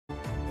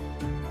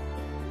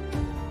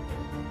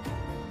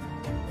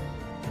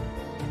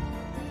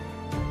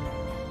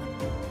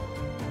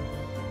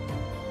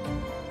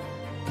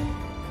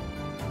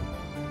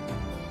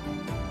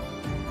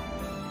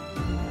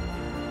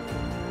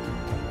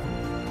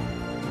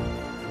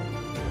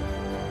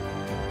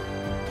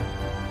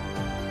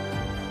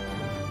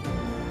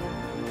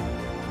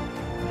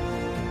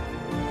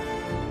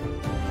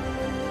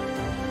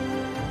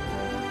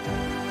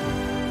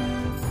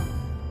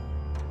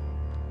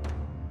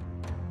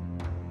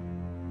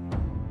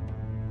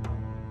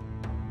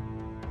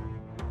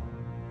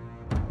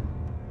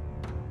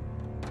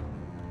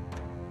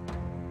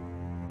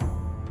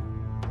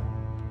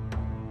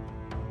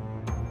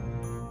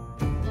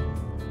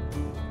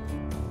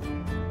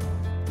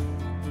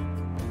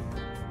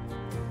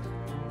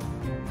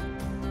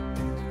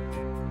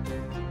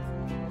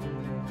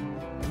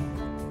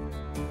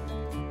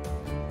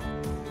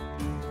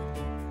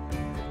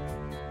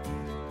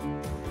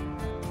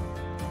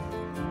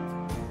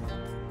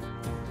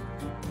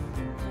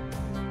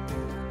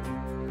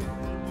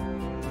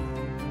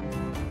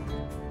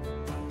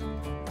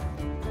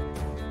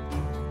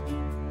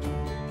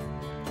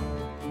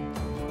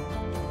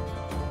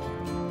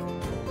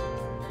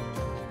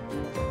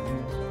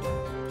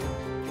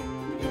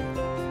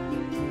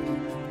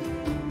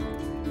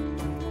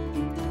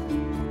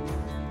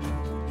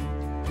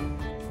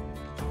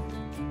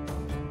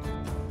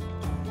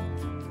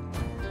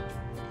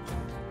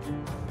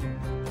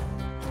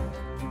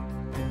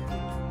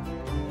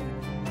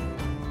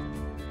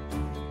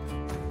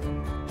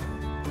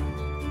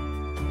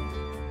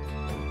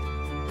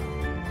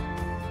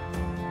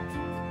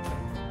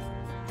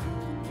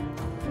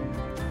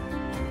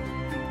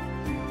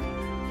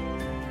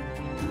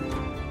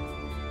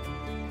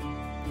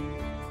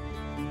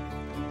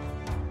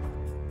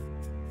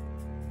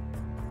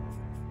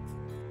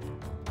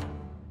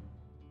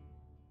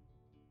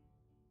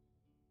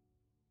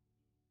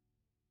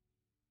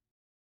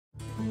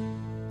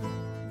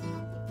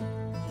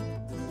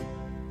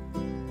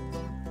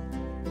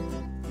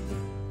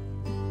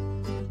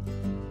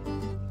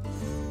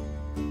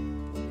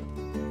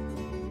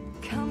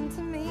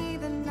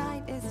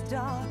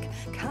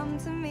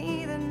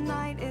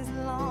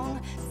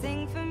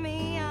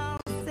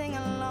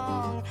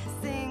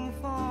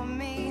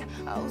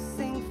oh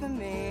sing for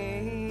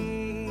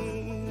me.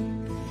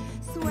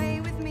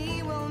 Sway with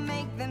me, we'll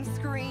make them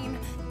scream.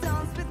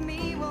 Dance with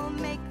me, we'll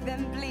make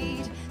them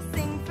bleed.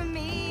 Sing for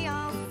me,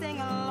 I'll sing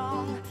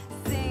along.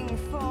 Sing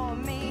for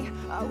me,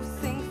 oh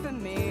sing for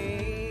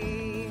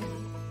me.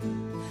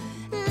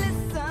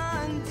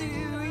 Listen, do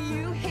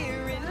you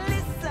hear it?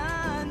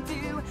 Listen, do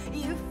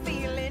you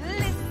feel it?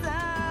 Listen,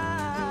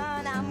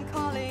 I'm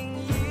calling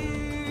you.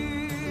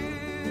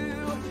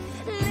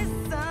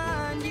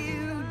 Listen,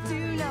 you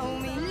do know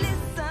me.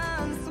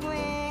 Listen,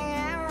 swing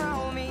and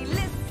roll me.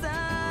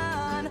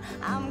 Listen,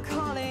 I'm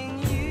calling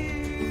you.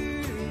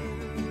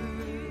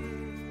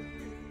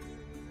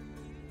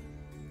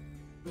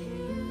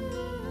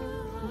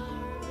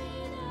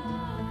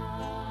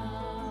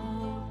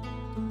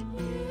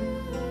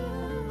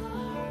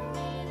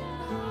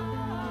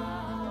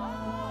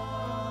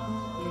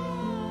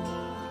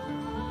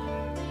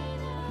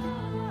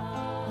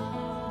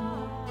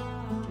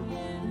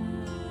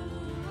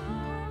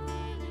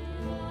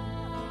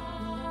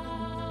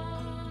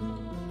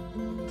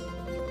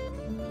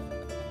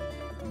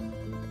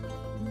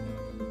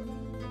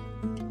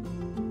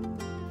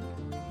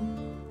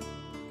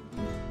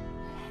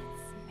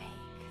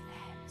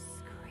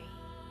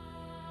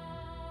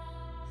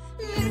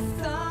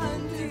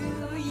 Listen, do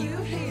you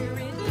hear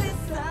it?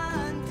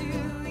 Listen, do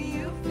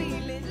you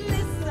feel it?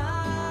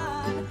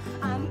 Listen,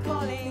 I'm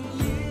calling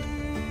you.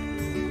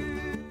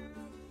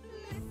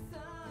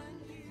 Listen,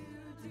 you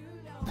do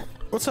know.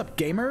 What's up,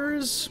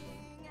 gamers?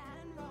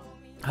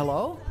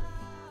 Hello?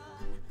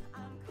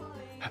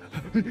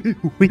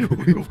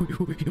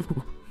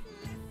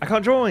 I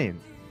can't join.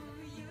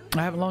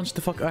 I haven't launched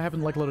the fuck. I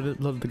haven't like loaded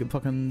the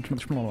fucking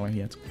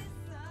yet.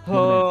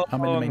 Oh,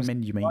 I'm in the main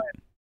menu, mate.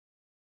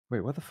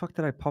 Wait, what the fuck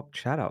did I pop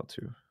chat out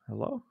to?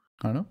 Hello?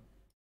 I don't know.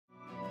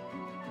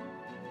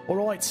 All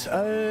right.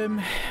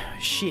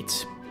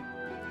 Shit.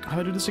 How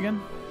do I do this again?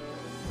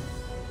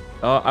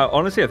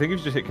 Honestly, I think if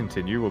you just hit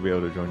continue, we'll be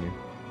able to join you.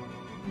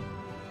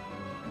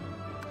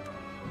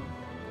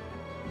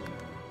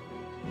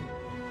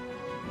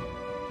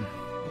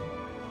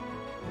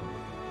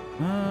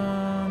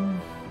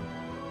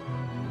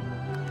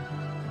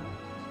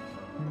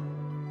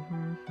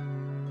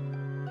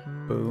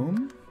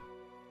 Boom.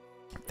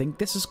 I think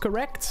this is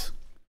correct.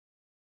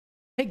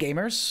 Hey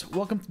gamers,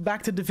 welcome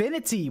back to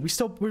Divinity. We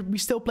still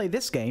play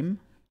this game.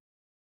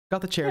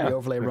 Got the charity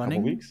overlay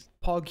running.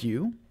 Pog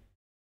you.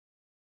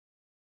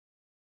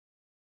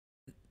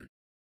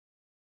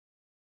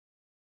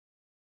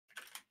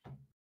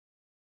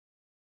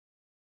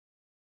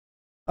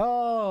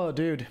 Oh,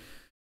 dude.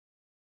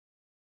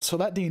 So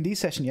that D&D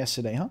session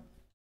yesterday, huh?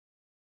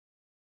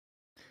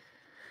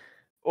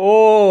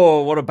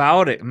 Oh, what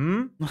about it?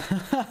 Hmm?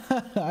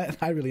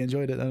 I really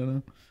enjoyed it. I don't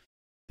know. I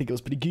think it was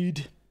pretty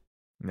good.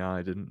 No,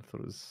 I didn't. I thought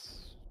it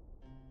was...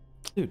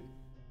 Dude,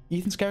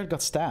 Ethan's character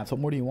got stabbed. What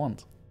more do you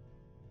want?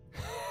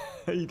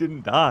 He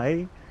didn't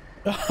die.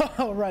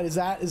 Oh, right. Is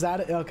that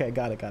it? Okay,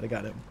 got it.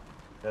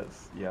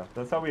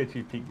 That's how we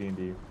achieve peak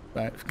D&D.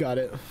 Right, got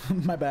it.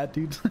 My bad,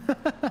 dude.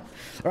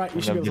 Alright,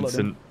 you should be able to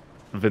load in.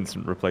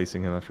 Vincent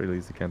replacing him after he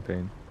leaves the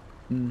campaign.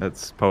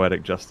 That's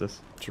poetic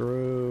justice.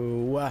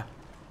 True. What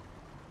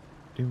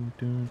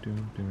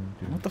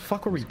the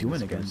fuck were we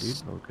doing again, dude?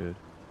 So good.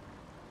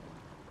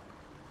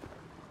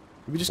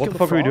 We just what the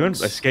fuck were we doing?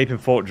 Escaping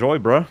Fort Joy,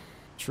 bruh.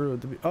 True.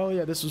 Oh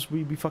yeah, this was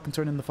we fucking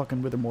turned in the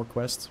fucking Withermore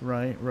quest.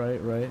 Right.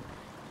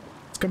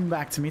 It's coming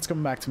back to me.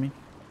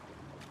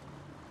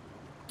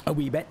 A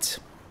wee bit.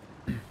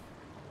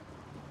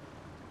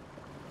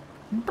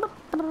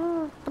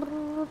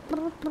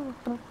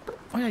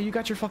 Oh yeah, you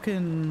got your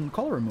fucking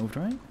collar removed,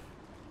 right?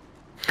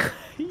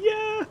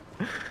 Yeah.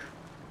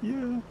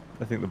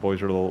 I think the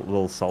boys are a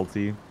little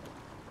salty.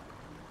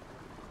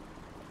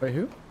 Wait,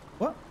 who?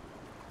 What?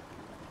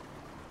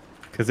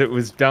 Because it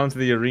was down to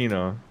the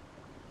arena.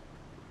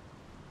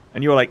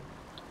 And you were like,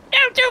 no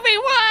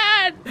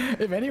 2v1!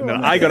 If anyone,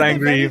 and then I got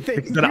angry.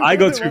 Anything, then I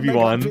got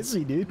 2v1.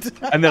 Busy, dude.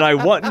 And then I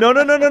won.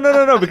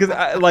 No. Because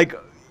like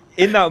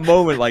in that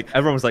moment, like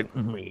everyone was like,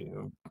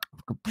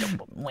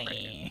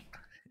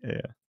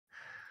 yeah.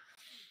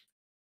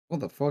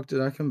 What the fuck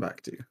did I come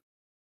back to?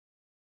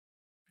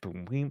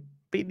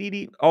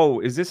 Oh,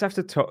 is this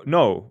after?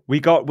 No, we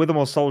got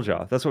Withermore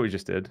Soldier. That's what we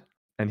just did,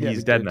 and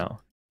he's dead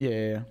now.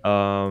 Yeah.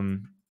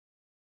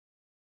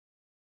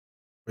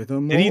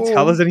 Did he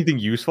tell us anything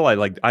useful?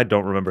 I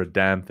don't remember a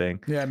damn thing.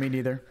 Yeah, me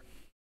neither.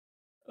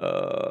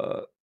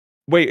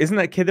 Wait, isn't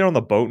that kid there on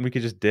the boat and we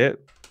could just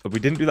dip? But we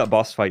didn't do that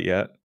boss fight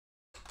yet.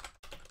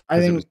 I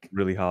think it was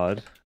really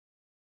hard.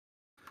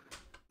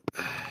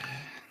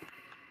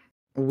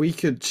 We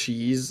could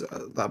cheese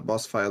that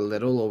boss fight a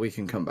little, or we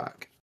can come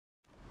back.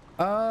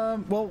 Well,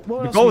 what the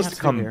else goal do we is have to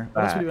to come do here?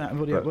 back.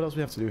 What else do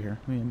we have to do here?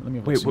 Let me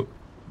wait,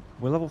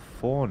 we're level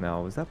 4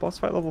 now. Is that boss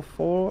fight level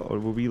 4, or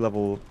were we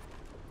level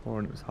 4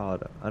 and it was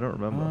harder? I don't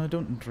remember. I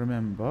don't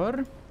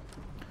remember.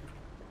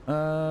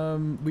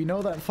 We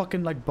know that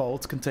fucking like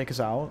bolt can take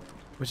us out,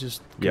 which is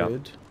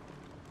good. Yeah.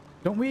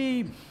 Don't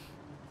we?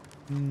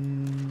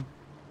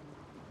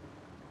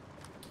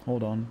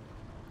 Hold on.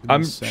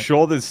 I'm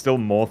sure there's still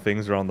more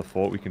things around the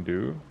fort we can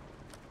do.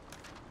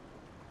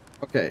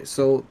 Okay,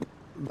 so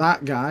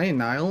that guy,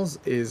 Niles,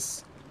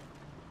 is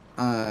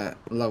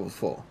level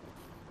 4.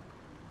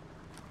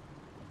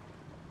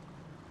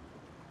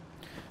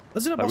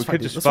 Let's do a Like, boss we fight.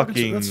 could Dude. just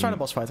Let's try the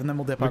boss fight, and then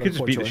we'll dip We out could of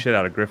just beat the Joy. shit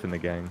out of Griff in the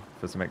gang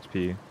for some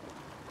XP.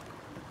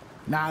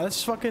 Nah, let's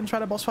just fucking try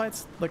the boss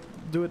fight. Like,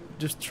 do it.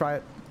 Just try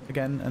it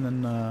again, and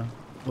then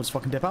we'll just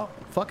fucking dip out.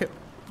 Fuck it.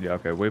 Yeah,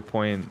 okay.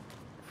 Waypoint,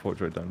 Fort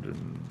Joy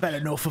Dungeon.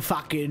 Better know for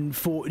fucking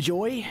Fort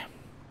Joy.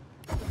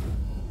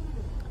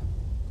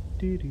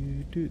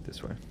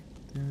 This way.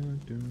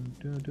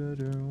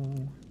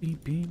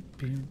 Beep, beep,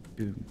 beep,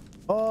 beep.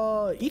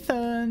 Oh,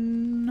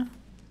 Ethan.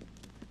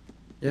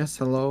 Yes,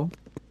 hello.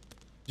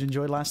 Did you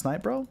enjoy last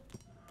night, bro?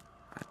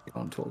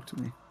 Don't talk to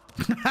me.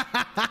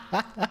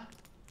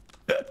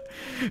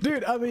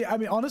 Dude, I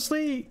mean,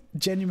 honestly,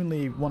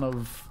 genuinely one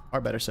of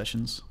our better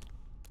sessions.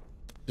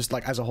 Just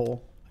like as a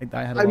whole,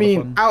 I had a lot of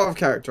fun. Out of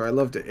character, I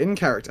loved it. In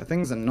character,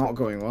 things are not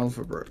going well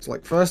for Brooks.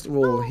 Like, first of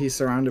all, he's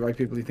surrounded by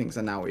people he thinks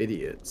are now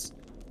idiots.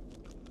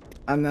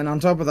 And then on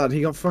top of that,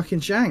 he got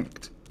fucking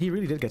shanked. He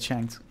really did get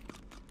shanked.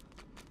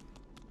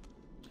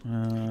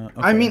 Okay.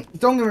 I mean,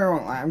 don't get me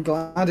wrong, I'm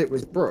glad it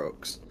was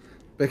Brooks.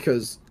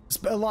 Because...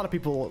 a lot of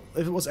people,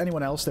 if it was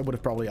anyone else, they would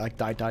have probably, like,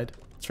 died.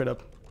 Straight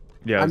up.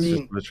 Yeah, it's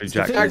mean, just literally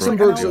Jackson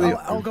Brooks.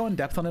 Brooks. I'll go in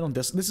depth on it on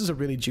this. This is a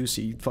really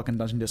juicy fucking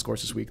dungeon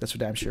discourse this week. That's for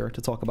damn sure.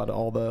 To talk about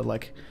all the,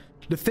 like...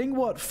 The thing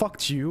what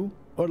fucked you,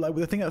 or, like,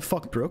 the thing that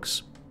fucked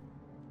Brooks,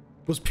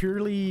 was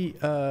purely,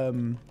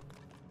 because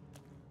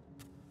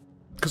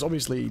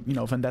obviously, you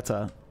know,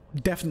 Vendetta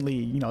definitely,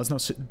 you know,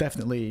 is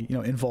definitely, you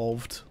know,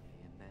 involved.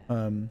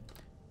 And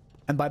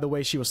by the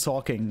way she was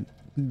talking,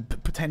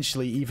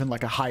 potentially even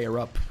like a higher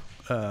up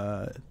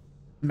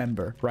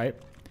member, right?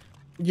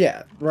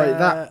 Yeah,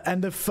 right.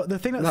 And the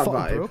thing that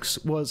fucked Brooks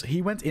was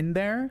he went in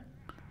there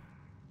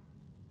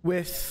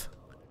with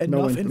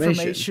enough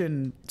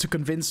information to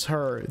convince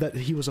her that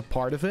he was a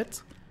part of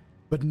it,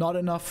 but not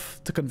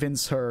enough to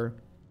convince her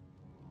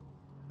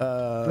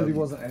that he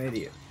wasn't an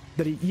idiot.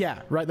 That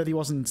he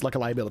wasn't like a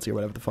liability or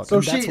whatever the fuck. So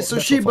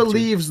she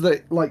believes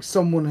that like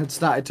someone had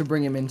started to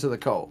bring him into the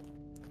cult.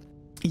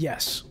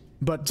 Yes,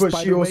 but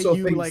by the way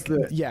you like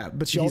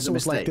but she also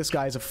was like, this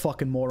guy's a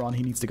fucking moron.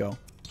 He needs to go.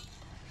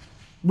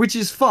 Which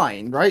is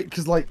fine, right?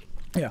 Because like,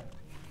 yeah,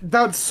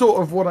 that's sort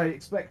of what I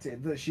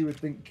expected, that she would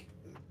think,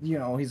 you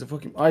know, he's a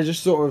fucking. I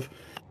just sort of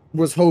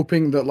was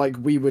hoping that like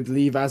we would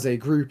leave as a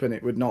group and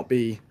it would not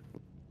be,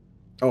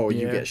 oh,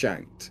 you get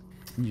shanked.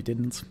 You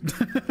didn't.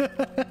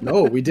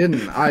 No, we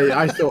didn't.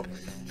 I thought.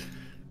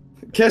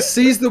 Kess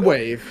sees the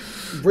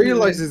wave,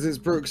 realizes it's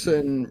Brooks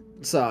and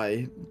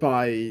Sai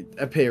by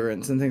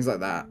appearance and things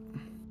like that,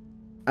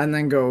 and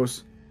then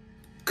goes,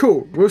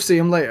 "Cool, we'll see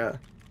him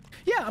later."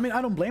 Yeah, I mean,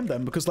 I don't blame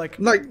them because, like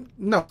no,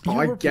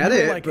 I get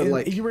it, like, but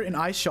like, you were in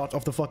eye shot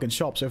of the fucking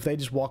shop, so if they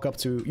just walk up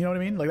to, you know what I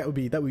mean, like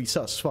that would be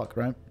sus, fuck,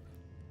 right?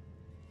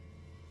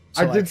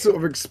 So, I did sort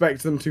of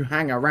expect them to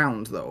hang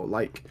around though,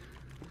 like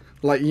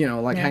you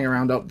know, like hang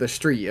around up the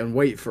street and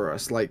wait for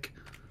us, like.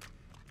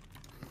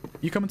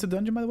 You coming to the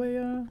dungeon, by the way?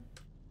 Or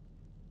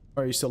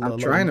are you still? I'm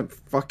trying to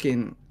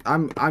fucking.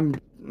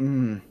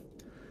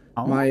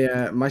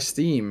 My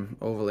Steam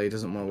overlay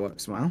doesn't want to work,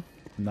 Smile.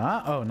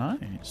 Nah. Oh, nice.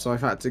 So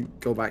I've had to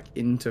go back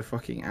into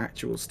fucking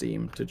actual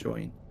Steam to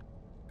join.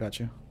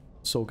 Gotcha.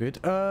 So good.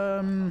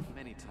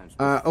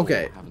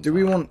 Okay. Do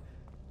we want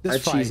this a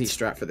cheesy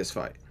fight. strat for this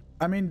fight?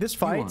 I mean, this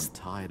fight.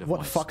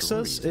 What fucks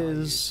us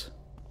is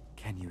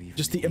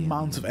just the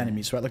amount of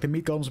enemies, right? Like the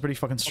meat golems are pretty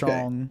fucking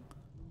strong.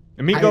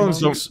 The meat golems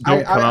don't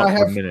come out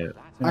for a minute.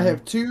 I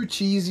have 2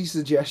 cheesy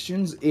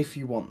suggestions if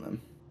you want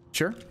them.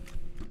 Sure.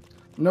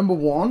 Number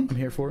 1. I'm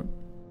here for it.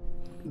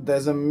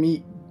 There's a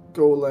meat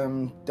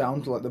golem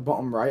down to like the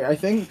bottom right, I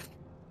think.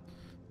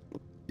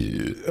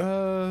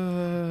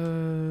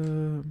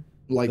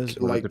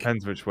 Like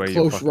depends which way.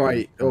 Close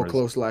right or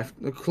close left.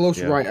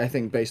 Close right, I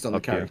think, based on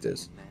the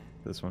characters.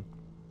 This one.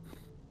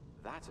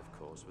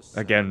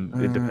 Again,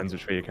 it depends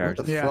which way your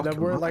characters. Yeah, that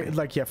we're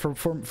like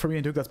for me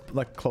and Duke, that's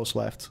like close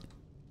left.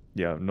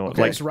 Yeah, north.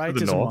 Okay. Like right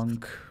is a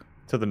monk.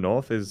 To the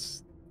north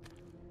is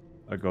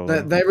a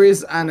golem. There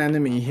is an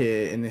enemy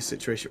here in this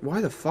situation.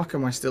 Why the fuck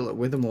am I still at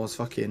Withermore's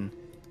fucking?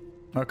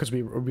 Because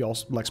we all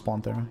like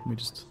spawned there. We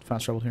just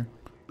fast traveled here.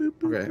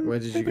 Okay, where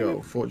did you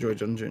go? Fort Joy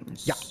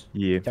Dungeons. Yeah.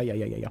 Yeah.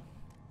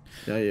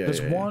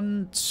 There's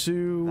 1,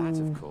 2,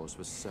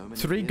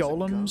 3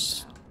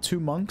 golems, 2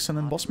 monks, and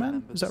then boss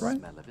man. Is that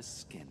right? Or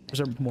is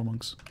there more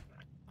monks?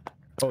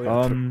 Oh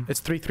yeah, it's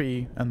 3,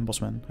 3, and boss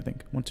man. I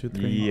think 1, 2,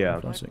 3. Yeah.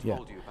 Yeah.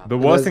 The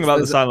worst thing about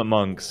the silent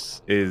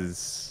monks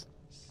is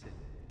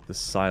the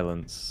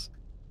silence.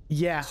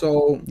 Yeah.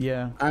 So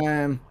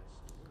the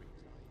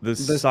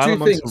there's silent 2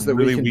 monks things are that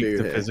really we can weak do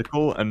to here.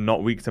 physical and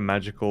not weak to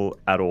magical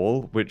at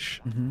all,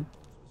 which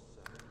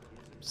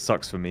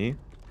sucks for me.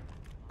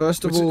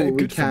 First of all,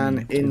 we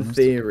can, in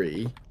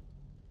theory,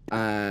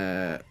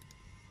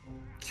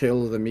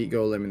 kill the meat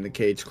golem in the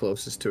cage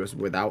closest to us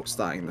without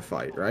starting the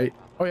fight, right?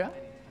 Oh yeah.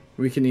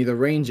 We can either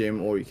range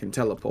him or we can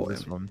teleport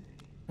This him. one.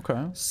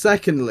 Okay.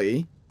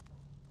 Secondly,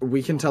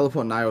 we can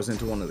teleport Niles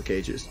into one of the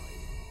cages.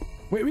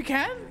 Wait, we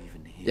can?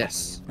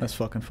 Yes. That's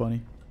fucking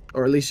funny.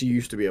 Or at least you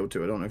used to be able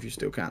to. I don't know if you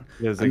still can.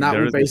 Yeah, and that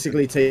will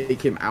basically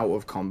take him out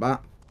of combat,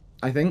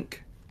 I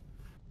think.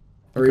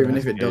 Or even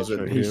if it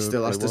doesn't, he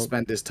still has to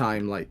spend his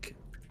time, like,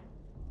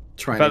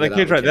 trying to get out of the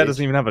cage right there cage.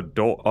 doesn't even have a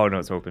door. Oh, no,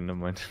 it's open. Never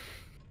mind.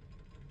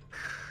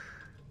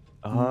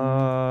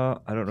 I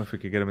don't know if we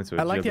could get him into a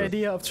I like the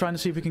idea of trying to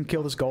see if we can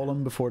kill this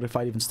golem before the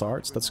fight even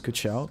starts. That's a good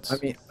shout. I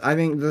mean, I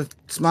think the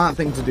smart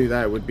thing to do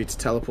there would be to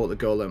teleport the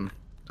golem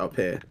up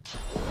here.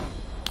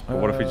 But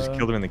what if we just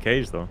killed him in the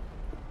cage, though?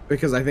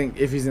 Because I think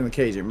if he's in the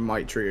cage, it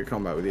might trigger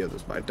combat with the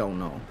others, but I don't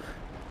know.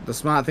 The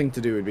smart thing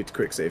to do would be to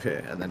quick save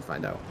here and then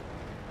find out.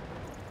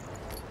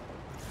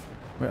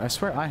 Wait, I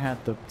swear I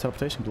had the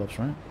teleportation gloves,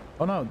 right?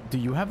 Oh no, do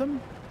you have them?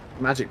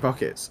 Magic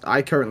pockets.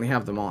 I currently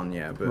have them on,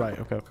 yeah, but... Right,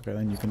 okay,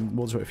 then you can...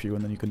 We'll just wait for you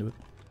and then you can do it.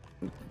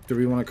 Do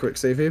we want a quick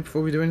save here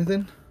before we do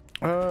anything?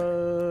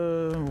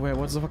 Wait,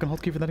 what's the fucking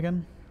hotkey for that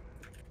again?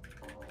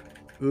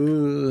 I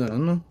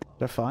don't know.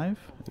 F5?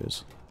 It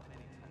is.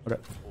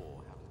 Okay.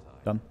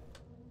 Done.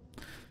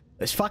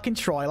 Let's fucking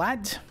try,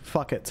 lad.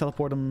 Fuck it.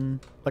 Teleport him,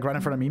 like, right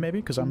in front of me, maybe,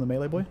 because I'm the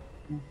melee boy.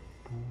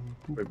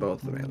 We're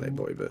both the melee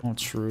boy, but... Oh,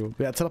 true.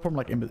 Yeah, teleport him,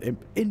 like,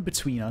 in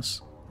between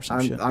us. Or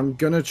some shit. I'm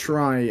gonna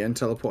try and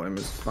teleport him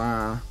as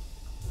far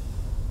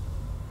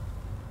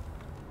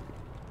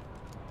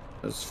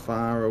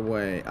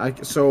away.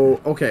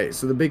 Okay,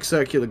 so the big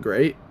circular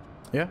grate.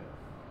 Yeah?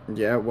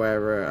 Yeah,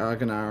 where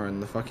Argonar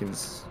and the fucking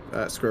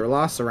squirrel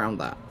are, surround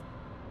that.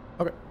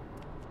 Okay.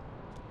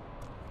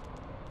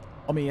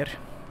 I'm here.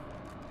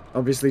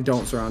 Obviously,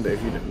 don't surround it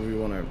if you we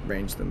want to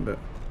range them, but...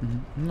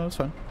 No, that's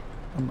fine.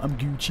 I'm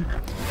Gucci.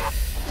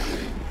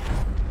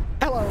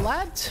 Hello,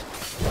 lads.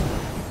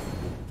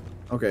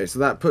 Okay, so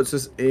that puts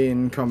us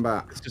in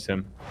combat. It's just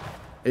him.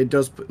 It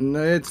does...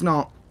 No, it's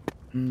not.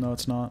 No,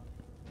 it's not.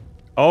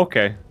 Oh,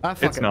 okay.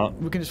 Fuck It's it. not.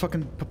 We can just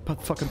fucking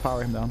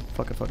power him down.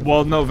 Fuck it.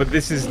 Well, no, but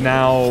this is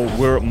now...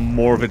 We're at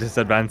more of a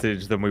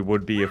disadvantage than we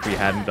would be if we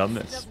hadn't done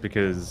this,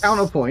 because...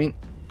 Counterpoint.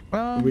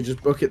 We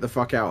just book it the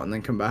fuck out and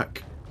then come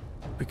back.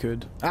 We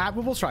could.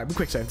 We'll try. We'll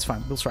quick save. It's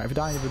fine. We'll try. If we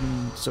die,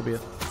 then so be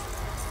it.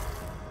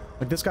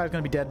 Like, this guy's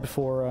gonna be dead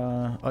before,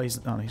 Oh, he's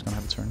gonna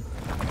have a turn.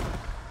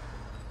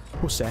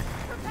 Who's that?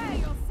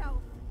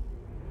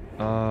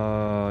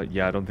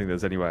 Yeah, I don't think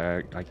there's any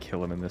way I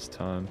kill him in this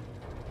turn.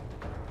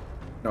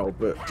 No,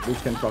 but we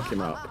can fuck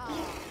him up.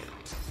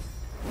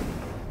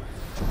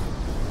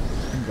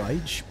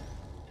 Enrage.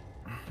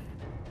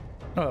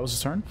 Oh, that was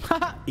his turn.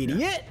 Haha,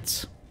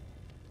 idiot!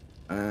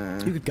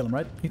 You could kill him,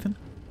 right, Ethan?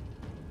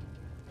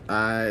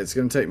 It's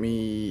gonna take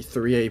me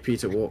 3 AP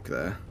to walk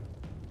there.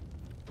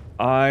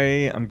 I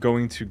am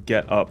going to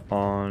get up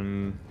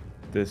on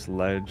this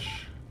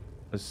ledge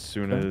as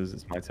soon as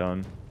it's my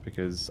turn,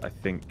 because I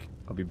think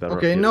I'll be better.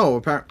 Okay, no,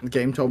 apparently the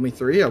game told me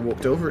 3. I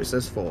walked over, it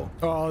says 4.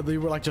 Oh, they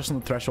were like just on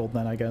the threshold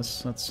then, I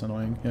guess. That's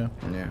annoying, yeah.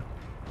 Yeah.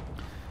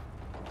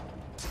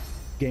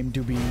 Game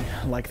do be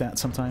like that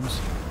sometimes.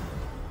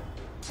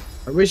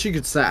 I wish you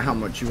could set how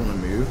much you want to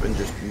move and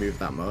just move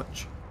that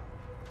much.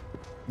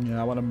 Yeah,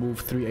 I want to move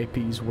 3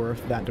 APs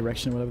worth that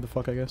direction, whatever the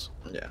fuck, I guess.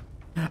 Yeah.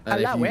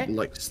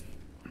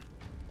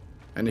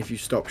 And if you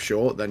stop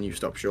short, then you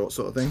stop short,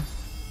 sort of thing.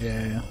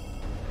 Yeah.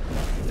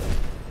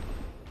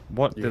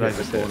 What did I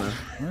just hit? I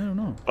don't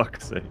know.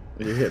 Fuck's sake.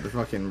 You hit the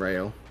fucking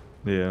rail.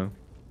 Yeah.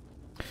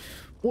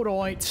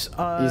 Alright, Easy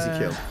kill.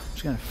 I'm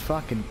just gonna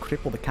fucking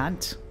cripple the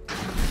cunt.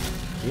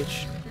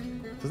 Bitch.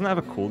 Doesn't it have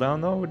a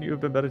cooldown though? Wouldn't you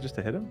have been better just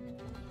to hit him?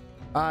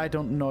 I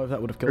don't know if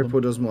that would have killed him.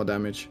 Cripple does more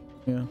damage.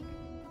 Yeah.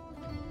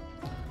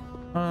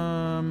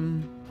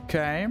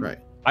 Okay. Right.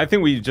 I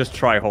think we just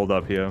try hold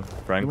up here,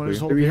 frankly.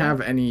 Do we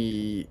have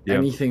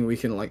anything we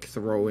can like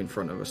throw in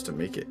front of us to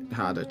make it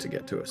harder to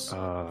get to us?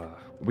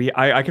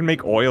 I can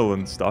make oil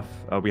and stuff.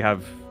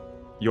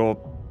 You're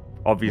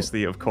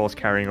obviously, of course,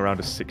 carrying around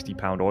a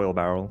 60-pound oil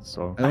barrel,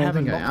 so... I have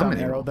a knockdown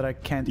arrow that I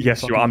can't even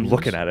Yes, I'm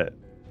looking at it.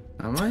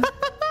 Am I?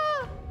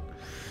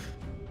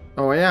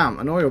 Oh, I am.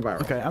 An oil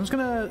barrel. Okay, I'm just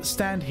gonna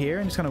stand here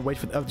and just kind of wait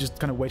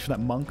for that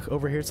monk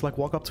over here to like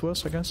walk up to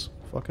us, I guess.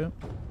 Fuck it.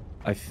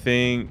 I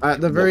think... At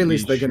the very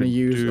least, they're going to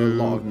use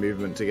a lot of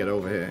movement to get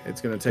over here.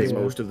 It's going to take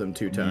most of them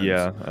 2 turns.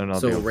 Yeah, and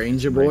so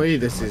Ranger Boy,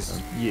 this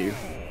is you.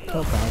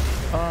 Oh, God.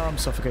 I'm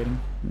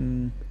suffocating.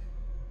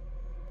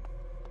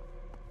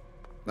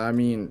 I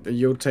mean,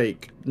 you'll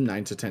take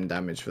 9 to 10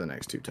 damage for the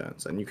next 2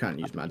 turns, and you can't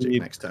use magic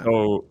next turn.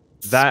 So,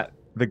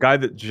 the guy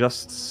that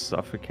just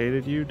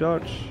suffocated you,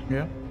 Dutch?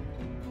 Yeah.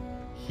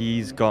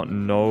 He's got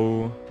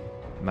no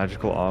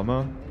magical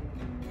armor.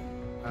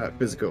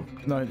 Physical.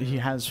 No, he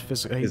has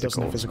physical. He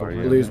doesn't have physical.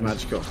 You lose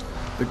magical.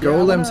 The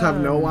golems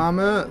have no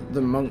armor.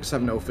 The monks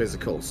have no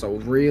physical. So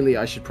really,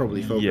 I should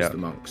probably focus the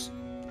monks.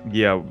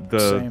 Yeah,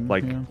 same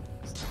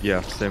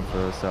same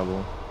for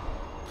Sable.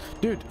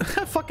 Dude,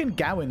 fucking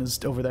Gawain is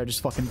over there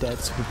just fucking dead,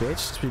 stupid bitch.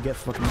 So you get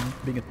fucking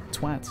being a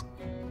twat.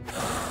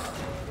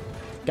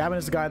 Gavin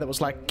is the guy that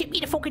was like, give me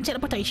the fucking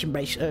teleportation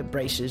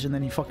braces, and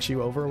then he fucks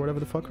you over or whatever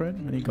the fuck, right?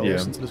 And he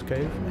goes into this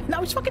cave.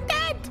 Now he's fucking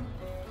dead!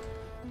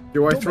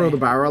 Do I Don't throw they? the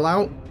barrel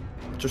out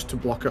just to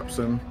block up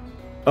some?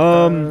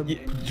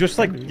 Just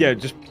like yeah,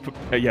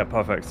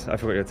 perfect. I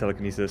forgot your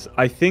telekinesis.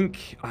 I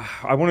think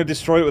I want to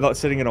destroy it without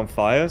setting it on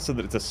fire, so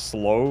that it's a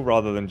slow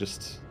rather than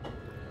just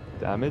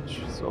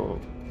damage. So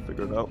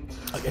figure it out.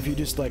 Like if you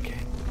just like.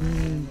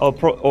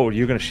 Oh,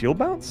 you're gonna shield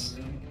bounce?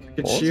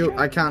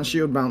 I can't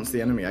shield bounce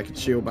the enemy. I could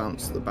shield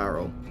bounce the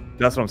barrel.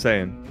 That's what I'm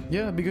saying.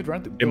 Yeah, it'd be good,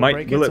 right? It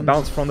might. Will it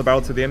bounce from the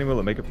barrel to the enemy? Will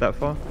it make it that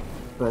far?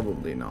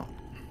 Probably not.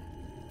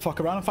 Fuck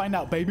around and find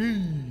out,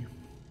 baby.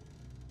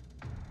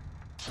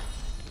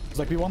 It's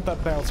like we want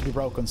that barrel to be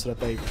broken so that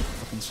they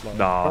fucking slow.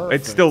 Nah,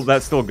 Perfect.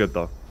 that's still good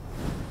though.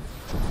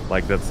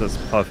 Like that's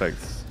perfect.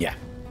 Yeah.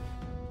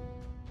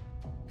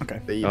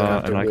 Okay. They either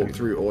have to and I walk can-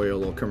 through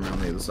oil or come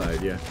around the other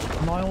side. Yeah.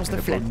 Miles the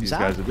Block flames these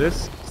guys out. with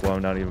this, slow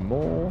them down even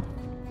more.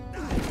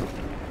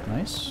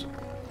 Nice.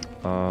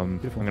 I'm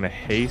gonna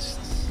haste.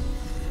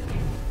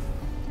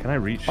 Can I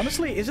reach?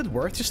 Honestly, is it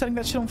worth just setting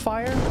that shit on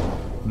fire?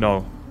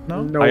 No.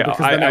 No? No, because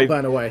then they'll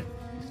burn away.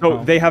 So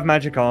Oh. they have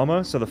magic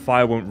armor, so the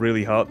fire won't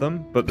really hurt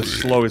them, but the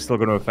slow is still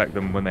going to affect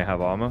them when they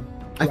have armor.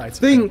 I Right,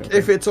 think okay.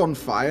 if it's on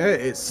fire,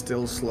 it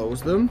still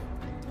slows them.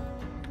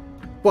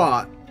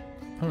 But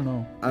I don't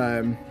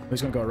know.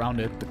 He's gonna go around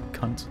it, the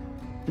cunt.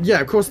 yeah,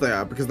 of course they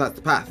are, because that's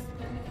the path.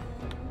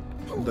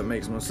 That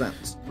makes no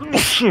sense.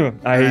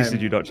 I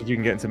hasted you, Dutch. If you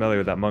can get into melee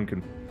with that monk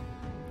and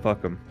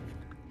fuck him.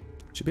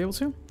 Should be able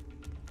to.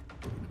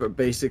 But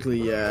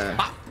basically,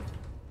 yeah.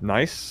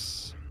 Nice.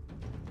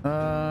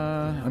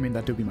 I mean,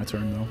 that do be my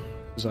turn though,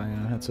 because I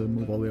had to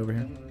move all the way over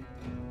here.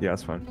 Yeah,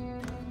 that's fine.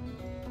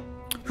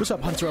 What's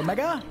up, Hunter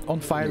Omega? On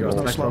fire, You got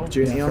goes no a slow.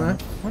 opportunity on fair it?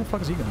 enough. Where the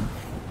fuck is he going?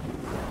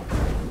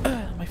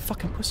 My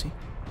fucking pussy.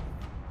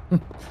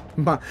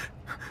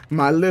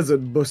 My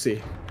lizard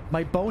bussy.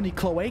 My bony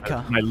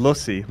cloaca. My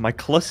lussy. My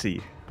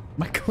clussy.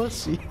 My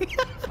clussy.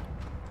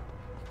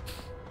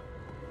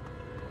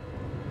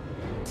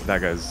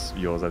 That guy's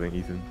yours, I think,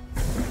 Ethan.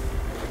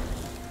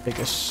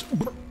 Biggest.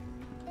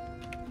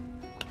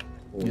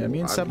 Yeah, me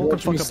and I'd Seb will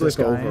watch fuck me up this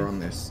slip guy. over on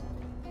this.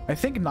 I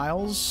think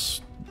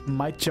Niles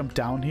might jump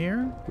down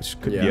here, which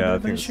could be a Yeah, bit I of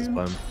an think it's his issue.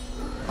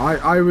 plan.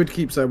 I would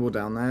keep Sable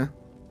down there.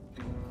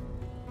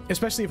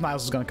 Especially if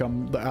Niles is gonna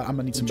come. I'm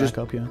gonna need some Just-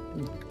 backup, yeah.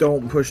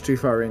 Don't push too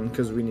far in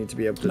because we need to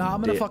be able to. Nah,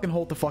 I'm gonna dip. fucking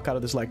hold the fuck out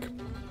of this, like,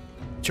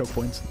 choke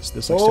point.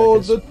 This like,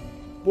 Oh, staircase.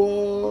 the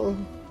whoa.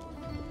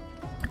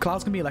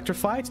 Cloud's gonna be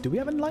electrified. Do we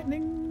have any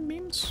lightning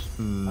memes?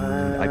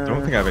 I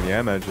don't think I have any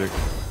air magic.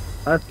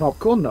 That's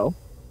popcorn, no.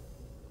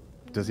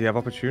 Does he have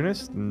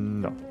opportunist?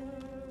 No.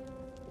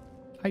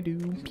 I do.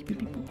 Beep, beep,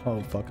 beep.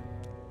 Oh, fuck.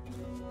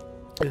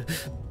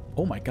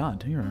 Oh my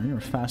god, you're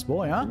a fast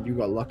boy, huh? You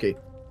got lucky.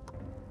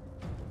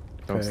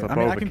 Don't Okay, slip I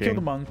mean, over, I can King. kill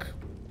the monk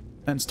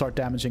and start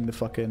damaging the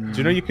fucking... Do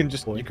you know you can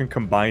just boy. you can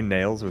combine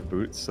nails with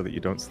boots so that you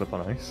don't slip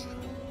on ice?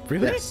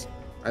 Really? Yes.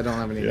 I don't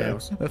have any Yeah.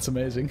 nails. That's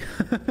amazing.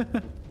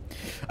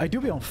 I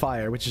do be on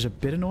fire, which is a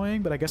bit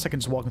annoying, but I guess I can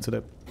just walk into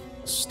the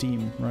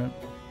steam, right?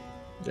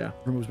 Yeah.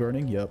 Removes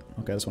burning? Yep.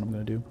 Okay, that's what I'm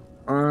gonna do.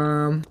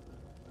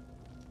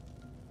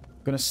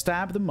 Gonna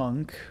stab the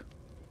monk.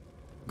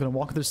 Gonna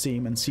walk into the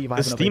steam and see if I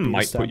The have enough steam AP to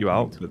might stab put you the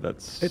out, monk. but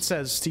that's... It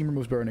says steam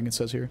removes burning, it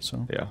says here,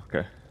 so... Yeah,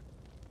 okay.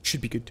 Should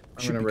be good.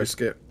 I'm Should gonna be good.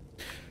 risk it.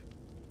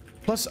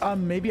 Plus,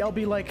 maybe I'll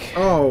be like...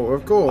 Oh,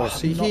 of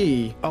course. not-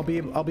 Hee. I'll be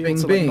able Bing,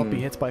 to like, not bing.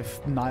 be hit by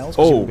Niles,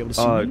 because he won't be able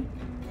to see me.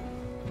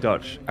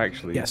 Dutch,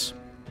 actually. Yes.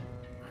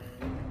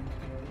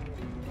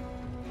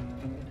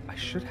 I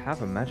should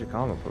have a magic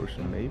armor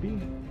potion, maybe?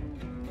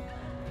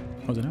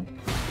 Oh, they know?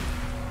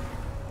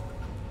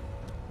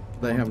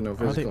 They have no Are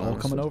they physical. all armor,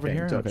 coming so over can't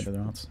here? touch. Okay,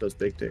 they're not. Does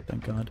big dick.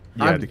 Thank God.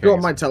 Yeah, I've Duke got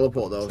is- my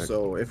teleport though, Sick.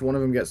 so if one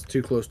of them gets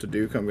too close to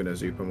Duke, I'm gonna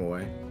zoop him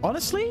away.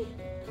 Honestly,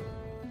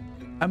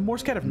 I'm more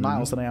scared of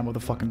Niles than I am of the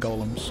fucking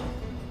golems.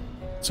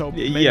 So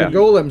maybe, Yeah. The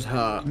golems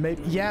hurt.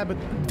 maybe yeah, but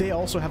they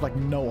also have like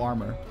no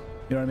armor.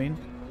 You know what I mean?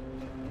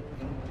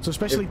 So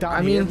especially down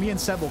I here, mean- me and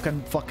Sebel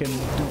can fucking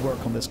do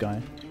work on this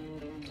guy.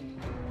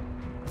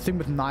 The thing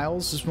with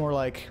Niles is more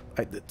like,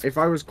 If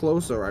I was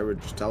closer, I would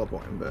just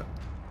teleport him, but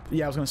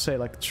yeah, I was gonna say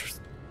like,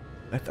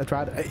 I'd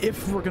rather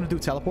if we're gonna do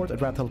teleport,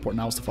 I'd rather teleport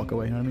Niles the fuck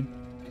away. You know what I mean?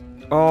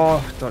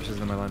 Oh, Dutch is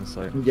in my line of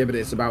sight. yeah, but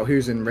it's about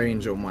who's in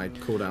range on my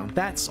cooldown.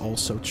 That's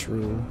also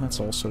true. That's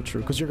also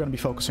true because you're gonna be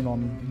focusing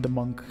on the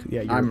monk.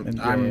 Yeah, you're,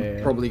 I'm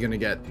yeah. probably gonna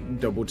get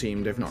double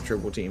teamed, if not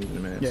triple teamed, in a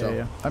minute. Yeah, so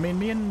yeah. I mean,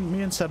 me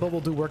and Sebel will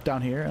do work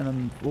down here, and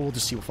then we'll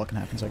just see what fucking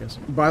happens, I guess.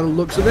 by the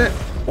looks of it,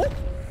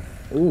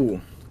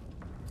 ooh,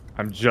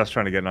 I'm just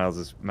trying to get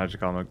Niles'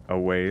 magic armor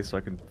away so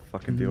I can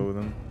fucking deal with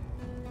him.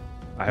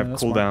 I have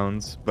that's smart.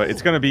 cooldowns, but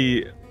it's gonna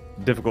be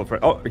difficult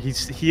for... Oh, he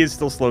is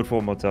still slowed for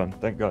one more turn.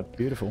 Thank God.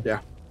 Beautiful. yeah.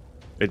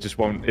 It just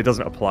won't... It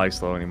doesn't apply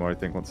slow anymore, I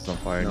think, once it's on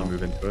fire and No. you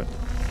move into it.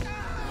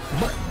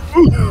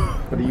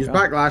 But he used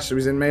backlash, so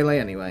he's in melee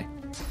anyway.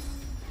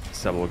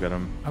 Seb will get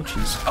him. Oh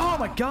jeez. Oh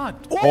my God.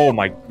 Oh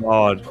my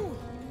God.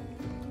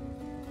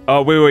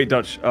 Oh, wait,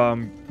 Dutch.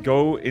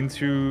 Go in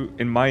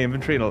my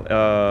inventory,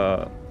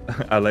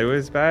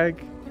 Alewa's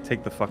bag.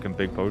 Take the fucking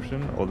big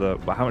potion, or the...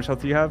 How much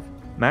health do you have?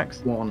 Max?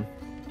 One.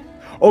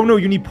 Oh no,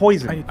 you need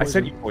poison. I need I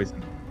sent poison. you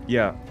poison.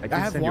 Yeah, I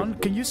have one.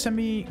 Can you send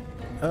me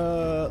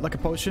like a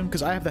potion?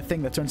 Because I have that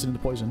thing that turns it into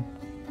poison.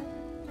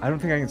 I don't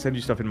think I can send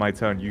you stuff in my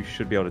turn. You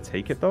should be able to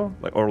take it though,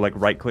 like or like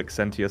right-click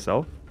send to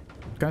yourself.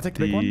 Can I take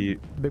the big one? The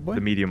big boy?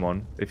 The medium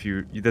one. If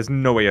there's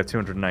no way you have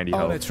 290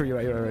 health. Oh, that's true. You're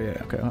right.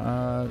 Yeah. Okay.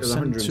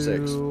 Send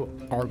to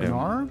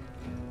Argonar.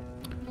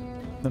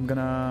 I'm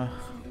gonna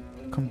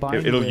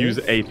combine. It'll use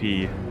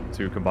AP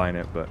to combine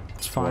it, but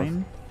it's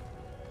fine.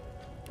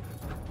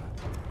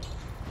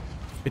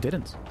 It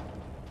didn't.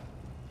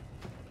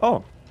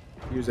 Oh.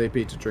 Use AP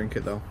to drink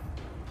it though.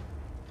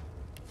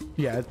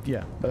 Yeah,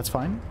 that's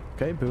fine.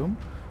 Okay, boom.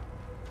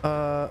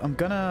 I'm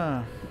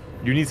gonna...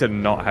 You need to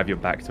not have your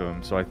back to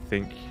him, so I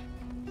think...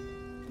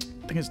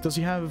 Thing is, does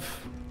he have...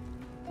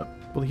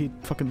 Will he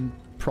fucking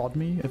prod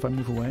me if I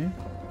move away?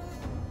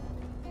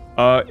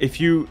 If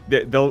you...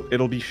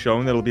 It'll be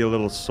shown that it'll be a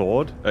little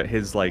sword at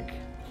his, like,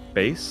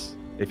 base,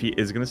 if he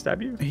is gonna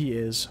stab you. He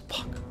is.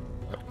 Fuck.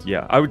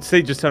 Yeah, I would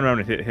say just turn around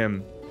and hit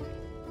him.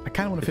 I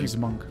kind of want to finish the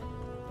monk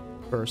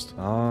first.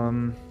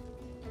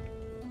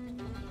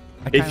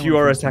 If you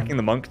are attacking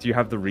the monk, do you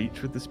have the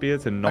reach with the spear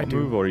to not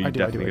move, or are you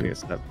definitely going to get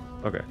stabbed?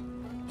 Okay.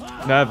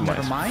 Never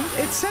mind.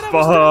 It said I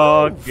was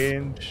gonna move.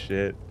 Fucking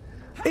shit.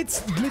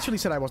 It's literally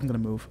said I wasn't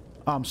going to move.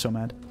 Oh, I'm so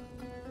mad.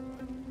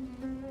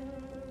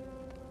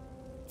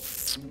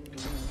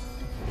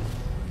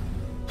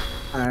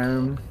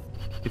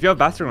 If you have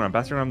battering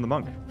ram the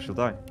monk. She'll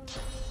die.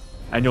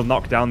 And you'll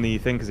knock down the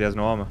thing because he has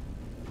no armor.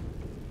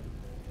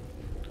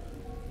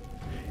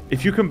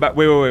 If you can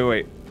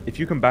wait. If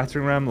you can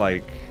battering ram,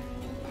 like...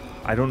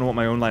 I don't know what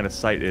my own line of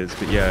sight is,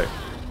 but yeah,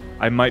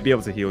 I might be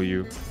able to heal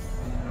you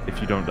if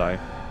you don't die.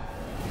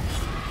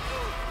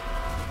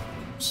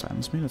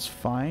 Silence me, that's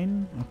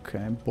fine.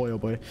 Okay, boy oh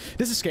boy.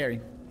 This is scary.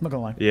 I'm not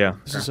gonna lie. Yeah.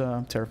 This is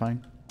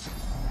terrifying.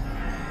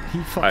 He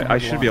I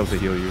should be able to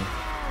heal you.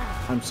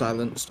 I'm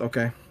silenced,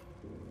 okay.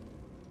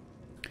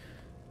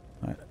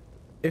 Right.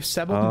 If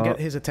Sebo can get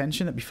his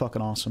attention, that'd be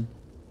fucking awesome.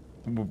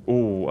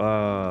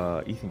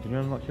 Oh, Ethan, can you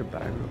unlock your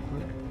bag real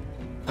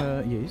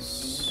quick?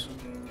 Yes.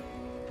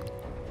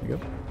 There you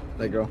go.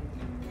 There you go.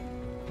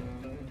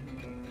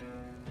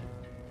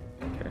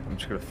 Okay, I'm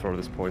just gonna throw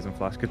this poison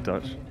flask at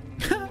Dutch.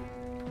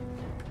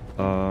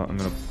 I'm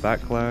gonna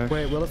backlash.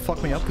 Wait, will it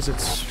fuck me up because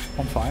it's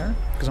on fire?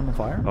 Because I'm on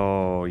fire?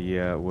 Oh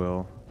yeah, it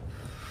will.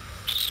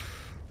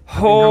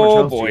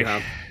 Oh boy.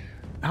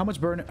 How much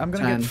burn? I'm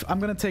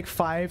gonna take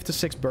 5 to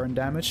 6 burn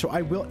damage. So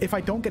I will. If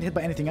I don't get hit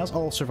by anything else,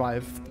 I'll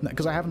survive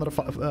because I have another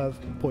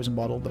poison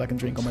bottle that I can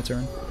drink on my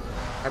turn.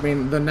 I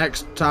mean, the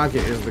next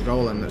target is the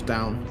golem that's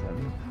down.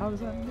 How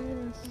does that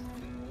miss?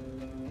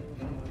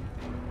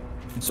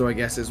 So I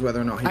guess it's whether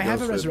or not he I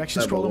have a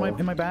resurrection scroll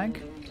in my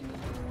bag.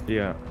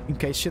 Yeah. In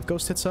case shit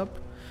ghost hits up.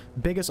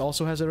 Biggest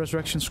also has a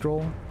resurrection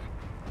scroll.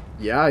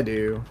 Yeah, I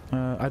do.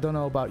 I don't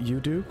know about you,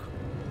 Duke,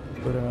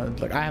 but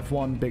like I have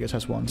one. Biggest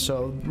has one.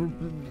 So.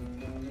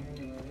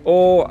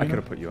 Oh, I could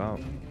have put you out.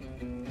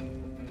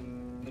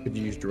 Could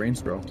you use drain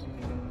scroll?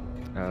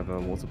 I have a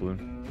water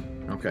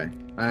balloon. Okay.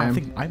 I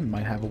think I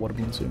might have a water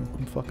balloon too.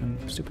 I'm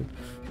fucking stupid.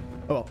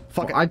 Oh,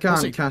 fuck it. I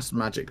can't cast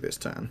magic this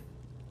turn.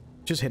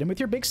 Just hit him with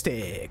your big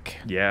stick.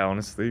 Yeah,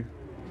 honestly.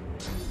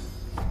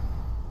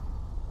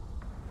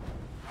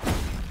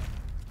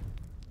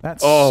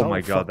 That's oh so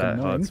my god, that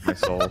annoying. hurts my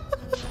soul.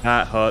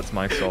 That hurts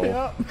my soul.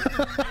 Yep.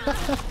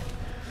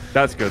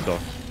 That's good though.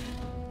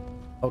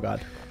 Oh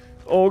god.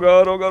 Oh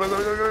god, oh god, oh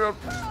god, oh god, oh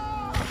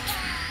god.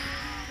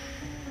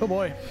 Oh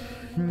boy.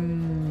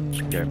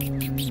 Okay.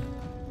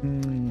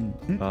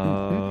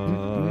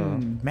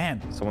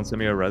 Man. Someone send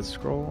me a res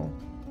scroll.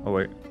 Oh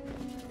wait.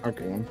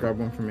 Okay, grab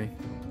one for me.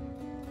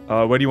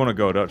 Where do you want to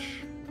go, Dutch?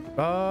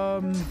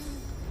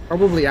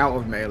 Probably out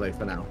of melee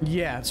for now.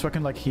 Yeah, so I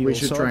can like heal. We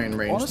should try and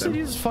range honestly, them.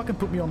 you just fucking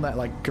put me on that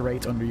like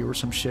grate under you or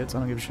some shit. I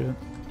don't give a shit.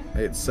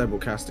 It's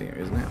Sebo casting it,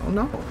 isn't it? Oh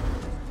no.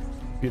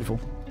 Beautiful.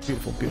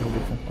 Beautiful, beautiful,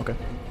 beautiful. Okay.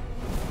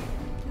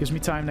 Gives me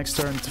time next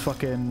turn to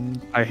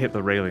fucking... I hit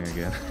the railing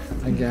again.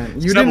 Again.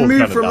 You didn't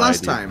move from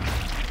last time.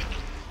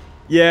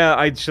 Yeah,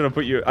 I should have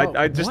put you... Oh,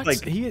 I just what? like...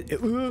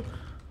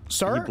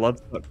 Sir? He blood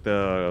sucked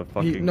the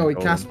fucking No, he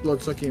golem. cast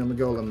blood sucking on the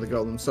golem. The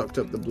golem sucked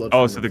up the blood.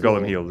 Oh, from so the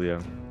floor. golem healed,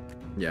 yeah.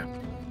 Yeah.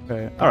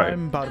 Okay, Alright.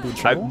 I'm about to be in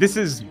trouble. This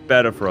is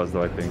better for us,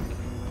 though, I think.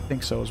 I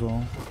think so as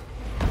well.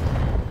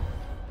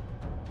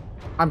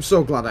 I'm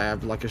so glad I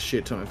have like a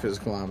shit ton of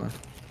physical armor.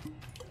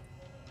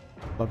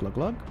 Glug, glug,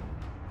 glug.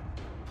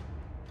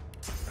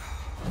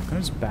 Can I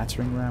just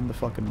battering ram the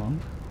fucking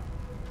monk?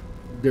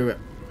 Do it.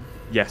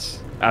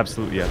 Yes.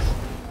 Absolutely yes.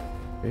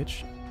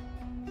 Bitch.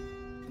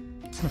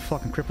 I'm gonna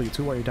fucking cripple you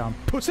too while you're down.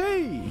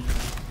 Pussy!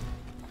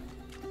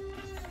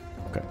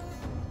 Okay.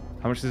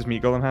 How much does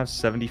Meat Golem have?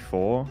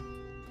 74?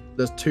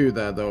 There's 2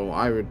 there though.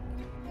 I would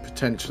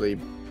potentially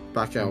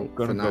back out I'm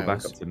gonna for go Niles.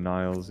 back up to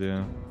Niles,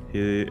 yeah.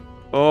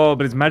 Oh,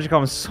 but his magic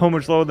arm is so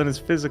much lower than his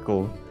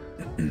physical.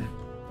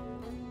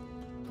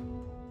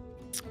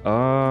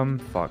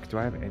 Fuck. Do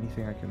I have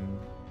anything I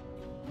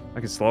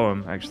can slow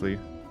him, actually.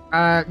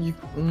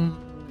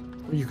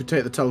 You could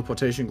take the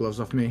teleportation gloves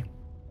off me.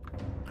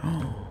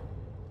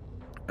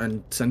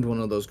 and send one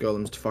of those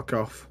golems to fuck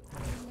off.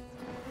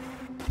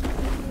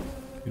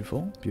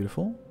 Beautiful,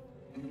 beautiful.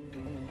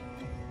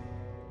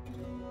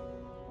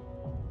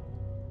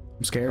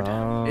 I'm scared.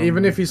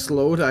 Even if he's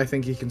slowed, I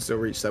think he can still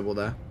reach Sebel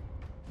there.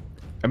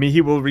 I mean,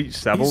 he will reach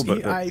Sebel,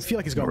 but I feel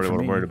like he's going not really for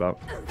what me. I'm worried about.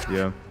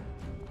 Yeah.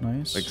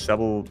 Nice. Like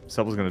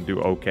Sebel's gonna do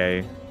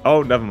okay.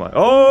 Oh, never mind.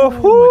 Oh,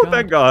 whew, God.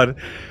 thank God.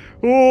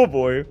 Oh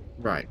boy.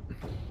 Right.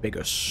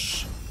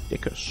 Bigus.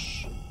 Dickus.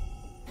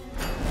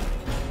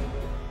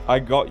 I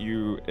got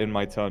you in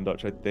my turn,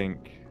 Dutch. I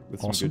think with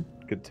some Awesome.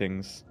 good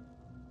things.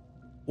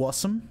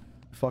 Awesome.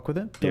 Fuck with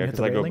it. Don't Yeah, hit because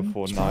the I go railing.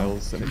 before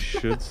Niles, and it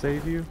should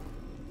save you.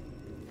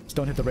 Just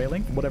don't hit the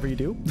railing, whatever you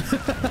do.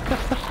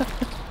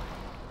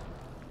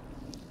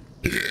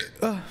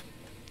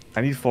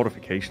 I need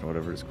fortification, or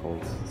whatever it's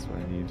called. That's what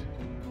I need.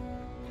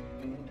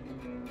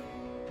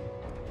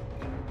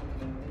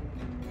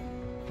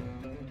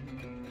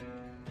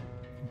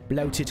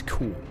 Bloated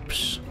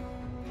corpse.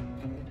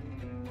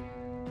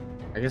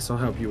 I guess I'll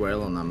help you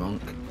wail on that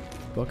monk.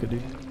 Fuck it,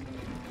 dude.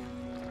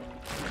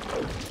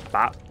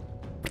 Bop.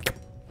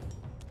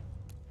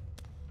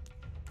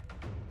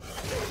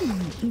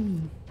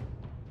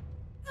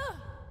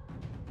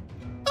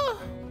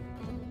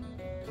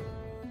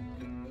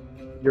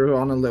 You're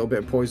on a little bit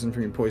of poison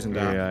from your poison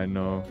dart. Yeah, I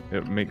know.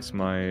 It makes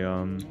my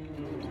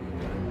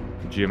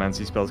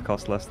geomancy spells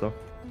cost less though.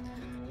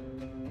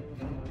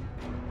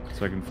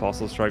 So I can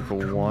fossil strike for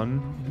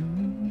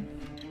 1.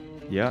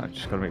 Yeah, I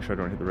just gotta make sure I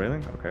don't hit the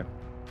railing. Okay.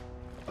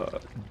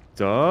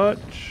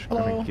 Dutch.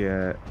 Hello. Gonna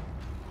get.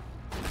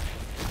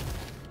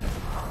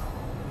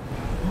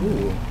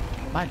 Ooh.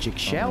 Magic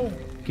shell.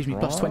 Gives me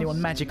plus Frost.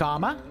 21 magic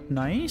armor.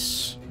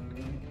 Nice.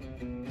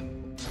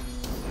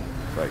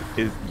 Right.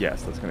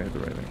 Yes, that's gonna hit the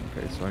railing.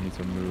 Okay, so I need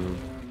to move.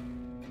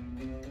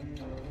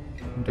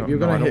 If you're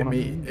gonna hit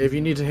me, if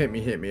you need to hit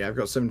me. I've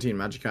got 17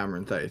 magic armor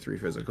and 33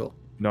 physical.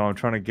 No, I'm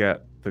trying to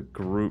get the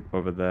group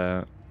over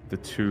there. The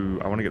 2.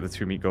 I want to get the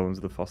 2 meat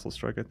golems with the fossil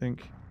strike, I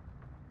think.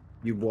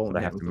 You won't But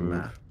I get have to them from move.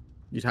 there.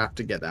 You'd have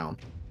to get down.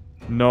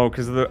 No,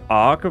 because of the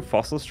arc of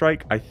fossil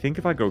strike, I think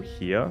if I go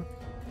here.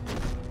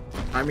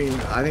 I mean,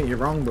 I think you're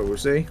wrong, but we'll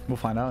see. We'll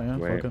find out, yeah.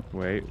 Wait, Fuck it.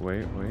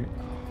 wait.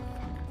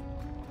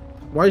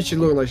 Why does she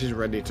look like she's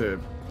ready to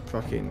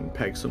fucking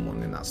peg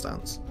someone in that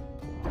stance?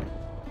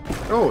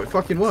 Oh, it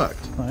fucking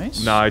worked.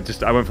 Nice. No, I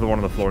went for the one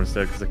on the floor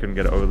instead because I couldn't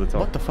get it over the top.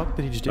 What the fuck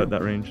did he just do? At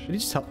that range. Did he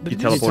just help? He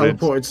He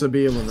teleported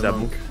Sabine and the Sebel.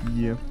 monk.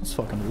 Yeah. That's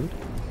fucking rude.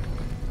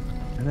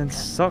 And then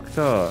sucked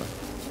her.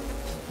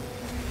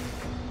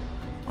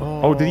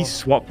 Oh, Oh, did he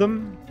swap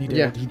them? He did.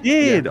 Yeah. He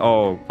did.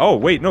 Oh,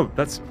 wait, no.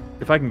 That's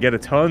if I can get a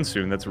turn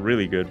soon. That's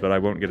really good. But I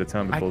won't get a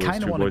turn I before those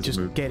kind of 2 want to boys just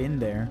move. get in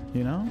there,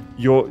 you know?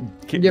 Your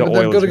Yeah, but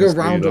they've got to go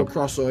round or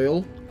cross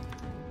oil.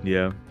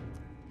 Yeah.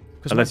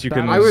 'Cause Unless my you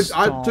can-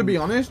 battle To be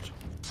storm- honest,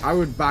 I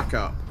would back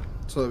up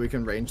so that we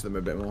can range them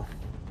a bit more.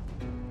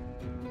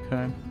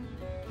 Okay.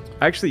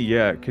 Actually,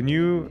 yeah. Can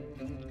you?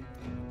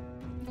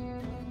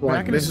 Like,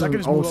 I can this just, is move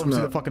an over to the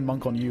ultimate. fucking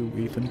monk on you,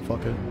 Ethan.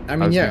 Fuck it. I I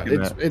mean, was yeah,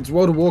 thinking it's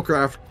World of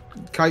Warcraft.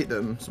 Kite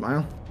them,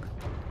 smile.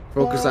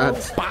 Focus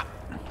ads.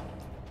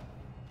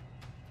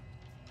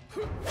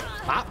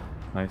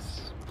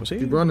 Nice. Pussy.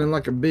 You're running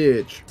like a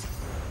bitch.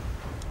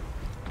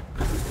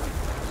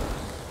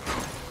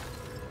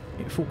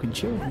 You fucking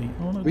chill with me.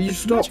 Oh, no, Will you it's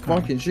stop magic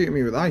armor. fucking shooting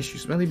me with ice, you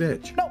smelly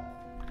bitch? No.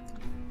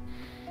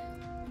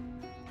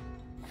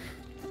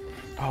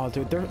 Oh,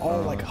 dude, they're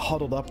all like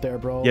huddled up there,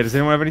 bro. Yeah. Does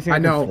anyone have anything I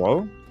can know.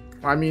 throw?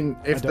 I mean,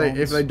 if I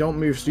they don't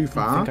move too I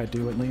far, think I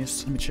do at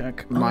least. Let me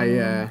check.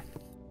 my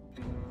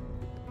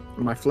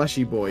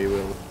fleshy boy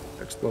will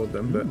explode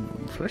them.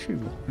 But Fleshy.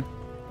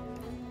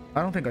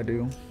 I don't think I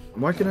do.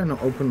 why can I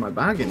not open my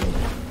bag anymore?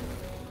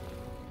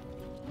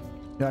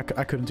 Yeah,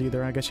 I couldn't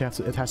either. I guess you have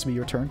to. It has to be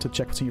your turn to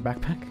check what's in your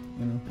backpack.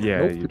 You know?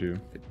 Yeah, Nope. you do.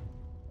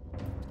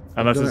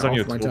 Unless done it's it on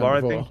your off my turn toolbar, I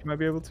before. think you might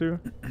be able to.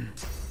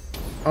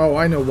 Oh,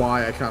 I know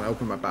why I can't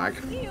open my bag.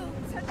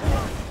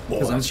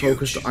 Because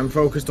I'm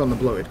focused on the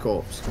bloated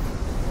corpse.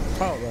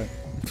 Oh right.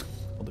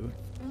 I'll do it.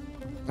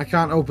 I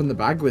can't open the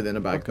bag within a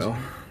bag though.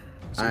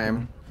 I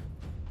am.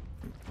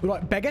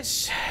 Right,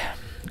 beggars.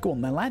 Go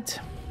on then, lad.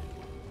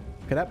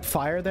 Okay, that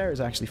fire there is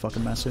actually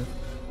fucking massive.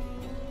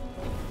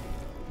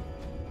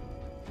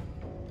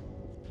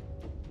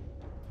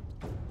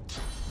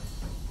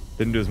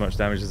 Didn't do as much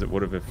damage as it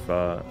would have if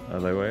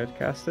Alewe had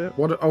cast it.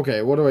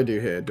 Okay, what do I do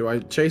here? Do I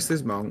chase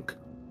this monk?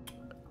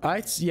 Yeah,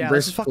 let's Risk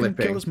just fucking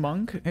flipping. kill this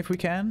monk if we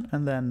can,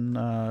 and then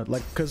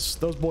like, cause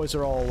those boys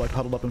are all like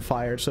huddled up and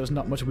fired, so there's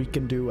not much we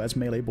can do as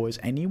melee boys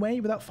anyway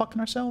without fucking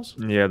ourselves.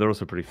 Yeah, they're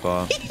also pretty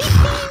far.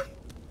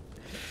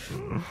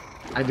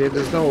 I did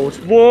this note.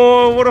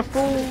 Whoa, what a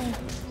fool!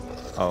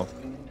 Oh.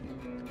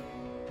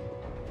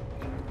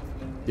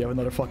 You have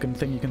another fucking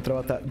thing you can throw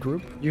at that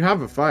group? You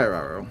have a fire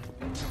arrow.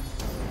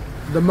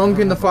 The monk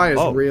in the fire is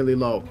Oh. really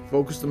low.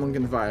 Focus the monk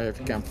in the fire if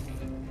you can.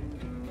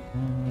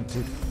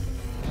 Dude.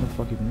 Where the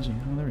fuck even is he?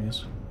 Oh, there he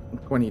is.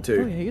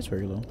 22. Oh yeah, he is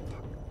very low.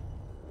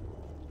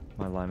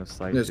 My line of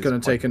sight. It's is gonna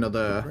quite take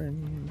another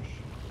range.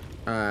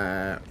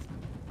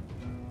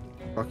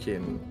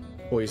 fucking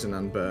poison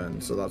and burn,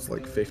 so that's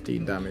like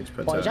 15 damage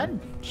per turn. Poison,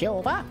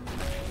 silver.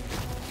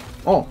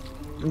 Oh,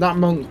 that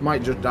monk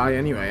might just die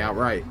anyway,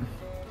 outright.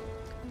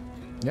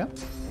 Yeah.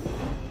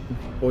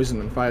 Poison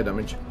and fire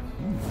damage.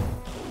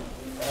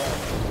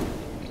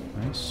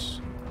 Nice.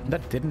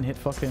 That didn't hit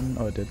fucking...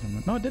 Oh, it did.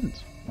 No, it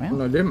didn't. Wow.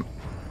 No, it didn't.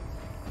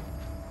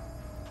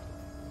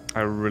 I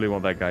really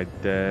want that guy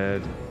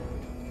dead.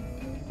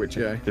 Which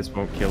guy? This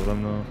won't kill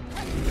them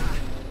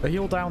though.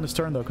 He'll die on this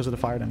turn though because of the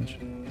fire damage.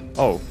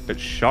 Oh, it's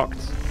shocked.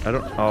 I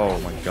don't. Oh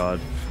my god.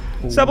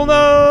 Sebel,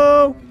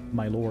 no!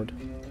 My lord.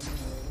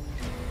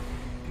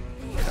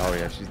 Oh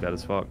yeah, she's dead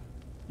as fuck.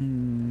 She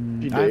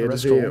I have a did,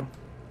 rest is roll.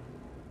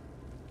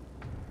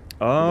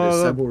 Oh. Is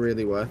Sebel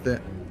really worth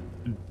it?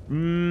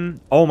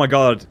 Oh my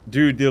god,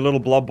 dude, the little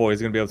blob boy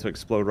is gonna be able to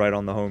explode right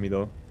on the homie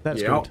though.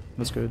 That's Yep. good.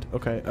 That's good.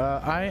 Okay.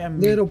 I am.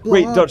 Little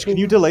Wait, blob Dutch, can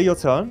you boy. delay your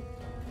turn?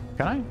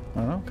 Can I? I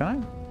don't know. Can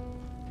I?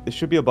 There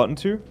should be a button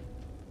too,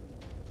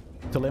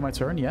 Delay my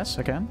turn? Yes,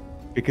 I can.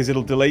 because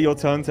it'll delay your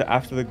turn to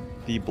after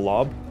the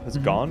blob has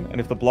gone, and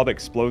if the blob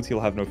explodes, he'll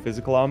have no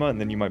physical armor, and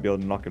then you might be able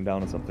to knock him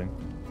down or something.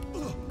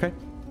 Okay.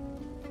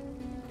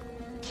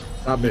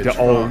 That bitch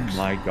Oh rocks.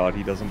 my god,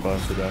 he doesn't burn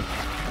to death.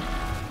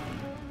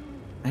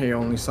 He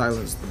only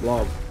silenced the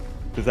blob.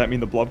 Does that mean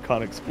the blob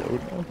can't explode?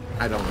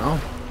 I don't know.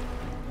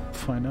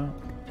 Find out.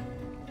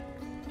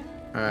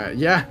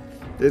 Yeah,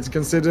 it's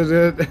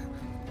considered it.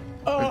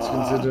 It's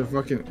considered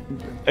fucking.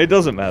 It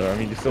doesn't matter. I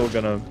mean, you're still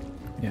gonna.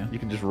 Yeah. You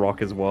can just rock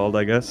his world,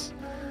 I guess.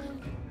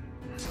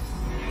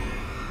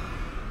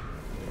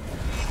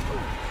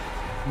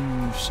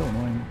 So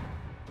annoying.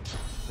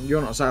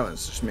 You're not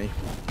silenced, just me.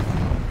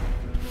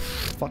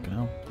 Fucking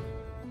hell.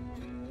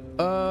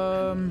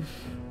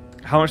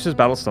 How much does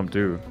Battle Stomp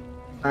do?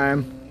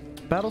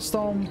 Battle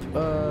Stomp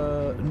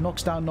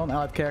knocks down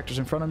non-allied characters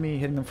in front of me,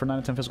 hitting them for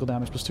 9 to 10 physical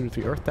damage plus 2 to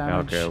 3 earth Yeah,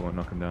 damage. okay, I won't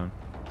knock him down.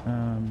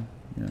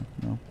 Yeah,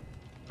 no.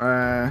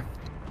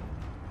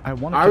 I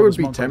want. would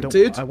be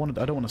tempted. I don't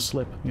want to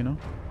slip. You know.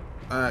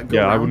 Go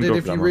Yeah, I around wouldn't it go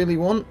if for that you one. really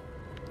want.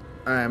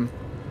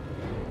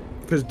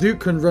 Because Duke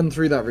can run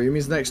through that room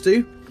he's next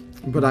to,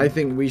 but I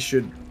think we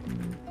should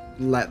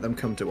let them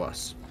come to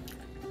us.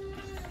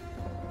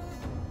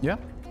 Yeah.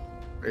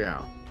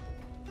 Yeah.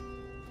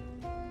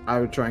 I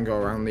would try and go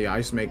around the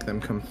ice, make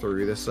them come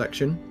through this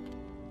section.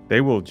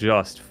 They will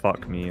just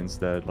fuck me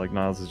instead. Like,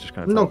 Niles is just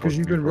gonna. No, because teleport you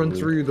me can run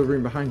probably. through the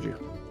room behind you.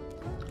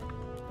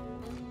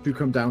 You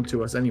come down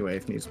to us anyway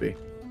if needs be.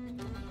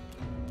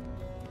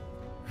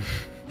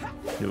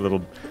 You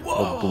little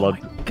Oh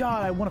blood, my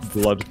god, I want to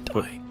blood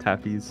foot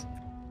tappies.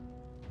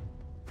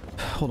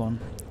 Hold on.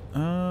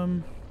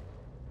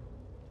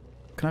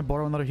 Can I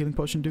borrow another healing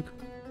potion, Duke?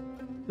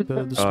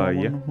 The small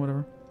yeah. one,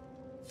 whatever.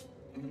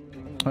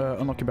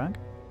 Unlock your bag.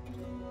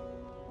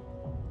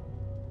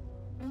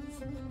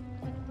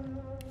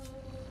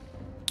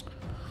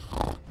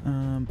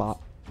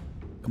 Bot.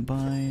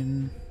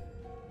 Combine.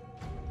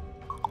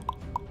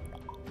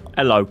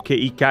 Hello,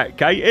 kitty cat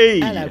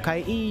Katie. Hello,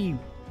 Katie.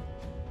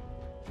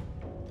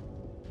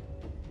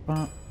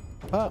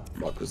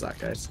 What was that,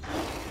 guys?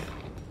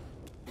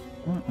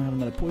 Well, I have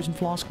another poison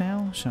flask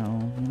now, so,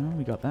 you know,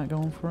 we got that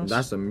going for us.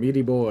 That's a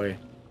meaty boy.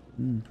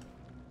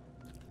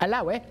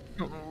 Allow it.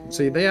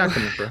 See, they are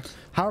coming for us.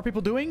 How are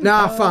people doing?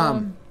 Nah,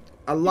 fam.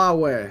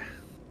 Allow it.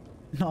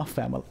 Nah,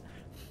 fam.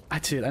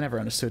 That's it. I never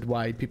understood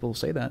why people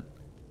say that.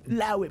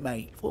 Allow it,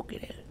 mate. Fuck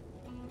it.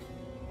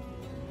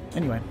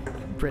 Anyway,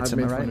 Brits, I've am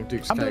I made fun right? of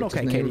Duke's I'm doing okay,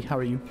 character's name. Katie. How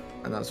are you?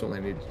 And that's all I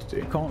needed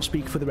to do. Can't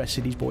speak for the rest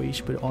of these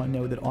boys, but I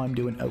know that I'm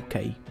doing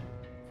okay.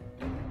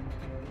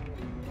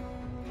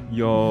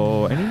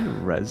 Yo, any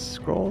res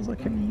scrolls I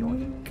can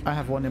yoink? I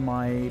have one in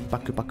my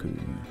Baku Baku.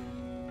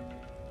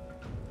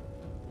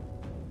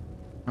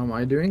 How am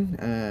I doing?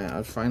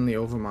 I'm finally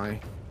over my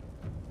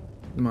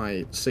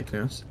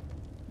sickness,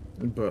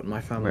 but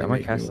my family Wait, am I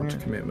make me casting want to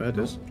it? commit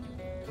murders.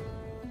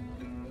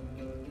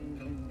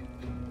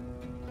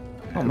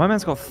 Oh, my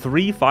man's got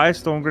 3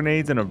 firestorm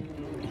grenades and a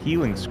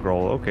healing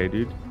scroll. Okay,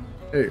 dude.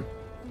 Ooh.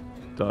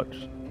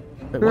 Dutch.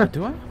 Wait, what?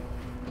 Do I?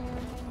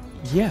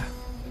 Yeah.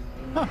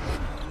 Huh.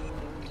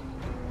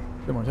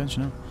 Bit more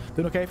attention now.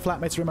 Doing okay?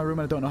 Flatmates are in my room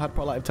and I don't know how to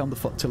politely tell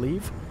them to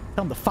leave.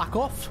 Tell them to fuck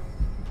off.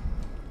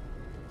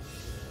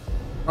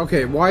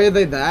 Okay, why are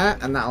they there?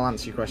 And that'll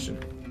answer your question.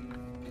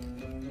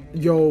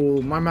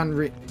 Yo, my man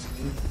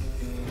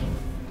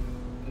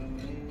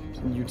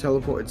You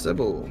teleported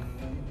Sybil.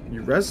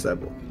 You res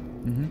Sybil.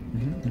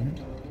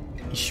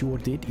 He sure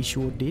did. He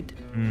sure did.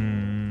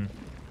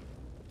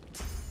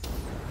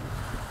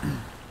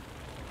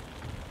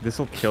 This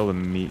will kill the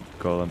meat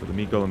golem, but the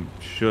meat golem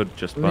should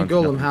just The burn meat to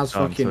golem nothing has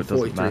done, so fucking it doesn't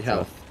 43 matter.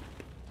 health.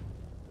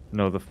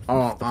 No, the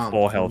Oh,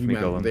 4 health you meat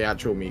meant golem. the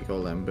actual meat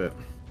golem, but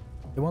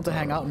They want to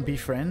hang out and be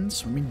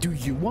friends. I mean, do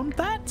you want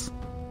that?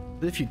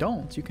 But if you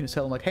don't, you can just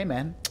tell them like, hey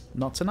man,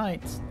 not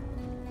tonight.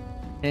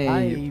 hey,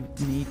 I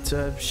need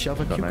to shove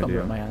a Got an cucumber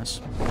idea. in my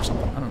ass or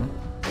something. I don't know.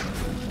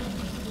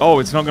 Oh,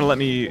 it's not gonna let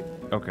me.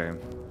 Okay,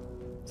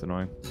 it's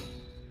annoying.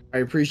 I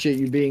appreciate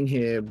you being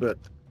here, but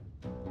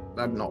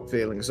I'm not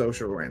feeling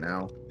social right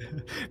now.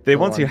 They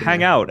want to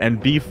hang out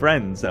and be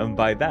friends, and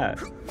by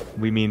that,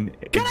 we mean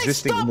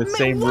existing in the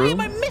same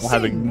room or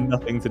having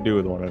nothing to do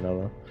with one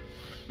another.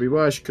 We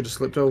were. She could have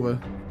slipped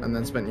over and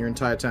then spent your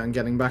entire turn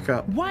getting back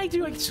up. Why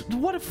do I?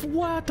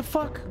 What the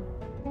fuck?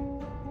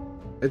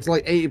 It's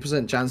like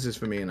 80% chances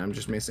for me, and I'm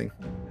just missing.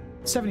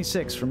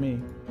 76 for me.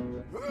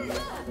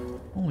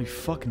 Holy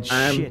fucking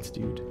shit,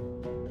 dude.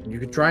 You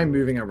could try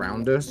moving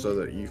around her so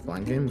that you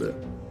flank him, but...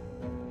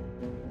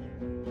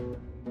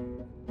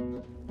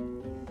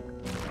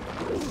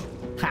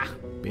 Ha!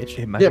 Bitch.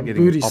 Imagine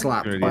getting booty an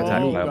slapped opportunity by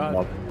attack the- by Oh, a God.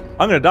 mob.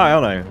 I'm gonna die,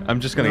 aren't I? I'm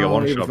just gonna No, get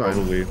one you'll shot, be fine.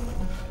 probably.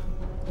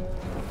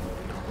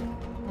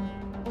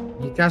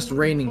 He cast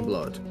Raining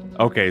Blood.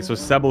 Okay, so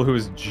Sebel, who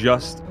is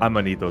just... I'm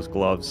gonna need those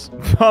gloves.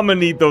 I'm gonna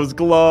need those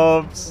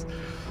gloves!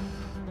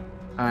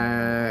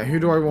 Who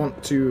do I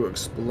want to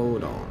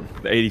explode on?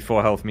 The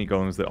 84 health meat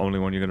golem is the only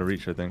one you're gonna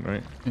reach, I think,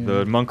 right?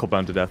 The monk will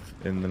burn to death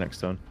in the next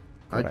turn.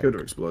 I could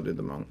have exploded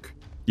the monk.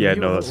 Yeah,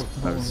 You- no, hold that's...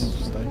 on, that was...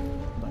 just die.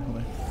 Hold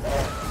on.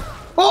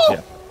 Oh!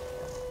 Yeah.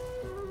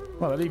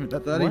 Well, that even...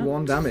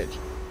 31 damage.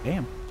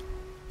 Damn.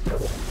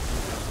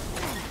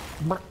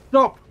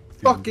 Stop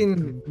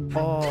fucking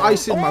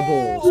icing my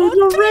balls.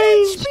 Oh,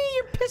 range!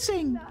 You're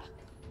pissing!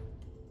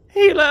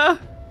 Healer!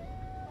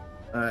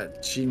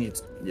 She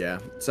needs... Yeah,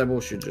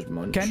 Sebel should just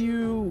munch. Can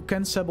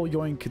Sebel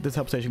yoink the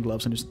teleportation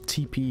gloves and just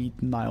TP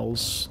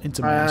Niles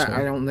into my asshole?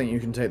 I don't think you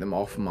can take them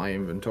off my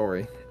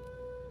inventory.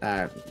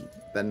 They're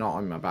not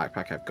in my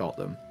backpack. I've got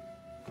them.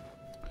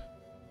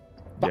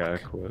 Yeah,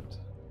 equipped.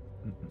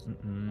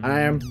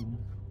 I am.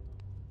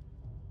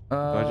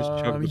 I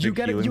just chug the You big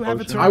get it. healing You have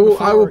a potion? turn. I will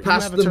before,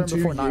 pass you have a them turn to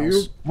before you.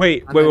 Niles.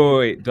 Wait, And then-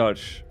 wait,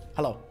 Dutch.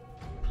 Hello.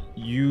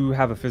 You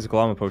have a physical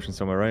armor potion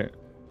somewhere, right?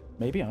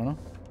 Maybe I don't know.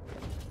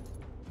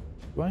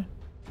 Do I?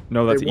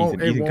 No, that's It won't-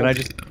 Ethan. it Ethan, can I won't.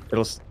 just...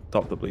 It'll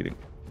stop the bleeding.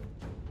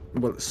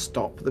 Will it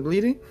stop the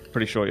bleeding?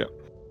 Pretty sure, yeah.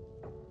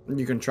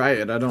 You can try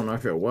it. I don't know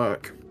if it'll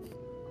work.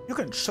 You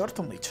can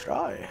certainly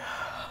try.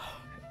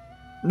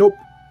 Nope.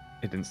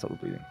 It didn't stop the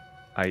bleeding.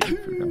 I eat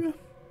food now.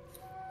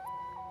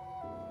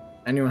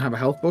 Anyone have a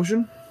health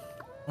potion?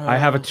 I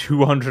have a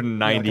 290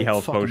 yeah, like a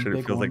health fucking potion. It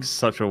big feels one. like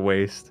such a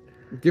waste.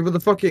 Give her the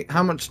fucking...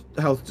 How much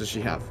health does she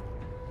have?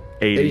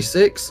 80.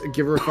 86?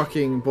 Give her a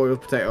fucking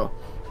boiled potato.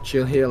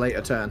 She'll heal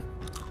later turn.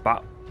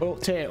 But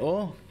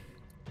Potato.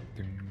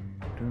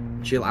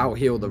 She'll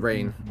out-heal the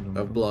rain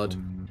of blood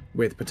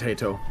with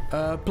potato.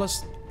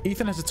 Plus,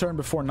 Ethan has a turn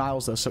before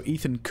Niles does, so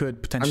Ethan could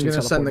I'm potentially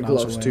gonna send the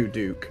teleport gloves Niles to away.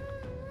 Duke.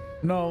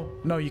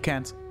 No, you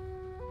can't.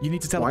 You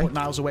need to teleport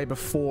Why? Niles away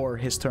before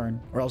his turn,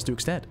 or else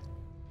Duke's dead.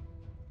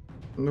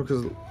 No,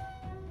 because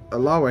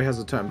Alawe has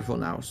a turn before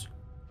Naus.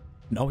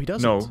 No, he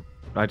doesn't. no,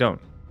 I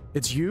don't.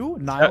 It's you,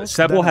 Niles.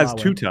 Sebel then has Alawe.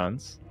 2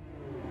 turns.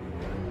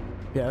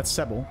 Yeah, that's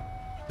Sebel.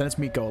 Then it's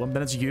Meat Golem.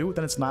 Then it's you.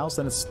 Then it's Niles.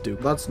 Then it's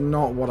Duke. That's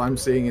not what I'm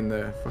seeing in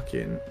the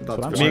fucking... That's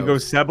what I'm For me, it wild.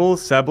 goes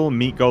Sebel,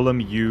 Meat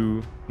Golem,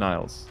 you,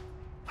 Niles.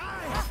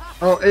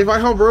 Oh, if I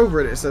hover over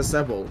it, it says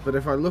Sebel, but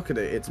if I look at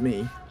it, it's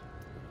me.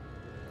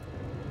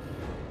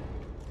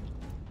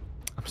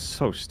 I'm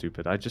so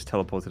stupid. I just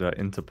teleported her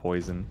into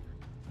poison.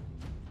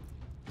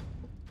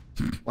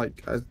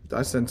 Like,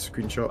 I sent a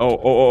screenshot.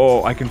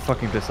 Oh, I can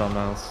fucking disarm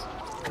Niles.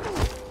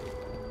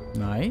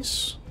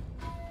 Nice.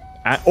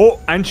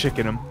 And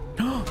chicken him.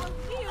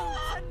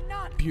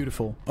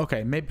 Beautiful.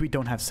 Okay, maybe we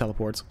don't have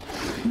teleports.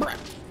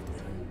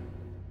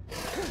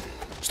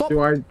 Stop.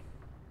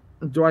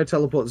 Do I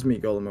teleport this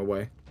meat golem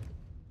away?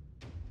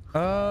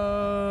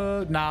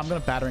 Nah, I'm gonna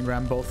battering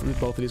ram both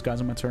of these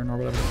guys on my turn or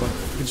whatever the fuck.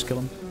 We can just kill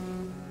them.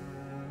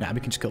 Nah, we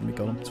can just kill the meat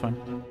golem. It's fine.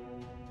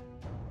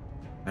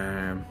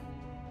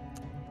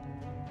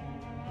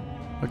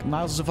 Like,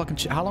 Niles is a fucking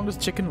how long does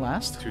chicken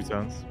last? 2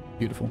 turns.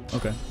 Beautiful.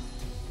 Okay.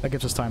 That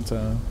gives us time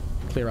to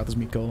clear out this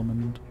meat golem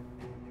and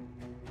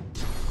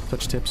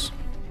touch tips.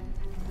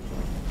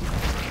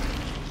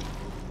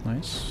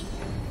 Nice.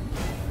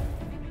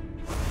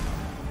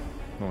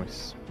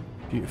 Nice.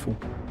 Beautiful.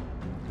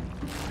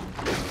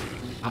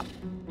 Ah.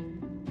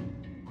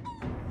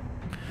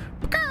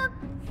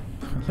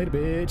 Later,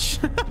 bitch.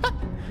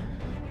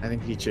 I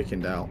think he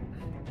chickened out.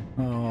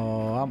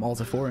 Oh, I'm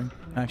alt-4ing,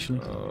 actually.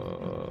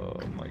 Oh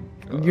my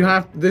god. You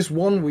have this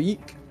 1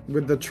 week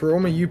with the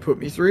trauma you put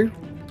me through.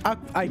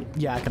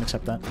 Yeah, I can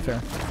accept that.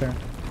 Fair.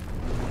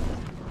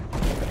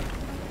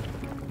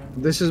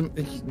 This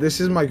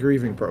is my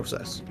grieving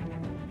process.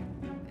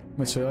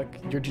 Wait, so like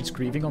you're just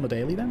grieving on the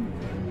daily then?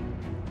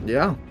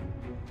 Yeah,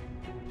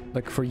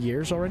 Like for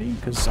years already?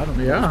 Because I don't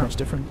know Yeah. it's much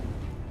different.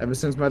 ever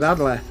since my dad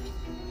left.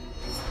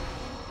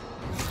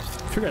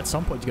 I figure at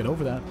some point you get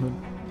over that. But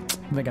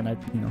then again,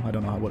 I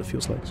don't know what it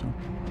feels like. So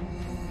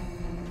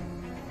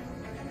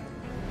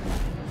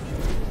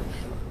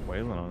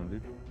Wailing on him,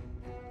 dude.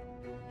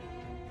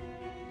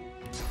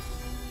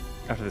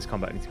 After this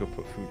combat, I need to go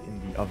put food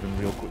in the oven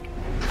real quick.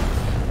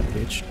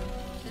 bitch.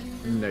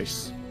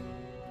 Nice.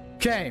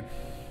 Okay.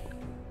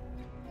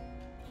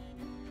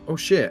 Oh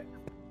shit.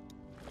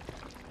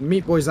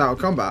 Meat Boy's out of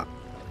combat.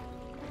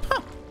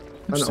 And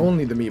Interesting.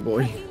 only the Meat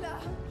Boy.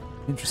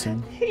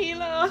 Interesting.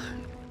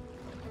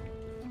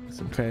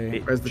 Okay.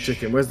 bitch. Where's the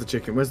chicken? Where's the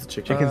chicken? Where's the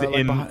chicken? Chicken's Like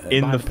in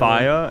behind the the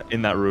fire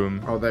in that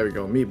room. Oh, there we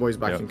go. Meat Boy's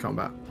back Yep. in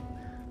combat.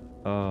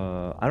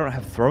 I don't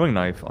have throwing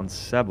knife on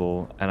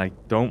Sebel, and I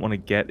don't want to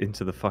get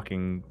into the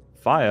fucking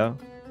fire.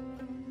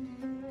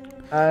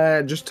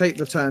 Just take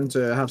the turn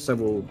to have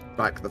Sebel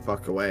back the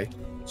fuck away,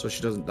 so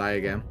she doesn't die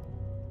again.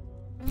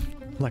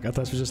 Like, I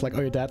thought it was just like,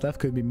 oh, your dad left,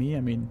 could be me.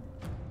 I mean,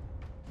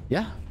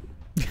 yeah.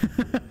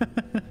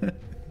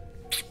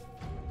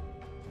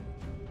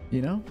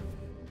 You know?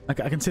 I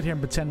can sit here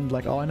and pretend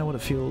like, oh, I know what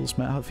it feels,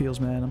 man. How it feels,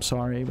 man. I'm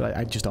sorry, but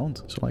I just don't.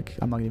 So like,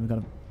 I'm not even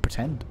gonna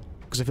pretend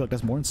because I feel like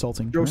that's more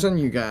insulting. Joke's on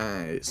you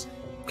guys.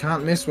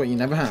 Can't miss what you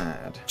never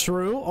had.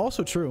 True.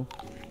 Also true.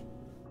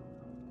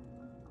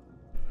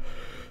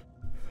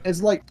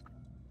 It's like,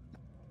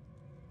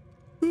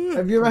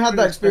 have you ever had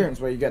that experience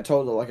where you get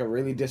told that like a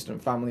really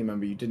distant family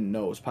member you didn't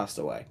know has passed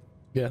away?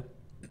 Yeah.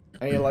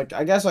 And you're like,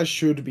 I guess I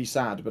should be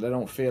sad, but I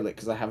don't feel it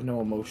because I have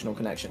no emotional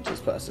connection to this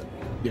person.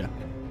 Yeah.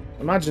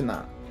 Imagine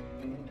that.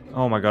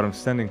 Oh my god, I'm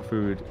sending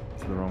food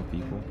to the wrong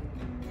people.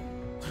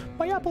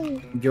 My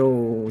apple.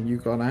 Yo, you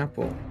got an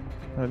apple.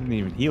 That didn't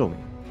even heal me.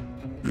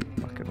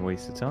 Fucking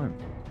waste of time.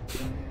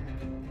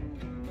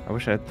 I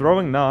wish I had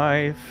throwing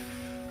knife.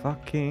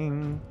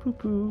 Fucking poo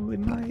poo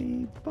in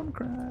my bum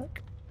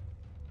crack.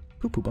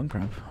 Poo poo bum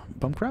crab.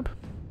 Bum crab?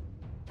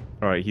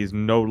 Alright, he's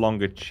no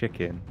longer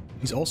chicken.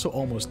 He's also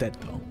almost dead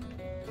though.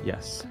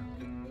 Yes.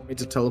 Want me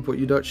to teleport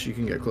you, Dutch? You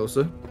can get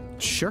closer.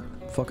 Sure.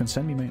 Fucking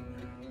send me, mate.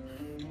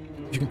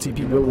 If you can TP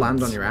me. We'll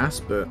land on your ass,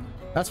 but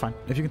That's fine.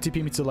 If you can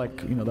TP me to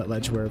like, you know, that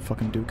ledge where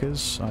fucking Duke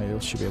is, I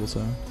should be able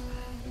to.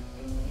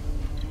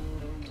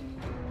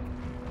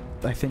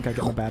 I think I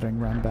get my battering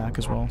ram back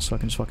as well, so I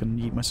can just fucking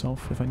yeet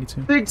myself if I need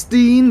to.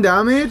 16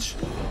 damage.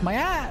 My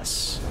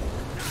ass!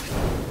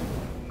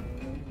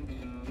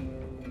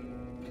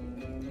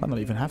 I don't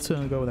even have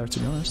to go there, to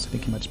be honest. I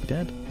think he might just be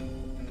dead.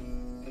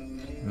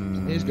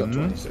 He's got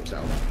 26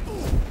 health.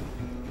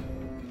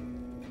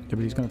 Yeah, but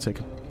he's gonna take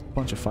a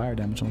bunch of fire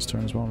damage on his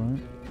turn as well,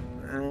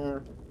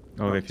 right?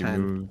 Oh, if he 10.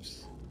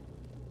 moves.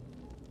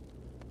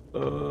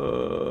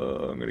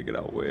 I'm gonna get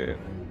out way.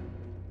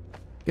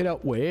 Get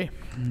out way.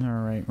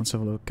 Alright, let's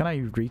have a look. Can I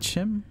reach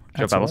him? Do you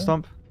have at battle all?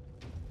 stomp?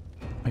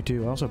 I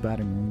do. I also have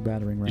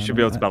battering ram. You should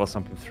be able to battle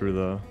stomp him through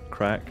the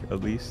crack,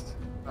 at least.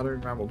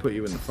 Battering ram will put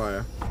you in the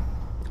fire.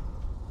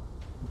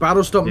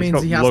 Battle stop He's means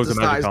got he has loads to of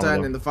start his magic turn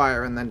armor. in the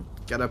fire and then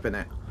get up in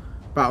it.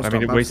 Battle I stop,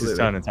 mean, it wastes his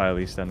absolutely. turn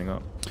entirely standing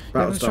up.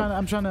 Battle stop.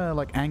 I'm trying to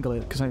like angle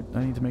it because I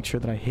need to make sure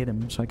that I hit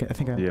him. So I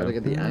think I. Yeah. Gotta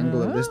get the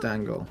angle of this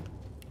dangle.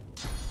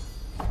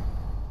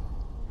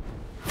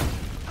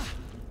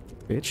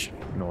 Bitch.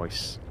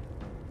 Nice.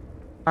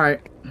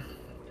 Alright.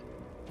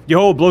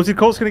 Yo, Bloated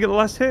Colt's gonna get the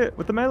last hit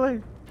with the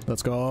melee.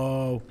 Let's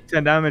go.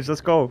 10 damage, let's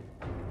go.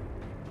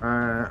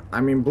 I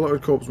mean,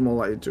 Bloated Corpse more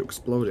likely to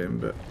explode him,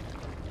 but...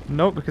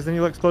 Nope, because then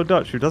you'll explode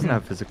Dutch, who doesn't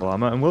have physical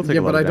armor, and will take Yeah,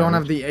 a lot but I of don't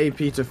have damage.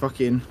 the AP to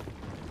fucking...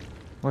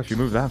 Well, if you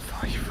move that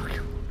far, you fucking...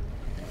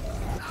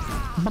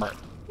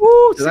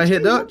 Woo! Did I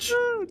hit Dutch?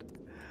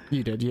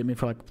 You did. You hit me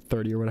for like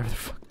 30 or whatever the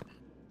fuck.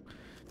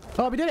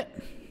 Oh, we did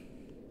it.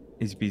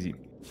 Easy peasy.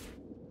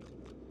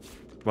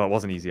 Well, it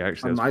wasn't easy,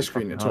 actually. On It my was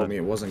screen, fucking it told hard. me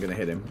it wasn't going to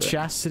hit him. But...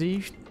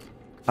 Chastity.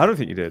 I don't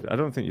think you did. I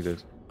don't think you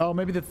did. Oh,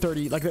 maybe the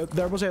 30. Like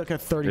there was like a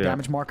 30 Yeah.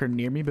 damage marker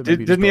near me, but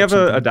maybe Didn't he have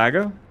a something.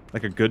 dagger?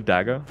 Like a good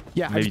dagger?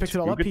 Yeah, I Maybe just picked it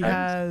all two up. good He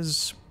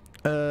daggers?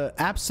 has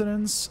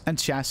abstinence and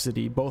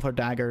chastity. Both are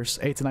daggers.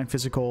 8 to 9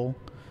 physical.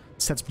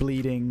 Sets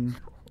bleeding.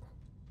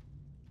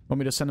 Want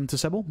me to send him to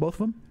Sebel? Both of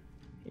them?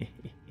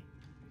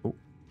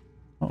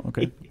 Oh,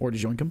 okay. Or to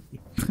yoink him.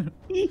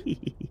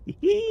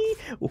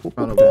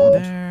 On a Put that in wand.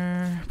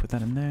 there. Put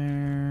that in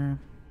there.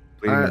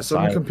 Bleeding Alright,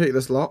 someone inside. can pick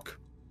this lock.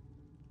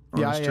 On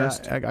Yeah, his yeah,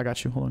 chest. I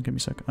got you. Hold on, give me a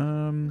sec.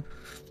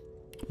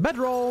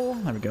 Bedroll.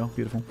 There we go.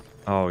 Beautiful.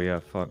 Oh, yeah,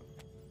 fuck.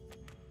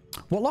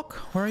 What lock?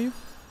 Where are you?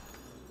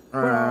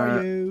 Where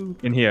are you?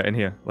 In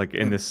here. Like,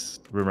 in this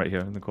room right here,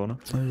 in the corner.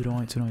 Oh,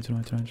 right.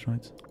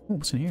 Oh,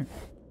 what's in here?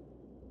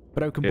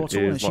 Broken It bottle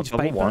and a is sheet of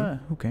level paper. 1.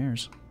 Who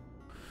cares?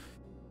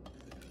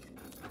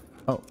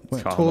 Oh,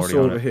 wait. I'm already Torso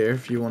on over it. here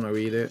if you want to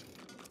read it.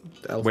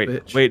 Elf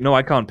bitch. Wait, no,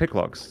 I can't pick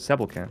locks.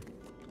 Sebel can.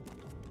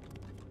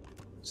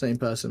 Same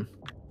person.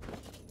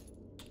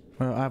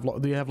 I have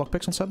do you have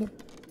lockpicks on Sebel?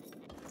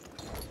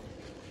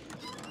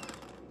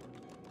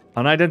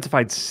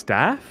 Unidentified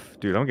staff?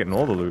 Dude, I'm getting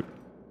all the loot.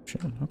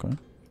 Shit, okay.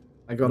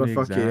 I got a Let me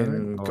fucking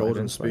examine. Oh,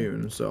 golden identify.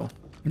 spoon, so...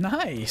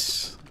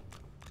 Nice.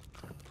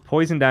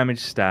 Poison damage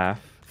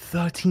staff.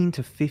 13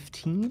 to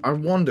 15? I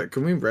wonder,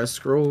 can we res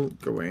scroll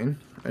Gawain?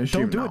 I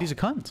assume Don't do not. it. He's a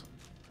cunt.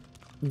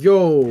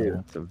 Yo! Yeah,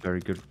 that's a very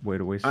good way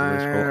to waste your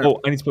scroll.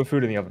 Oh, I need to put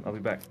food in the oven. I'll be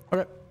back.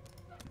 Okay.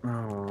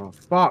 Oh,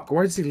 fuck.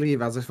 Why does he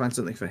leave as I find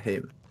something for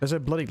him? There's a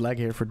bloody leg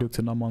here for Duke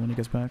to numb on when he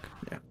gets back.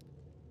 Yeah.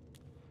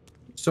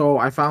 So,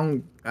 I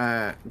found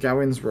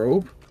Gawain's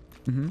robe.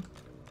 Mm-hmm.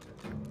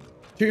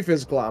 2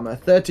 physical armor,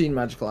 13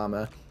 magical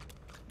armor,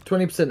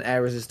 20%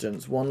 air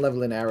resistance, 1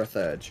 level in air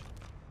surge.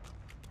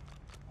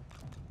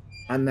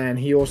 And then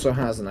he also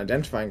has an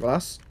identifying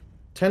glass,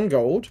 10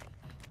 gold,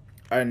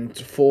 and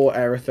 4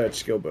 air surge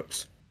skill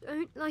books.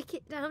 Don't like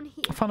it down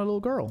here. I found a little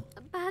girl.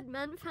 A bad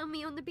man found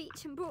me on the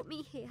beach and brought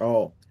me here.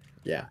 Oh,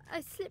 yeah.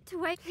 I slipped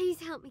away. Please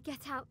help me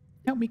get out.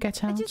 Help me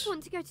get out. I just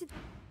want to go to...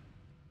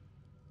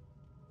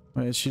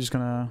 Wait, is she just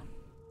gonna...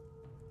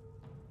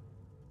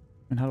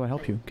 And how do I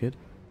help you, kid?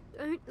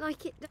 Don't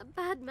like it. A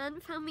bad man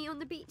found me on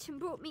the beach and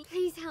brought me...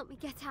 Please help me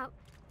get out.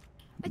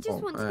 I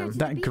just want to go to the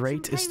That beach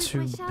grate and is play too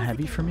with my shells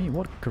heavy again. for me?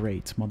 What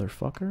grate,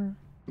 motherfucker?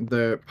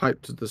 The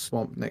pipe to the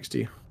swamp next to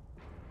you.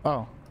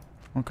 Oh,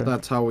 okay.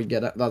 That's how we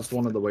get it. That's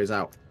one of the ways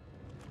out.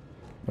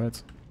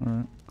 Right,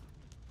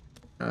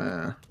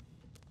 alright.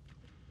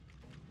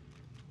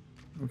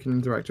 We can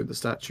interact with the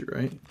statue,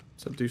 right?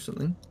 So do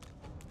something.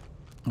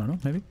 I don't know,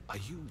 maybe? Are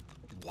you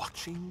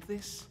watching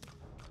this?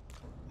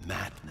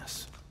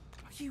 Madness.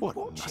 What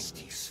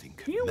must you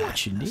think of Are you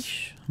watching madness?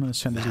 this? I'm gonna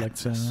send this like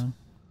to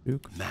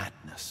Luke.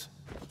 Madness.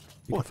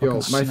 You What can Yo,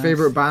 fucking my snap.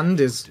 favorite band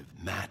is...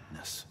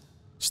 Madness.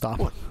 Stop.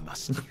 What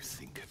must you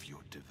think of your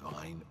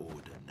divine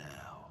order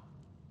now?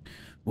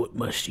 What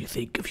must you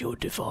think of your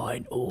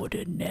divine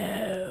order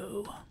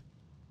now?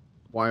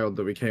 Wild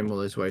that we came all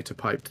this way to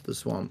pipe to the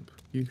swamp.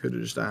 You could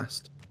have just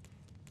asked.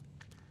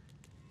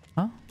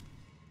 Huh?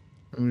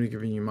 I'm gonna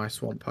giving you my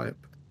swamp pipe.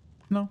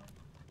 No.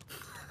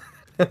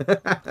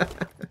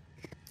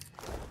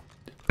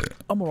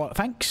 I'm alright,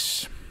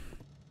 thanks.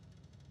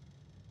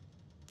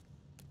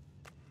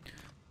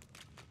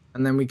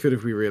 And then we could,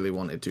 if we really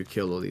wanted to,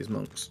 kill all these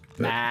monks.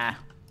 But Nah.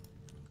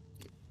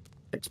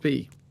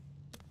 XP.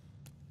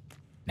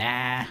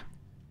 Nah.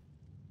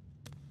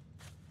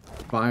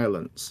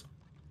 Violence.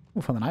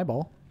 We'll find an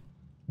eyeball.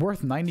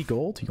 Worth 90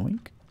 gold,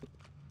 yoink.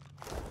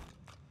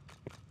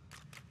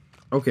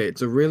 Okay,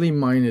 it's a really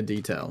minor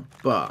detail,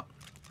 but...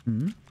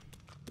 Hmm?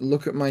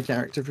 Look at my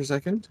character for a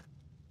second.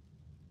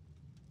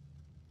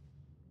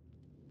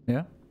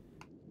 Yeah?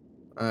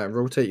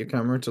 Rotate your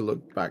camera to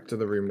look back to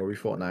the room where we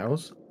fought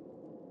Niles.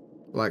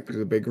 Like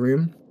the big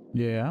room.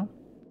 Yeah.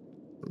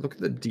 Look at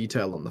the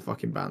detail on the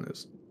fucking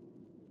banners.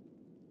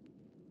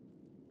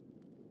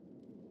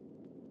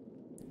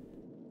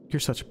 You're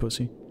such a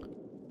pussy.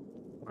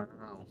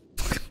 Wow.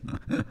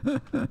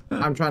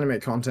 I'm trying to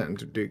make content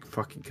until Duke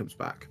fucking comes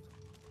back.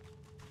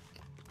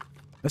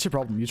 That's your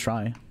problem, you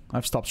try.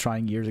 I've stopped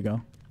trying years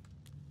ago.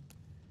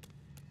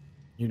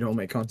 You don't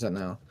make content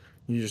now.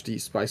 You just eat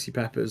spicy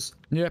peppers.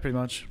 Yeah, pretty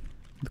much.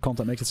 The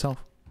content makes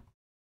itself.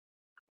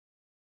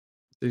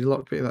 Did you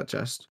lockpick that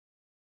chest?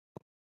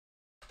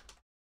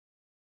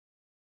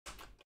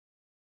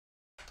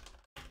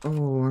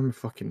 Oh, I'm a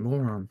fucking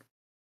moron.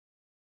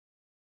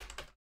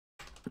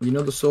 You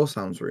know the Saw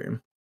Sounds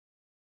room?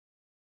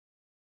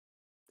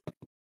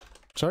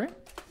 Sorry?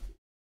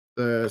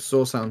 The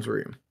Saw Sounds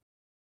room,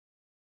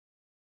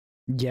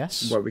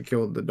 Yes. where we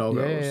killed the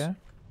doggos. Yeah.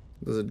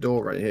 There's a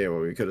door right here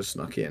where we could have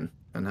snuck in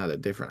and had a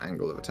different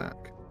angle of attack.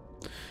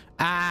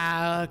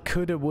 Ah,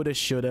 coulda, woulda,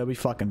 shoulda. We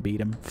fucking beat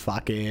him.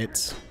 Fuck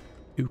it.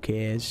 Who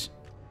cares?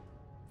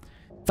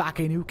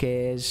 Fucking who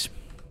cares?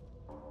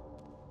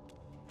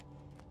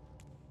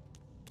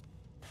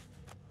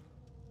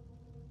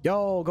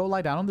 Yo, go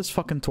lie down on this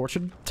fucking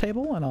torture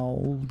table and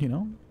I'll, you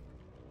know,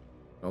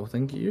 Oh,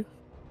 thank you.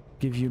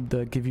 give you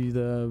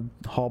the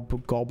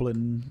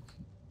hobgoblin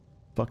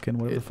fucking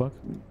whatever the fuck.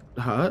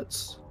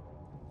 Hurts?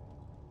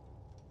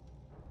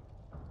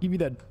 Give you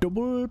that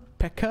double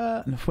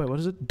pecker. Wait, what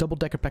is it? Double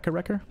decker pecker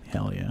wrecker?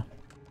 Hell yeah.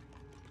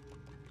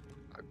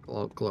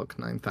 Glock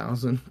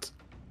 9000.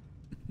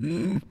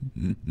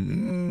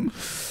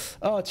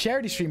 Oh,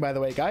 charity stream, by the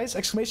way, guys.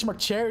 Exclamation mark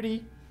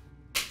charity.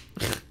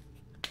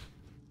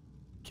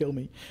 Kill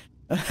me.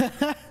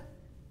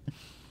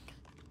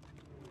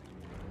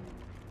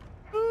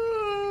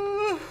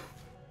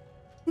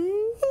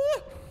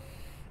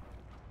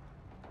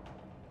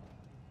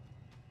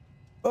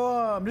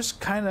 Oh, I'm just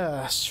kind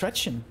of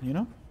stretching, you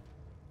know?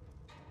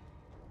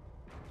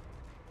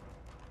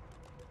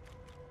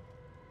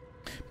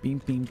 Beam,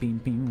 beam, beam,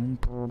 beam.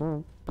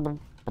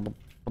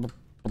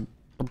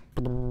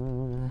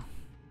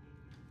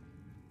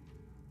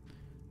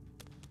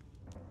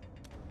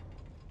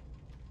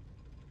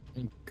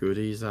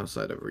 Goodies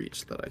outside of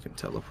reach that I can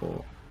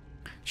teleport.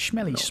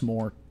 Schmelly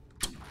smort.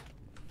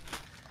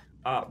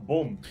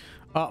 Boom.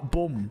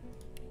 Boom.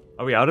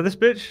 Are we out of this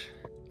bitch?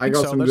 I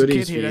got So some there's a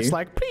goodies kid for here you. that's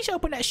like, please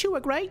open that sewer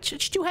grate.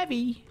 It's too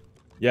heavy.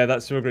 Yeah,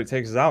 that sewer grate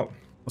takes us out.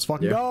 Let's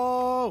fucking Yeah.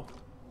 go.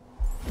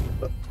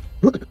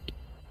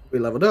 We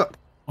leveled up.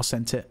 I'll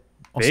send it.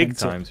 I'll Big send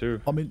time it.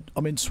 too.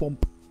 I'm in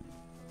swamp.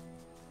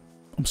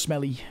 I'm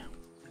smelly.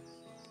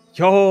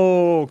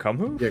 Yo, come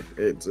who? Yeah,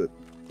 it's a...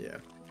 Yeah.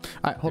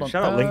 Alright, hold on.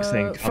 Shout out Link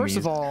saying first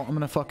of cummies. all, I'm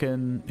gonna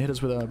fucking hit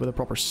us with a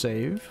proper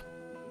save.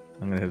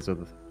 I'm gonna hit us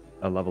with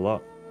a level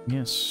up.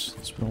 Yes,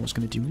 that's what I was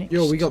gonna do next.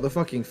 Yo, we got the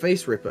fucking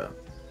face ripper.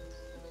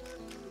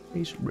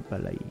 Face Ripper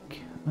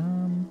Lake.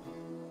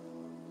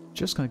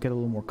 Just gonna get a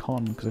little more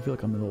con because I feel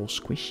like I'm a little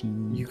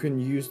squishy. You can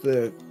use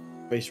the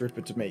face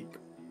ripper to make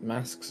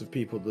masks of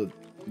people that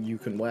you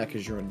can wear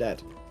because you're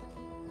undead.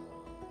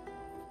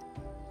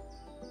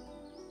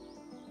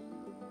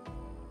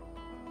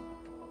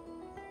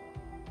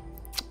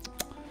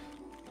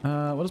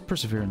 What does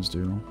perseverance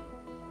do?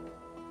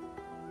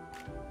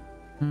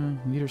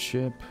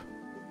 Leadership.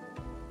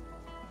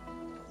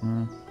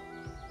 Ooh,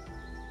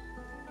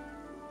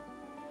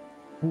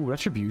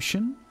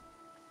 retribution.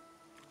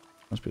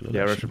 Must be a little.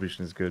 Yeah, extra.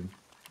 retribution is good.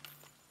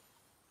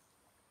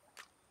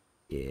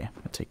 Yeah,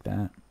 I'll take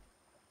that.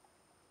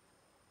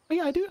 Oh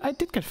yeah, I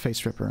did get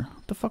Face Ripper.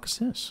 What the fuck is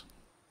this?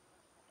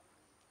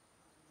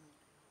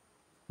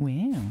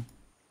 Wow.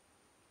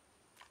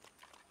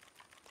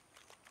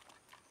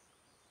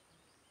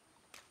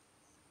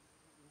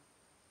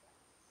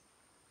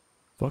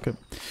 Fuck it.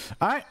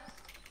 Alright.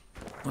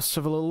 Let's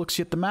have a little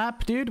look-see at the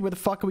map, dude. Where the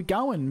fuck are we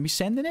going? We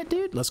sending it,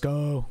 dude? Let's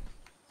go.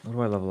 How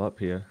do I level up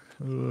here?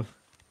 I'm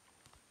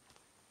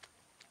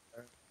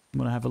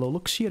gonna have a little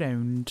look-see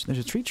around. There's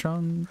a tree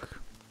trunk.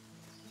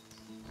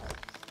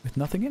 With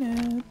nothing in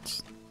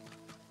it.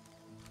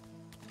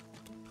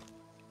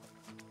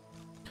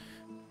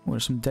 Oh,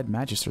 there's some dead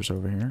magisters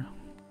over here.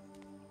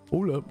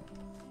 Hold up.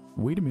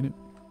 Wait a minute.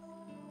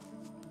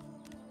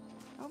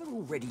 Now they're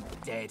already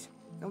dead.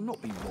 They'll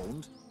not be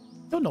mourned.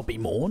 They'll not be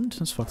mourned.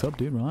 That's fucked up,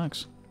 dude.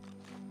 Relax.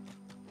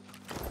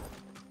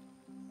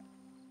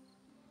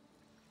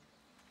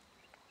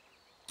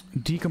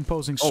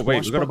 Decomposing Oh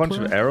wait, we got a bunch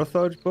of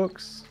Aerothurge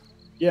books?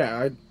 Yeah,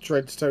 I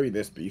tried to tell you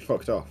this, but you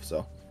fucked off,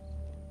 so.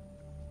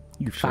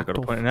 You Should have fucked got a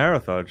off. point in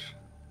Aerothurge.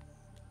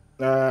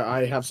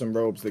 I have some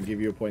robes that give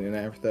you a point in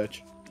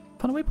Aerothurge.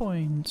 Fun away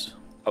points.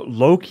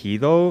 Low key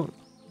though,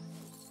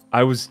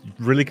 I was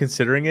really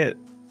considering it.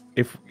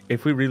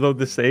 If we reload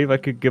the save, I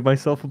could give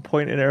myself a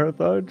point in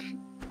Aerothurge.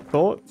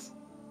 Thoughts?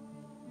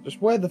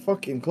 Just wear the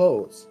fucking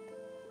clothes.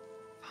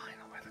 Fine,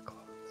 I'll wear the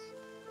clothes.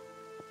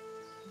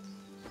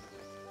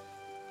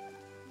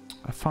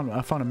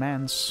 I found a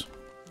man's.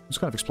 I'm just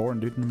kind of exploring,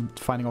 dude, and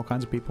finding all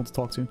kinds of people to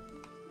talk to.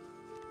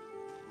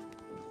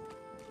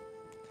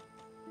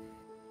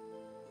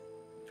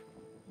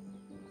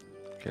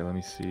 Okay, let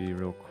me see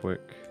real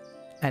quick.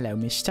 Hello,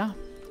 mister.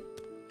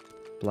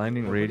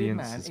 Blinding The hooded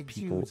radiance man is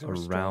people exudes a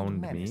restrained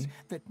around menace me.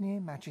 that near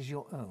matches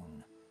your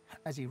own.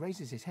 As he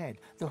raises his head,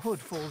 the hood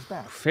falls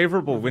back.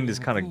 Favorable wind is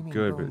revealing kind the of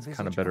good, but gleaming it's bone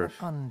kind of visage better of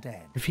if an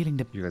undead. Revealing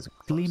the you guys are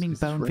close. gleaming Is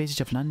this bone right?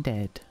 visage of an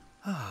undead.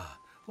 Ah,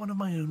 one of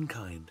my own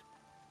kind.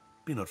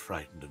 Be not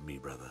frightened of me,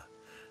 brother.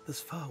 There's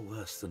far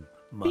worse than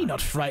Be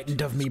not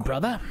frightened of me,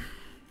 brother.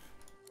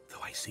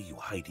 Though I see you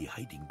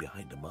hiding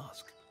behind a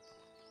mask.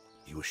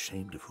 You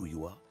ashamed of who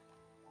you are?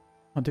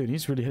 Oh, dude,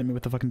 he's really hitting me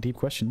with the fucking deep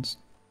questions.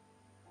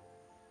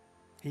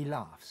 He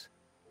laughs,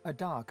 a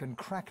dark and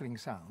crackling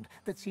sound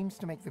that seems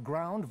to make the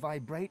ground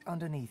vibrate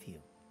underneath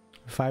you.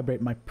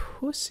 Vibrate my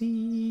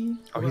pussy.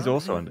 Oh, he's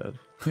also undead.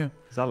 Yeah.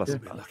 Is Alice? You'll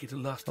be lucky to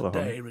last Hello, a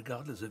day, homie.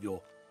 regardless of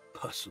your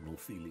personal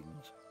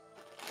feelings.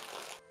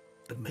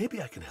 But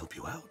maybe I can help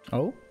you out.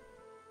 Oh?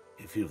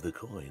 If you've the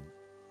coin.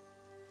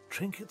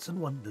 Trinkets and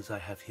wonders I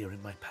have here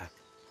in my pack.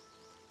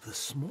 For the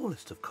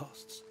smallest of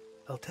costs,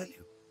 I'll tell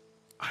you.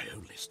 I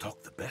only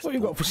stock the best. What you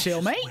got for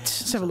sale, precious mate?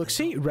 wares Let's have a look.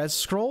 See, res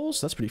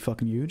scrolls. That's pretty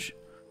fucking huge.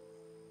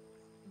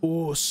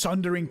 Oh,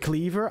 sundering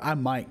cleaver. I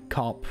might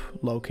cop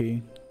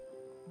Loki.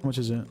 How much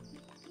is it?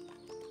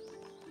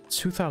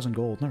 2,000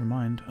 gold. Never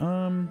mind.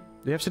 Do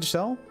you have to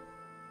sell?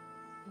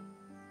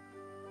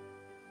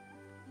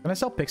 Can I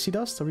sell pixie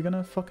dust? Are we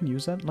gonna fucking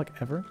use that like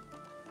ever?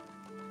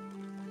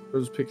 What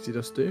does pixie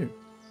dust do?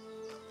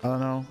 I don't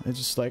know. It's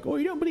just like, oh,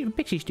 you don't believe in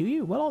pixies, do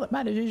you? Well, all that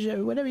matters is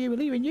whatever you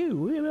believe in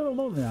you. I'm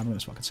gonna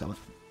just fucking sell it.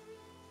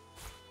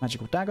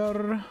 Magical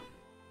dagger.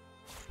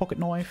 Pocket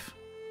knife.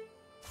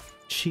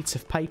 Sheets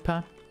of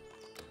paper.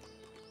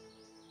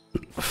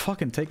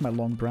 Fucking take my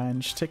long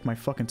branch. Take my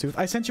fucking tooth.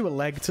 I sent you a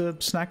leg to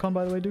snack on,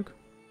 by the way, Duke.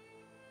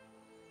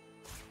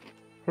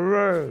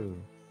 Hooray!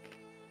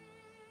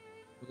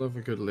 I love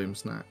a good limb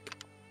snack.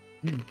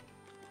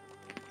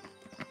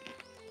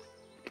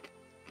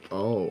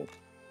 Oh.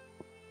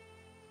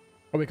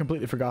 Oh, we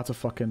completely forgot to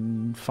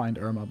fucking find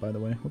Irma, by the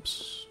way.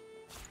 Whoops.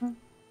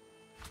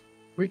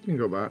 We can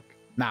go back.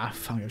 Nah, I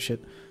don't give a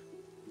shit.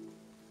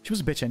 She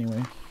was a bitch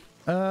anyway.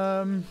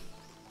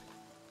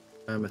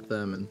 I'm a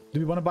Thurman. Do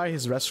we want to buy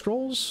his rest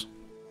scrolls?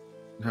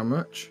 How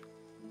much?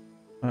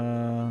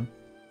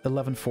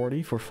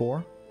 1140 for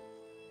 4.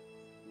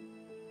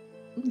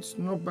 It's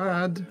not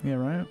bad. Yeah,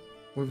 right?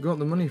 We've got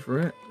the money for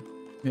it.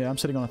 Yeah, I'm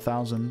sitting on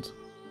 1,000.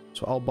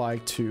 So I'll buy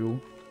 2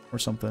 or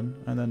something.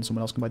 And then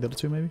someone else can buy the other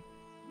 2, maybe?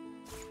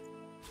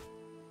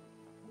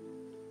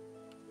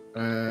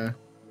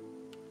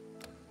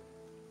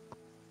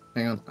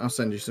 Hang on, I'll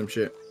send you some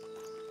shit.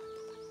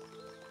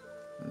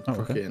 Oh,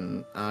 okay.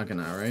 Fucking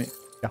Argonaut, right?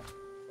 Yeah.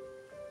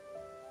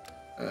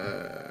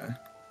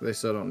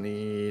 This I don't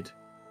need.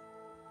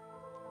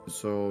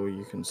 So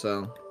you can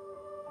sell.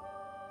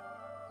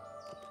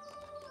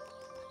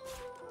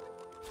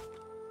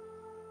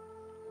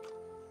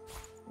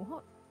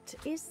 What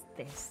is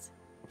this?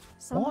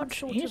 Some What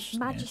sort is of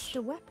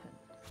magister weapon?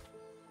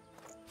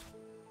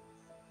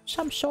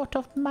 Some sort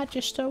of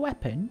magister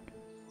weapon?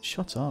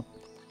 Shut up.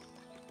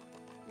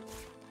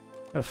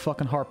 Got a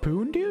fucking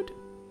harpoon, dude?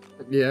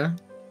 Yeah.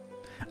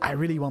 I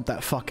really want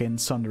that fucking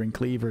sundering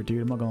cleaver,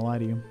 dude. I'm not gonna lie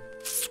to you.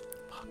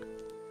 Fuck.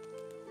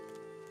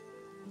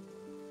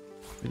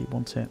 Really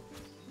want it.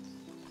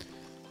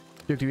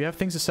 Dude, do you have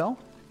things to sell?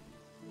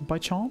 By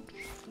chance?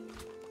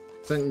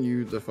 Sent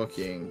you the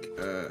fucking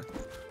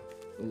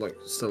like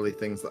silly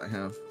things that I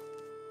have.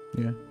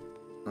 Yeah.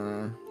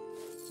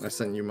 I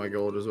sent you my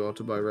gold as well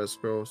to buy red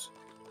scrolls.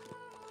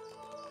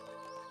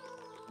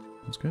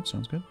 Sounds good,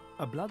 sounds good.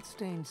 A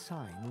blood-stained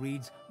sign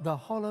reads, "The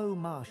Hollow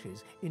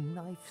Marshes," in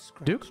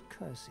knife-scratched Duke?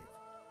 cursive.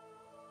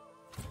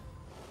 Am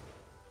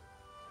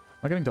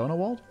I getting donut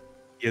walled?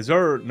 Yes,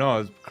 sir. No, I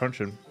was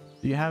crunching.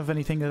 Do you have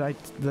anything that I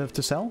have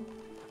to sell?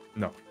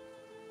 No.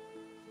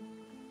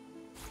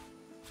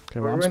 Okay,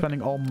 well, I'm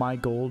spending all my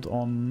gold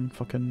on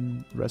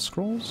fucking red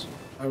scrolls.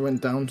 I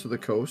went down to the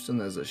coast and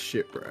there's a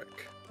shipwreck.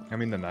 I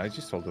mean, the knives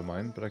you stole are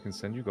mine, but I can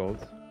send you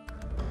gold.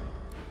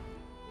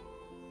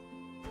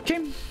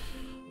 Kim!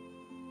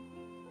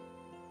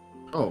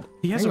 Oh,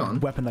 He has hang a on.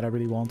 weapon that I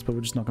really want, but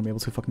we're just not gonna be able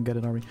to fucking get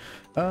it, are we?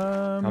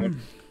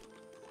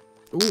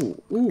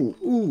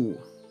 Ooh.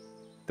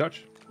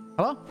 Dutch.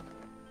 Hello?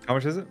 How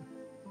much is it?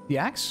 The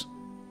axe?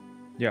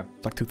 Yeah.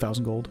 It's like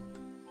 2,000 gold.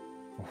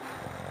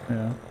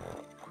 Yeah.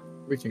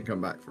 We can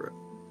come back for it.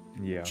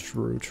 Yeah.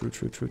 True. What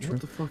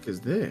the fuck is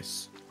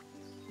this?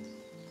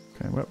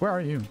 Okay, where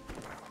are you?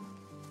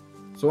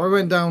 So I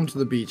went down to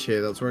the beach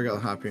here. That's where I got the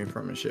harpoon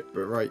from and shit.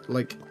 But right,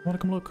 like, I wanna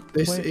come look.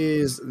 this Wait.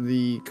 is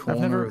the corner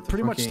I've never, of the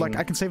pretty much, fucking- like,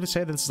 I can safely say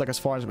that this is like as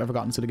far as I've ever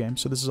gotten into the game,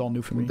 so this is all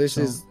new for me. This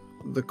so- is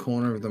the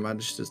corner of the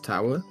Magister's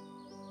Tower,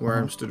 where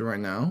I'm stood right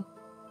now.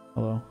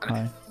 Hello, hi.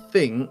 I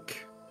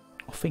think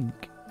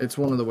it's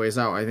one of the ways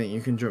out. I think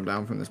you can jump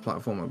down from this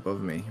platform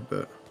above me,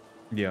 but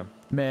Yeah.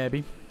 Maybe.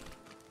 it's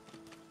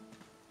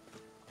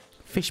been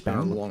a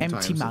Fishbone, long time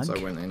empty since mug.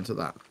 I went into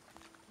that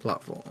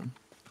platform.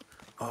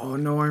 Oh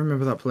no, I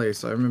remember that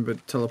place. I remember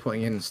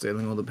teleporting in and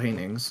stealing all the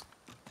paintings.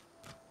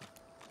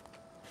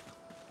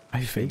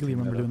 I vaguely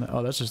remember doing that.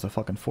 Oh, that's just a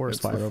fucking forest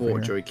It's fire the over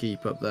Fort here. Joy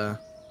Keep up there.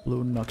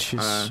 Blue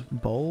noxious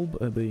bulb.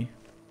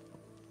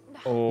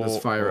 Oh, There's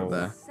fire up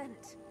there.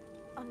 Scent.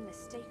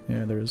 Unmistakable.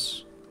 Yeah, there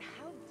is.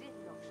 How did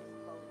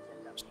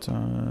noxious bulbs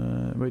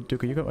end up? Wait,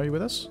 Duke, are you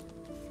with us?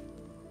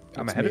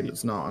 I'm It's ahead me of you.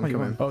 that's not. Oh, I'm you are.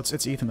 coming. Oh,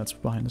 it's Ethan that's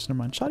behind us. Never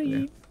mind.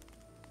 Shotty.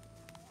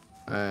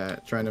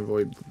 Trying to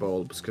avoid the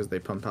bulbs because they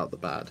pump out the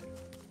bad.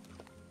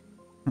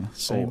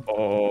 Same.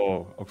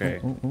 Okay.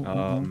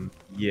 Oh.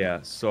 Yeah,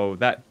 so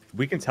that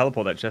we can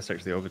teleport that chest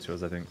actually over to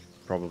us, I think,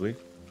 probably,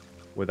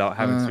 without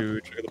having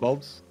to trigger the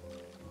bulbs.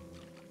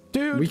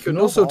 Dude, We can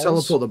no also balls.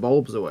 teleport the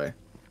bulbs away.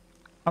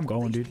 I'm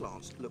going, These dude.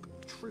 plants look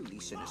truly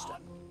sinister.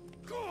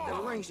 They're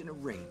arranged in a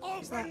ring.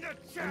 Is that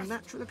a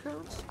natural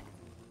occurrence?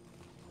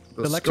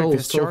 The Electric skull's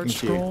discharge talking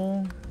to you.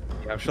 scroll.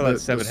 Yeah, I'm sure The- that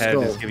severed the head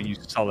is skull. giving you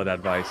solid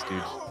advice,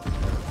 dude.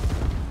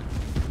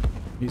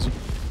 Easy.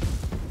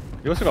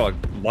 You also got a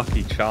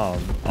lucky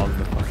charm on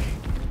the fucking.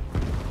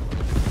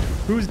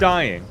 Who's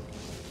dying?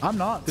 I'm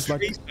not. The It's like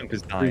tree stump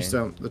is Tree dying.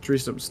 stump. The tree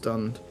stump's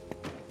stunned.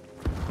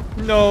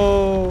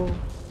 No.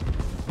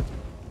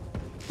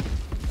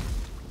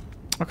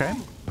 okay.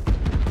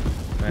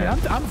 I mean,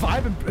 I'm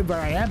vibing where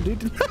I am,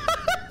 dude.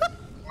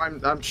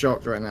 I'm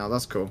shocked right now.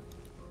 That's cool.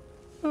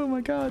 Oh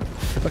my god.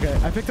 Okay,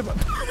 I picked up.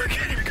 Okay,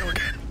 here we go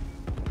again.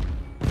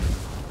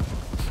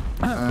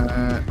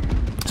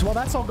 So while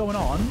that's all going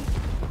on,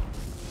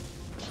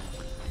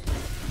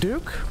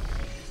 Duke,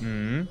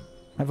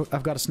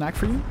 I've got a snack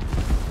for you.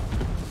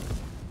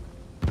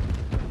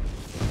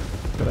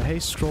 Got a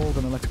haste scroll,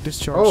 got an electric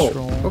discharge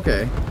scroll.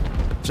 Okay.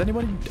 Does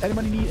anybody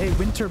need a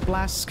winter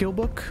blast skill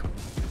book?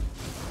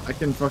 I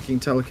can fucking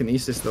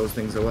telekinesis those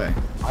things away.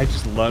 I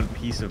just learned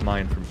peace of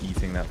mind from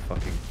eating that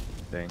fucking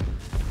thing.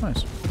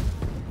 Nice.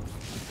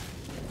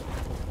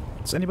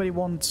 Does anybody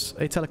want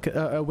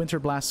a winter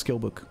blast skill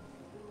book?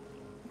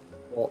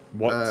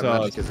 What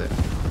magic is it?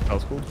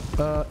 Hell's called?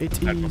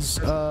 It is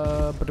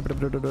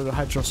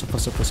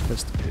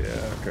Hydrosophist.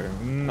 Yeah,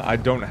 okay. I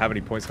don't have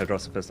any points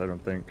Hydrosophist, I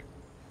don't think.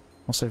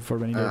 I'll save it for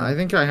rainy day. I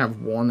think I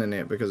have one in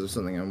it because of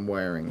something I'm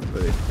wearing,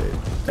 but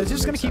It's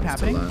just gonna keep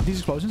happening. Learn. These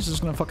explosions are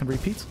just gonna fucking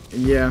repeat.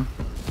 Yeah.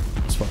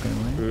 It's fucking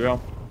annoying.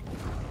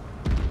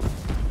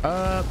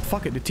 Yeah.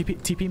 Fuck it. Did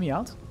TP me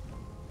out?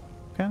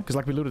 Okay, because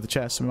like we looted the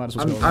chest, so we might as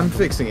well go I'm around.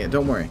 fixing it.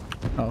 Don't worry.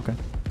 Oh, okay.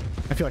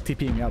 I feel like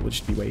TPing me out would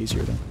just be way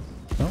easier then.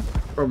 No?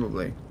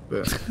 Probably,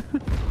 but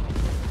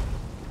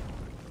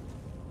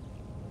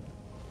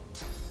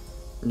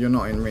you're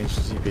not in range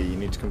to TP. You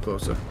need to come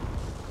closer.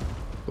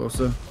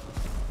 Closer.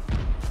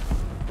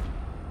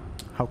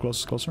 How close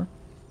is closer?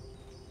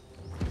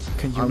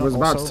 Can you I not was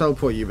about also... to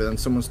teleport you, but then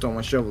someone stole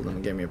my shovel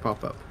and gave me a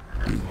pop-up.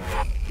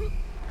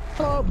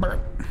 Oh, burp.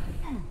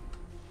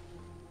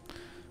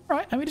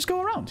 Alright, and we just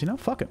go around, you know?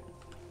 Fuck it.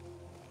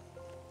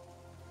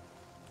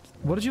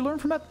 What did you learn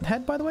from that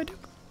head, by the way, Duke?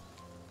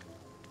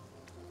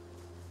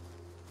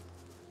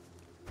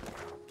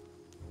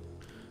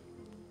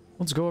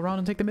 Let's go around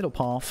and take the middle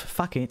path.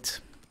 Fuck it.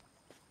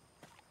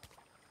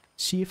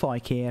 See if I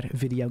care,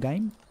 video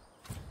game.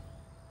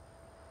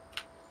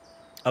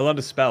 I learned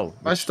a spell.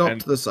 I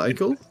stopped the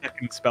cycle. It's the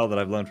second spell that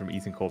I've learned from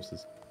eating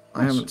corpses.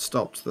 I haven't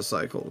stopped the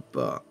cycle,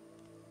 but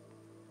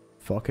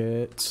Fuck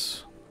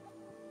it.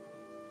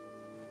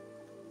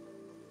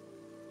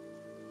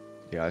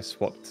 Yeah, I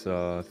swapped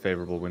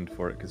favorable wind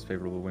for it because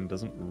favorable wind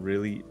doesn't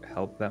really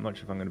help that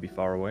much if I'm going to be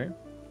far away.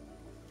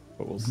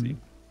 But we'll see.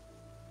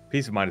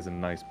 Peace of mind is a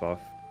nice buff.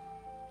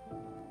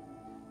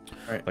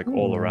 Right. Like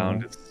all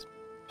around, it's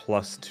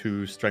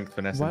 +2 strength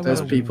finesse.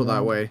 There's people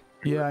that way.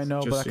 Yeah, I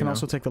know, Just but I so can you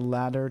also take the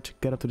ladder to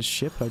get up to the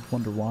ship. I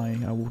wonder why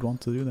I would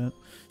want to do that.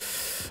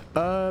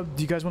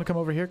 Do you guys want to come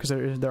over here? Because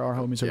there are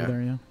homies over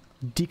there, yeah.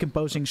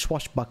 Decomposing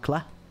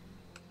swashbuckler.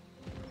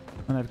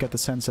 And I've got the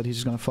sense that he's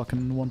just gonna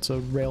fucking want to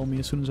rail me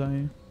as soon as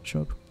I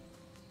show up.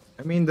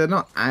 I mean, they're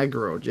not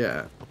aggroed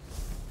yet.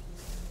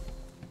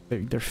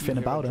 They're fin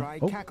about him.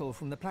 Oh. Cackle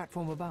from the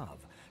platform above.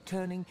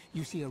 Turning,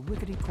 you see a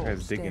rickety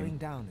corpse staring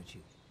down at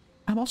you.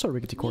 I'm also a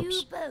rickety corpse.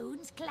 New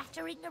bones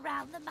clattering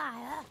around the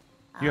mire.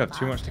 You have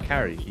too much to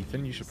carry,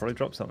 Ethan. You should probably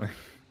drop something.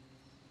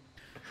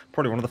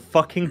 Probably one of the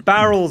fucking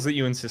barrels that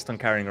you insist on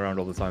carrying around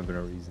all the time for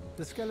no reason.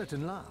 The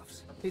skeleton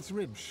laughs, its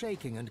ribs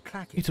shaking and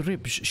clacking. Its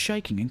ribs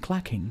shaking and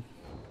clacking.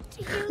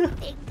 Do you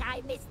think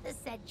I miss the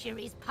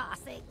centuries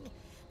passing?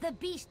 The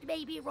beast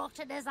may be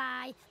rotten as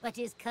I, but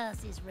his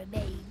curses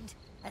remained.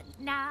 And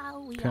now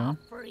we are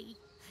free.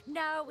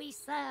 Now we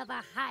serve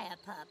a higher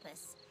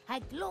purpose. A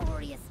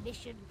glorious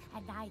mission,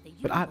 and neither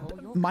you nor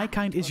your my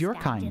kind is your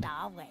kind,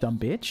 dumb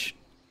bitch.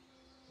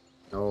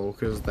 Oh,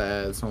 because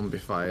they're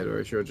zombified, or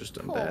if you're just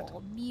undead.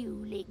 Poor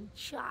mewling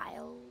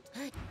child.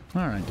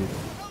 Alright, dude.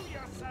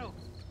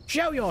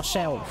 Show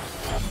yourself!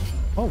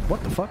 Oh,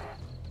 what the fuck?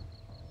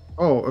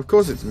 Oh, of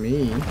course it's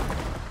me.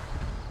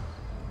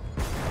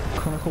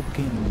 Chronicle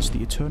begins,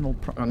 the eternal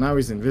Oh, now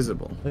he's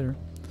invisible. Later.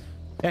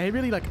 Yeah, he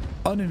really, like,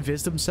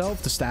 uninvised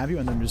himself to stab you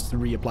and then just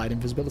reapplied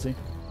invisibility.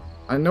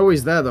 I know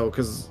he's there, though,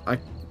 because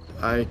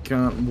I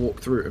can't walk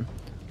through him.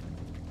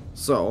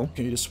 So...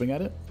 Can you just swing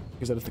at it?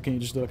 Can you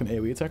just do, like, an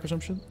AoE attack or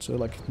some shit? So,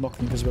 like, knock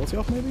the invisibility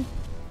off, maybe?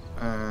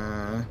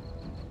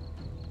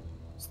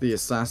 It's the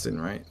assassin,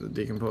 right? The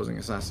decomposing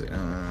assassin.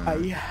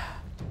 Aye.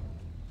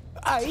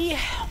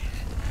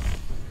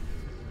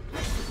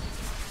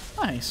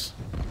 Nice.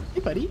 Hey,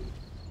 buddy.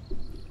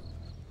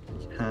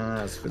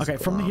 Okay,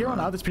 from here on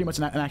out, it's pretty much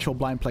an actual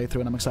blind playthrough,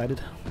 and I'm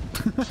excited.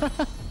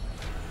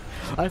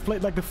 I've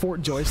played like the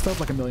Fort Joy stuff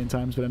like a million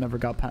times, but I never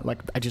got past.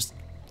 Like, I just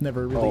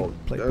never really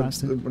played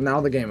past it.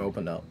 Now the game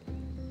opened up.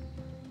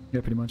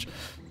 Yeah, pretty much.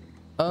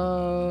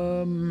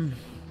 Hello,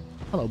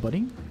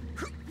 buddy.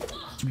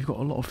 We've got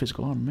a lot of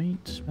physical armor,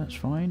 mate. That's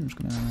fine. I'm just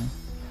gonna.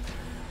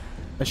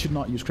 I should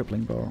not use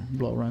crippling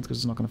blow around because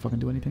it's not gonna fucking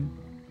do anything.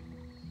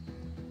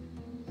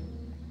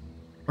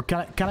 Or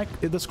can I?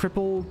 Does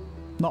cripple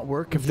not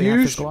work if they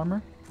have physical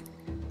armor?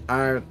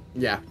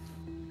 Yeah.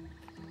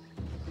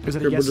 Is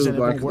it a yes and it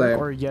won't work,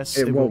 or yes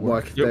it won't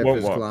work if they have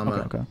physical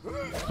armor? Okay.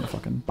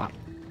 Fucking bop.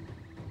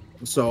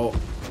 So,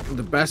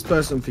 the best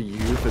person for you,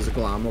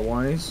 physical armor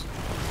wise,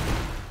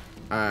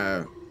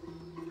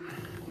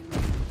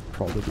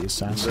 probably the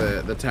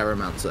assassin. The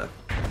Terramancer.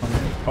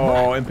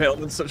 Oh,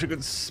 Impalement's such a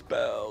good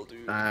spell,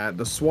 dude.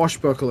 The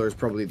Swashbuckler is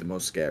probably the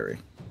most scary.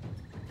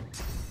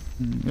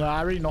 No, I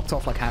already knocked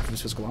off like half of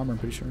his physical armor, I'm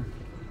pretty sure.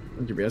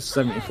 I'll give you a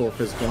 74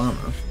 physical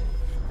armor.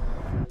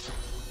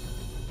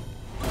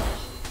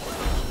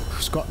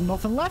 He's got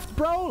nothing left,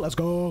 bro. Let's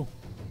go.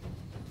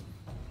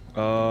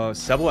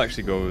 Sebel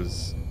actually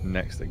goes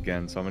next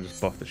again, so I'm gonna just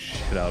buff the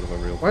shit out of her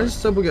real quick. Why does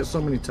Sebel get so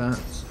many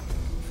turns?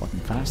 Fucking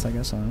fast, I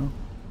guess. I don't know.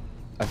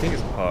 I think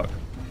it's a perk.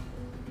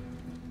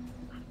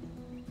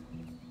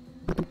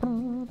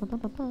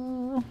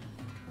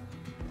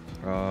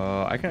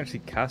 I can actually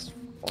cast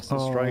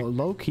Fossil Strike.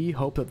 Low key,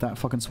 hope that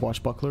fucking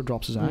swashbuckler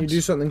drops his axe. Can you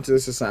do something to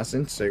this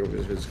assassin to take over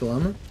his physical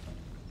armor?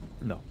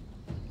 No.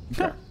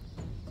 Okay.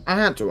 I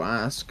had to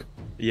ask.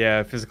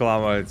 Yeah, physical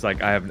armor. It's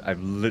like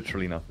I've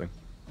literally nothing.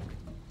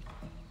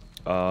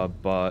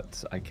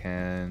 But I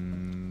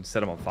can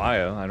set him on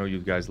fire. I know you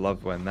guys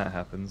love when that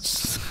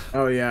happens.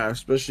 Oh yeah,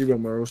 especially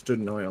when we're all stood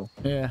in oil.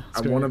 Yeah.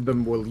 And one of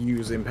them will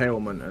use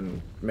impalement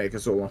and make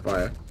us all on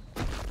fire.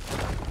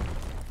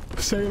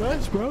 Say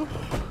less, bro.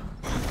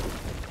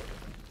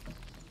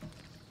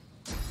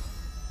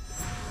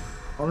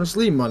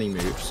 Honestly, money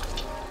moves.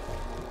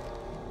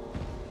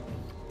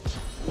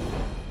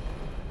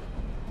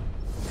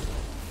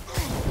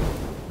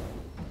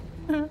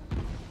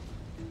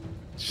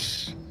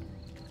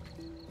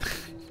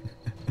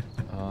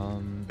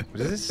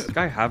 Does this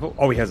guy have a...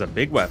 Oh, he has a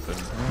big weapon.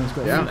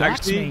 Yeah,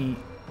 actually,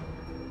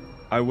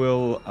 I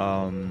will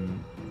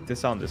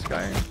disarm this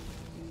guy.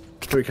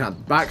 So we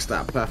can't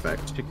backstab.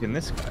 Perfect. Chicken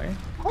this guy.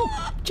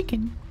 Oh,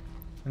 chicken.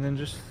 And then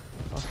just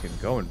fucking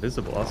go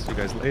invisible. I'll see you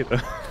guys later.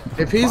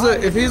 If he's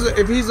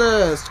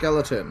a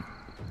skeleton,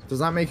 does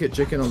that make it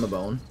chicken on the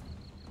bone?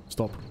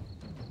 Stop.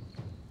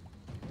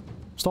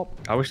 Stop.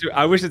 I wish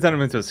it turned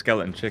him into a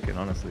skeleton chicken,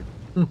 honestly.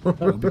 That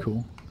would be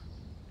cool.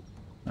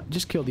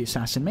 Just kill the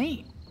assassin,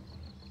 mate.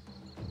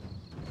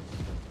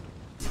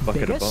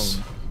 Bucket of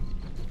bone.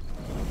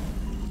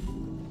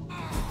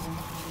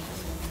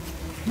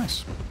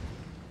 Nice.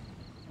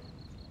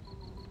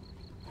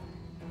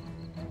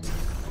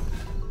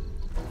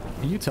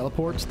 Can you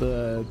teleport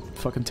the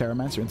fucking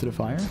Terramancer into the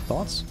fire?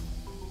 Thoughts?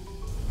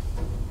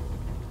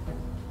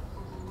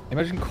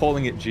 Imagine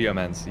calling it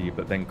geomancy,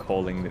 but then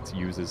calling its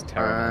users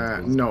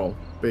terramancers. No,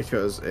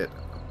 because it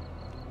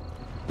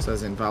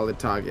says invalid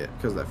target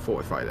because they're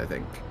fortified, I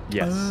think.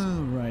 Yes.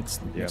 Oh, right.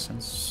 That Yeah. makes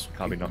sense.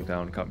 Can't be knocked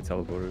down, can't be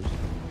teleporters.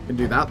 Can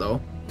do that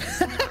though.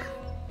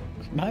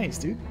 Nice,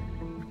 dude.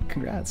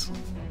 Congrats.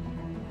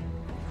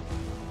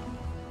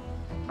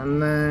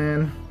 And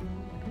then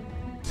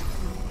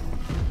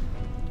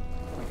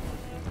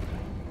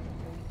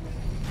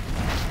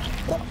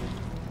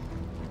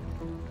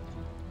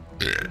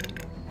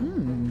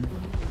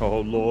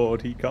Oh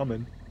lord, he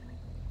coming.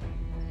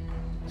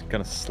 He's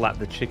gonna slap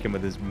the chicken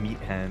with his meat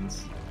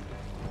hands.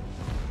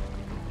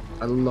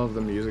 I love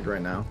the music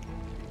right now.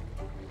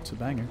 It's a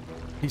banger.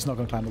 He's not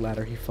gonna climb the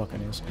ladder. He fucking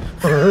is.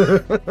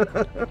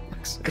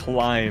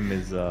 Climb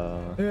is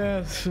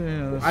Yes.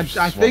 Yeah, I one way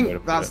to think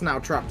put that's it. now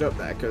trapped up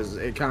there because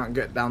it can't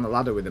get down the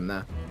ladder with him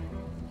there.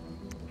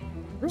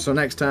 So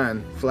next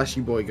turn,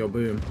 fleshy boy go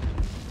boom.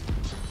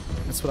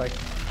 that's what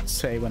I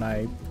say when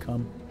I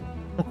come.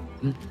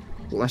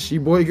 Fleshy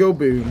boy go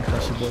boom.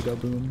 Fleshy boy go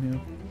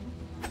boom.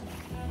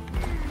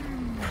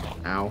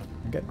 Ow. Yeah.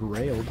 I get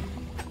railed.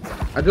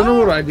 I don't know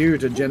what I do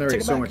to generate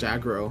Take it so back. much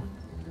aggro.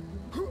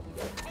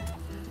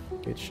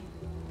 Bitch.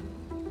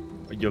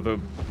 You're the.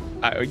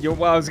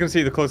 Well, I was gonna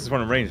say the closest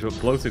one in range, but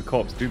bloated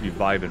corpse do be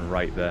vibing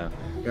right there.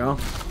 Yeah.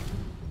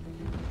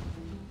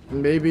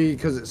 Maybe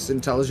because it's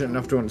intelligent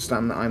enough to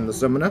understand that I'm the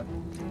summoner.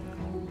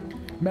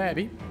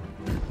 Maybe.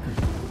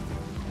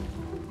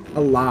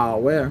 Allah,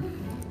 where?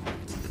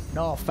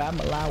 No, fam,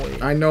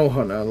 Malawi. I know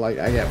Hunter. Like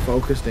I get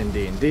focused in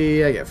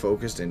D&D. I get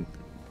focused in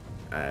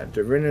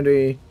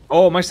Divinity.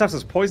 Oh, my staff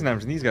says poison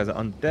damage, and these guys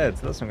are undead,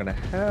 so that's not gonna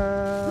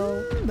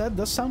help. That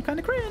does sound kind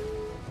of cringe.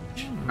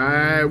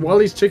 While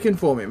he's chicken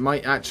form, it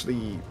might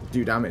actually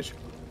do damage.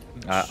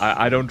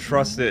 I don't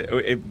trust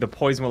it. The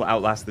poison will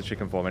outlast the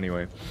chicken form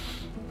anyway.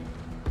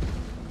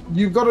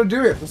 You've got to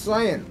do it for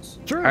science.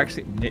 True.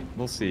 Actually,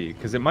 we'll see,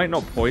 because it might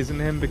not poison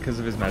him because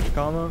of his magic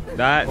armor.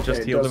 That Okay, just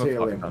it healed does him a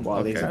heal fuck him ton.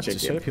 while he's Okay. a chicken.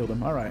 Should have healed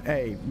him. All right.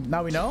 Hey,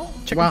 now we know.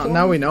 Chicken Well, form?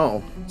 now we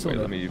know. Wait,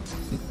 let me.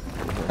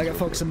 I got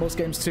focus in most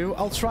games too.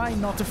 I'll try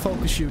not to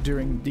focus you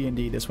during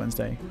D&D this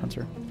Wednesday,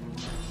 Hunter.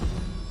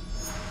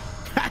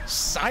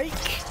 Psych!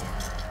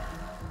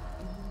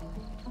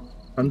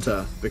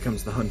 Hunter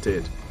becomes the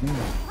hunted.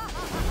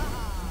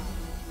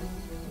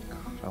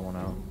 I want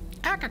out.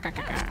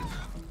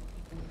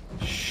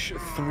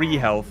 3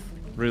 health,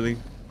 really?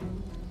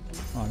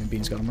 Oh, I mean,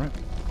 Bean's got him right.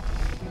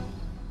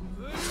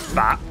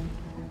 Bah.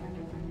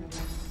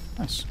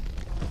 Nice.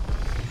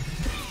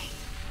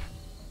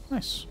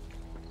 Nice.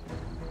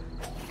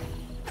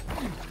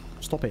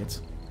 Stop it.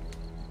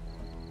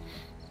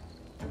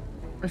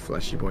 My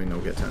fleshy boy no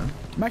get down.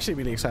 I'm actually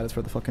really excited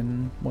for the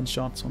fucking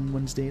one-shots on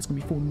Wednesday. It's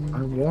gonna be fun.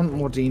 I want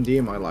more D&D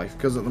in my life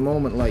because at the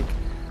moment, like,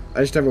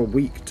 I just have a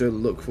week to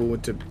look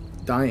forward to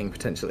dying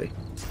potentially.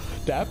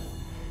 Dab?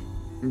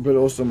 But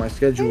also my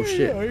schedule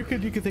shit. Yeah,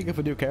 you could think of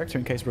a new character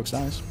in case Brooks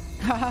dies.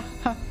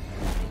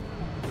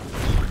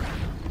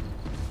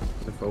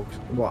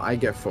 Well, I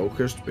get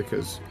focused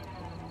because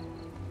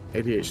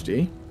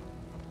ADHD.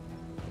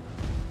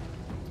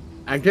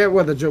 I get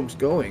where the joke's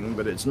going,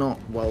 but it's not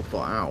well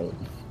thought out.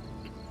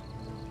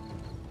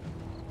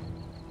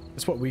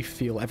 That's what we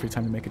feel every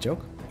time we make a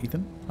joke.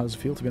 Ethan, how does it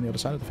feel to be on the other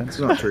side of the fence? It's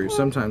not true.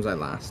 Sometimes I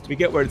last. We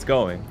get where it's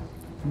going,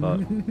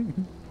 but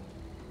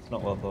it's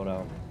not well thought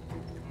out.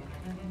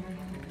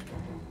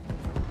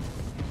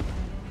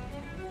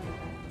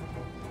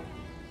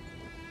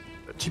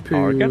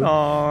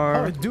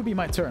 Oh, it do be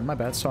my turn. My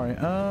bad. Sorry.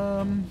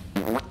 I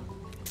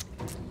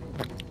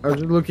was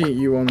just looking at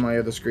you on my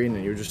other screen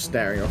and you were just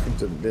staring off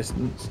into the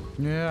distance.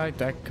 Yeah, I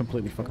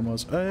completely fucking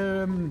was.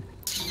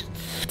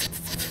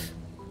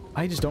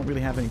 I just don't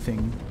really have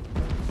anything.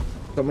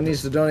 Someone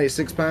needs to donate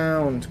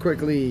 £6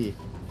 quickly.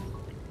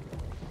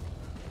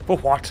 For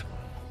what?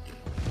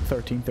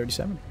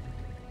 1337.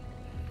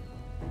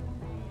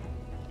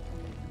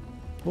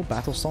 Will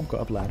Battle Stomp go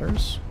up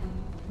ladders?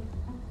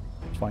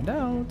 Let's find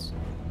out.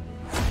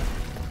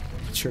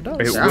 It sure does.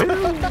 It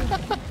will.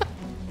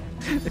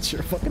 It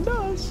sure fucking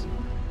does.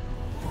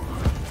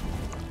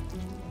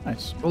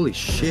 Nice. Holy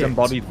shit.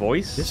 Disembodied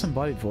voice?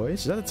 Disembodied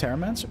voice? Is that a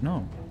Terramancer?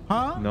 No.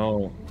 Huh?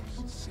 No.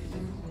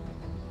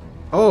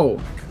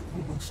 Oh.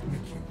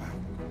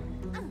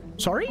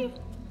 Sorry?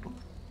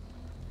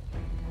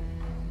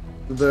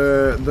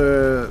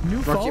 The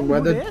New fucking phone?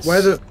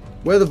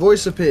 where the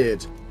voice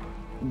appeared.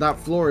 That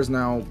floor is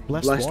now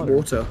Blessed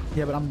water.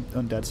 Yeah, but I'm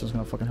undead, so it's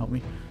gonna fucking help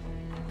me.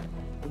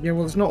 Yeah,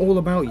 well, it's not all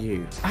about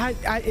you.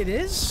 It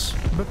is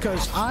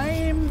because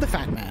I'm the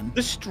fat man.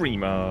 The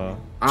streamer.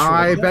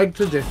 I beg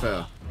to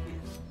differ.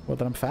 What,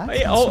 that I'm fat?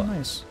 Hey, That's so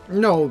nice.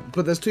 No,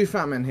 but there's 2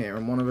 fat men here,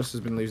 and one of us has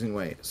been losing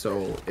weight.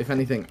 So, if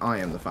anything, I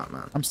am the fat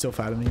man. I'm still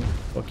fatter than you.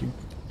 Fuck you.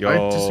 I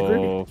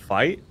disagree.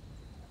 Fight?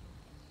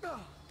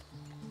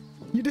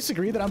 You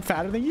disagree that I'm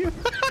fatter than you?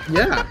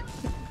 Yeah.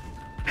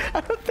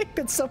 I don't think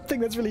that's something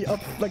that's really up,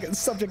 like a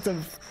subject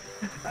of.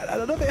 I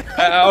don't know.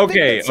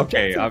 Okay.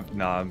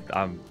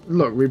 I'm.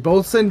 Look, we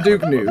both send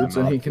Duke nudes,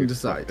 and he can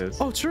decide.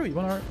 Oh, true. You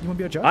wanna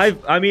be a judge?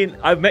 I mean,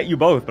 I've met you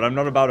both, but I'm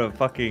not about to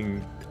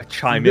fucking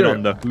chime in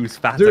on the who's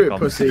fatter. Do it,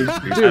 pussy.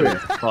 Do it.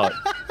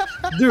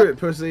 Do it,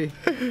 pussy.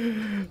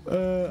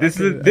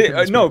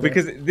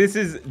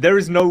 Because there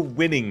is no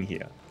winning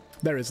here.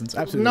 There isn't.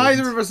 Absolutely.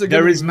 Neither of us are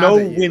gonna be mad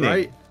at you,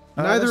 right?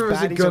 Neither of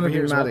us are gonna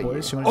be mad at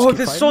you. Oh,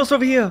 there's sauce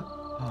over here.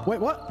 Wait,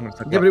 what?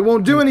 Yeah, but it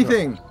won't do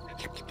anything.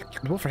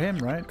 Well, for him,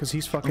 right? Because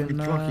he's fucking. He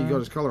got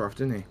his collar off,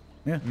 didn't he?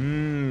 Yeah.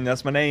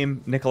 That's my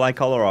name, Nikolai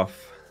Kolarov.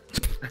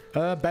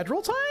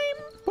 Bedroll time.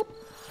 Boop.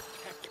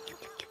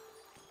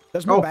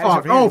 There's Oh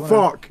fuck! Oh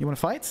fuck! You wanna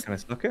fight? Can I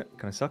suck it?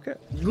 Can I suck it?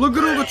 Look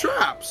at all the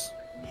traps.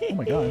 Oh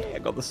my god! I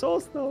got the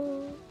sauce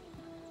though.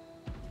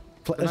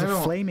 There's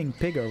a flaming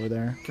pig over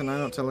there. Can I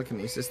not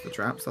telekinesis the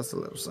traps? That's a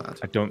little sad.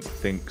 I don't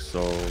think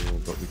so,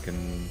 but we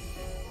can.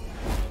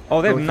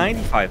 Oh, they have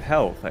 95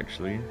 health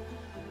actually.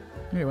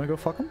 Yeah, you wanna go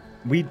fuck them?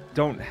 We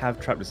don't have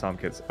trap disarm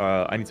kits.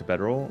 I need to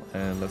bedroll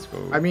and let's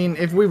go. I mean,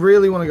 if we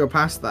really want to go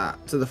past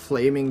that to the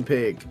flaming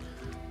pig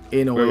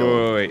in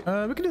oil. Wait.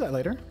 We can do that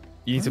later.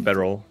 You need to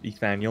bedroll,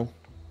 Ethaniel.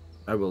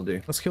 I will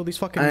do. Let's kill these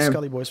fucking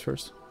Scully boys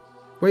first.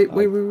 Wait.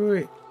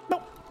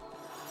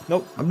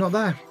 Nope. I'm not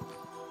there.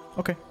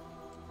 Okay.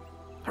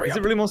 Is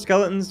it really more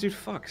skeletons, dude?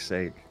 Fuck's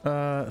sake.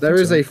 There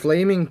is a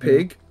flaming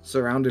pig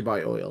surrounded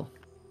by oil.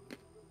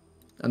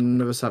 And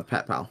none of us have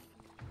pet pal.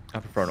 I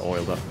prefer an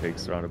oiled up pig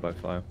surrounded by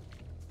fire.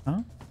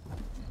 Huh?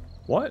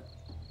 What?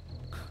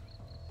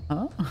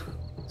 Huh?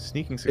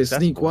 Sneaking successful. His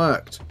sneak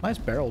worked. Nice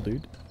barrel,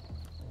 dude.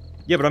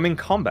 Yeah, but I'm in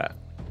combat.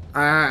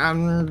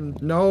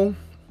 No.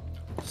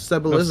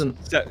 Sebel isn't.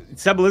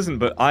 Sebel isn't,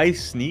 but I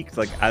sneaked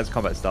like as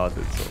combat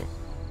started, so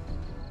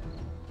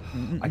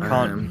I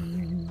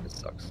can't. It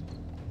sucks.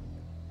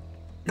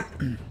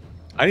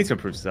 I need to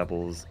improve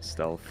Sebel's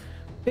stealth.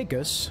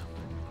 Biggus.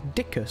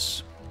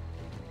 Dickus.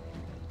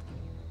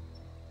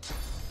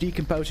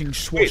 Decomposing Wait,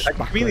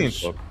 swashbucklers. chameleon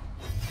cloak.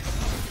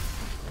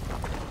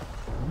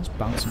 That's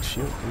bouncing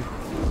shield,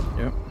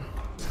 dude. Yep.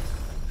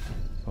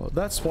 Oh,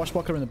 that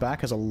swashbuckler in the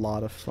back has a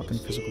lot of fucking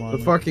physical armor.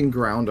 The fucking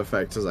ground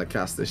effect as I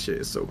cast this shit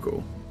is so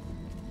cool.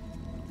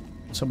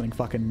 Summoning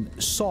fucking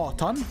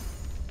Satan.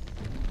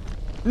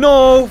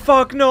 No,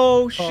 fuck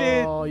no,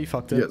 shit. Oh, you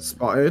fucked it. You get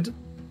spotted.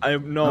 My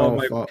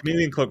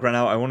chameleon cloak ran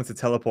out. I wanted to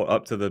teleport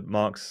up to the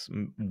Mark's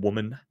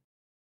woman.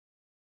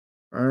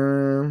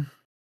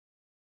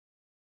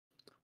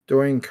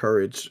 Do I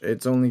encourage?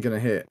 It's only gonna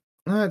hit.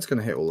 No, it's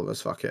gonna hit all of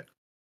us. Fuck it.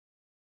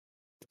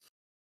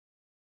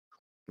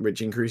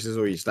 Which increases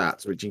all your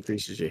stats, which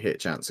increases your hit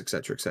chance,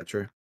 etc.,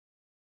 etc.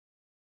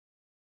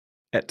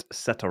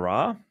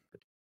 Etc.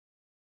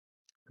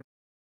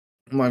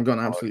 I've got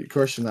an absolute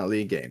crush in that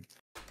league game.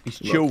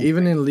 Look,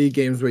 even in league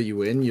games where you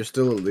win, you're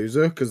still a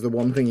loser because the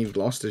one thing you've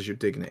lost is your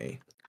dignity.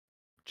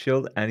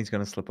 Chilled, and he's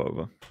gonna slip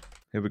over.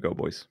 Here we go,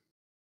 boys.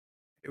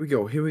 Here we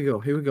go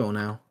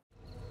now.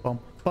 Bum,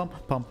 bum,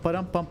 bum,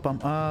 ba-dum, bum, bum.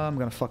 I'm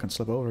gonna fucking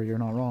slip over. You're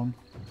not wrong.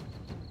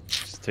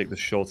 Just take the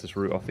shortest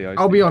route off the ice.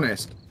 I'll be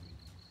honest.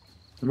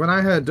 When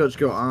I heard Dutch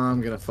go,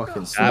 I'm gonna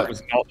fucking slip,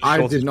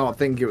 I did not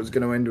think it was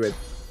gonna end with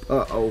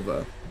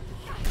over.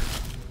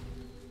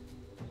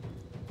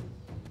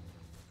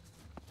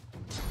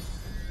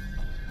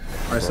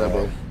 Hi,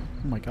 Sebo.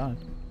 Oh my god.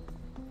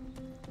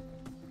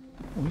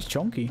 Oh, he's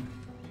chunky.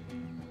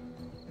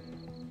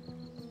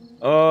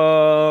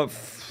 I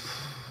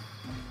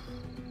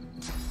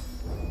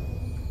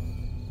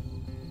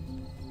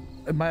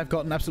might have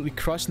gotten absolutely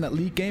crushed in that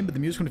league game, but the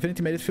music from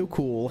Divinity made it feel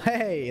cool.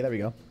 Hey, there we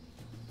go.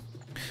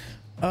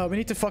 We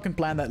need to fucking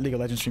plan that League of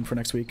Legends stream for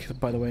next week,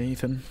 by the way,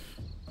 Ethan.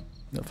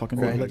 That fucking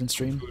League of Legends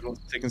stream.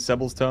 Taking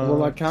Sebel's turn.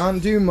 Well, I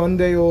can't do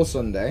Monday or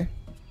Sunday.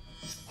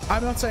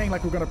 I'm not saying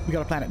like we gotta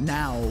plan it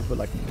now, but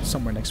like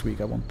somewhere next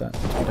week I want that.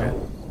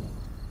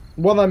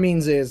 What that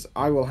means is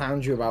I will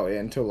hound you about it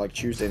until like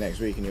Tuesday next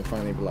week, and you'll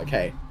finally be like,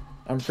 "Hey,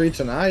 I'm free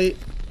tonight."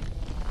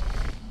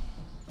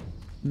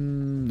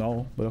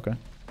 No, but okay.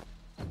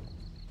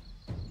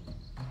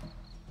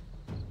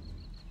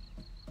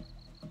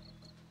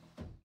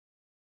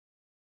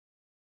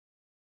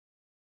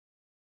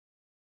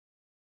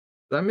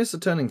 Did I miss a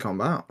turn in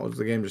combat, or does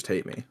the game just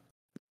hate me?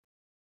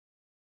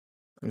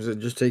 Is it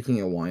just taking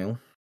a while?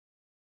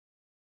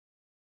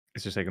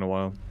 It's just taking a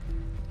while.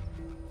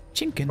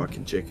 Chicken.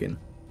 Fucking chicken.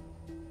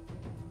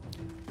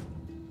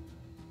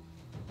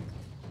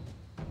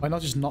 Why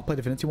not just not play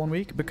Divinity 1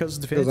 week? Because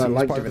Divinity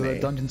is part of the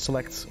Dungeon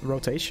Select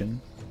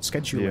rotation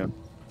scheduling.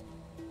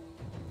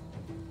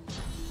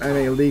 Yeah. And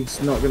a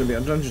League's not going to be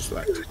on Dungeon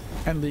Select.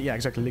 And yeah,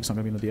 exactly. League's not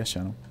going to be on the DS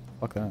channel.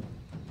 Fuck that.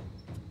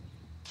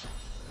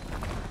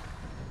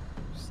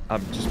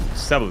 I'm just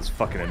Sebel is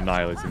fucking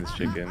annihilating this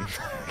chicken.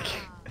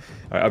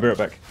 Alright, I'll be right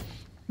back.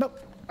 Nope.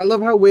 I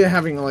love how we're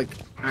having like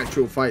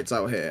actual fights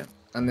out here,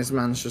 and this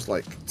man's just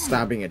like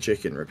stabbing a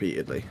chicken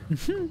repeatedly.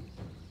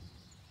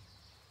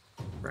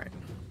 Right.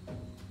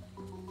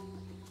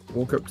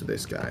 Walk up to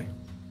this guy.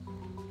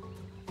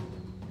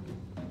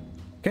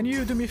 Can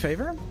you do me a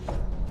favor?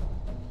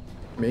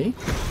 Me?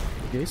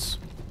 Yes.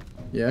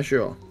 Yeah,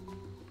 sure.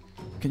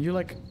 Can you,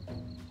 like,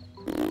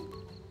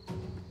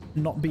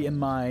 not be in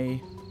my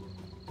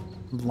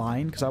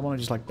line? Because I want to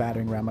just, like,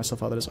 battering ram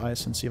myself out of his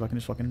ice and see if I can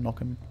just fucking knock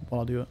him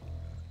while I do it.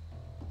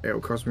 It'll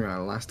cost me my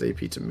last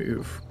AP to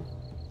move.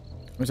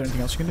 Is there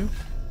anything else you can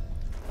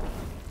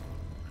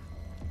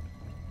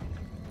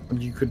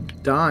do? You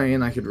could die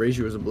and I could raise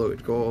you as a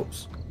bloated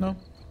corpse. No.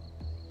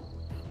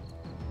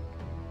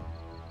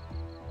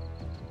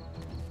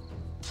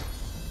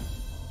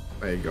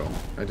 There you go.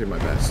 I did my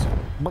best.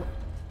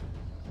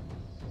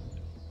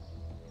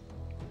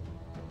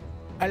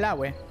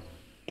 Allow it.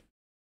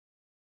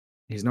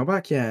 He's not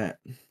back yet.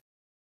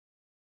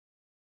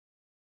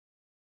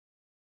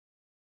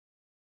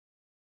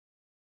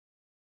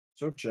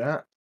 So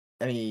chat,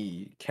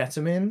 any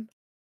ketamine?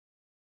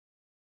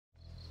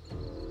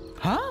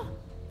 Huh?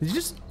 Did you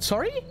just...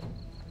 Sorry?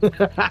 Did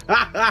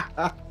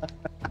I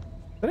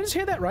just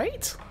hear that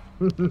right?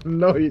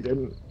 No, you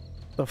didn't.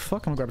 The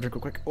fuck? I'm gonna grab a drink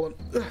real quick. Hold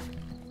on.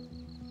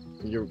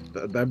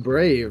 They're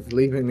brave,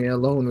 leaving me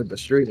alone with the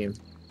stream.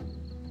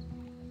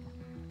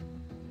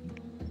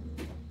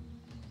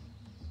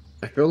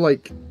 I feel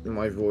like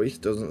my voice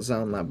doesn't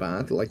sound that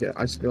bad. Like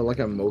I feel like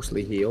I'm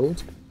mostly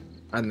healed,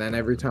 and then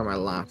every time I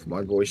laugh,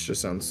 my voice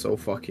just sounds so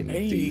fucking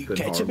deep and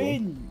catch horrible. him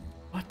in.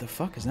 What the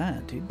fuck is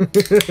that, dude?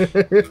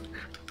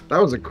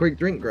 That was a quick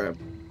drink grab.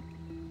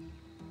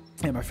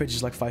 Yeah, my fridge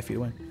is like 5 feet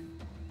away.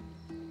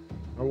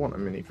 I want a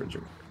mini fridge.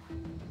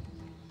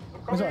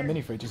 It's not a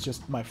mini fridge. It's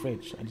just my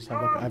fridge. I just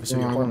have like I have a No,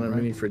 single I want corner, a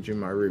right? mini fridge in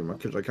my room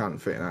because I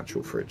can't fit an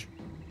actual fridge.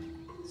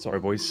 Sorry,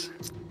 boys.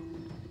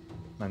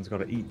 Man's got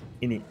to eat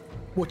in it.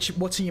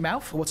 What's in your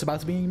mouth? What's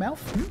about to be in your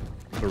mouth? Hmm?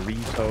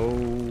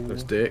 Burrito.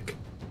 That's dick.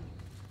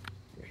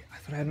 I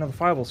thought I had another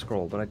fireball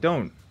scroll, but I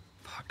don't.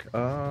 Fuck.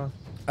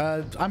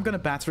 I'm gonna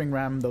battering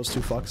ram those two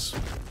fucks.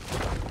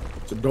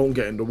 So don't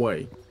get in the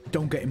way.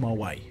 Don't get in my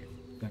way.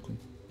 Exactly.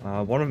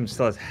 One of them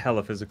still has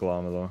hella physical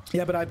armor though.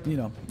 Yeah, but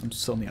I'm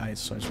still in the ice,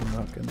 so I just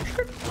want to fucking...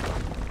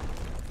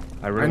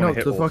 I really knocked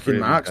hit the all fucking three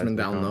of these marksman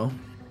guys down though.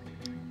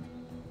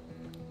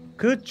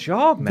 Good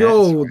job, man.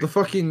 Yo, the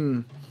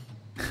fucking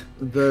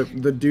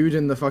the dude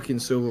in the fucking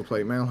silver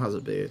plate mail has a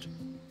beard.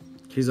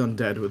 He's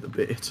undead with a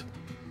beard.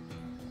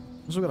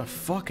 Also got a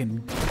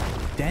fucking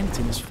dent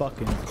in his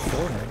fucking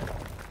forehead.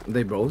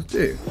 They both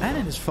do. And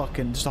in his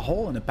fucking just a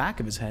hole in the back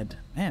of his head.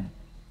 Man.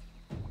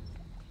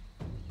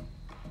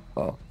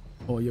 Oh.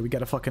 Oh yeah, we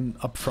got a fucking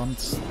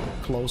upfront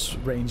close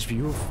range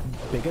view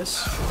of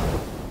Biggest.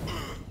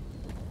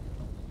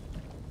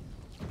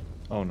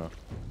 Oh no.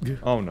 Yeah.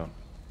 Oh no.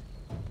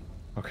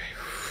 Okay.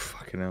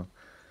 Fucking hell.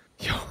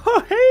 Yo,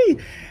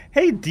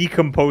 hey,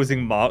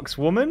 decomposing marks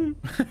woman.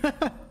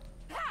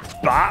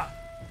 Bat.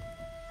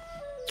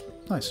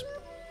 Nice.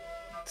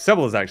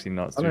 Sebel is actually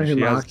nuts. I don't know Dude.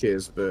 who She Mark has...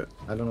 is, but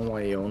I don't know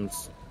why he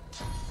owns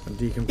a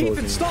decomposing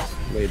Ethan, stop!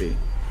 lady.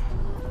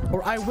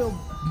 Or I will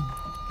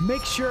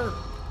make sure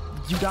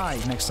you die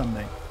next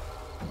Sunday.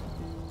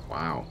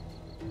 Wow.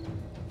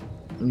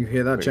 You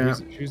hear that, Wait, chat?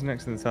 who's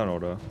next in the turn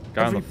order?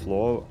 Guy on the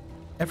floor.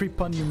 Every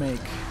pun you make,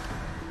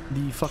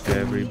 the fucking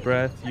Every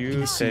breath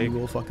you EC take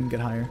will fucking get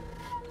higher.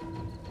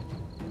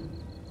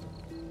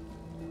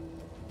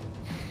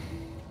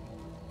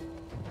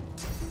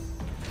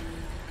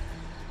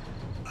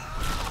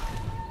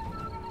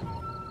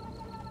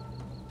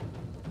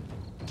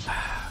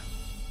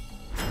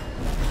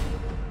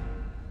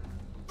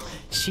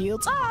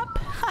 Shields up!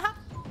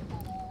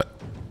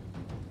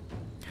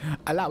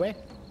 Allow it.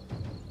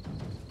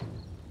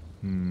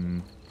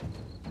 I'm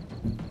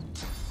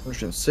just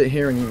gonna sit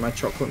here and eat my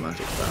chocolate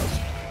magic stars.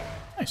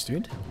 Nice,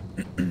 dude.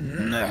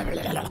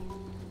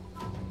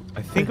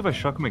 I think if I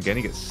shock him again,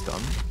 he gets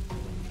stunned.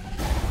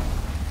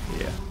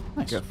 Yeah.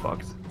 Nice. Get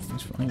fucked.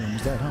 He's fine.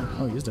 He's dead, huh?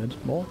 Oh, he is dead.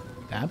 Well,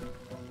 dab.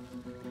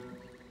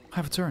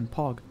 Have a turn,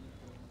 pog.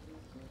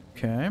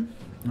 Okay.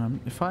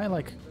 If I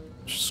like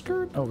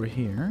skirt over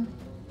here.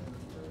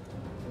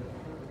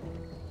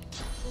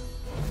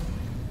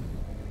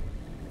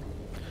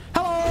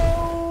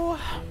 Hello.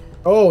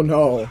 Oh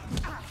no.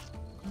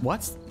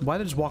 What? Why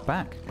did I just walk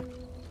back?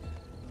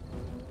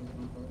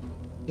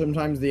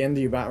 Sometimes the end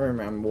of your battering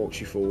ram walks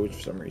you forward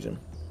for some reason.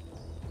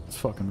 It's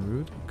fucking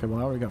rude. Okay, well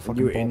I already got fucking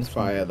You were in bombs.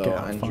 fire though, Get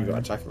out and fire. you got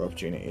attack of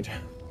opportunity.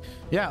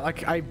 Yeah,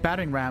 like I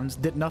battering rams,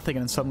 did nothing,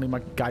 and then suddenly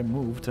my guy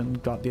moved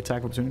and got the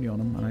attack opportunity on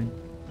him, and I'm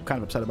kind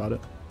of upset about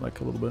it,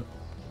 like a little bit.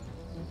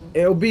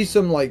 It'll be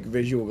some like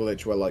visual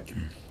glitch where like,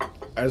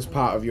 as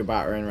part of your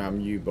battering ram,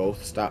 you go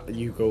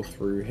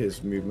through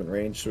his movement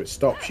range, so it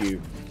stops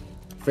you,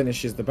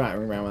 finishes the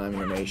battering ram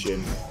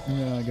animation,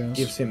 Yeah, I guess.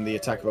 gives him the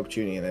attack of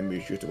opportunity, and then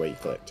moves you to where you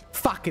clicked.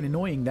 Fucking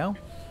annoying now.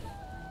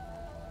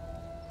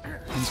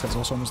 This guy's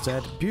also almost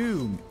dead.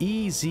 Boom.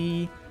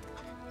 Easy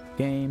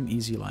game,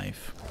 easy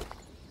life.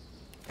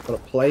 Got a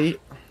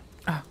plate.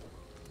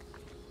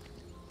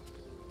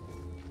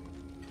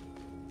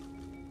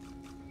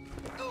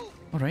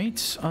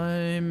 Alright,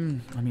 I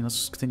mean,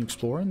 let's continue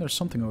exploring. There's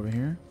something over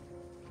here.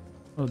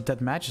 Oh, dead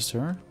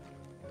Magister.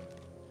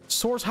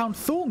 Sourcehound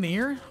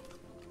Thulnir.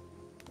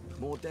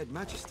 More dead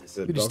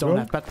magisters. We just don't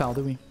have Pet Pal,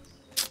 do we?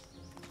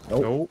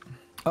 Nope.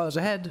 Oh, there's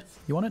a head.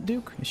 You want it,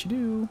 Duke? Yes, you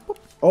do.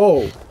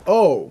 Boop.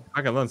 Oh.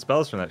 I can learn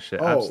spells from that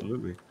shit. Oh.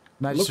 Absolutely.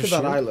 Magic Look at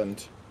that shield.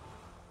 island.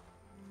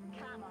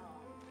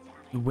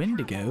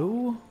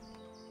 Wendigo.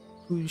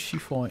 Who's she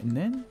fighting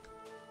then?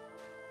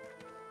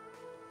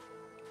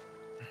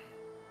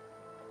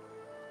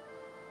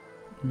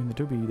 I mean, the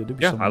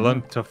doobie. Yeah, I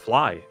learned to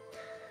fly.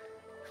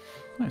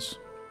 Nice.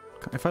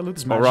 If I loot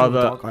this Or magic, rather-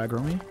 will the dog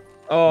aggro me?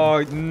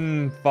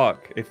 Oh,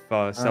 fuck. If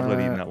Sebel had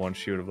eaten that one,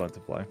 she would have learned to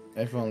fly.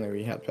 If only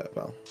we had Pet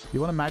Pal. You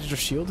want a magic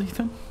shield,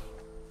 Ethan?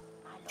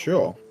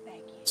 Sure.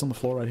 It's on the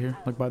floor right here,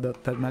 like by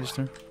that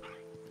magister.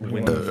 We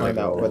want to find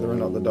out whether or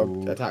not the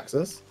dog attacks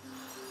us.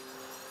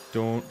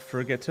 Don't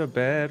forget to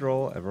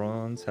bedroll.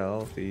 Everyone's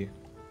healthy.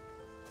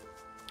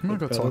 I'm gonna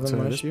go Better talk than to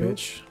my this shield?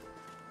 bitch.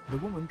 The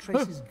woman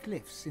traces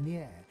glyphs in the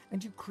air,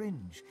 and you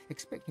cringe,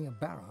 expecting a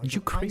barrage. You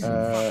of crazy?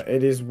 iron.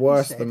 It is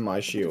worse Instead, than my a bit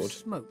of shield,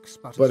 smoke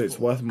sputters but it's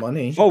forth. worth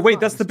money. Oh,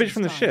 wait, that's the Christ bitch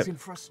from the stands ship. in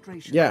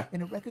frustration Yeah.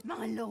 in a record-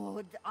 My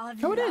lord,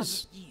 I've Oh, it loved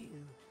is. you.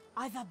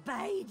 I've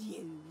obeyed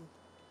you.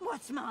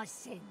 What's my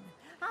sin?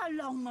 How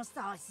long must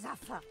I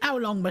suffer? How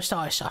long must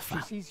I suffer?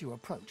 She sees you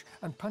approach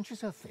and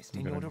punches her fist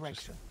in gonna your just-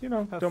 direction. you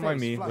know, Her don't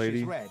mind face me, flushes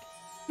lady. Red.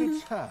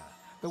 It's her,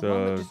 the There's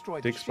one that a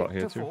destroyed dick the spot ship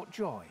here to too. Fort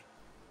Joy.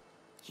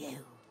 You.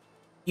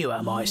 You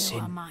are my You sin.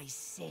 are my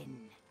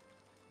sin.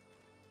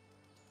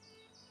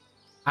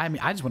 I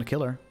mean, I just want to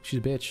kill her. She's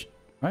a bitch,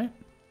 right?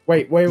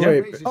 Wait.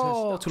 Raises her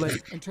Oh, staff too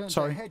late. And turns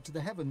Sorry. her head to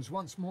the heavens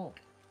once more.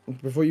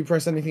 Before you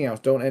press anything else,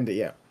 don't end it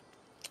yet.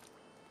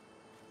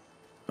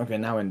 Okay,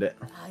 now end it.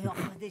 I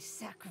offer this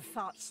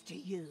sacrifice to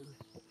you.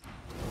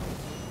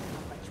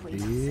 Between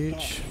us again.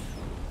 Bitch.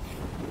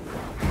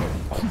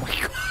 Oh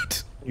my god.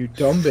 You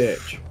dumb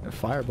bitch. A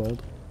firebolt.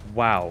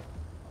 Wow.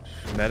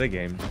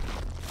 Metagame.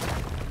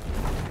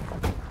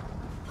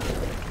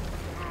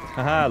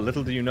 Haha,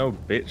 little do you know,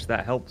 bitch,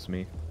 that helps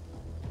me.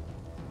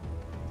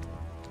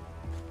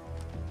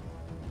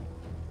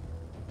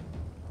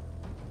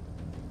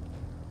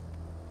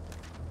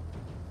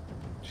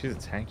 She's a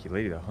tanky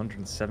lady,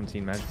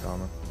 117 magic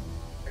armor.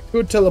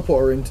 Could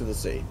teleport her into the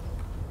sea.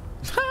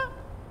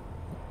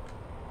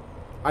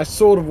 I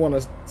sort of want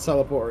to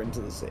teleport her into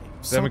the sea.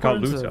 Then we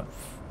can't Teleport loot into her.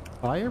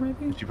 Fire,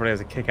 maybe? She probably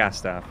has a kick-ass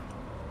staff.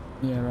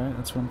 Yeah, right.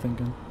 That's what I'm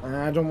thinking.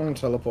 I don't want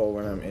to teleport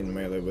when I'm in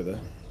melee with her.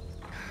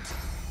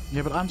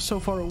 Yeah, but I'm so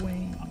far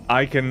away.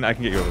 I can get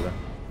you over there.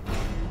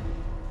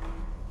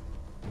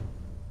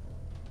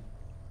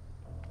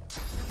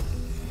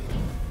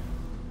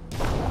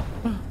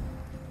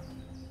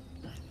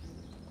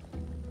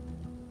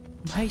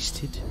 I'm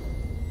hasted.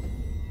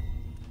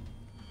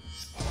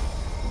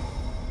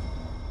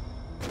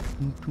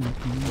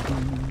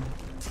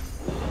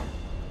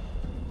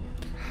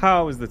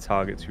 How is the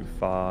target too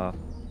far?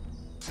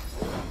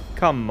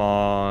 Come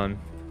on.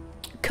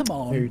 Come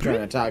on. Who are you trying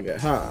to target?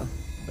 Her?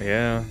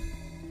 Yeah.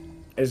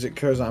 Is it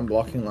because I'm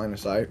blocking line of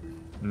sight?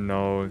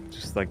 No,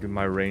 just like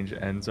my range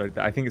ends right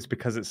there. I think it's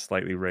because it's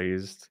slightly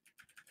raised.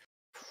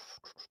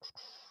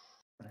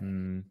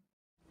 I'm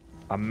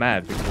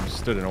mad because I'm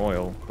stood in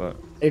oil, but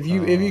If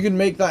you can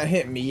make that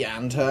hit me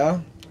and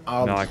her,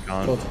 I'll No, I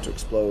can't. cause it to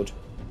explode.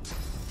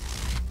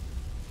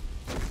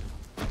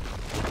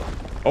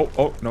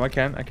 oh no, I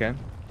can.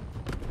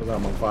 Because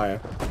I'm on fire.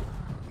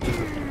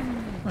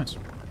 Nice.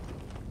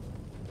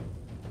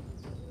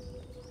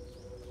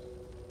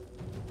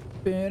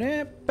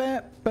 I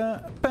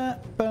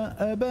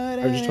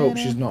just hope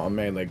she's not a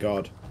melee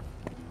god.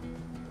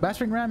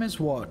 Battering ram is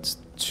what?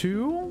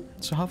 2?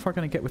 So how far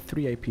can I get with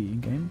 3 AP in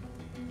game?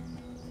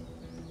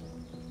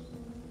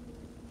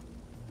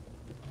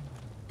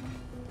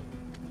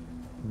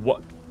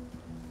 What?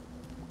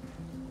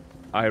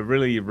 I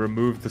really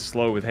removed the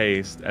slow with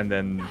haste, and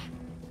then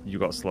you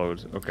got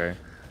slowed. Okay.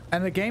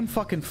 And the game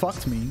fucking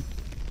fucked me.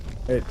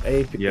 Yeah.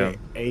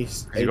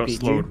 Ace. You got APG.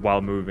 slowed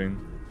while moving.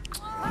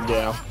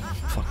 Yeah.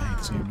 Fuck, I hate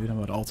this game, dude. I'm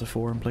about Alta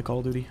 4 and play Call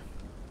of Duty.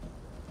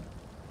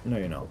 No,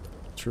 you're not.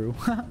 True.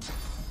 I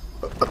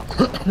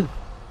hate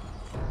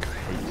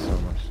you so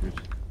much,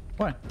 dude.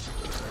 Why?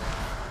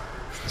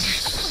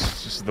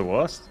 Just the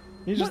worst.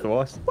 You're just the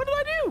worst. What did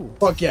I do?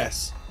 Fuck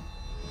yes.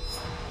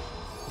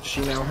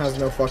 She now has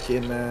no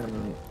fucking. Why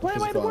am I the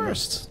physical armor.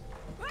 worst?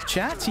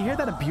 Chat, you hear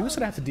that abuse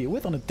that I have to deal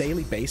with on a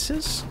daily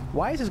basis?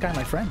 Why is this guy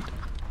my friend?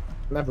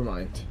 Never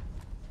mind.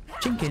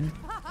 Chinkin.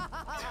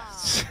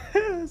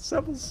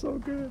 Sebel's so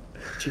good.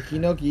 Cheeky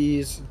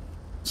nuggies.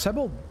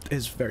 Sebel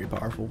is very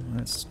powerful.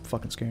 That's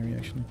fucking scary,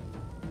 actually.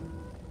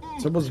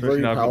 Sebel's Especially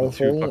very now I've got the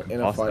two powerful fucking in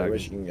a boss fight where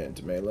daggers. she can get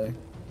into melee.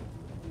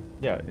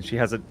 Yeah, and she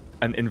has an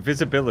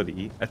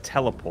invisibility, a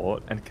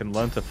teleport, and can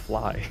learn to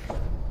fly.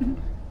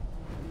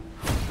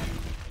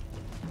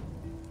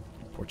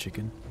 Poor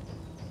chicken.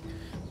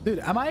 Dude,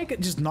 am I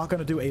just not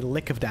gonna do a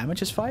lick of damage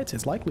this fight?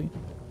 It's likely.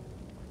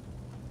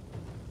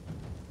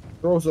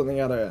 Throw something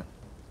at her.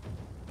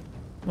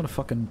 I'm gonna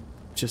fucking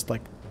just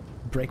like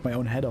break my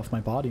own head off my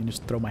body and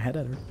just throw my head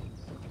at her.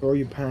 Throw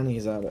your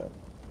panties at her.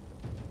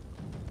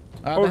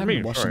 I Oh, haven't me,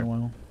 been washed in a sorry.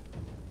 while.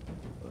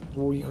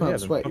 Well, you Oh, can't yeah, then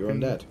sweat. You're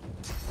fucking- undead.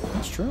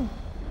 That's true.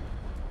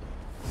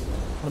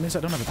 That means I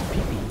don't have a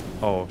pee-pee.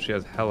 Oh, she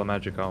has hella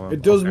magic armor.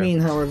 It does Okay. mean,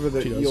 however,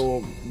 that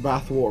your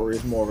bathwater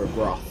is more of a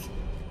broth.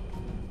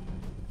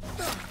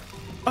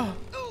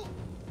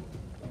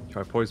 Can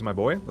I poison my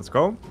boy? Let's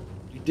go.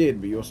 You did,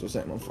 but you also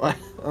set him on fire.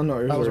 Oh no,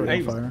 he was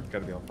already on fire.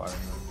 Gotta be on fire.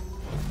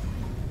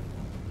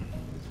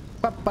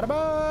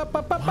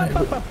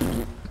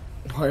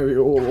 Why are we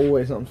all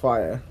always on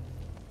fire?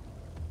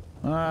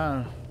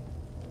 I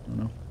don't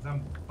know.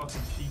 I'm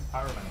fucking cheap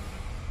pyroman.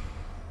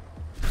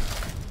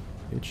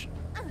 Bitch.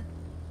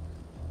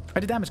 I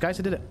did damage, guys.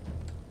 I did it.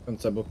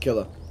 Unstable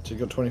killer. She's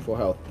got 24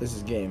 health. This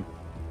is game.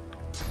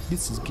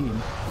 This is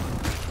game.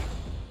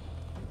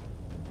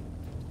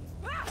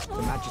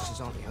 The Magisters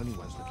aren't the only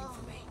ones looking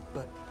for me.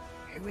 But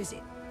who is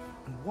it?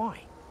 And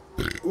why?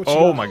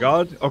 Oh my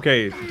god.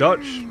 Okay,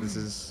 Dutch.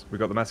 We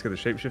got the Mask of the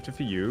Shapeshifter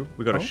for you.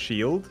 We got a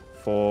shield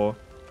for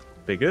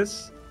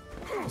Biggers.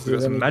 We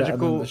got some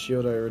magical. The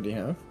shield I already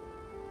have.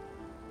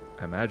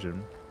 I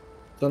imagine.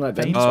 Don't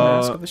Famous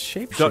Mask of the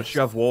Shapeshifter. Dutch,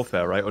 you have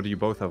Warfare, right? Or do you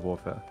both have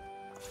Warfare?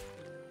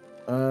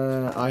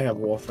 I have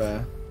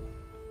Warfare.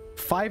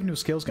 5 new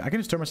skills. I can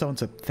just turn myself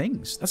into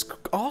things. That's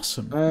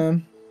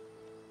awesome.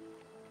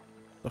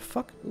 The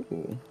fuck?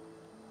 Ooh.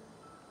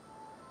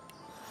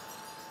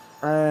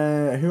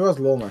 Who has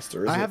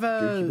Lawmaster? I have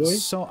a.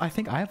 So I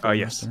think I have. Lawmaster.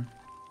 Yes.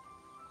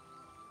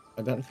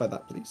 Identify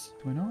that, please.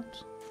 Do I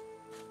not?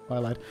 Oh, I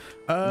lied.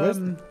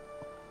 Oh,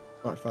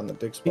 I found the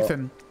dig spot.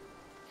 Ethan,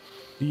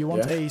 do you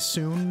want a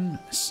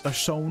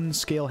sewn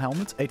scale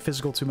helmet, 8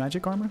 physical, 2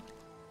 magic armor?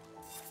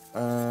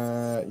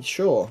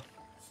 Sure.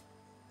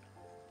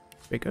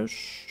 Because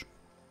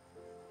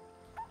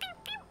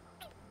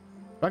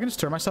I can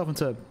just turn myself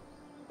into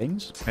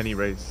things. Any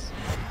race.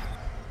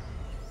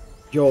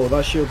 Yo,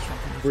 that shield's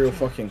real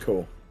fucking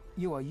cool.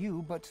 You are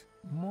you, but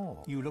more.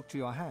 You look to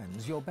your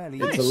hands, your belly.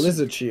 It's a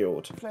lizard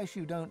shield. Flesh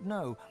you don't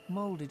know,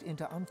 molded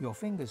into your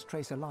fingers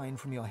trace a line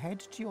from your head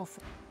to your.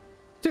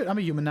 Dude, I'm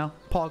a human now.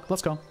 Pog,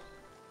 let's go.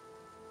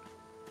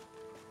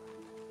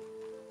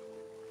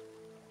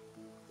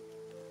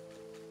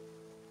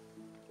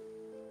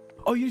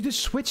 Oh, you just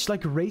switch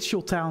like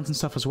racial talents and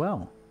stuff as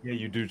well. Yeah,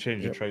 you do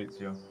change your traits,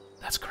 yeah.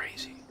 That's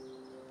crazy.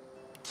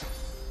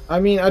 I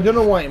mean, I don't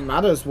know why it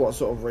matters what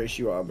sort of race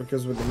you are,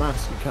 because with the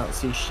mask you can't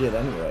see shit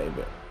anyway,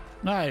 but...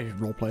 I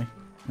roleplay.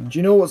 Yeah. Do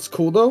you know what's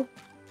cool though?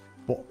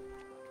 What?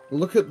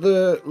 Look at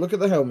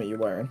the helmet you're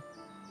wearing.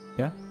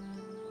 Yeah?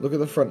 Look at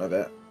the front of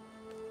it.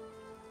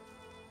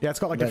 Yeah, it's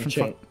got like Then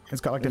different it's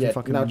got like different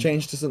fucking... Now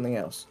change to something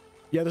else.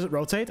 Yeah, does it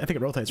rotate? I think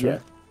it rotates,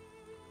 right?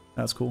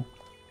 That's cool.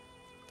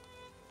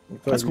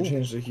 That's cool.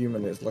 Change to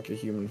human, it's like a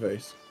human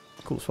face.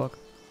 Cool as fuck.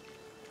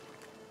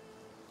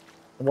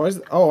 Why is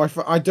it? Oh,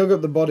 I dug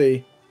up the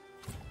body.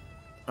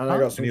 And I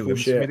got some cool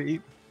shit. What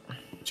you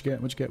get?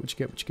 What you get? What you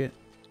get? What you get?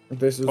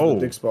 This is the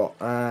dig spot.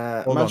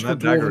 Hold on, that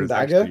dagger is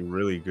actually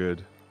really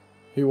good.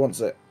 Who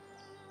wants it?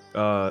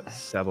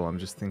 Sebel, I'm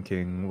just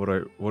thinking,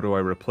 what do I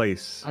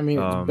replace? I mean,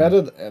 it's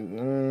better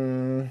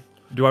than...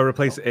 Do I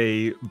replace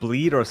a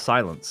bleed or a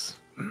silence?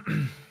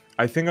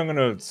 I think I'm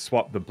gonna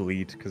swap the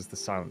bleed because the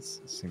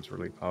silence seems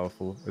really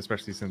powerful,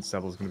 especially since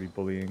Sebel's gonna be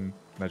bullying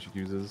magic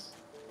users.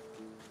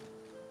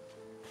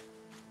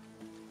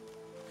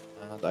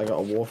 And I got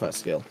a warfare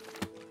skill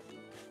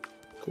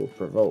called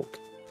Provoke.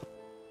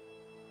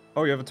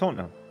 Oh, you have a taunt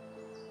now?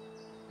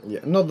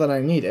 Yeah, not that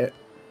I need it.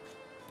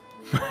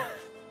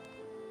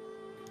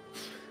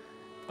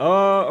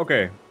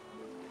 Okay.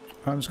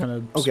 I'm just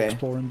gonna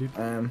explore and do.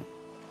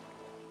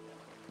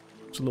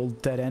 It's a little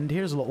dead end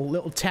here. There's a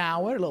little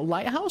tower, a little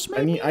lighthouse,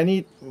 maybe. I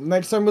need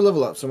next time we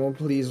level up, someone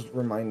please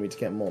remind me to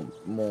get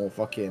more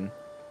fucking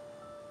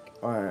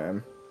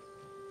to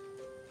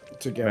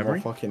get memory?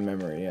 more fucking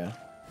memory. Yeah.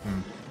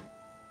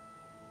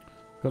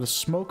 Got a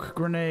smoke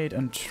grenade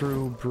and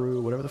true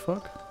brew, whatever the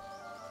fuck.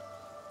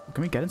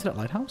 Can we get into that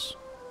lighthouse?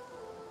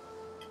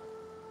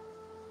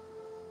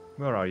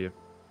 Where are you?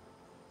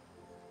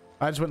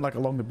 I just went like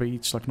along the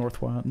beach, like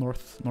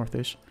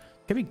north-ish.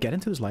 Can we get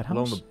into this lighthouse?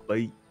 Along the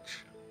beach.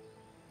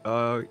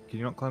 Can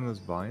you not climb those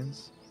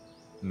vines?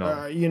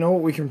 No. You know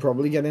what we can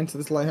probably get into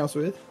this lighthouse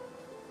with?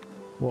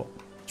 What?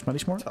 Smelly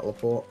smart?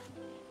 Teleport.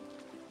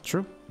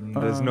 True.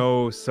 There's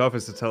no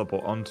surface to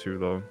teleport onto,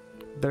 though.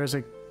 There's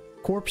a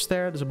corpse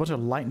there. There's a bunch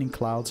of lightning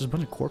clouds. There's a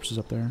bunch of corpses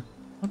up there.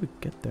 How do we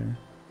get there?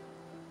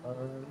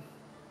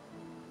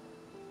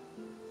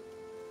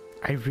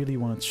 I really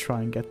want to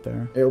try and get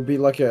there. It'll be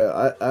like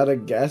at a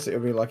guess,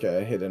 it'll be like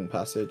a hidden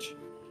passage.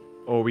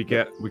 Or we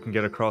can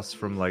get across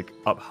from like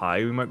up high.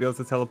 We might be able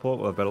to teleport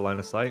with a better line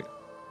of sight.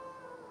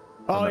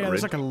 Oh yeah,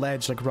 there's like a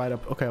ledge like right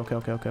up. Okay.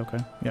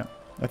 Yeah,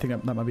 I think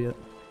that might be it.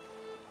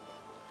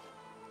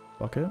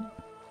 Fuck it.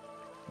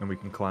 And we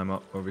can climb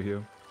up over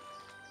here.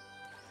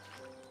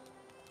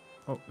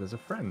 Oh, there's a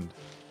friend.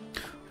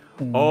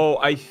 Oh,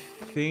 I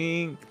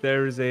think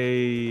there's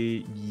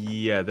a...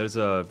 Yeah, there's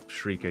a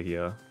Shrieker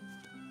here.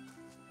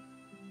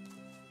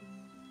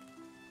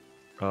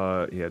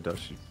 Yeah, does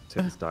she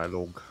take this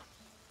dialogue?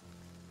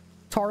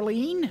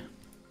 Tarlene?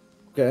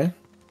 Okay.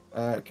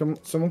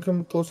 Someone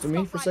come close to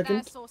me for a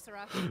second.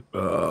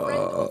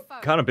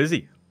 Kind of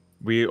busy.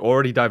 We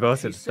already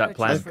diverted that I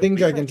plan.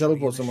 think I can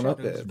teleport someone up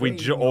here. We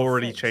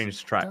already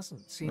changed track.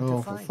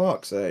 Oh, for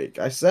fuck's sake.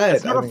 I said...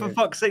 It's not a for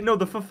fuck's sake. No,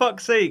 the for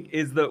fuck's sake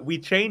is that we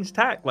changed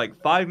tack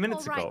like 5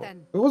 minutes ago.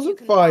 It wasn't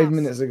 5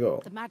 minutes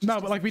ago.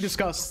 No, but like we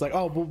discussed, like,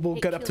 oh, we'll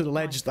get up to the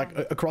ledge, like,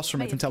 across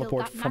from it and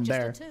teleport from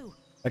there.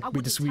 Like,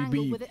 we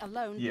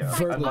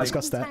verbally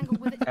discussed that.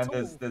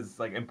 And there's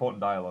like important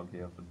dialogue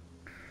here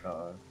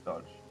for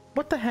Dodge.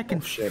 What the heck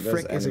in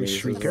frick is a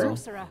shrieker?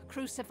 Sorcerer,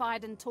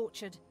 crucified and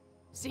tortured.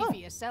 See for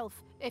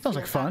yourself if Sounds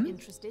you're like fun.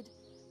 interested.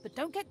 But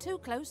don't get too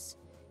close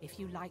if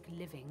you like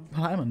living.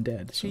 Well, I'm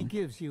undead. So. She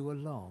gives you a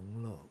long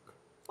look.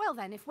 Well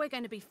then, if we're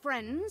going to be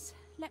friends,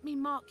 let me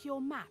mark your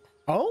map.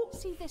 Oh?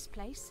 See this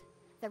place?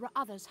 There are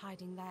others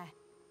hiding there.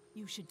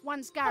 You should...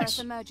 Once Gareth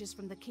emerges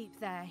from the keep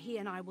there, he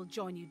and I will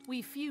join you.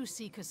 We few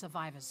Seeker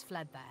survivors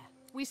fled there.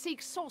 We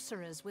seek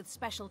sorcerers with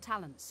special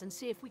talents and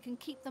see if we can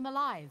keep them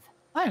alive.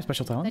 I have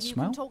special talents. Then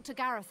you can talk to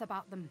Gareth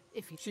about them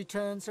if you... She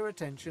turns her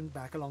attention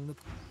back along the...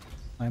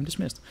 I am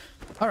dismissed.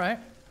 Alright.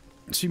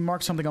 So you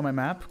marked something on my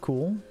map.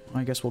 Cool.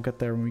 I guess we'll get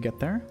there when we get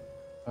there.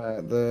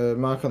 The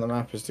mark on the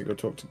map is to go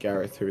talk to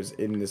Gareth, who is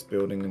in this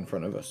building in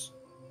front of us.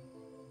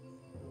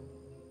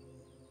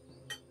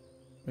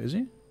 Is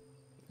he?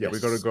 Yeah,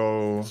 we gotta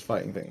go... He's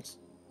fighting things.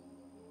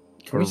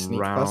 Can we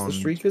sneak past the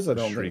Shriekers? I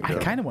don't think. I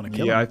kind of want to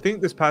kill him. Yeah, I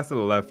think this path to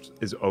the left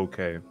is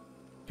okay.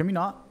 Can we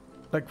not?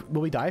 Like,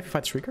 will we die if we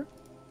fight the Shrieker?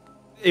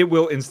 It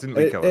will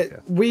instantly kill us, yeah.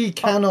 We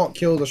cannot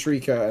kill the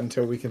Shrieker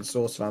until we can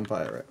source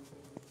vampire it.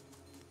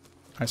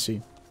 I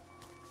see.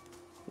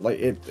 Like,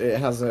 it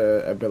has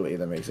a ability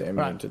that makes it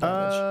immune to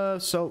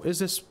damage. So is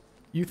this...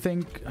 You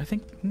think... I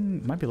think...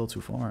 it might be a little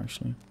too far,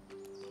 actually.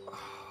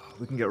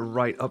 We can get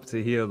right up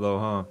to here, though,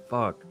 huh?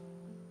 Fuck.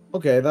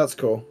 Okay, that's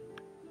cool.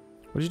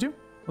 What did you do?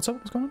 What's up?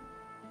 What's going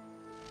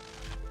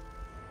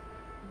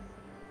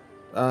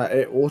on?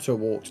 It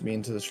auto-walked me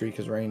into the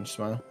Shrieker's range,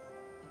 Smile.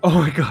 Oh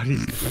my god,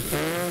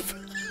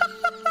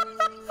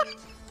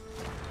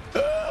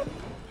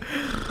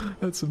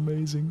 That's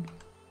amazing.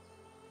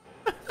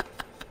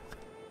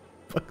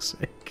 Fuck's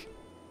sake.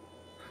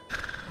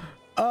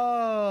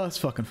 Oh, that's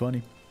fucking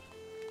funny.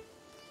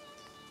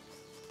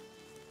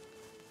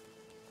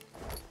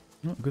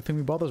 Oh, good thing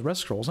we bought those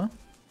rest scrolls, huh?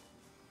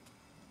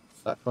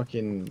 That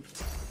fucking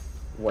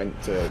went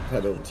to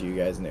head over to you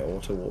guys and it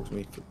auto-walked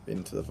me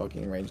into the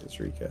fucking range of the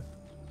Shrieker.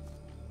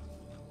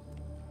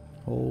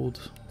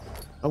 Hold.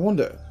 I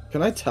wonder,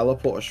 can I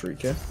teleport a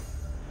Shrieker?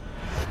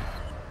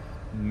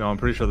 No, I'm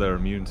pretty sure they're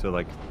immune to,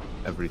 like,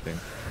 everything.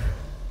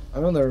 I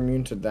know they're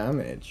immune to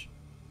damage.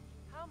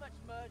 How much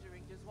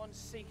murdering does one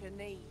Seeker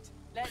need?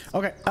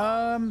 Okay,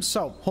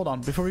 so, hold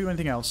on, before we do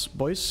anything else,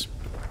 boys.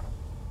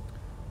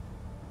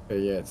 Okay,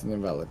 yeah, it's an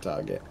invalid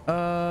target.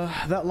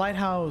 That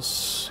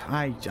lighthouse,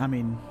 I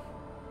mean...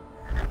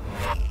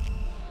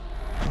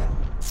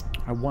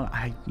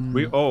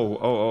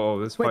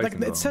 This Wait,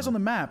 like, it says on the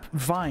map,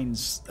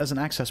 vines as an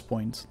access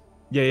point.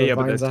 Yeah,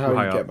 but vines that's are too how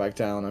high you up. get back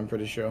down, I'm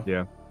pretty sure.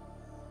 Yeah.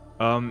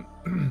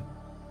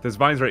 There's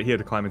vines right here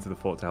to climb into the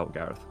fort to help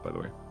Gareth, by the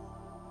way.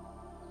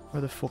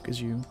 Where the fuck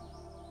is you?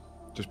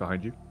 Just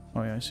behind you.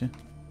 Oh yeah, I see.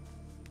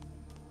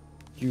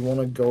 Do you want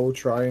to go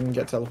try and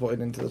get teleported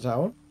into the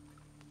tower?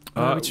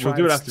 We'll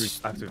do it after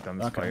we've done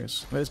this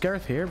fight. Wait, is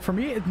Gareth here? For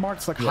me, it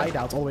marks like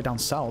hideouts all the way down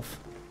south.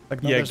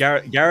 Like, no,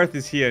 yeah, Gareth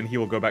is here and he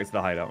will go back to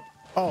the hideout.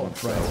 Oh,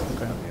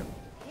 right.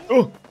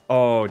 Okay.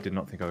 Oh, did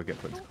not think I would get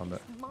put into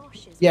combat.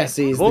 Yes,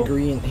 he's the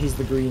green. He's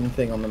the green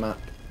thing on the map.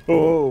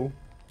 Oh.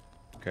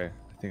 Okay,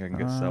 I think I can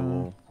get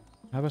several.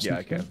 How about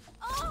I can.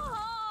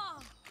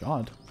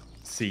 God.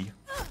 C.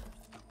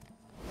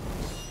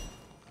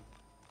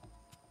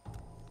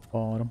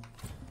 Bottom.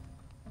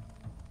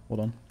 Hold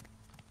on.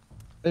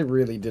 They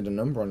really did a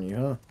number on you,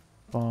 huh?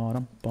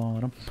 Bottom.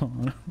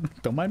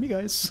 Don't mind me,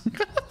 guys.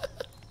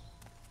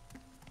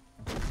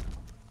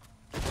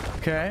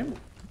 Okay.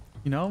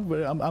 You know,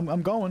 but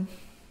I'm going.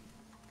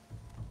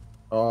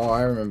 Oh,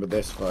 I remember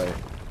this fight.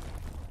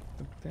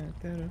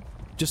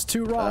 Just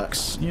two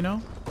rocks, you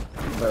know?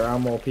 There are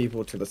more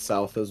people to the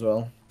south as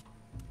well.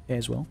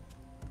 As well.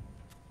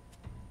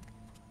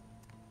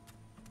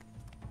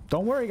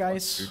 Don't worry,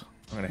 guys.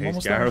 I'm gonna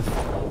haste Gareth.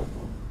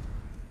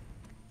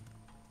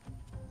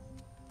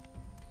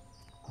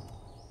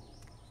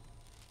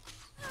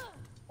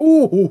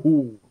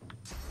 Ooh!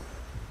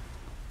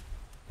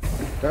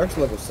 Gareth's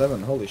level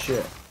 7, holy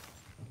shit.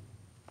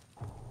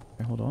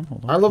 Okay, hold on.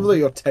 I love that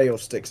your tail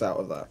sticks out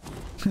of that.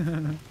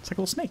 It's like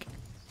a little snake.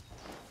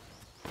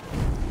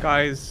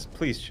 Guys,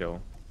 please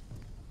chill.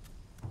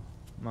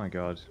 My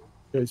god.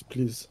 Guys,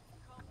 please.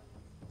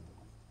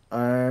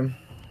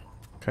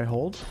 Okay,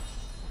 hold.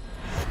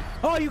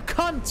 Oh, you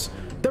cunt!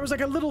 There was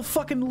like a little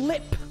fucking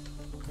lip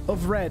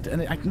of red,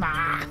 and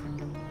nah.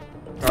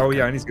 Oh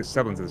yeah, I need to get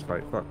Seb into this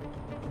fight. Fuck.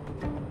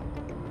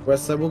 Where's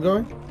Seb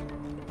going?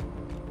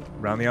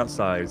 Round the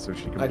outside, so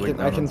she can.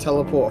 I can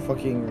teleport a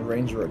fucking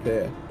ranger up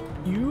here.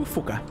 You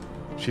fucker.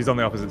 She's on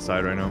the opposite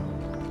side right now.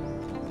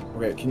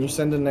 Okay, can you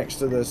send her next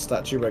to the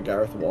statue where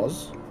Gareth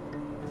was?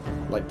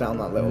 Like down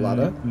that little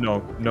ladder?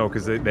 No,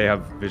 because they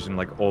have vision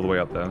like all the way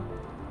up there.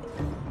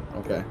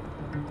 Okay.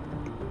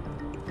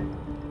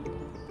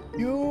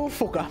 You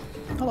fucker.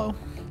 Hello.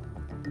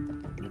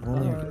 If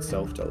only I could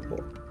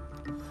self-teleport.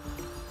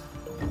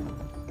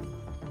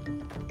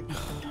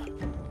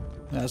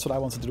 Yeah, that's what I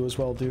wanted to do as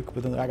well, Duke,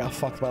 but then I got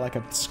fucked by like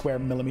a square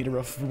millimeter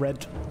of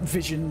red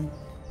vision,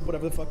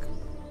 whatever the fuck.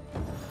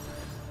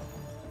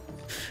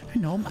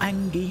 You know, I'm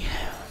angry.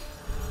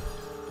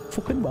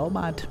 Fucking well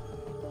mad.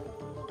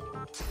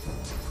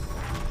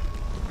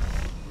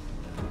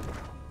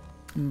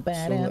 So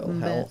little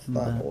health,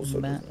 that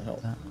also doesn't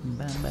help.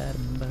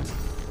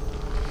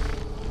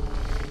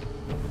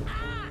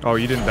 Oh,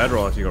 you didn't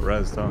bedroll after you got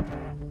rezzed, huh?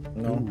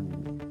 No.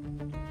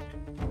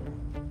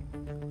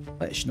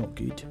 That's not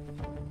good.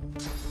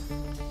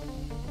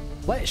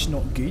 That's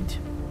not good.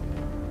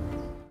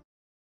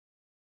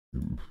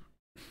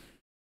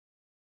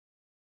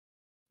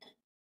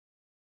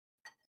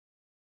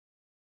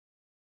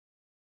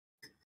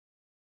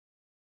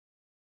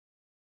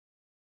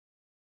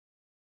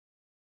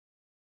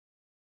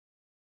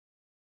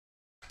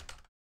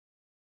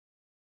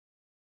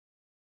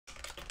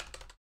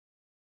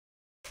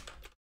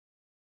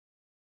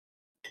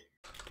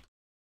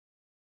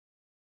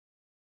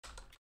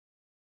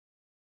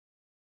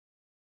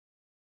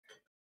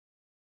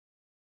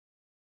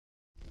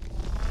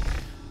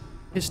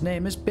 His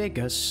name is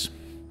Biggers.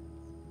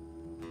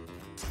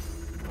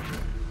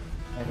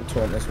 I can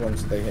taunt this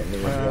once they hit me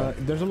as well.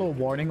 There's a little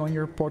warning on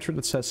your portrait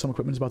that says some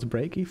equipment is about to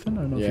break, Ethan.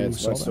 I don't know if you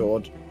it's saw my that.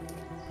 sword.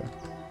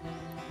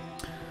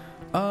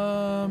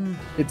 Okay.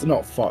 It's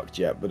not fucked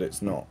yet, but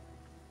it's not.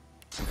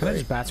 Can I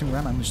just battering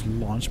ram and just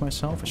launch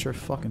myself? I sure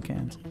fucking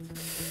can't.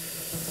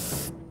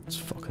 It's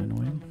fucking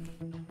annoying.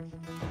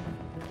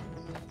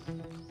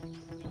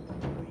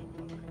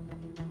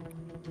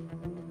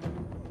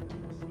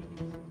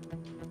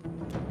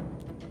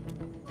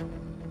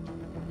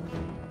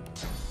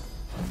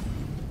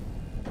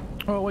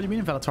 Oh, what do you mean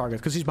invalid target?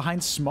 Because he's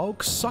behind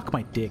smoke? Suck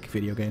my dick,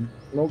 video game.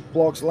 Smoke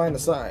blocks line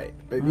of sight,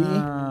 baby.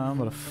 I'm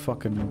gonna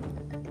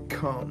fucking...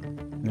 Come.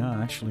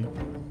 Yeah, actually.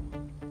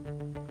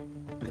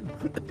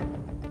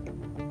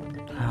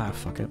 Ah,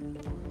 fuck it.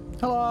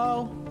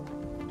 Hello!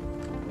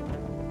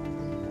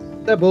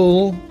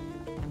 Double.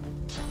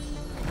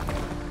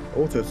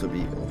 Auto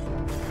survival.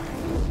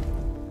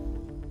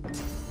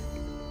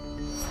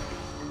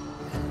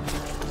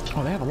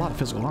 Oh, they have a lot of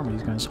physical armor,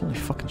 these guys. Holy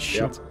fucking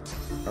shit. Yep.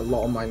 A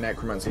lot of my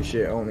necromancy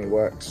shit only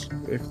works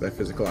if their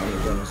physical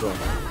armor done as well.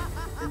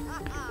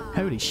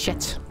 Holy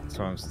shit.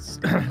 So I'm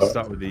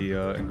start with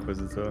the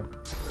Inquisitor.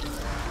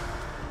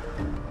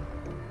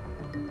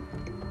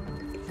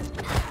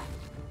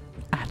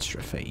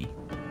 Atrophy.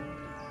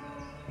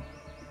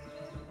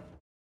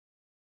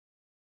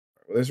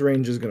 Well, this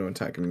ranger's going to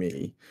attack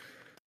me,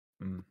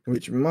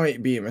 which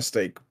might be a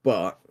mistake,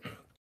 but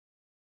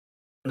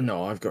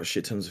no, I've got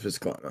shit tons of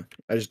physical armor.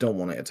 I just don't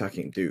want it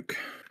attacking Duke.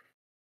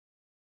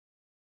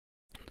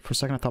 For a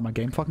second I thought my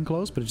game fucking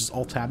closed, but it just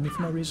alt-tabbed me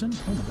for no reason.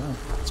 Oh my god,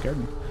 it scared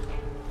me.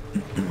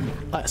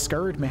 That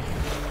scared me.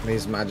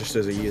 These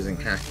magisters are using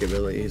hack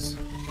abilities.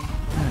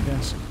 Yeah, I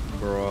guess.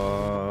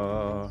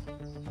 Bruh.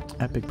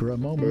 Epic bruh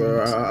moment.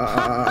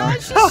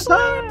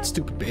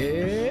 Stupid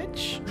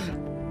bitch.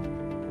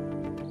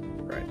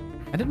 Right.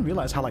 I didn't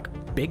realize how, like,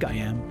 big I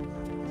am.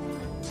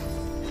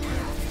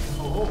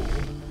 Oh.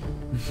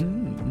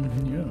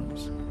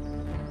 Yes.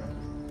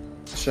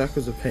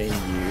 Shackles are paying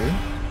you.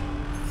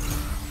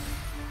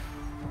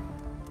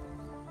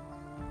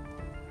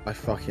 I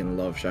fucking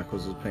love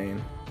Shackles of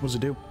Pain. What does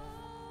it do?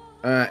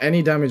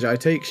 Any damage I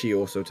take, she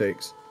also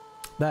takes.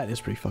 That is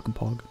pretty fucking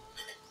pog.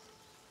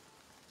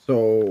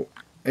 So,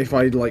 if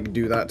I, like,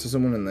 do that to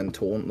someone and then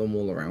taunt them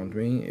all around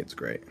me, it's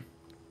great.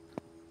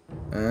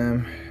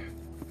 Could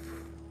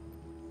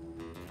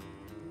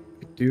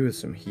do with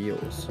some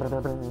heals.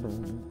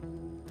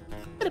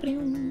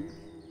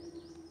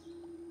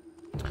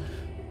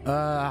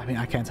 I mean,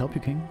 I can't help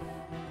you, King.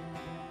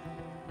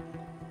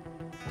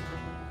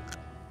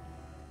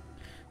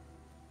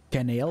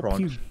 Can I help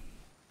you?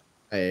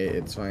 Hey,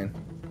 it's fine.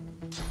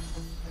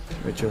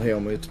 Which will heal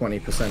me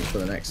 20% for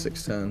the next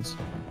 6 turns.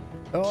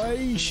 Oh,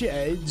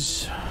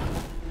 shits.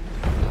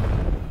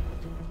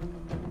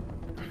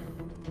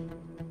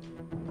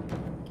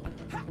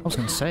 I was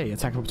gonna say,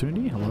 attack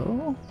opportunity,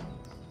 hello?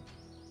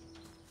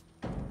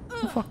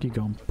 Where the fuck you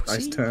going, pussy?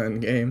 Nice turn,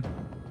 game.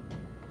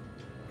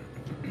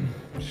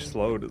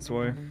 Slowed its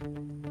way.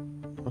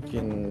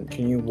 Fucking,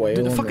 can you wail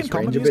Dude, the on fucking this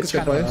comedy ranger is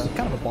bitch, kind please?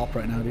 of a bop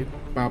right now, dude.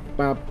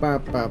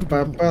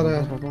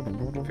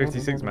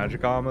 56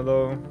 magic armor,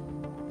 though.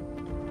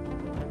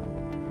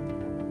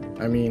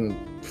 I mean,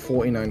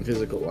 49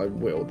 physical, I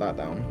whittled that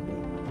down.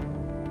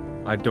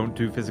 I don't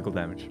do physical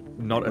damage.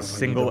 Not a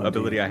single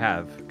ability I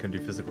have can do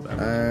physical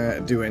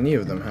damage. Do any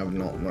of them have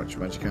not much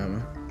magic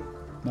armor?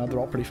 No, they're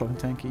all pretty fucking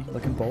tanky,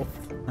 like in both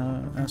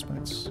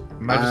aspects.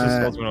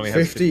 Magister Swordsman only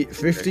has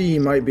 50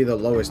 might be the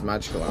lowest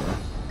magical armor.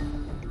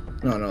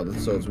 No, the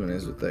Swordsman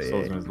is with 38.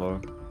 Swordsman is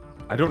low.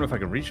 I don't know if I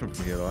can reach him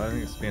from here, though. I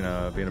think it's being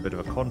a bit of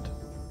a cunt.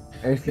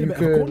 If you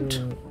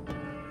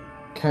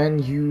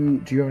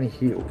do you have any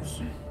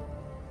heals?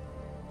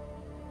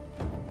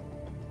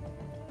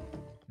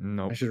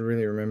 No. I should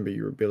really remember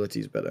your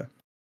abilities better.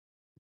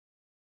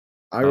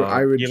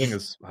 I would healing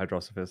is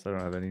Hydrosophist. I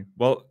don't have any.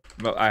 Well,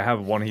 I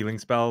have one healing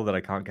spell that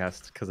I can't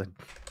cast because I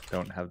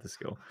don't have the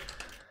skill.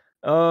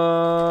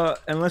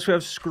 Unless we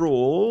have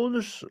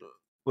scrolls,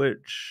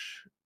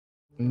 which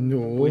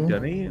wait,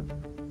 Denny,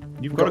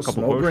 you've got a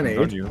couple potions, grenade.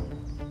 don't you?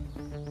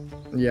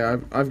 Yeah,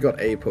 I've got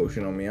a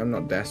potion on me. I'm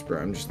not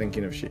desperate. I'm just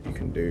thinking of shit you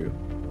can do.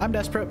 I'm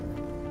desperate.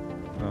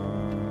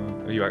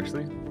 Are you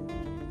actually?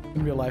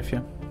 In real life,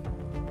 yeah.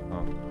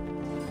 Oh.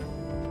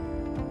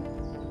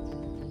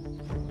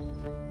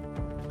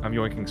 I'm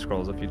yoinking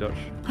scrolls if you Dutch.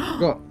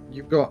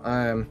 You've got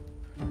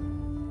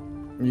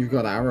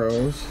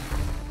arrows.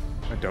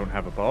 I don't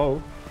have a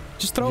bow.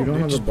 Just throw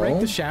them, dude. Just break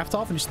the shaft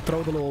off and just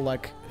throw the little,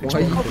 like...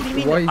 Why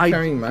are you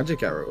carrying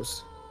magic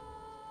arrows?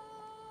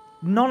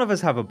 None of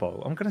us have a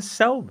bow. I'm gonna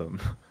sell them.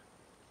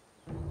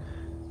 Oh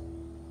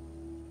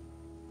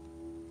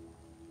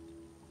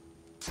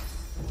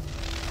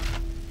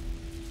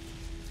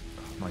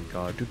my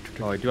god.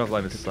 Oh, I do have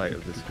line of sight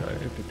of this guy.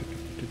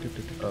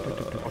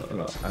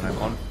 And I'm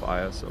on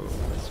fire, so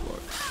this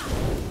works.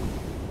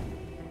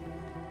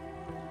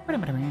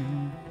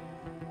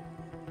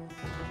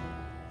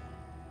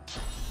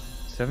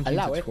 17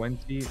 to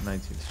 20, 19 to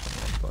 21.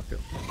 Fuck it.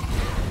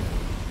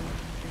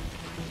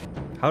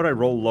 How did I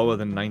roll lower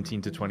than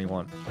 19 to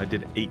 21? I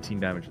did 18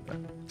 damage with that.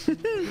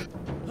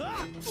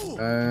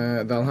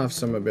 They'll have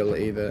some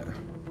ability that...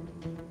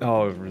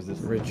 Oh,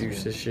 resistance.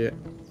 Reduces shit.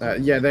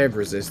 Yeah, they have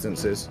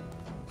resistances.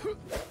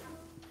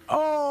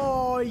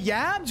 Oh,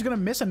 yeah? I'm just gonna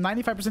miss a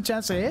 95%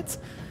 chance to hit?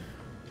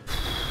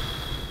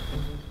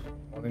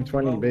 1 in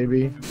 20,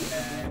 baby.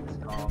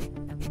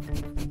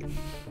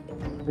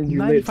 You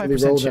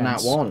 95% rolled chance. an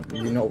at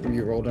 1.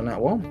 You rolled an at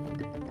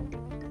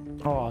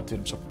 1. Oh,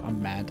 dude,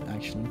 I'm mad,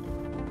 actually.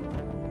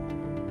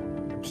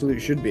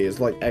 Absolute should be. It's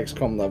like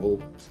XCOM level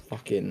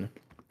fucking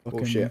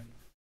bullshit.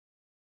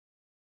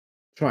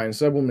 Try and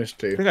Seb will miss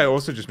 2. I think I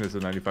also just missed a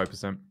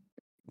 95%.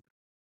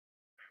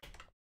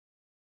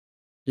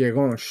 Yeah, go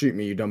on and shoot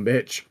me, you dumb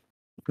bitch.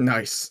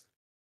 Nice.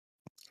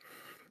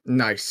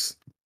 Nice.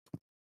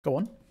 Go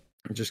on.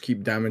 Just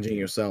keep damaging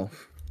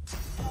yourself.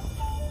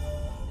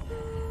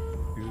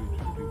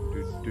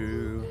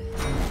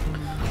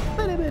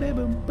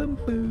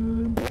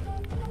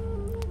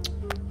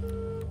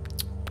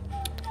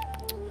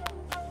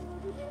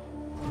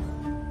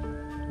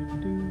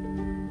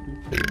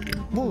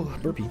 Whoa,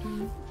 burpee.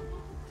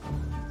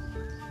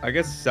 I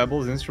guess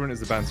Sebel's instrument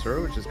is the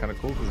Bansura, which is kind of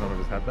cool because none of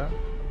us had that.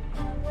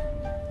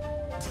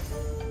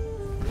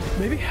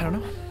 Maybe? I don't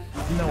know.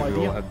 No We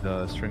idea. all had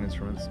the string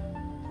instruments.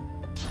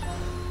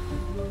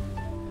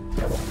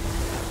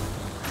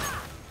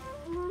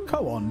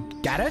 Go on,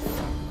 Gareth.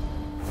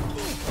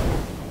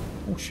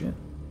 Oh shit.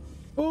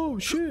 Oh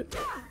shit.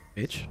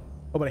 Bitch.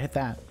 Oh, but I hit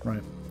that.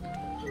 Right.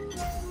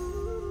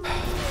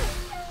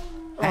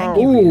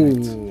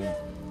 Ooh.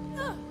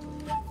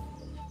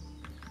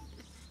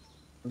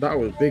 That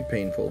was big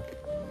painful.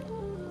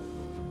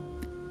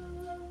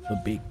 The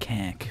big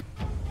cack.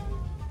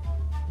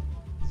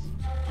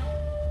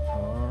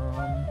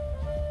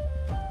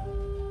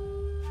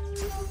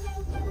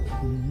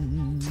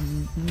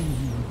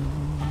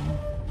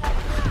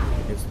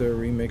 It's the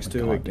remix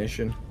to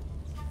Ignition.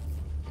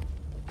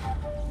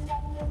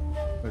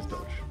 Where's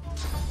Dodge?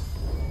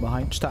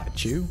 Behind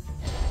statue.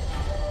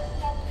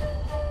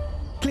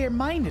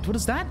 Clear-minded, what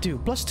does that do?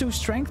 +2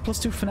 strength,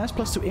 +2 finesse,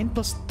 +2 int,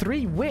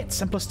 +3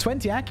 wits, and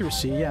 +20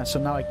 accuracy. Yeah, so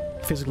now I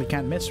physically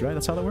can't miss, right?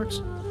 That's how that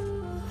works?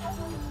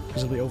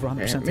 Because it'll be over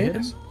 100% to hit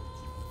him.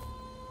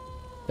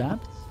 That?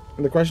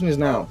 And the question is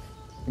now,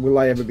 will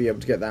I ever be able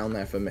to get down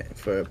there for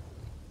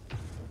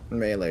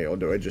melee, or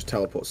do I just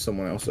teleport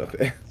someone else up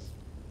there?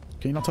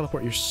 Can you not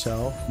teleport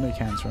yourself? No, you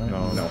can't, right?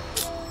 No.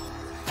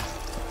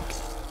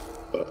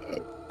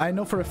 I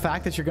know for a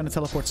fact that you're going to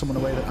teleport someone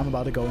away that I'm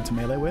about to go into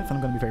melee with, and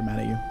I'm going to be very mad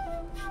at you.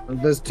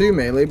 There's 2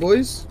 melee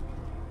boys.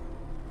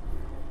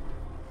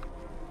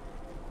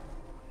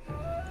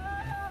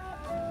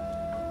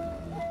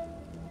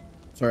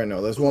 Sorry,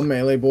 no, there's 1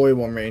 melee boy,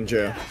 1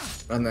 ranger,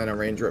 and then a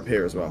ranger up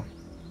here as well.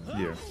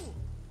 Yeah.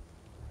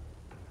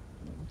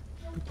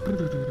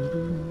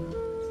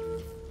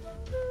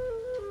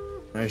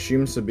 I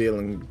assume Sabine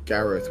and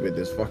Gareth with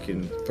his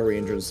fucking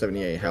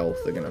 378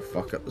 health are gonna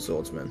fuck up the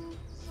swordsman.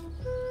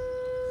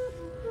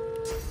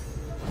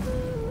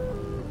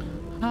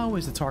 How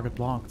is the target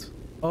blocked?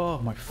 Oh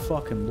my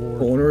fucking lord.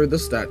 Corner of the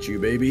statue,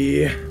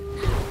 baby.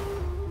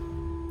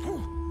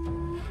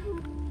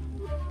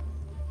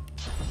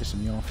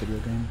 Pissing me off, video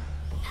game.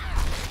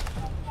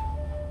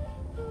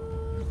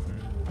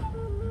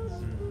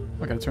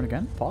 I gotta turn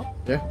again? Pop?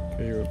 Yeah,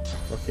 because you're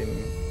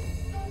fucking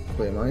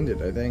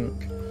clear-minded, I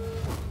think.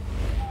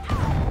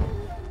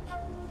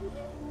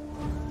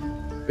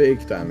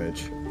 Big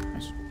damage.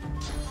 Nice.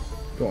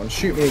 Go on,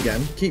 shoot me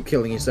again. Keep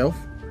killing yourself.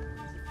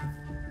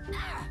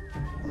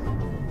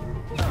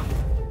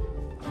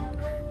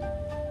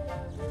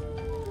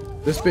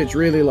 This bitch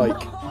really, like...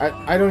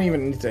 I don't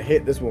even need to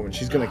hit this woman.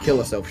 She's gonna kill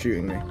herself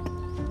shooting me.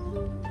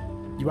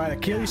 You either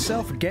kill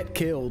yourself or get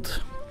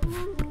killed.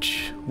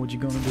 Ouch. What you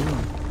gonna do?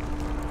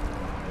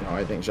 No,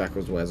 I think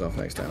Shackles wears off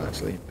next time,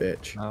 actually.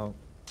 Bitch. Oh.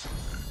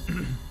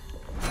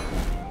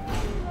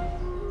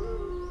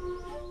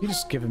 He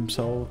just give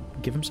himself.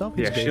 He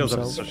Yeah, just gave shields up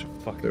himself such a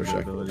fucking good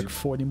ability. like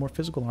 40 more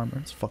physical armor.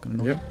 It's fucking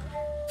annoying. Yep.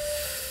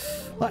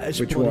 That is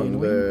Which bloody one?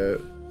 annoying.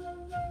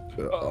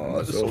 The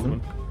the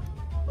Swordsman.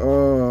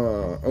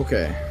 Oh,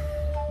 okay.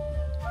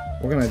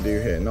 What can I do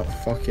here? Not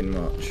fucking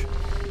much.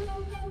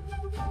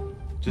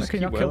 Just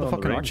Can you keep not kill well the on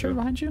fucking range, archer though.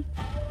 behind you?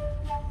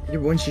 Yeah,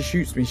 but when she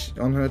shoots me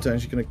on her turn,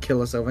 she's gonna kill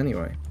herself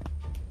anyway.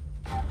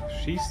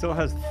 She still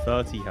has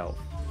 30 health.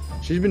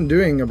 She's been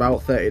doing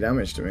about 30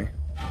 damage to me.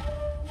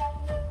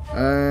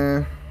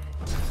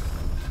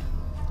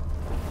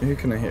 Who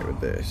can I hit with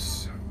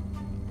this?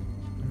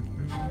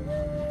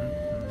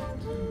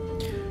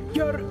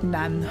 Your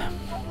nan.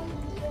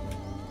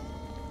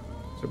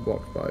 So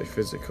blocked by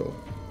physical.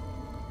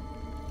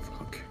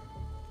 Fuck.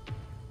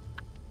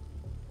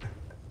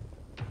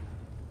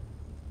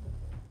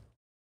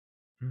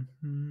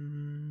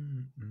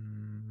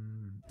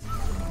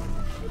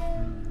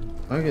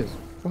 That gets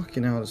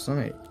fucking out of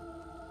sight.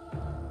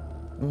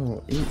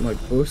 Oh, eat my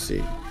pussy.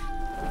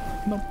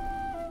 No.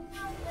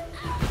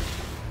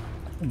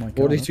 Oh my god.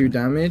 42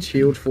 damage,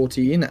 healed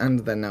 14, and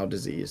they're now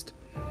diseased.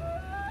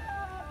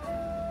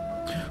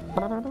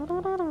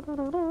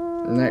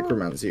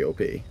 Necromancy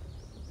OP.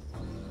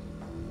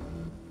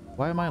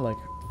 Why am I like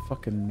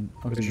fucking...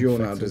 Because you're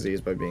now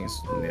diseased by being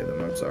near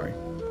them, I'm sorry.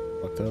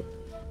 Fucked up.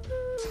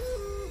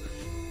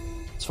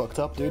 It's fucked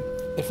up, dude.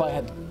 If I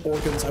had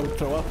organs, I would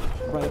throw up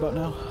right about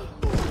now.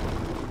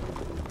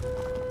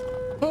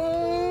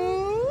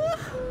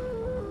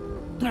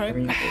 Alright.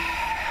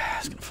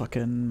 It's gonna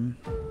fucking...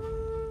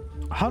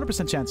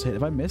 100% chance to hit.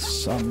 If I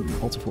miss, I'm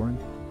ulti-4ing.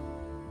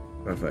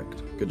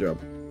 Perfect. Good job.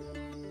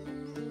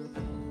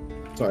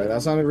 Sorry,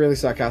 that sounded really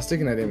sarcastic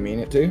and I didn't mean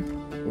it to.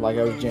 Like,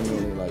 I was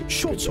genuinely like...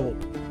 Shut up.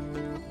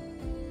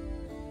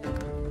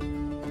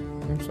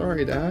 I'm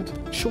sorry, Dad.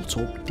 Shut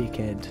up,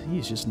 dickhead.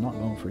 He's just not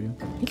going for you.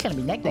 He's gonna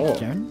be next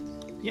turn.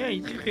 Yeah,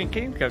 you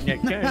can go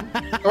next turn.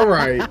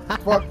 Alright,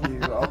 fuck you.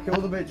 I'll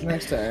kill the bitch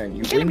next turn.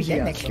 You He's gonna be whingy dead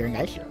ass next turn,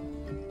 guys.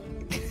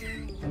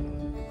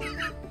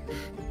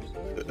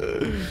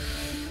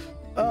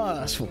 Oh,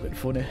 that's fucking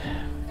funny.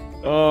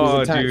 Oh,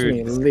 He's attacked dude.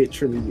 me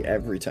literally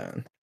every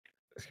turn.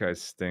 This guy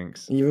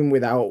stinks. Even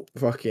without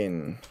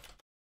fucking...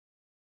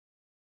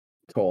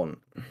 taunt.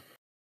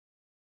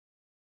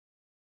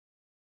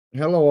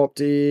 Hello,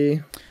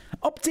 Opti.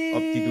 Opti!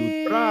 Opti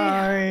Dude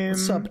Prime.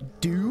 What's up,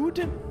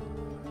 dude?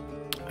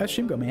 How's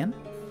stream go, man?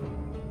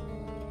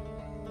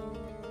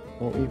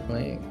 What were you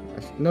playing?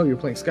 No, you're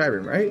playing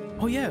Skyrim, right?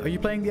 Oh yeah, are you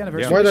playing the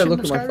anniversary? Why did I edition look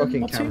of at my Skyrim,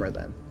 fucking Opti? camera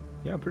then?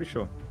 Yeah, I'm pretty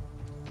sure.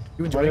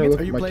 You Why did I enjoying it? look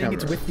Are at you my playing it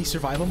camera? with the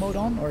survival mode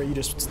on, or are you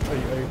just are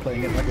you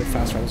playing it like with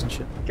fast travels and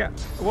shit?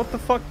 What the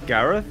fuck,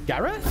 Gareth?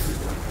 Gareth?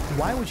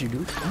 Why would you do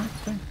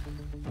that?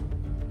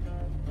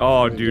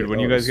 Oh, dude, when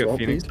you guys get swap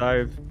Phoenix these?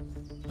 Dive,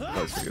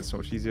 that's gonna get so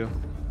much easier.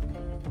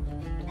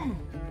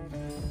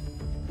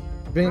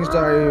 Phoenix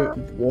Dive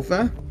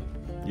Warfare?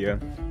 Yeah.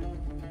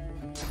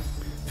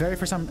 Very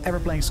first time ever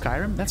playing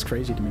Skyrim? That's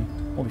crazy to me.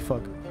 Holy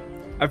fuck.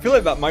 I feel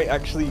like that might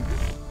actually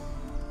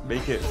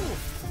make it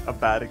a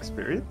bad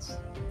experience.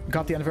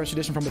 Got the anniversary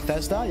edition from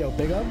Bethesda. Yo,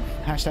 big up.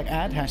 Hashtag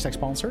ad, hashtag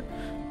sponsor.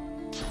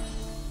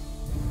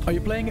 Are you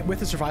playing it with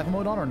the survival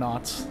mode on or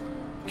not?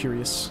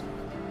 Curious.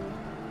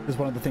 Is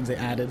one of the things they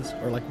added,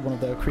 or like one of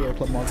the Creator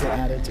Club mods they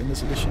added in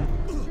this edition.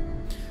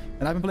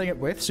 And I've been playing it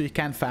with, so you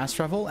can fast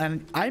travel,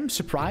 and I'm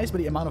surprised by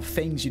the amount of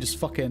things you just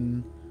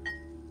fucking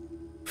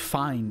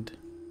find.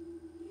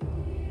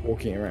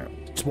 Walking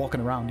around. Just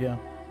walking around, yeah.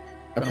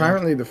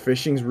 Apparently the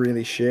fishing's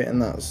really shit and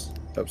that's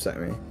upset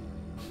me. I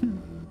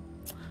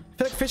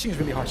feel like fishing is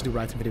really hard to do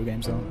right in video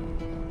games, though.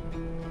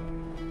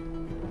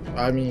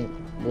 I mean,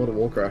 World of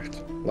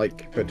Warcraft,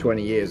 like, for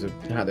 20 years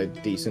have had a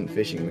decent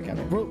fishing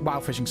mechanic. WoW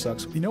fishing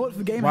sucks. You know what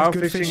the game WoW has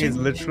good fishing fishing? is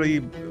literally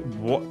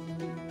what?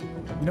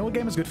 You know what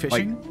game has good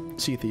fishing?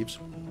 Sea of Thieves.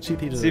 Sea of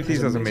Thieves, Sea of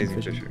Thieves has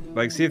amazing fishing.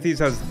 Like, Sea of Thieves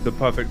has the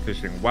perfect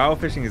fishing. WoW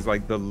fishing is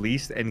like the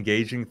least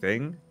engaging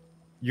thing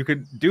you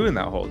could do in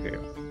that whole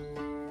game.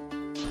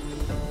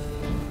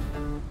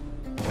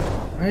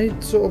 I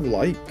sort of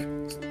like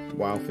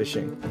WoW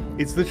fishing.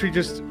 It's literally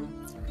just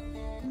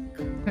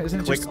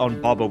Isn't it click just...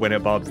 on bobber when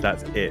it bobs,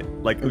 that's it.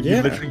 Like, Yeah.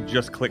 you literally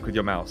just click with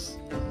your mouse.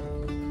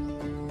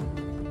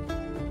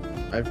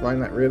 I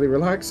find that really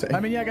relaxing. I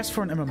mean, yeah, I guess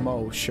for an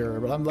MMO, sure,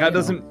 but I'm like,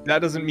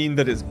 That doesn't mean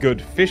that it's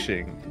good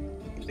fishing.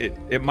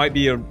 It might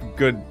be a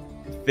good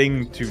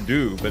thing to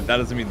do, but that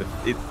doesn't mean that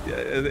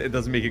it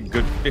doesn't make it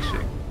good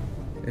fishing.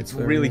 It's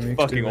really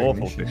fucking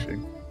awful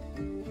fishing.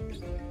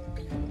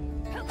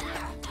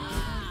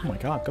 Oh my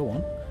god, go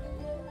on.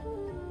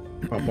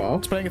 WoW?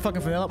 It's playing it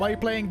fucking vanilla. Why are you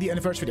playing the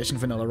anniversary edition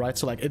vanilla, right?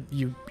 So like,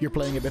 you're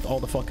playing it with all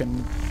the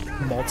fucking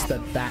mods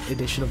that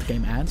edition of the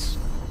game adds,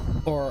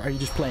 or are you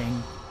just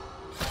playing,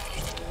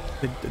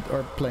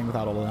 or playing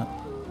without all of that?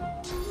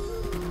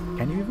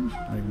 Can you even?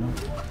 I don't even know.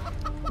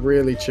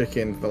 Really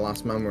chicken the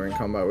last man we're in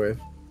combat with.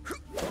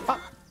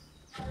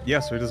 Yeah,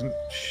 so he doesn't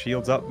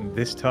shields up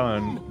this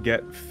turn,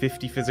 get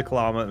 50 physical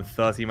armor and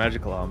 30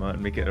 magical armor,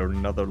 and make it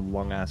another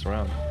long ass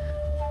round.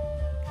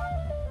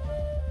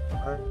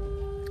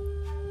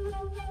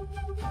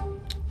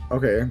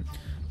 Okay.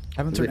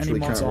 Haven't turned any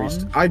mods on.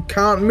 I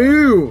can't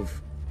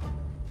move!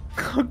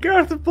 Oh,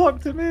 Gareth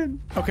blocked him in!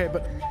 Okay,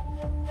 but...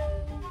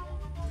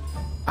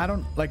 I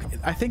don't, like,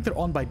 I think they're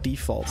on by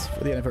default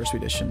for the Anniversary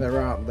Edition. There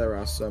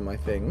are some, I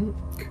think.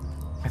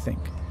 I think.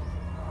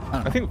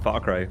 I think Far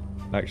Cry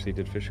actually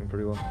did fishing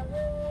pretty well.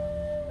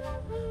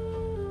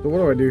 So what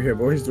do I do here,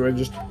 boys? Do I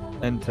just...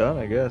 End turn,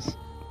 I guess.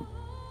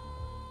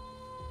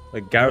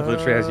 Like, Gareth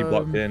literally has you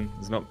blocked in.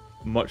 There's not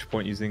much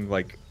point using,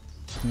 like,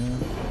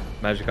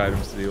 magic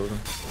items to deal with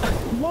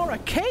them. Laura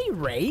K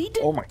raid?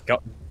 Oh my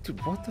god.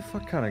 Dude, what the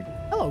fuck kind of...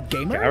 Hello,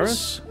 gamers.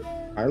 Gareth?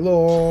 Hi,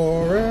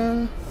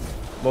 Laura.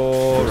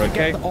 Laura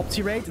K. We get the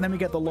Opti raid, and then we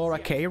get the Laura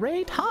K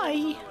raid.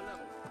 Hi.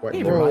 Wait,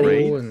 hey,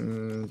 everybody.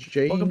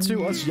 Welcome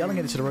to us yelling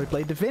at each other while we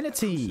play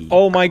Divinity.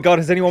 Oh my god,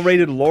 has anyone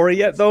raided Laura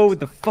yet, though? With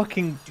the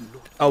fucking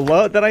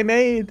alert that I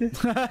made?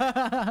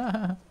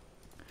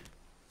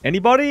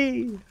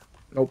 Anybody?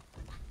 Nope.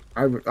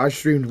 I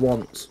streamed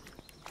once,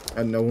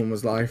 and no one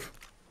was live.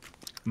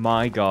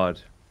 My god.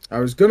 I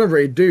was gonna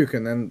raid Duke,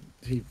 and then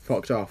he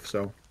fucked off,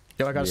 so...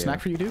 Yo, I got a snack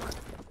for you, Duke.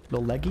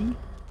 Little leggy.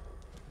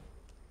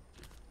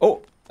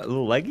 Oh, a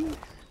little leggy?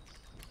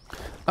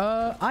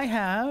 I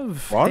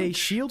have a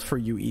shield for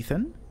you,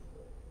 Ethan.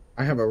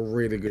 I have a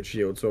really good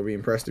shield, so I'll be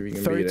impressed if you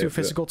can beat it. 32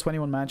 physical,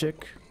 21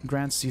 magic.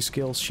 Grants these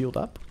skills shield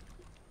up.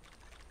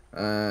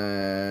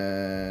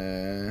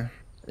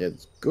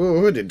 It's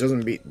good. It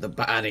doesn't beat the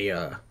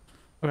barrier.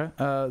 Okay.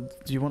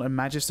 Do you want a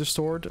Magister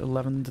sword?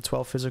 11 to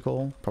 12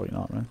 physical? Probably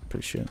not, right?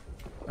 Pretty shit.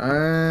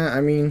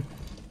 I mean,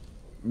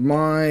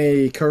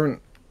 my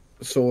current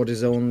sword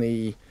is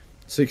only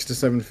 6 to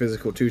 7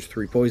 physical, 2 to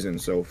 3 poison,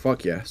 so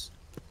fuck yes.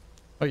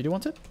 Oh, you do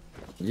want it?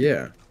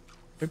 Yeah.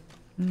 Okay.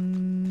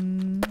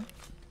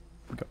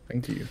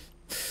 Thank you.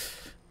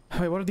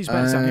 Wait, what are these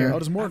bands down here? Oh,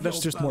 there's more. There's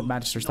just more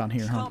Magisters down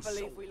here, huh?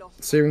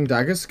 Searing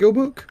Dagger skill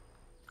book.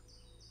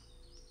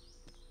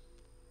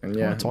 And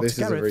yeah, this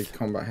is a very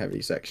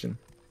combat-heavy section.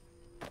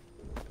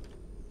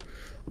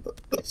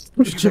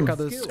 Just check out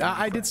this.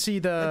 I did see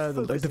the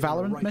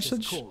Valorant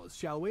message.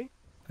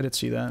 I did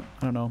see that.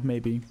 I don't know,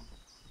 maybe.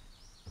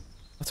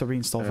 Let's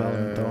reinstall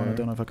Valorant though, and I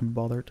don't know if I can be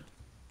bothered.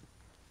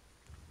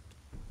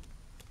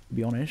 To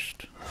be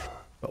honest,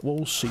 but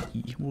we'll see.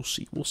 We'll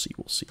see. We'll see.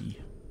 We'll see.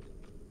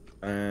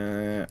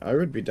 I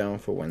would be down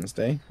for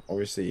Wednesday.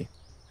 Obviously,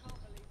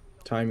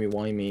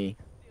 timey-wimey.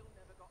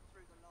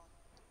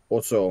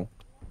 Also,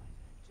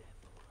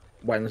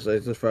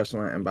 Wednesday's the first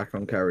night I'm back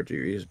on Cara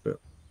duties, but...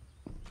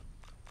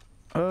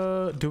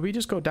 do we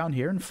just go down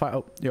here and fight?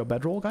 Oh, yo,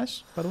 bedroll,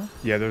 guys, by the way?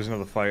 Yeah, there's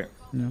another fight.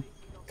 Yeah.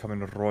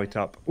 Coming right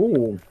up.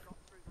 Ooh.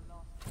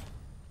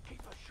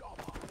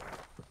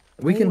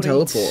 We can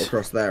teleport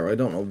across there. I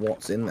don't know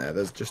what's in there.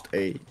 There's just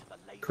a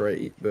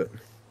crate, but...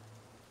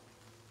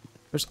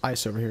 There's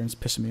ice over here and it's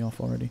pissing me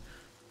off already.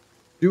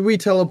 Do we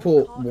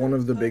teleport one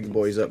of the big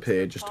boys up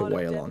here just to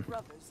wail on?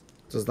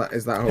 Is that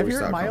how we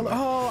start combat?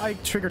 Oh, I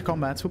triggered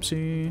combat.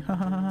 Whoopsie.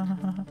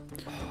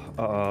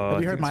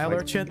 Have you heard my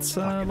alert yet,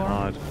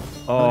 Lauren?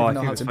 Oh, I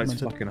think this fight's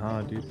fucking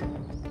hard, dude.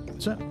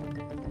 What's that?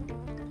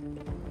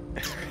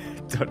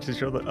 Don't you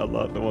show the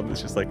alert, the one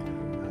that's just like,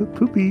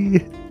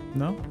 poopy.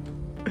 No?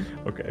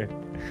 Okay.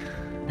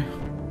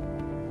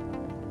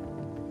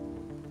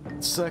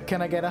 So,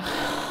 can I get a...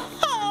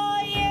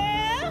 Oh,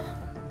 yeah?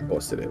 Of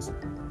course it is.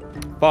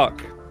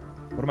 Fuck.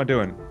 What am I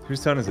doing?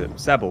 Whose turn is it?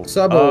 Sable.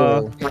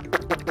 Sable.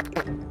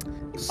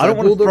 I don't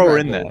want to throw her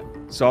in there.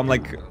 So I'm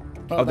like...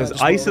 Oh, there's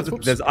ice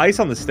there's ice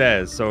on the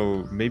stairs,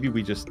 so maybe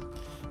we just...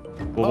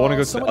 We'll want to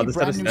go to the other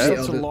set of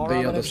stairs. The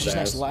other stairs. She's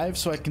next live,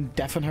 so I can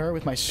deafen her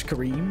with my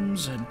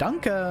screams.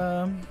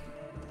 Dunka.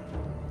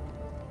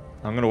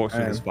 I'm gonna walk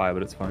through this fire,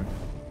 but it's fine.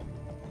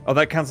 Oh,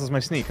 that cancels my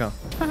sneak, huh?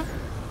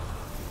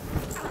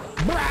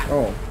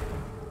 Oh.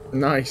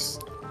 Nice.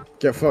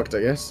 Get fucked,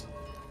 I guess.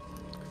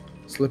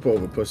 Slip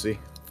over, pussy.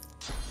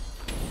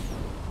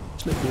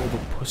 Slip over,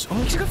 pussy.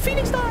 Oh, she's got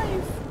Phoenix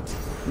Dive!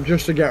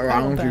 Just to get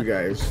around you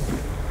guys.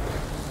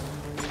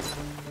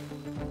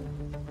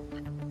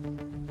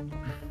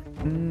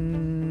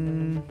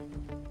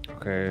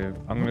 Okay,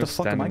 I'm gonna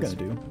stand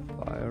in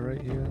fire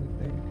right here, I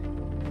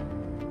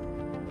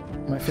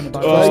think.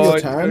 Oh,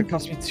 it's gonna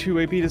cost me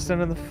 2 AP to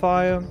stand in the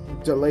fire.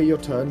 Delay your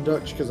turn,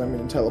 Dutch, because I'm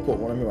gonna teleport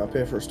one of them up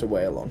here for us to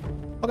wail on.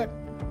 Okay.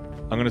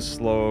 I'm gonna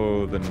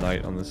slow the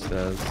knight on the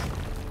stairs.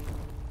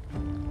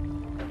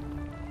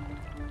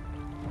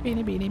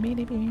 Beanie, beanie,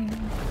 beanie, beanie.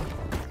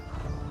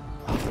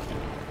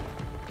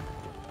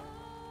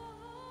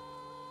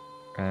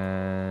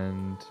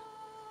 And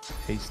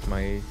haste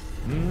my...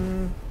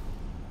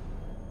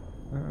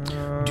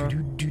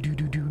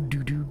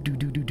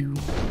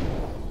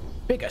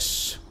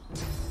 Biggest.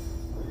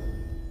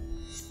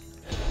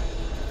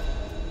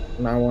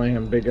 Now I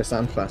am biggest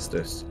and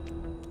fastest.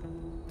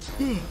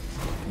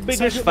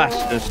 Biggest,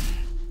 fastest.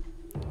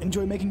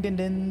 Enjoy making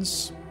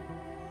din-dins.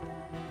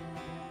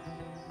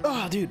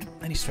 Oh, dude,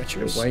 any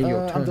stretchers? Delay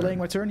your I'm turn. delaying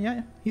my turn,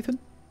 yeah, Ethan?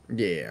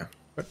 Yeah.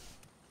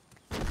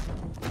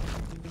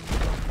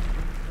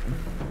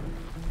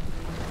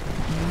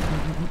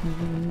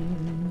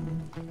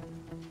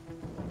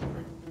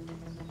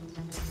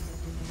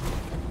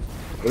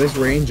 Well,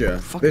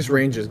 this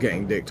ranger's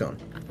getting dicked on.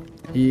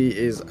 He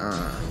is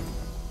out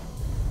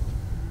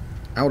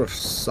of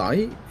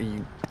sight. Are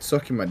you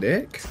sucking my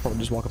dick? Probably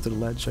just walk up to the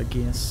ledge, I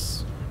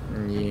guess.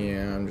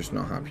 Yeah, I'm just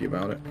not happy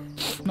about it.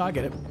 No, I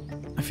get it.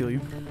 I feel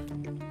you.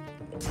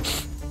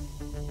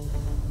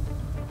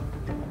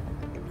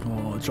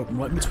 Oh, dropping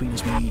right in between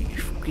us, me.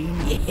 Fucking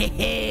yeah,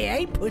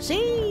 hey,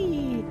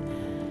 pussy!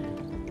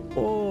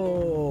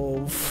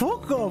 Oh,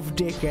 fuck off,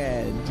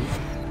 dickhead!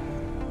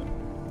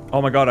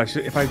 Oh my god,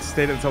 if I'd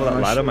stayed at the top of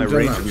that ladder, my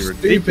range would be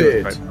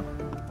Stupid. ridiculous right now.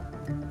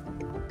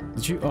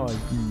 Did you? Oh,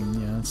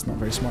 yeah, that's not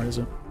very smart, is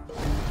it?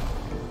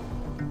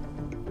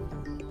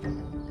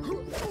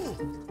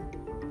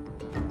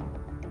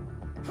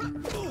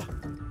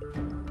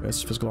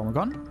 There's physical armor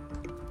gone.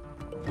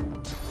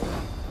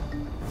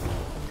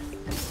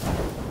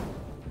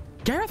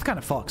 Gareth kind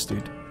of fucks,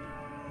 dude.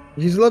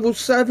 He's level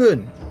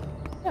 7.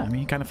 Yeah, I mean,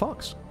 he kind of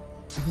fucks.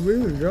 He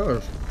really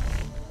does.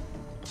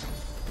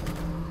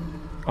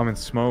 I'm in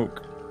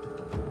smoke.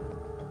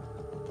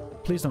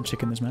 Please don't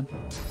chicken this, man.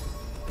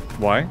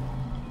 Why?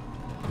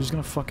 He's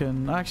gonna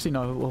fucking... Actually,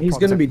 no. We'll He's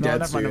gonna be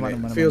dead never mind, soon. never mind,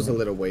 It never feels a mind.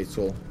 little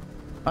wasteful.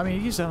 I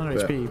mean, he's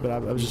 100 HP, but I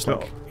was just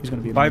like, he's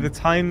gonna be... By the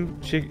time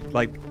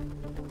like...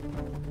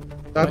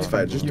 That's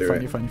fair, just do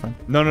it. You're fine.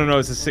 No,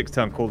 it's a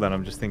 6-turn cooldown.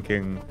 I'm just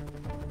thinking...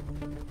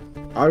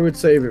 I would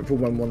save it for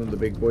when one of the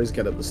big boys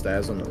get up the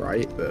stairs on the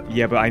right, but...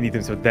 Yeah, but I need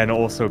them to then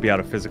also be out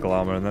of physical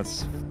armor, and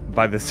that's...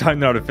 By the time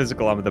they're out of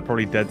physical armor, they're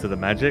probably dead to the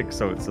magic,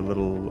 so it's a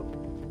little...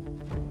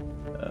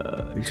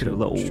 True.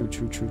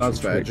 That's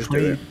fair, just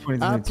do it.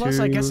 Plus,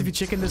 I guess if you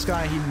chicken this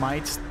guy, he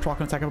might proc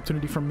an attack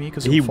opportunity from me,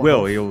 because he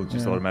will. He'll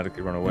just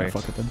automatically run away. Yeah,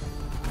 fuck it then.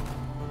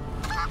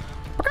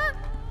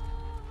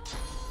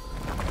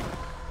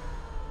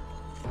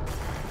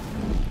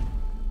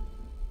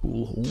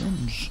 Cool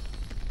horns.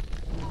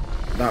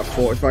 That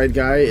fortified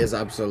guy is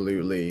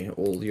absolutely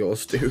all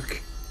yours,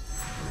 Duke.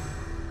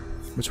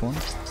 Which one?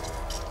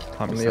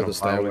 On the other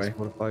stairway.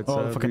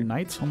 Oh, fucking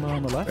knight on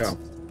the left? Yeah.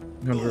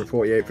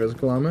 148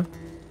 physical armor.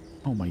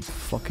 Oh my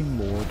fucking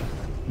lord.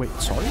 Wait,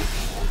 sorry?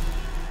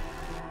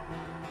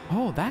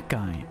 Oh, that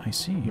guy. I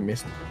see. You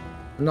missed.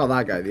 Not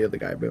that guy, the other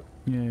guy, but...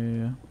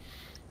 Yeah.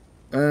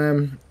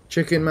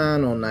 Chicken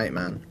Man or Night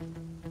Man?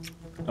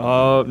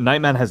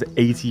 Nightman has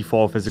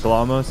 84 physical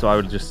armor, so I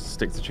would just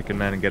stick to Chicken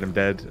Man and get him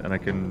dead, and I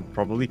can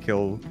probably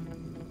kill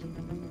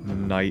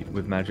Knight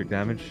with magic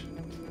damage.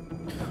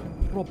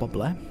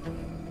 Probably.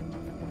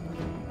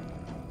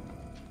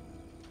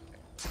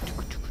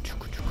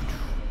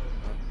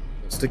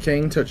 Mr.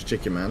 King, touch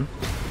Chicken Man.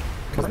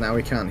 Because now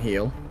he can't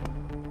heal.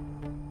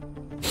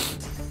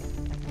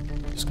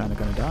 He's kind of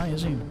gonna die,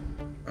 is he?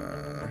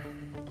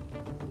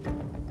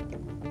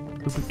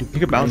 You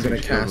could bounce I'm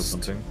gonna him or cast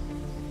something.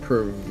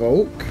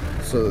 Provoke,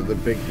 so that the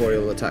big boy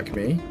will attack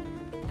me.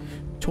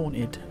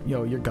 Taunted.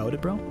 Yo, you're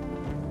goated, bro.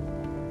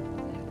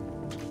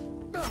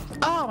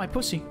 Oh, my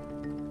pussy.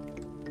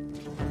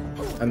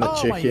 And the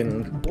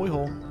chicken, boy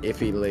hole. if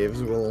he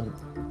lives, will...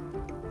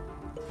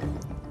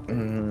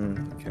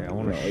 Okay, I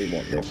want to... he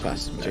won't live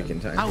past chicken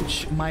time.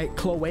 Ouch, my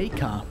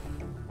cloaca.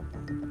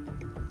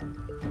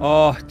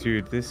 Oh,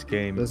 dude, this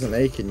game... There's an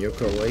ache in your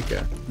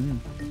cloaca.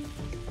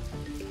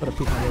 Gotta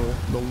poop my little...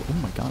 Oh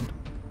my god.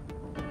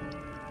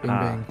 Bing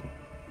bang.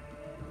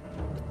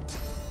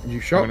 You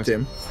shocked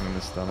him. I'm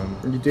gonna stun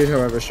him. You did,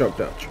 however, shock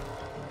Dutch.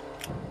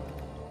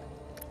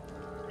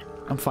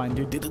 I'm fine,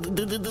 dude.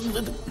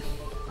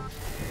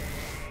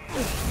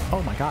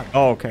 Oh my god.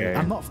 Okay.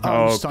 I'm not...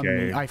 Oh, you stunned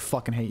me. I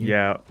fucking hate you.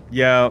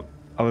 Yeah.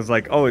 I was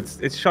like, oh,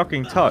 it's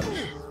shocking touch.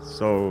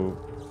 So,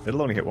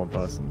 it'll only hit one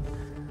person.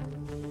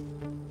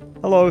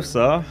 Hello,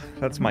 sir.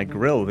 That's my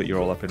grill that you're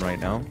all up in right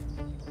now.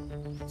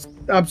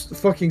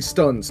 Fucking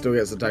stunned, still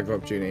gets attack of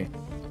opportunity.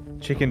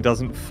 Chicken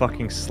doesn't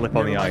fucking slip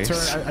on the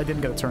ice. I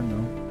didn't get a turn,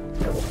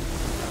 though.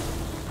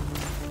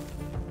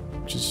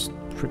 Which is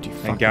pretty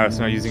fucking... And Garrett's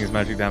now using his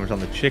magic damage on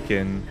the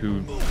chicken,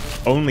 who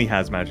only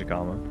has magic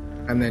armor.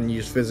 And then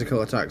use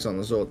physical attacks on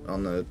the sword,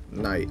 on the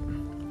knight.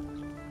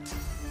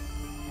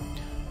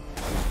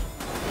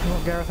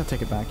 Well, Gareth, I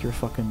take it back. You're a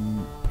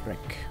fucking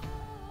prick.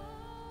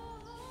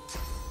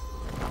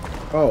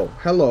 Oh,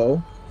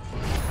 hello.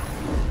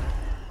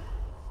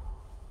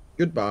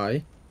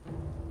 Goodbye.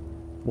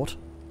 What?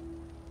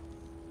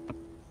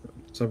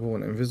 Someone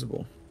went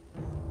invisible.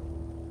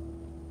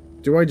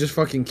 Do I just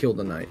fucking kill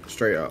the knight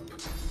straight up?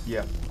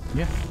 Yeah.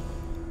 Yeah.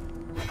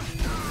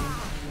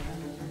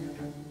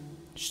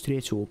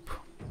 Straight up.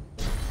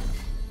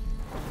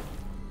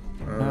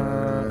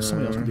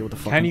 Somebody else can deal with the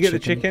fucking Can you get the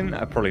chicken?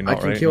 Probably not, I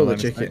can right? kill No, the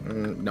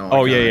chicken. No,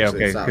 oh, I yeah, can't,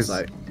 okay. it's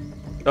outside.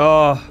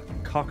 Oh,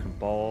 cock and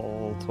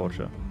ball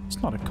torture. It's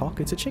not a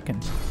cock, it's a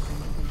chicken.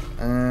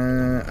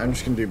 I'm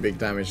just gonna do big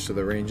damage to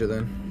the ranger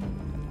then.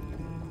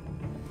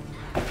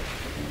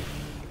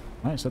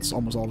 Nice, that's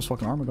almost all of his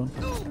fucking armor gone.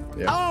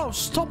 Yeah. Oh,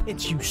 stop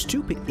it, you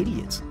stupid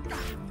idiot.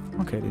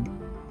 Okay, dude.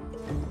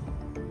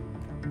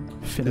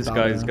 This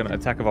guy is gonna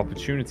attack of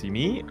opportunity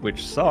me,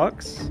 which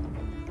sucks.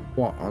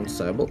 What, on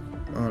Sable?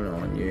 Oh no,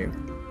 on you.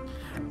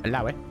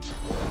 Allow it.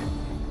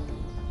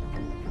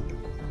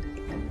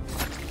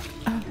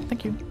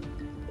 Thank you.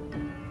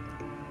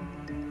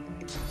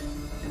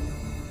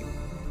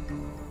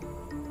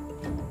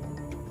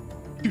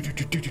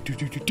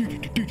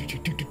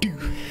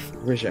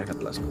 Wish I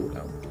had less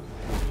cooldown.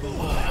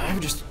 Oh, I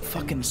would just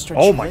fucking stretch.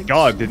 Oh my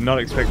god, did not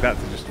expect that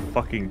to just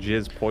fucking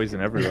jizz poison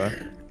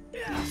everywhere.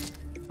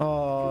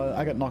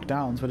 I got knocked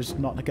down, so I just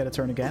not get a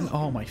turn again.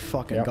 Oh my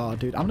fucking god,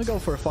 dude. I'm gonna go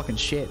for a fucking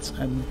shit,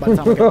 and by the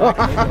time I get back,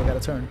 maybe I'll get a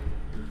turn.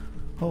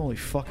 Holy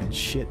fucking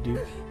shit,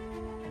 dude.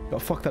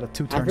 Got fucked out of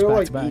 2 turns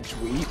back to back. Each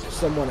week,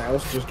 someone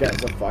else just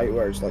gets a fight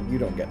where it's like, you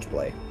don't get to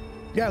play.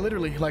 Yeah,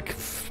 literally, like,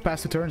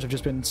 past 2 turns, I've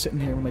just been sitting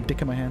here with my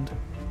dick in my hand.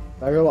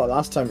 I feel like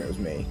last time it was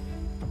me.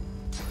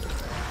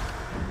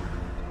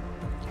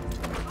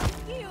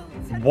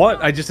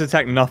 What? I just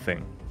attacked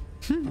nothing.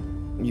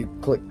 You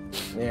click,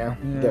 yeah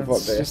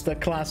it's just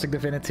that classic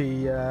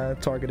Divinity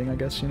targeting, I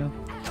guess, you know?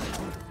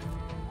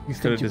 You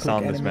could have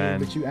disarmed this man.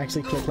 But you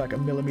actually click like a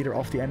millimeter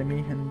off the enemy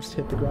and just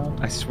hit the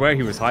ground. I swear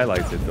he was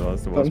highlighted though.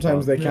 That's the worst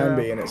Sometimes part. they can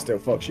be and it still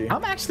fucks you.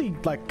 I'm actually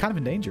like kind of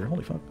in danger.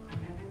 Holy fuck.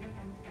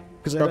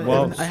 Because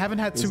I haven't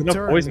had 2 enough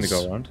turns. Poison to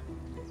go around.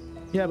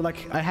 Yeah, but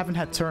like I haven't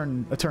had a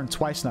turn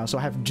twice now, so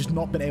I have just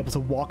not been able to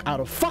walk out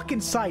of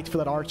fucking sight for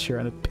that archer,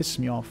 and it pisses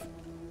me off.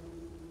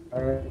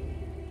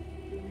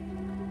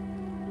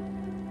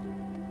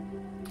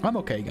 I'm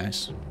okay,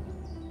 guys.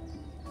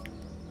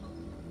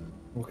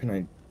 What can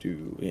I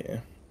do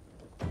here?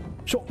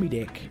 Shot me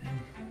dick.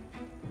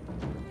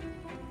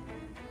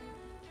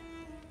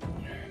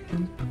 I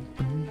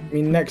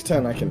mean, next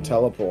turn I can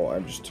teleport.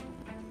 I'm just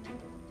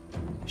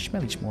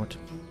smelly smart.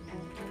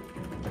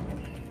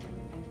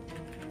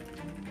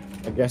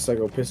 I guess I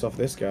go piss off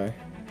this guy.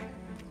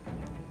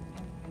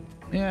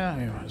 Yeah,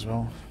 you might as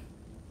well.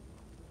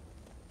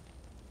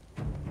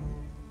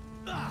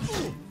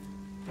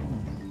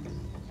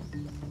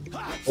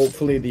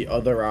 Hopefully the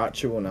other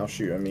archer will now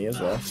shoot at me as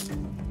well.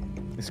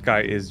 This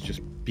guy is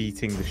just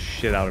beating the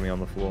shit out of me on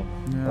the floor.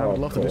 Yeah, I would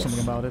love to do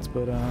something about it,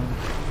 but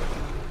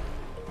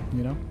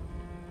you know.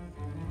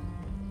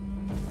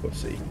 Let's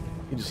see.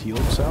 He just healed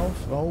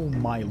himself. Oh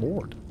my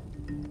lord.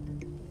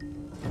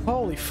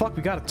 Holy fuck,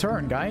 we got a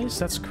turn, guys.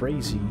 That's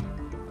crazy.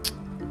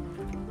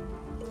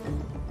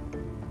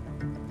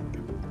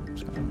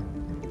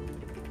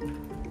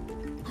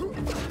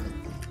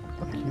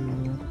 Fuck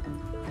you.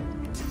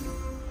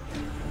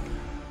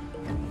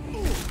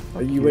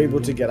 Are you able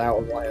to get out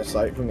of line of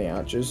sight from the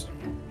archers?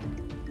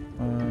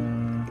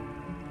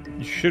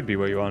 You should be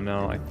where you are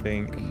now, I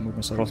think.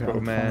 Crossbow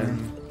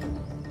man.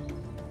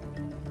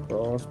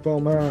 Crossbow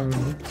man.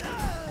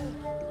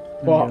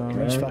 Fuck,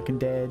 man. He's fucking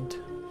dead.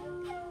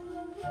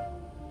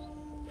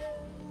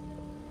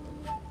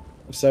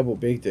 Several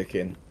big dick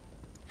in.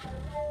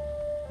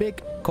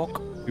 Big cock.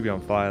 You'll be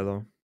on fire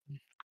though.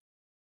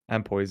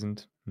 And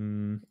poisoned.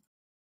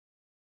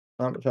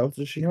 How much health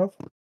does she have?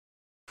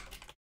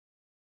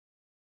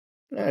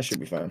 Yeah, it should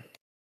be fine.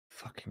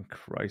 Fucking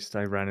Christ,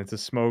 I ran into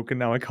smoke and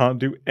now I can't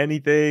do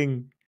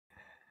anything.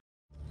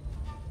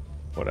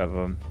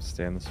 Whatever,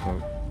 stay in the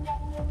smoke.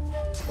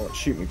 Oh,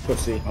 shoot me,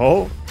 pussy.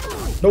 Oh!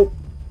 Nope.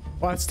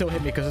 Well, it still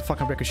hit me because it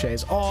fucking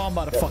ricochets. Oh, I'm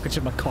about to fucking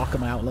shit my cock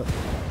in my outlet.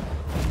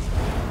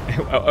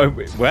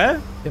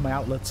 Where? In my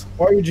outlet.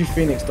 Why would you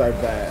Phoenix dive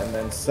there and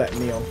then set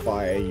me on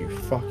fire, you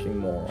fucking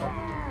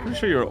moron? Pretty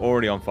sure you're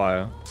already on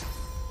fire.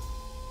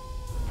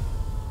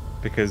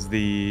 Because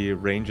the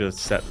ranger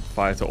set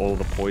fire to all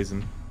the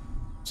poison.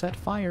 Set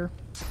fire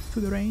to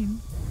the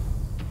rain.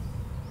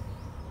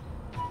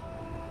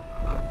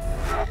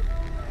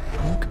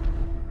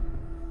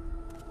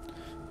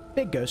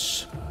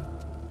 Biggest.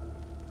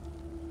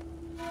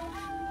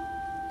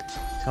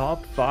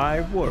 Top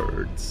 5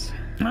 words.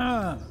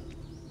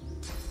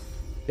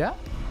 Yeah?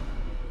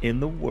 In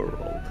the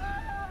world.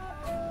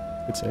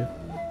 Good save.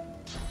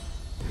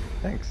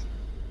 Thanks.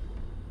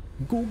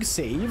 Good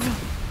save.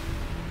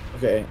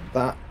 Okay,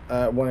 that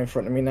one in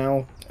front of me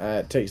now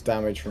takes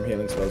damage from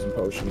healing spells and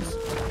potions.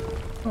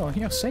 Oh,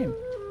 yeah, same.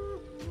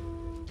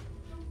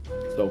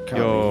 So can't be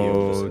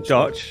Yo, healed,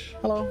 Dutch.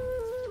 Hello.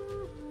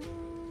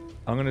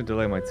 I'm gonna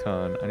delay my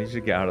turn. I need you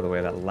to get out of the way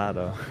of that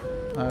ladder.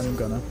 I'm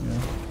gonna,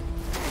 yeah.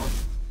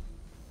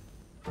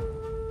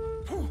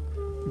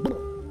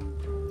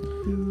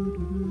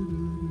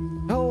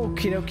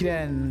 Okie dokie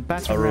then.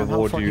 I'll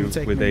reward you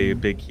with a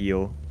big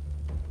heal.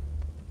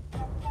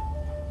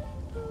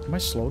 Am I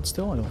slowed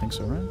still? I don't think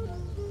so, right?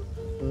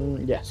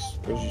 Yes,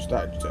 because you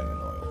started turning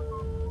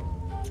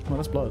oil. Oh,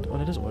 that's blood. Oh,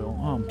 that is oil.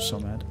 Oh, I'm so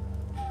mad.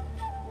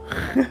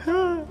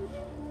 Oh,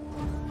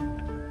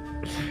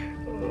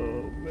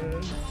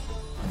 man.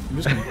 I'm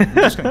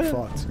just gonna get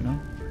fucked, you know?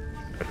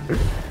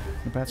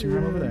 The battery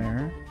room over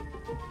there.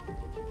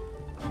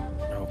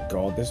 Oh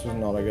god, this was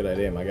not a good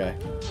idea, my guy.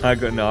 I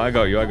got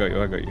you.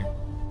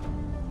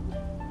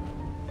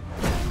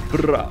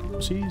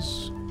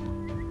 Oopsies.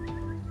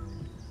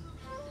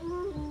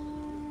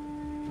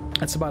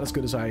 That's about as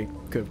good as I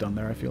could have done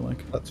there, I feel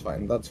like. That's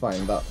fine. That's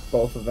fine. That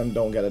both of them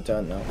don't get a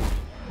turn now.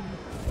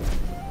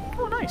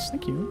 Oh, nice.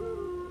 Thank you.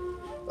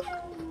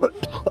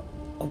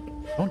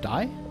 Don't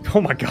die. Oh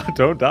my god,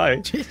 don't die.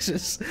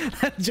 Jesus.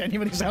 That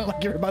genuinely sounded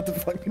like you're about to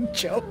fucking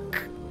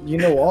choke. You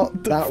know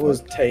what? That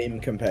was tame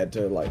compared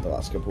to like the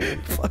last couple.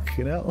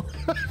 Fucking hell.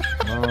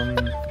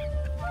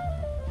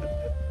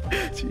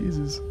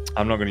 Jesus.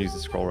 I'm not going to use the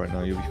scroll right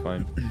now. You'll be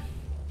fine.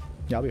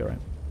 Yeah, I'll be alright.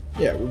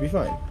 Yeah, we'll be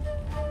fine.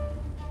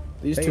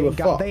 These They two are ain't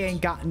got, fucked. they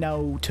ain't got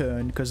no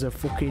turn because they're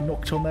fucking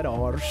knocked on their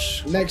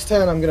arse. Next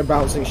turn, I'm going to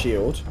bouncing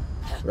shield,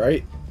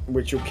 right?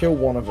 Which will kill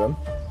one of them.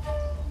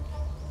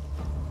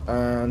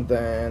 And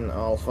then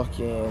I'll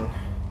fucking...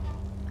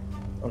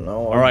 Oh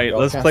no. Alright,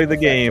 let's play the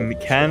game.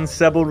 Effect. Can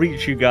Sebel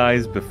reach you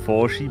guys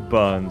before she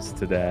burns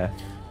to death?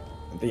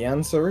 The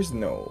answer is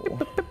no.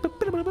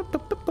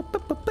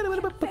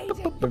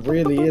 It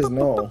really is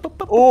no.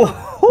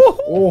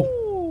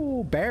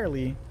 Oh,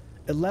 barely.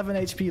 11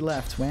 HP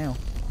left. Wow.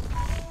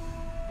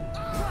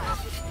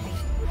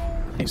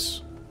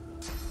 Nice.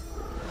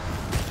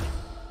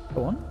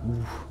 Go on.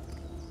 Ooh.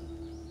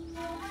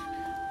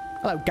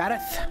 Hello,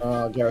 Gareth.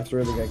 Gareth's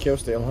really gonna kill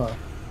steal, huh?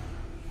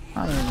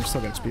 I don't know, we're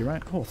still gonna XP,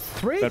 right? Oh,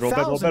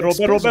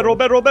 3,000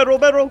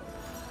 Bedroll.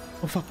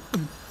 Oh, fuck.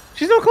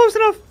 She's not close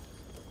enough.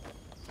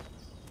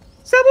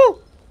 Sebel!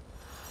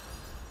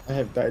 I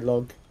have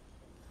dialogue.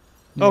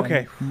 Yeah,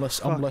 Okay.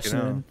 I'm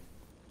listening.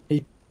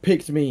 He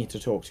picked me to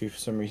talk to for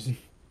some reason.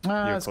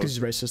 Ah, that's because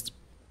he's racist.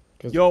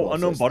 Yo,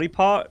 unknown body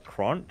part,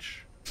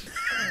 crunch.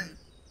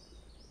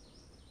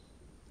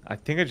 I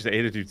think I just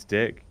ate a dude's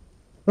dick.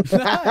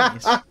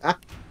 Nice.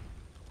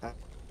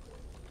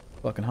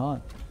 Fucking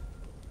hot.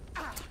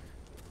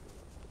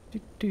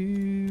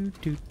 You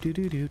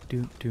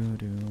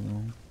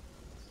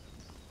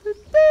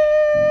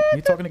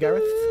talking to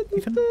Gareth,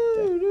 Ethan?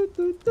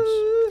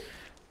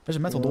 There's a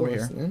metal door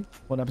here.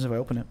 What happens if I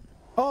open it?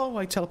 Oh,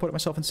 I teleported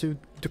myself into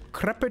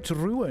decrepit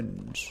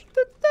ruins.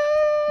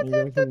 You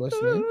gonna come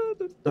listening?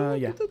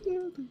 Yeah.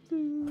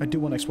 I do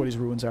want to explore these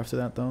ruins after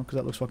that, though, because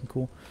that looks fucking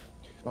cool.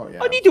 Oh,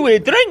 yeah. I need to eat a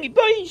drink,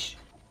 boys.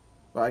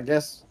 But I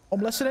guess...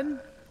 I'm listening.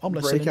 I'm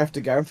listening. Break after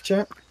Gareth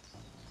chat?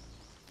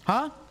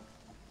 Huh?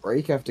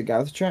 Break after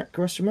Gareth chat,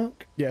 question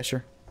mark? Yeah,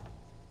 sure.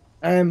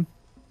 Fuck.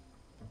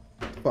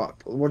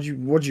 What do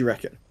you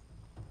reckon?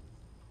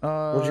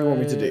 What do you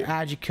want me to do?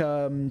 How'd you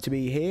come to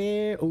be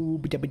here? Ooh,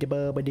 just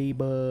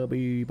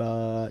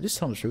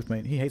tell him the truth,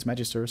 mate. He hates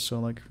Magisters, so,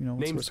 like, you know,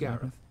 what's Name's gonna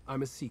Gareth. happen?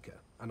 I'm a seeker,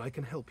 and I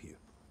can help you.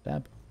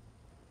 Dab.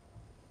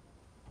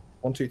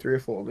 1, 2, 3, or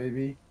 4,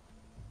 baby.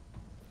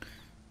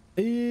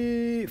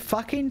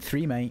 Fucking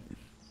 3, mate.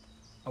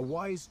 A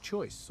wise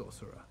choice,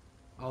 sorcerer.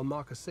 I'll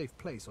mark a safe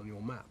place on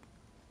your map.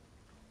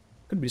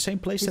 Could be the same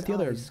place that the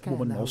other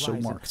woman also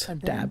marked.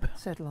 Dab.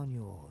 Settle on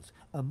yours.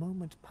 A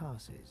moment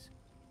passes.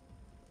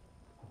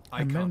 I A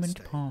can't moment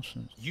stay.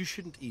 passes. You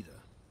shouldn't either.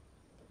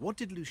 What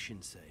did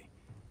Lucien say?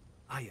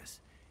 Ah,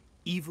 yes.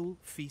 Evil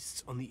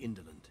feasts on the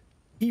indolent.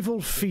 Evil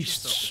Get yourself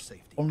feasts to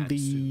safety, on and the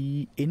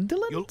soon.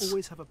 indolent? You'll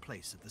always have a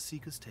place at the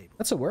Seeker's table.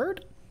 That's a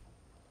word?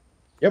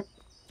 Yep.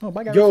 Oh,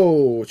 bye, guys.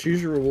 Yo,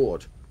 choose your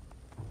reward.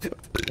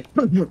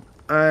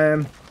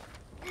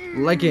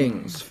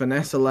 Leggings,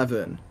 finesse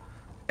 11,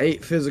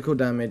 8 physical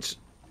damage.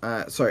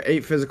 8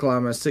 physical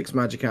armor, 6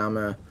 magic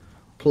armor,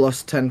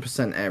 plus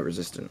 10% air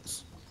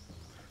resistance.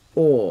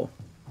 Or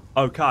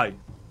Okay.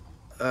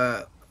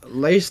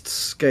 Laced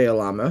scale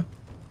armor.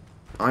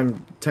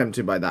 I'm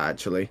tempted by that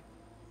actually,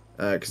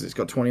 because it's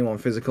got 21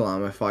 physical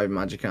armor, 5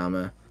 magic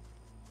armor,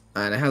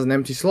 and it has an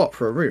empty slot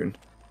for a rune.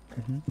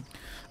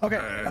 Okay.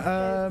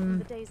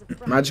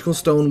 Magical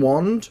stone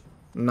wand,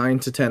 9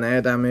 to 10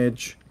 air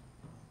damage,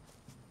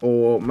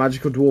 or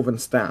magical dwarven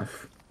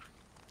staff,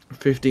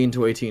 15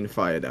 to 18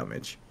 fire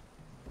damage.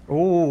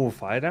 Oh,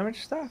 fire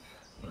damage stuff.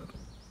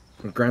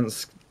 Grant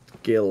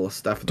skill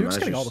staff of the Dude's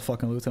getting all magic. the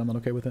fucking loot, and I'm not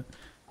okay with it.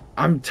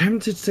 I'm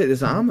tempted to take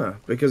this armor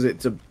because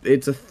it's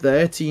a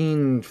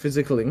 13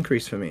 physical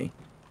increase for me.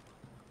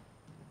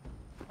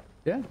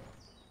 Yeah.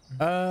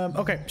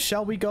 Okay,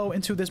 shall we go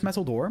into this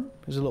metal door?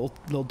 There's a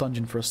little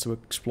dungeon for us to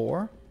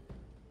explore.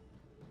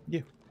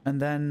 Yeah. And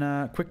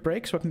then quick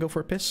break so I can go for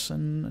a piss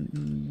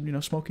and you know,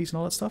 smokies and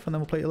all that stuff, and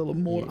then we'll play a little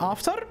more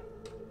after.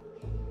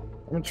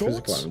 How much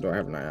physical armor do I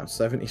have now?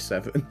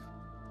 77.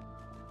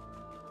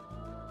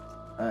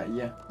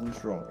 Yeah, I'm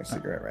just rolling a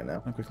cigarette right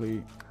now. I'll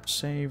quickly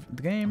save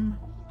the game.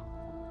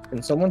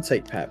 Can someone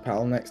take Pet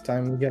Pal next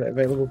time we get it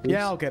available, please?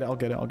 Yeah, I'll get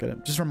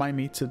it. Just remind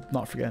me to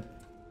not forget,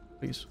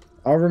 please.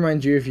 I'll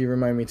remind you if you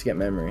remind me to get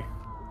memory.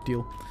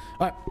 Deal.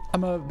 Alright,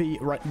 I'm gonna be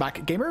right back,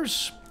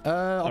 gamers.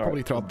 I'll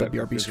probably throw up the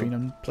BRB screen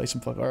and play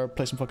some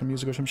fucking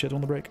music or some shit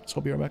on the break. So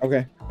I'll be right back.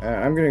 Okay,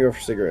 I'm gonna go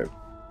for cigarette.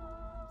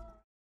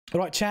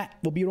 Alright, chat.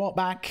 We'll be right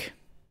back.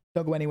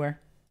 Don't go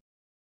anywhere.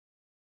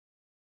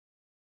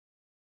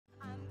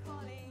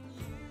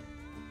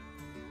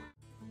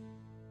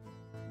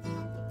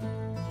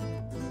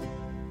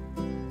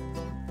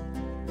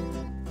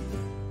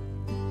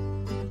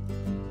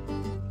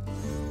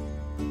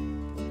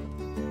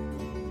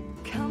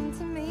 Come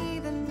to me,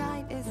 the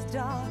night is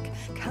dark.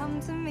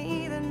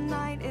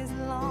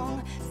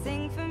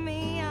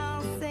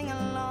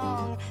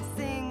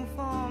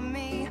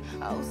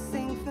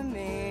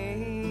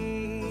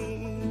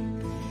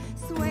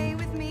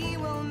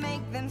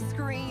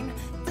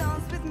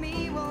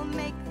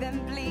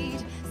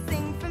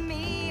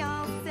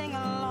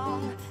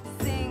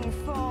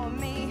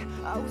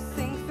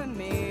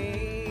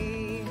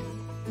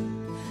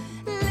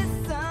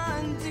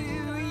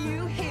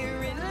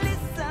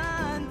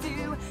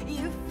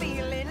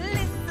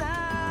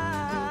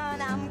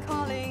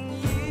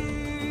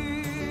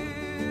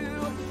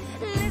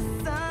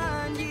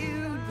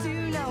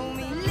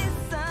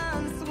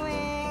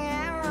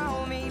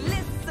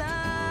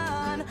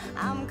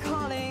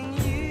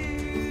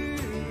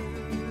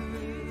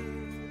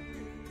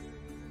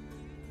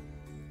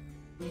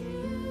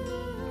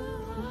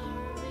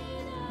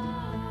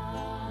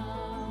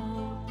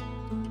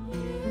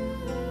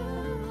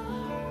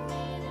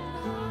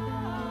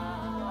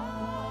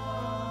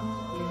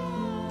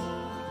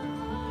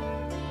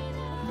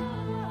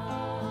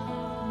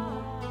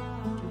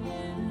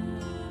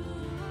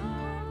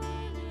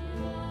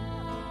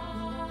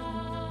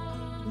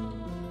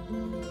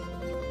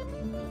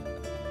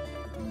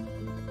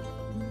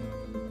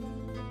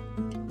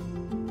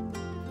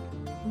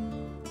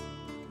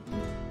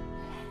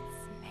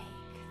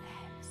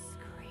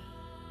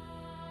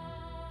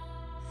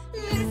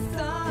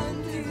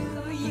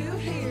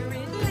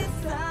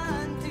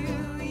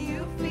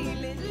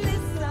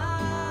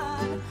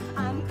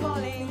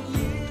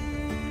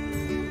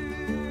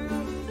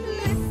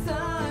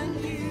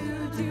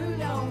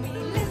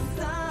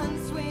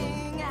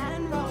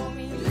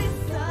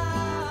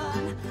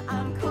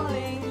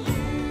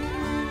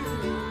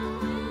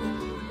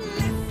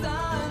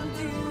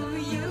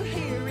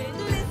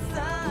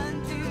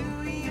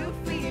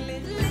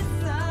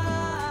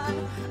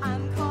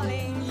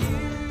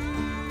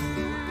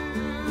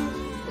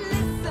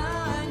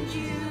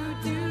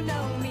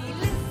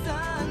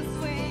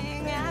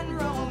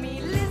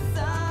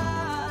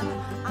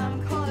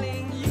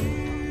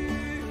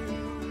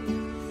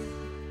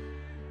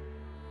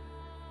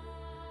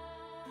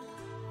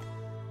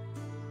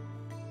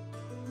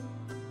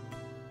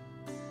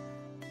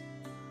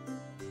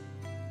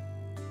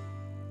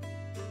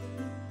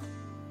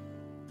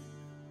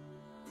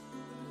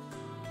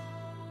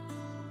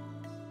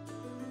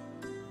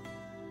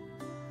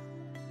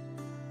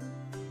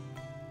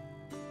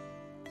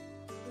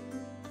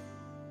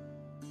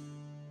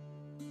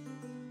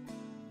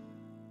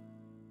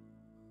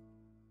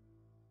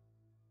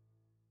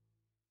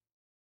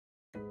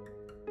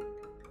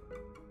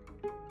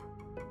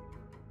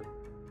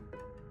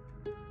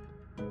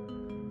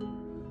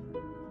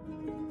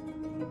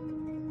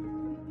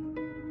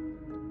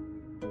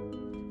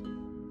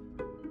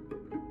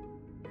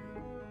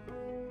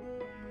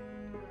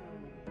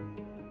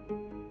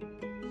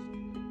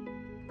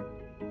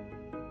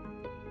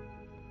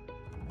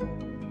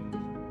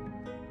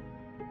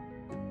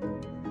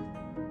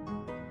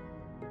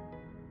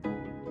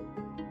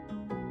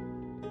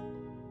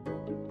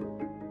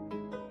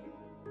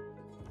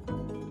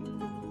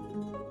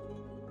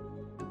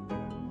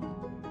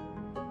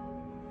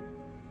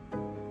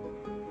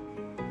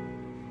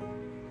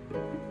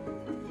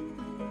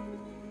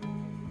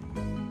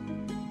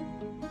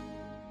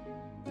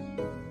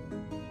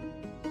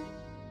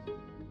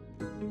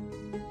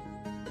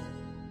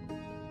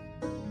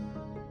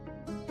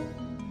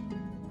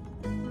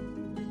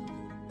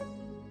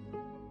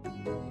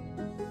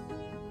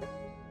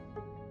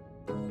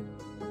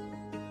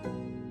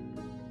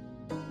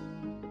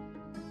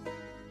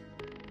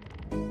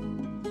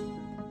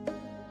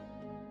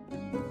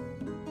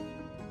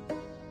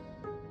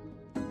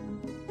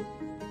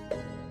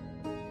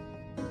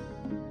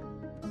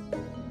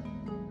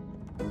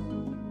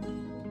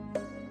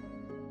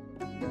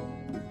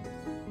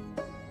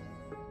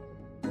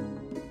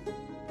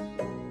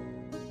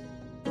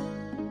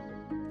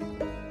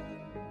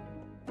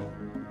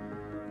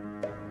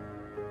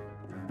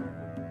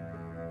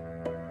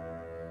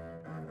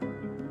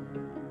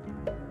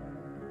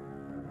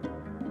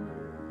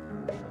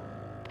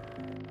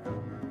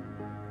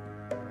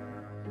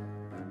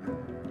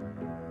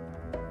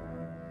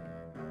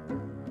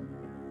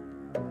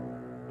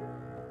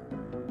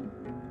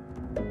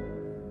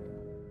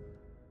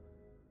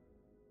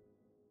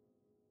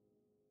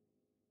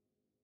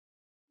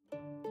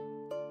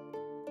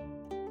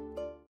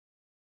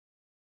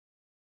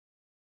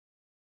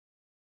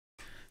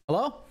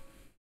 Hello?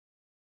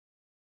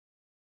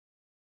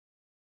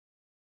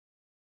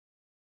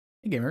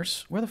 Hey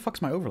gamers, where the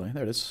fuck's my overlay?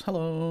 There it is.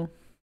 Hello.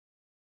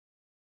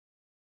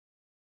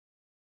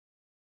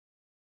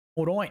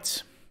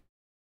 Alright.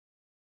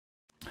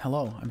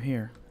 Hello, I'm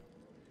here.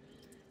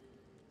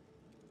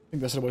 I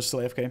think that's was still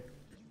AFK.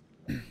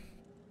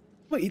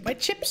 Wait, eat my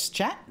chips,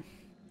 chat?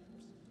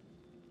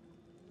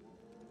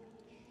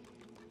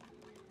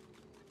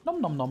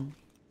 Nom nom nom.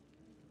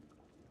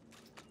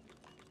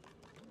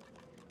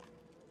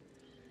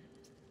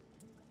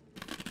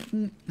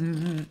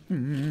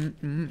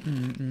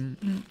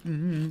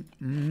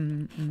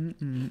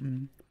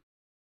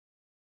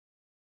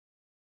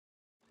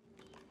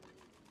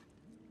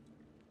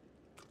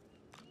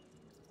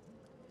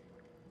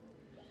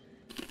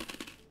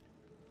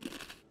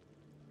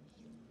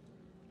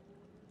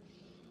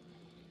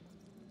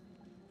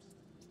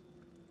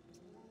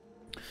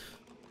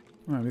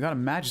 Alright, we got a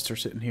Magister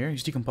sitting here.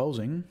 He's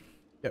decomposing.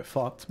 Get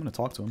fucked. I'm gonna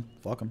talk to him.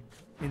 Fuck him.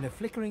 In the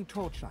flickering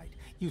torchlight,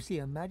 you see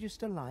a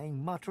Magister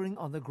lying muttering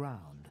on the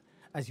ground.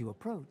 As you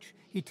approach,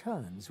 he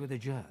turns with a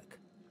jerk.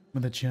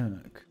 With a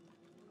jerk.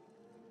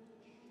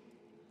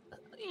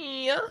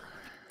 Yeah.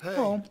 Hey,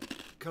 oh.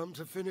 Come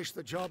to finish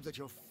the job that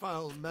your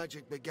foul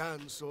magic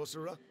began,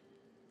 sorcerer?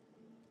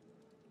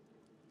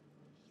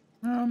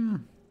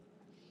 I'm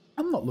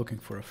not looking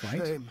for a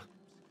fight. Shame.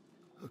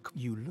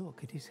 You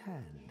look at his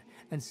hand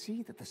and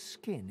see that the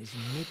skin is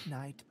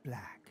midnight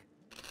black.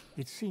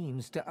 It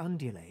seems to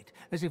undulate,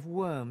 as if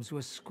worms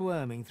were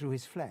squirming through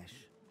his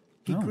flesh.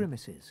 He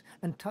grimaces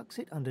and tucks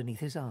it underneath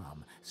his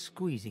arm,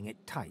 squeezing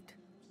it tight.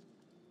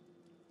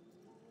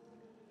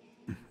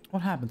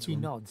 What happened to him?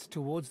 He nods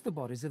towards the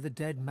bodies of the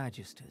dead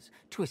Magisters,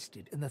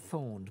 twisted in the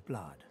thorned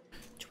blood.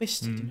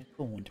 Twisted in the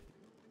thorned.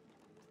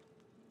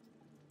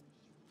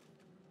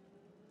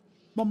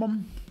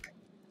 Mum.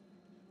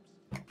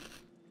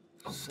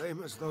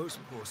 Same as those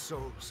poor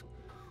souls.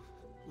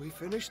 We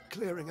finished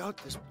clearing out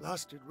this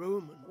blasted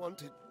room and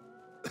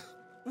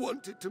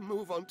wanted to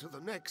move on to the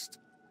next.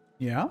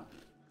 Yeah?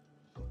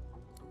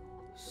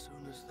 As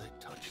soon as they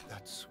touched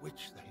that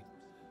switch,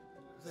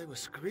 they were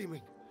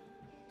screaming.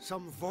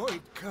 Some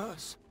void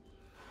curse.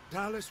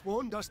 Dallas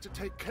warned us to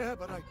take care,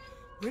 but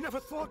we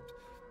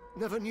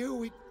never knew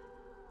we'd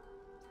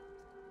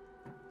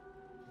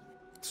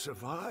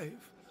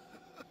survive.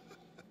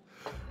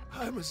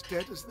 I'm as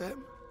dead as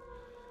them.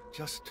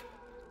 Just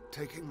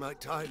taking my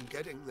time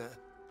getting there.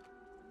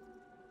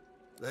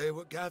 They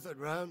were gathered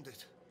round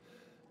it.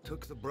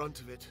 Took the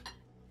brunt of it.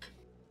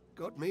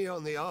 Got me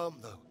on the arm,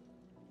 though.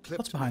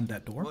 What's behind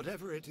that door?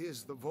 Whatever it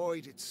is, the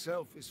void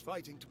itself is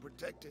fighting to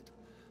protect it.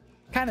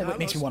 Kind of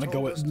makes me want to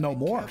go no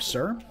more,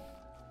 sir.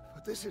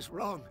 But this is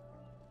wrong.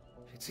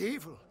 It's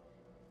evil.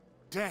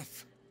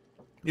 Death.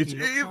 It's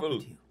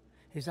evil.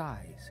 His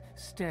eyes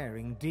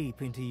staring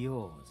deep into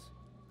yours.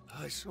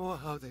 I saw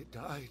how they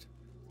died.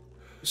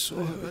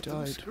 I heard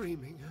them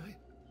screaming.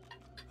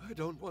 I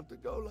don't want to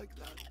go like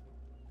that.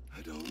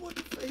 I don't want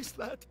to face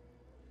that.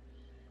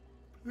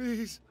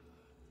 Please.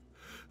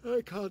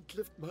 I can't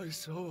lift my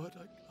sword.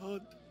 I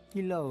can't.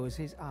 He lowers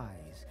his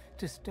eyes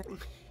to stare.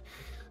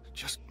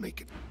 Just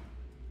make it.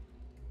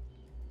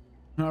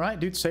 Alright,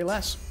 dude, say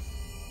less.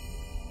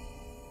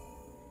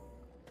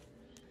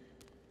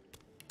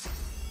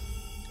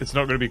 It's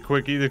not going to be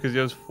quick either because he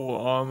has full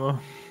armor.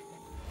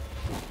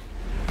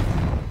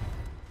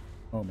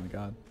 Oh my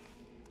god.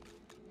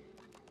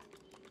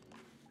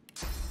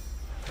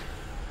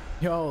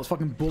 Yo, let's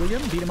fucking bully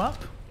him, beat him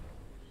up.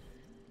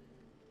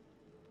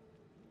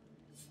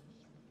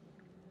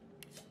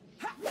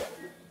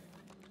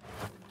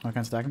 I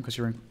can't stack him because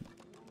you're in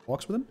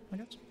walks with him, I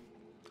guess.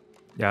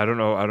 Yeah, I don't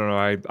know.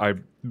 I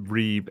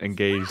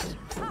re-engaged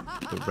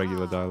the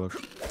regular dialogue.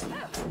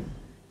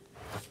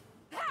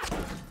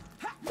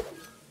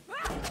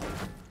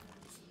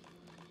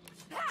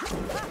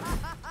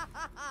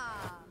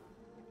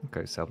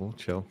 Okay, Seville,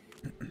 chill.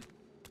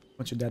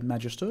 What's your dead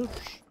Magister?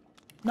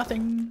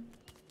 Nothing.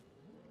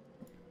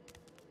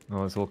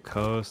 Oh, it's all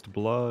cursed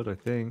blood, I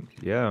think.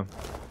 Yeah.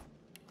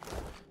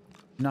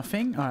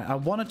 Nothing? Alright, I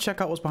want to check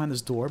out what's behind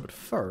this door, but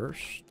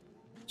first...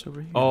 What's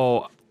over here?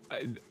 Oh,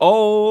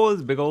 oh,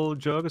 there's a big old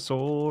jug of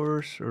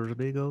sauce. There's a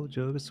big old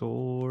jug of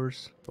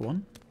sauce. The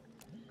one?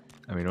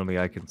 I mean, only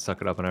I can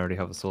suck it up and I already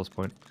have a source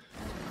point.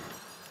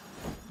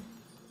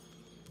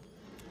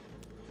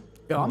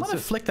 Yo, I'm gonna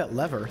flick that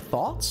lever.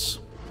 Thoughts?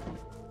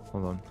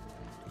 Hold on.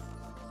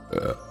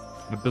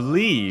 I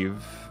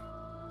believe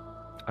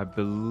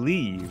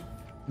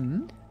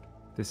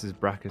this is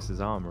Brachus's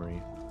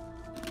armory.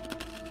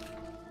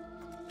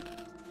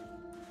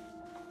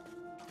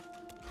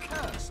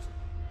 Cursed.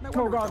 No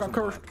Oh wonder it god, I got doesn't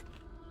cursed. work.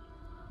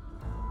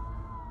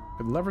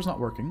 The lever's not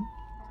working.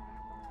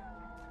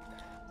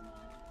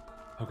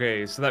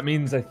 Okay, so that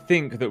means I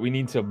think that we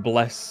need to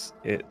bless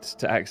it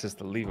to access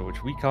the lever,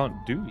 which we can't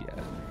do yet.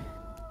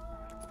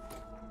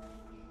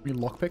 We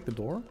lockpick the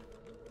door?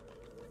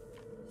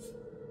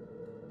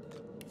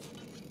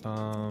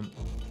 I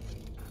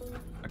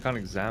can't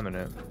examine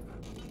it.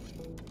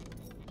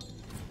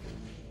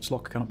 This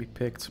lock cannot be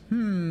picked.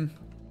 No.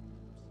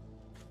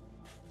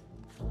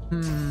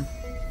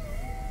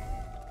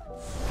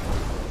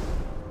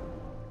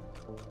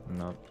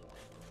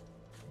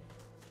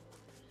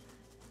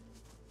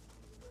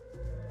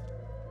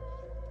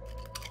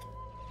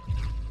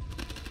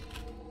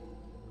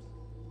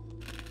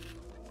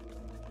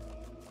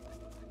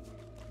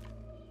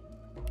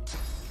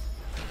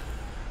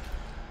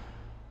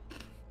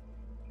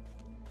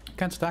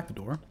 Can't stack the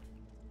door.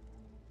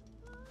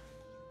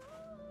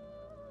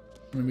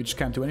 I mean, we just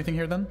can't do anything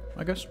here then,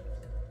 I guess.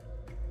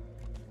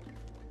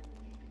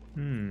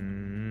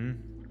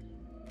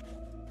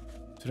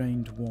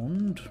 Drained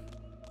wand.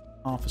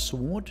 Half a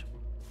sword.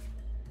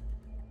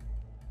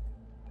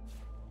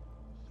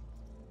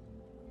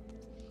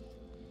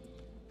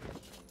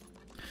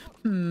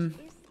 Is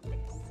this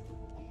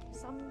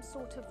some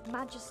sort of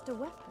magister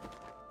weapon?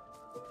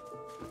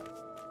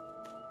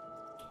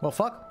 Well,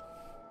 fuck.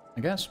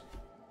 I guess.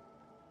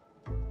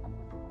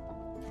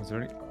 Was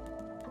there any...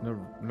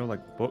 No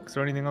like books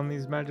or anything on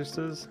these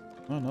magisters?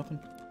 Oh, nothing.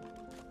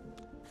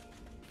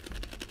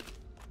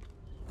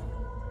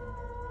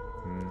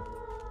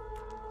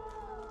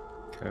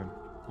 Okay.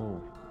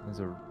 Oh,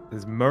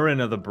 there's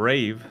Murrin of the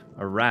Brave,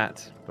 a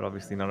rat, but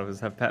obviously none of us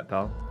have Pet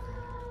Pal.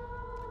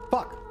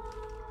 Fuck.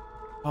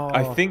 Oh.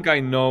 I think I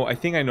know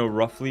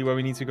roughly where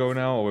we need to go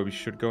now, or where we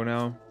should go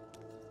now.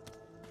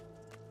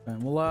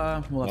 And we'll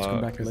have to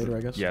come back later,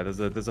 I guess. Yeah,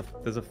 there's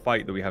a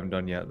fight that we haven't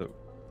done yet that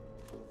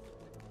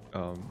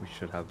we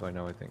should have by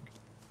now, I think.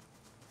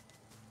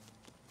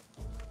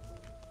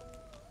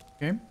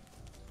 Okay.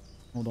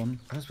 Hold on.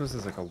 I suppose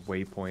there's like a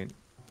waypoint.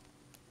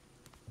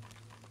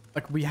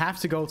 Like we have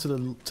to go to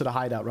the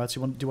hideout, right?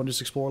 So do you want to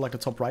just explore like the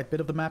top right bit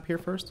of the map here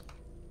first?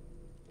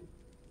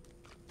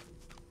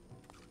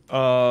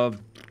 The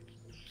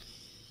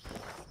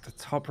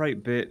top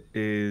right bit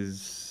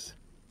is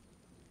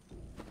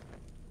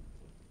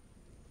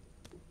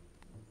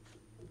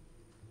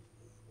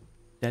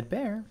Dead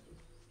bear.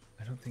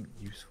 I don't think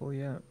useful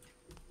yet.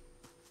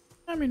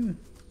 I mean,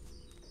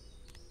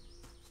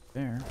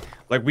 bear.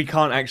 Like we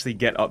can't actually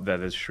get up there.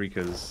 There's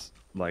shriekers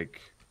like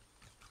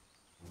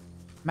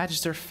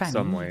Magister Fanny.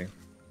 some way.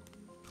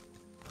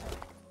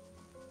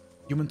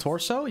 Human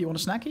torso? You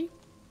want a snacky?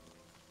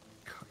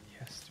 God,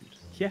 yes, dude.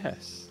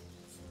 Yes.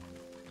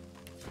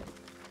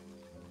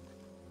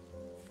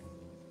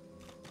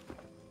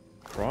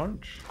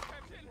 Crunch?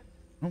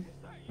 Oh,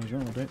 there's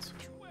your dates.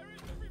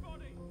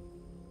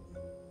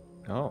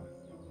 Oh.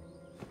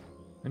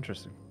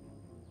 Interesting.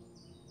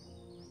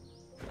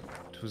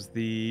 Twas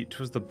the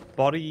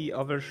body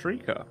of a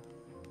shrieker.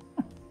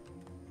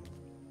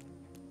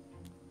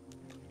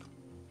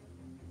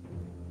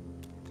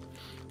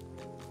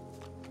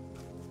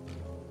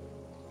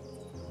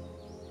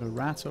 There are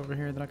rats over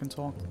here that I can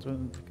talk to,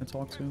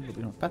 but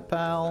we don't have Pet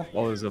Pal.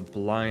 Oh, there's a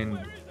blind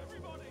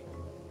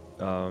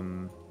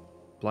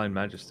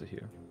magister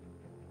here.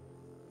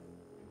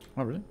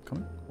 Oh really?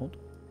 Coming? Hold.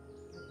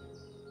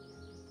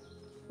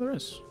 There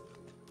is.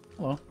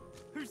 Hello.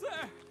 Who's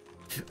there?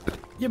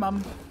 Yeah,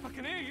 mum. I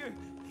can hear you.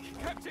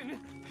 Captain,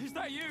 is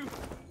that you?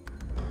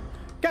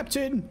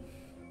 Captain!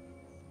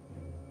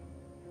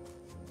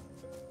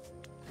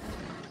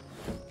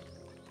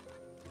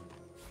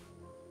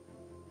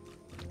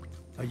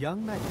 A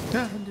young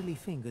magister tenderly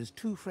fingers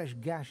two fresh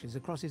gashes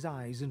across his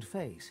eyes and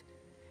face.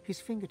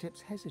 His fingertips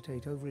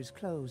hesitate over his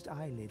closed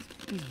eyelids.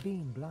 He's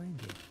being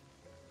blinded.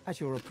 At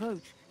your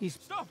approach, he's...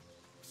 Stop!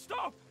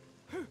 Stop!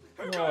 Who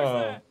goes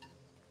there?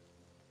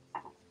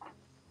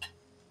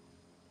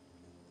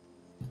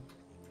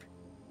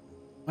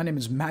 My name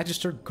is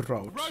Magister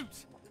Groat.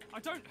 Groat! I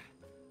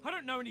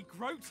don't know any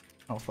Groat.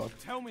 Oh fuck.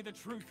 Tell me the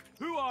truth.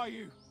 Who are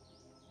you?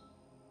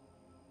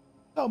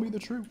 Tell me the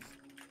truth.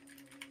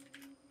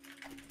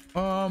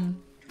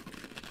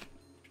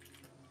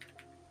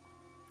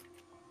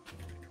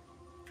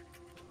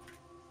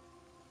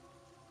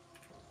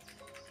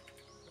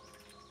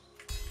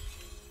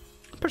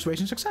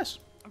 Persuasion success.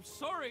 I'm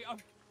sorry, I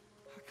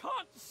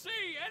can't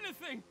see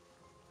anything.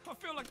 I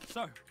feel like...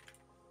 So,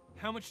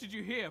 how much did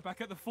you hear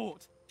back at the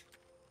fort?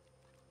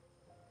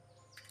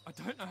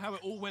 I don't know how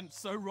it all went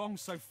so wrong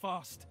so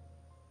fast.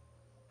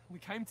 We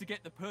came to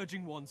get the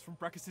purging wands from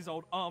Breckus's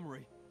old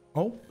armory.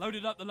 Oh?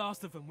 Loaded up the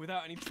last of them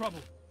without any trouble.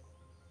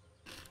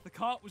 The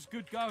cart was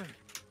good going.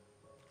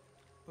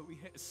 But we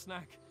hit a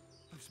snag.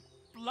 Those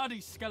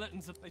bloody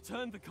skeletons, they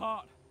turned the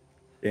cart.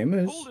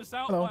 Gamers. Pulled us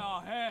out Hello. by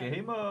our hair.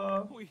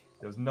 Gamer.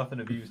 There was nothing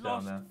of use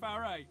down there.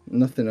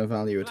 Nothing of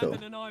value at all.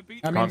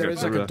 I mean, there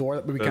is like a door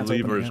that we can't open.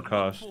 The lever is yet.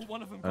 cursed,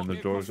 and the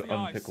door is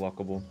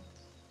unpicklockable.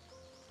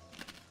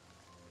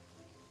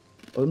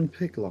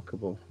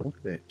 Unpicklockable. What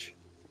a bitch.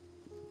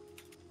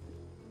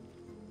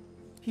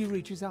 He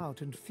reaches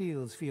out and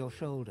feels for your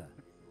shoulder.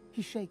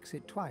 He shakes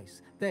it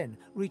twice, then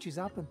reaches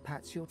up and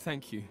pats your...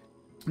 Thank you.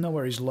 No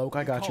worries, Loke.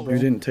 I got you, bro. You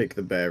didn't take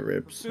the bear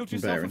ribs, Build the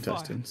yourself bear a fire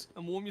intestines.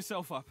 and warm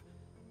yourself up.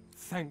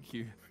 Thank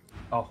you.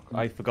 Oh,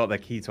 I forgot their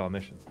key to our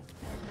mission.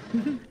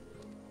 Did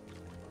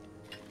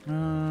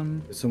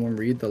someone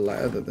read the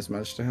letter that this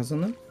magister has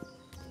on them?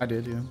 I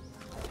did, yeah.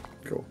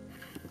 Cool.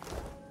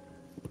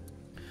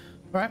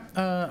 Alright,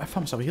 I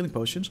found myself a healing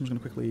potion, so I'm just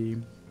gonna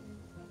quickly...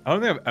 I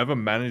don't think I've ever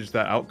managed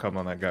that outcome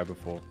on that guy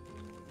before.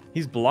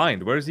 He's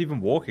blind. Where is he even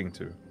walking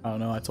to? I don't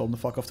know, I told him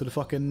to fuck off to the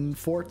fucking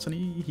fort, and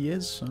he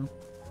is, so...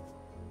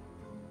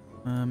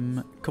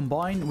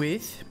 Combine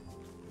with...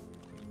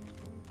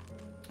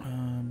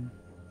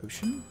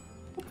 Potion?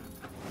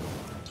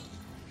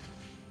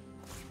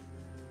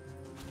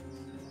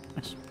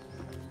 Nice.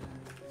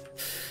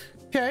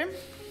 Okay.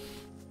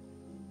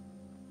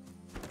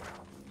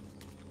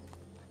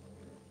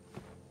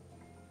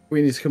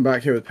 We need to come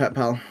back here with Pet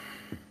Pal.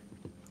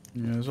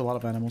 Yeah, there's a lot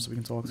of animals that we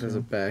can talk to. There's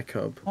a bear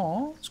cub.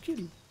 Aw, it's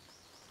cutie.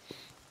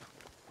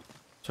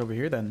 It's over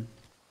here then.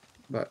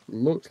 That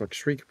looks like a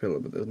Shrieker pillar,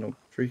 but there's no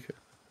Shrieker.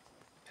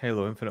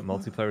 Halo Infinite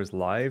multiplayer is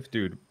live,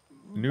 dude.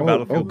 New Oh,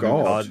 Battlefield,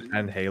 God. New COD,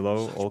 and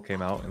Halo all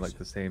came out in like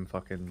the same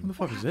fucking. What the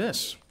fuck is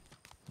this?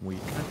 Week.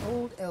 An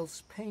old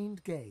elf's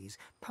pained gaze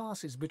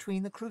passes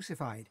between the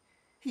crucified.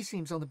 He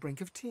seems on the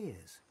brink of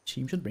tears.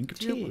 Seems on the brink of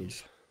Dear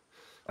tears.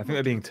 I think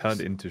they're being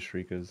turned into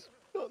shriekers.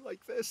 Not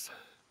like this.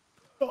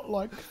 Not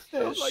like this.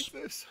 Not like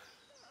this.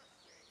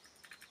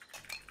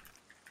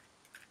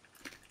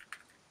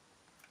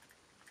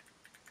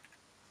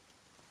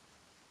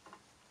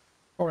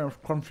 Oh, I'm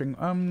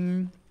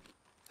crunching.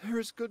 They're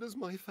as good as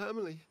my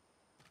family.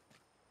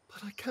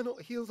 But I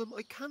cannot heal them.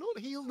 I cannot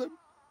heal them.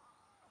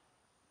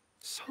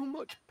 So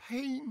much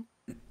pain.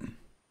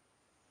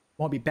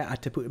 Might be better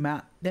to put them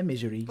out their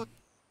misery. But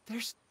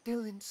they're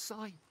still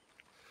inside.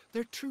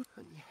 They're true.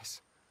 And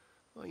yes,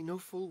 I know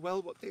full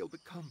well what they'll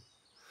become.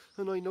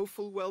 And I know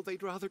full well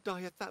they'd rather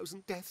die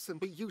 1,000 deaths than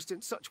be used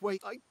in such way.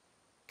 I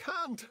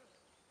can't.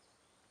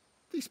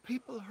 These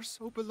people are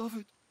so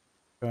beloved.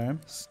 Okay.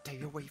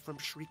 Stay away from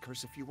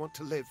shriekers if you want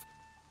to live.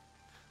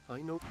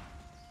 I know.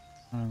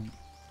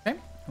 Okay.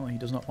 Well, he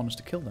does not want us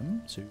to kill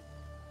them, so...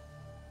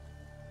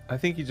 I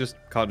think he just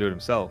can't do it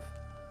himself.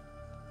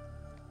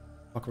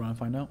 Fuck around and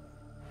find out.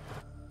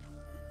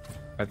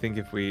 I think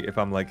if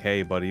I'm like,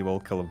 hey buddy, we'll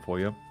kill him for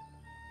you.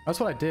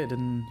 That's what I did,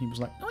 and he was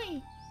like,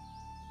 "Oi."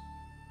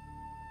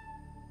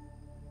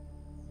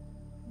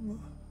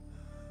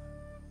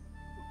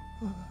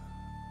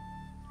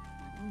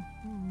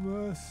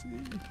 Mercy.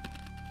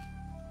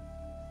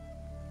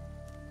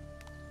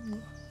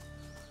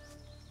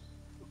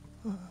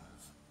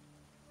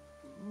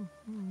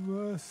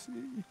 Mercy.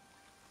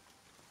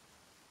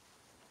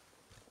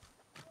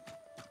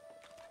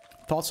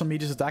 Thoughts on me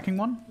just attacking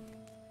one?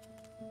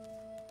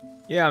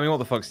 Yeah, I mean, what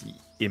the fuck's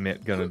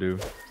Emmett gonna do?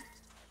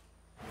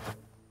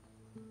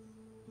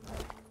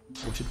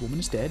 Bullshit woman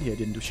is dead. Yeah, I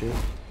didn't do shit.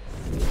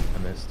 I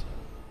missed.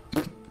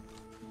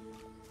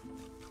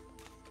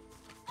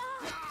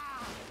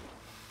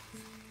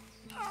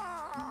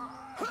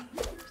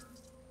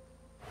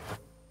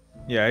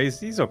 Yeah,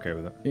 he's okay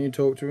with it. Can you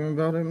talk to him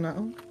about him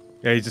now?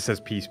 Yeah, he just says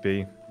peace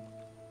be.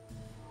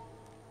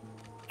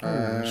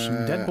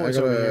 Some dead boys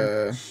I got over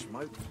here.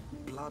 Smoke,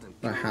 blood, and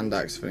a hand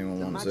axe if anyone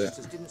the wants it.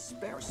 magisters didn't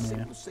spare a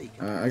single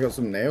seeker. I got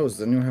some nails.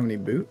 Does anyone have any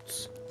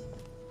boots?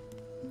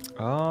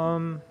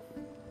 I'm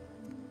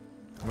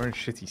wearing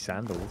shitty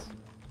sandals.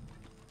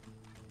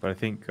 But I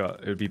think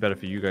it would be better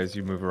for you guys.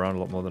 You move around a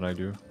lot more than I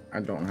do. I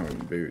don't have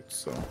any boots,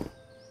 so...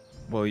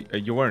 Well,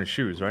 you're wearing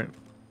shoes, right?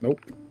 Nope.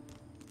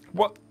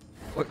 What?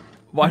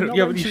 Why don't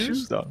you have any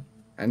shoes though?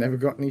 I never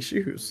got any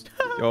shoes.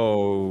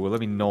 Oh, well,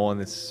 let me gnaw on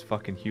this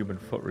fucking human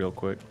foot real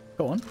quick.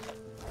 Go on.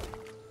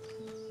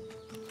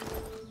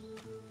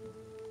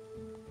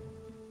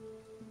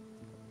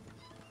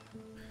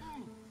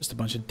 Just a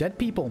bunch of dead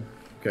people.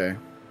 Okay.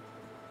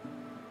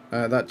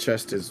 That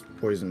chest is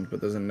poisoned,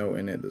 but there's a note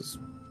in it that's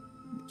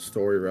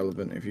story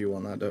relevant if you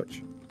want that,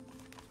 Dutch.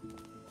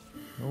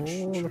 Oh,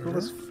 look at all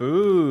this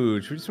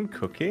food. Should we do some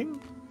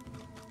cooking?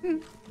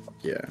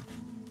 Yeah.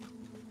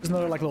 There's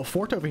another like little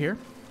fort over here.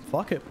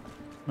 Fuck it.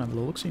 Have a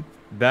little look-see.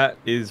 That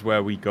is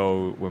where we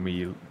go when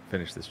we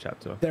finish this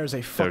chapter. There's a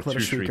fuckload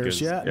of shriekers.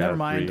 Yeah, never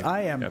mind. 3.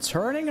 I am Yep.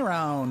 turning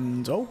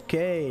around.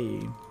 Okay.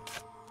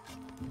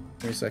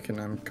 Wait a second,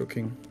 I'm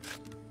cooking.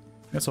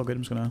 That's all good.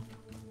 I'm just gonna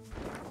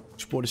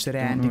explore the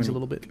surroundings a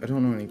little bit. I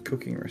don't know any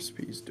cooking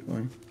recipes, do I?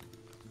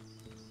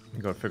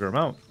 You gotta figure them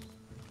out.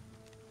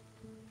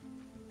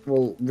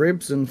 Well,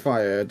 ribs and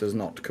fire does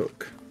not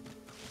cook.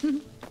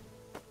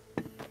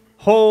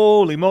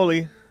 Holy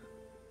moly!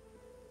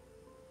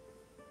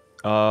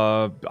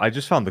 I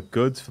just found the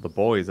goods for the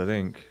boys, I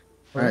think.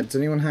 Alright, does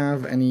anyone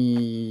have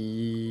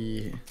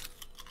any...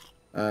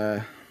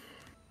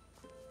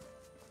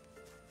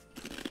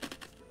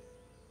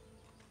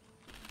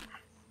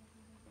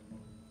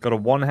 Got a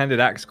one-handed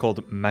axe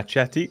called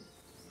machete.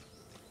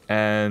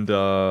 And,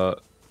 oh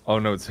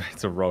no,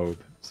 it's a robe.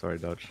 Sorry,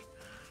 Dutch.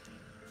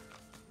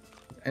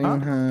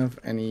 Anyone have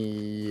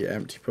any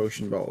empty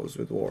potion bottles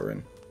with water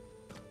in?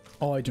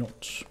 Oh, I do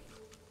not.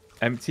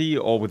 Empty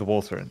or with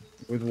water in?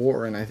 With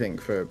water in, I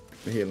think, for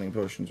healing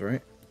potions,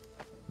 right?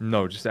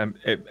 No, just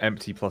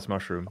empty plus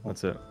mushroom.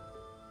 That's it.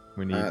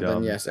 We need.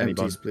 Then yes, any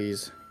empties, bun.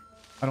 please.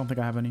 I don't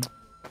think I have any.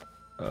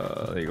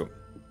 There you go.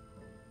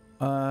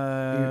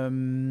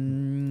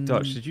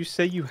 Dutch, did you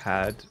say you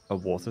had a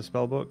water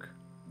spell book?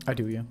 I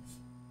do, yeah.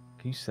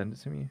 Can you send it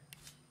to me?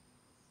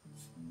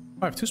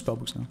 I have 2 spell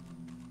books now.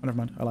 Oh, never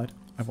mind. I lied.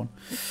 I have 1.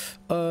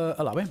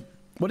 Allow me.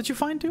 What did you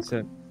find, Duke?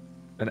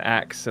 An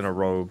axe and a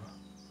robe.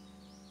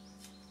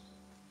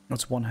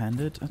 It's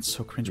one-handed? That's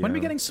so cringe. Yeah. When are we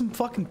getting some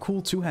fucking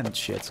cool two-handed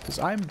shit? Because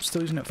I'm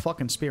still using that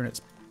fucking spear and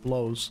it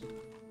blows.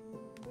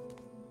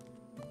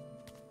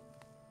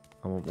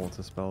 I want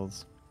water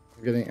spells.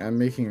 I'm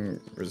making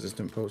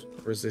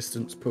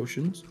resistance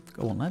potions.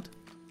 Go on, lad.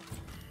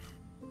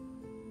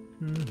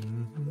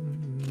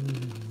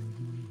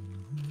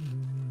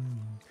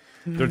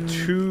 There are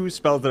 2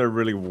 spells that I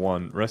really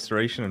want.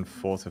 Restoration and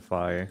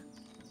Fortify.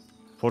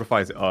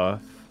 Fortify is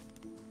Earth.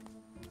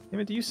 Damn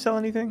it, do you sell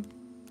anything?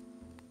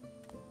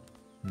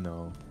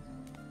 No.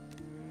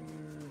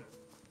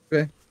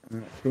 Okay.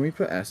 Can we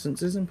put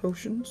essences in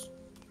potions?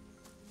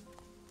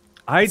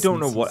 I don't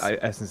know what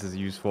essences are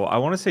used for. I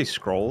want to say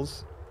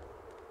scrolls.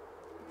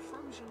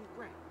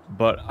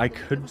 But I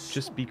could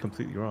just be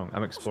completely wrong.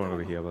 I'm exploring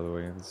over here, by the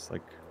way. It's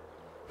like...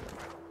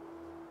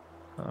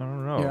 I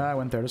don't know. Yeah, I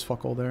went there. There's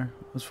fuck all there.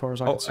 As far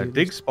as I can see. A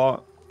dig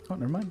spot. Oh,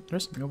 never mind.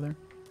 There's something over there.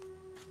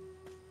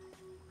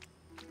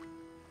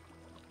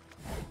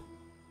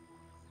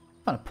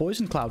 Found a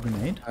poison cloud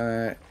grenade.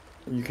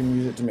 You can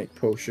use it to make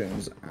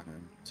potions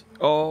and...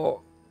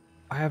 Oh,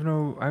 I have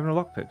no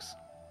lockpicks.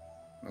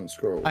 And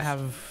scrolls. I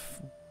have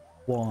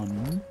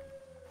 1.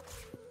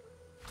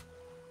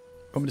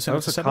 Want me to send I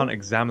it to also Sybil? can't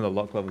examine the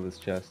lock level of this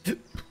chest.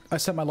 I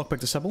sent my lockpick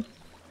to Sybil.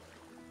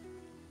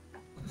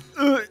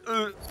 Let's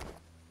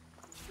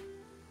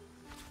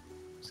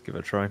give it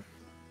a try.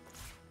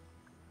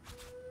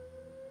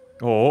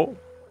 Oh.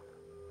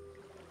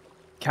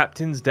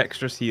 Captain's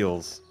Dexterous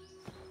Heals.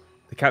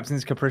 The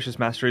Captain's Capricious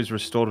Mastery is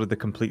restored with the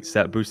complete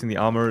set, boosting the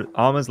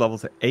armor's level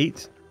to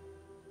 8.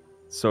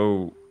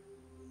 So...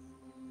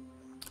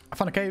 I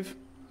found a cave.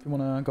 If you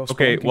want to go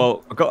Okay, spelunking.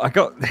 well, I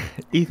got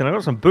Ethan, I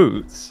got some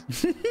boots.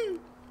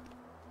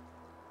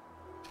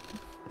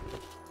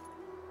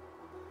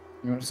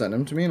 You want to send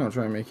them to me and I'll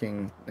try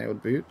making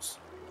nailed boots?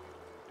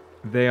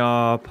 They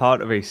are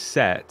part of a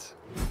set.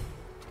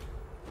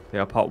 They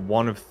are part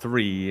 1 of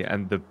 3,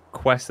 and the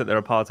quest that they're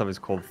a part of is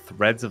called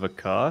Threads of a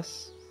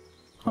Curse.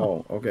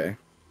 Oh, okay.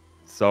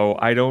 So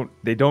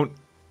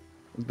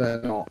They're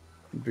not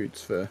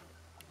boots for...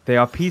 They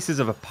are pieces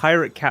of a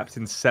pirate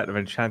captain's set of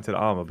enchanted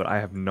armor, but I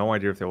have no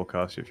idea if they will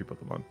curse you if you put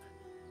them on.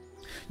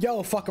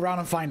 Yo, fuck around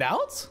and find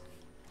out?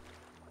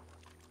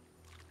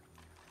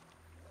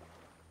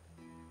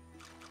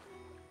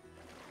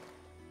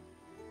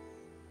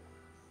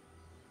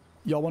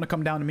 Y'all want to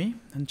come down to me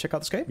and check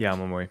out this cave? Yeah,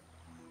 I'm on my way.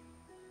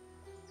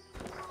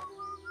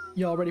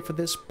 Y'all ready for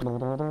this?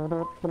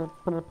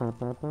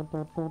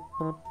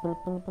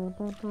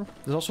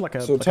 There's also like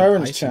a... So like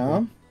Tyrant's an icy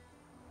Charm.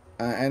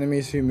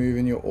 Enemies who move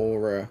in your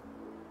aura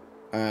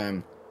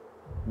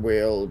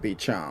will be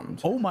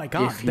charmed. Oh my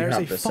god, if you there's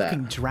have a the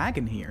fucking set.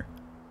 dragon here.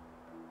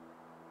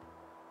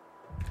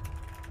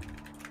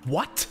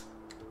 What?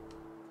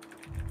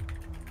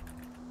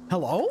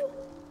 Hello?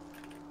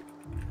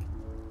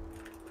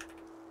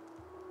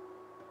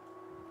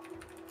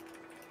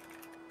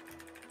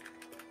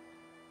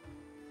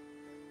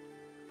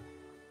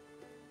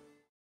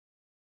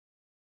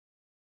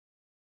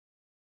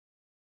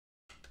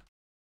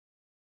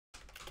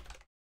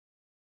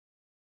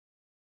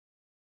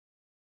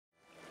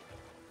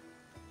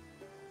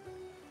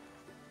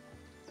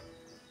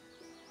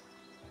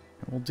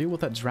 We'll deal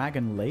with that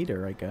dragon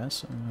later, I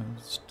guess.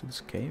 Let's do this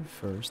cave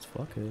first.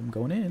 Fuck it, I'm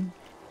going in.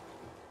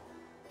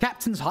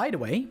 Captain's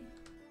Hideaway?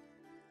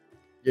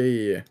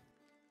 Yeah.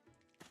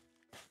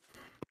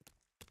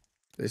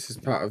 This is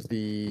part of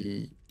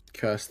the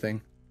curse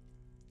thing.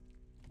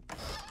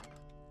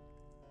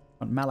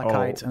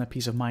 Malachite and a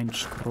piece of mind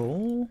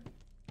scroll.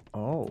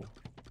 Oh,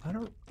 I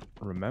don't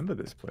remember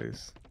this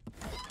place.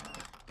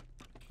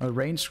 A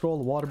rain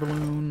scroll, a water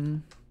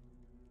balloon.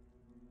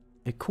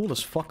 A cool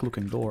as fuck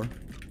looking door.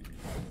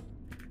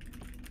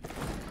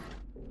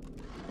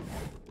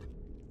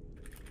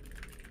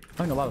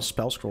 I think a lot of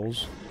spell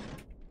scrolls.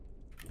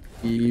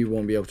 You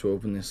won't be able to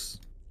open this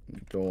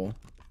door.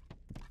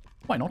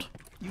 Why not?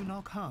 You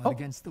knock hard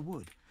against the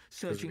wood,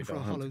 searching for a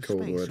hollow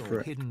space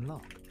or hidden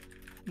lock.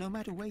 No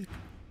matter where.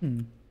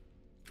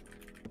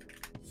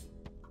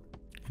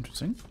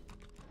 Interesting.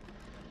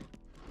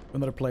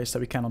 Another place that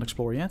we cannot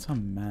explore yet.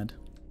 I'm mad.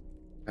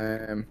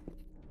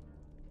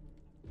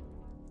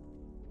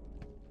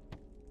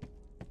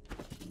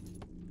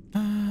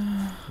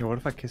 Yeah, what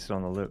if I kiss it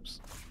on the lips?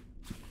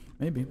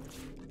 Maybe.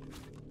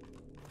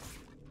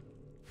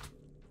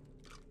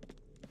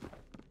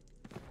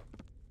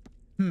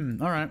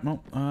 Alright,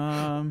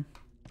 well,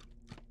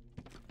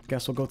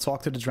 guess we'll go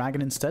talk to the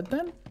dragon instead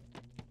then?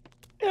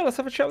 Yeah, let's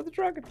have a chat with the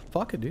dragon.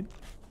 Fuck it, dude.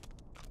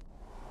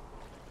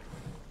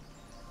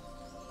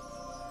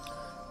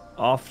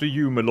 After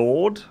you, my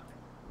lord.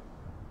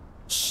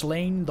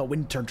 Slain the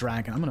winter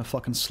dragon. I'm gonna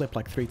fucking slip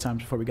like 3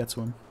 times before we get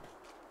to him.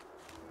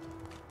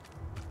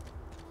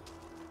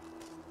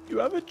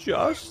 You ever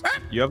just?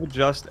 You ever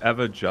just?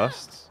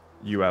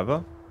 You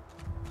ever?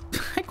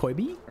 Hi,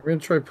 Koibi. I'm gonna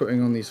try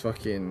putting on these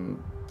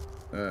fucking.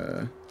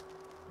 Does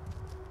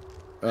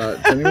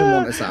anyone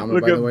want this armor,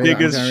 Look by the way? at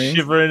Bigger's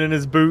shivering in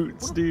his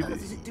boots, dude.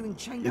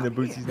 In the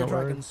boots he's The not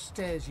dragon wearing.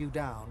 stares you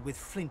down with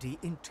flinty,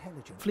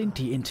 intelligent.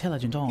 Flinty,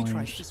 intelligent He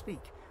tries eyes. to speak.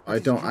 I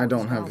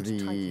don't have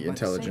the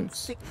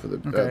intelligence for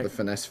the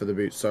finesse for the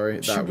boots.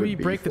 Sorry, Should that we would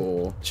be break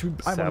for.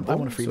 I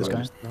want to free this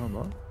guy.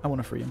 No. I want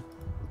to free him.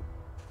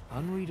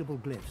 Unreadable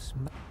glyphs.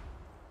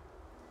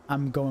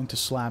 I'm going to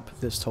slap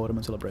this totem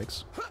until it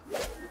breaks.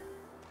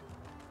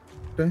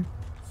 Okay.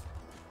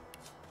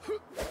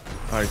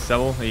 Alright,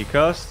 Sebel, are you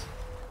cursed?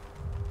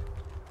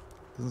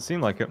 Doesn't seem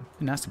like it.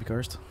 It has to be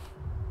cursed.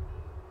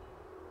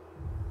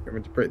 You want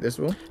me to break this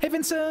wall? Hey,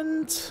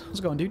 Vincent! How's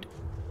it going, dude?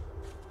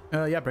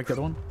 Yeah, break the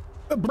other one.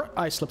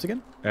 I slipped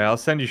again. Yeah, I'll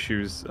send you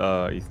shoes,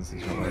 Ethan.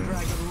 Since you're not The there.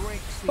 dragon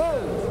rakes the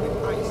earth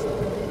with ice and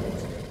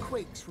bones.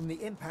 Quakes from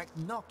the impact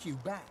knock you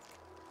back.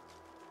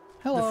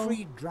 Hello. The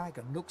freed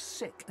dragon looks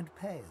sick and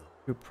pale.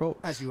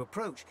 As you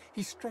approach,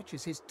 he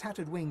stretches his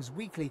tattered wings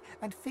weakly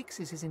and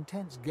fixes his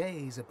intense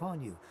gaze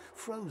upon you.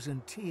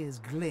 Frozen tears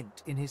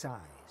glint in his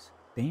eyes.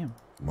 Damn.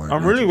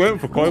 I'm really waiting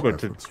for Koiba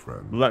to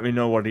let me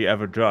know what he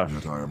ever just.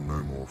 Yet I am no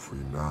more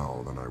free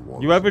now than I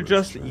was. You ever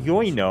just,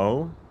 you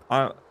know?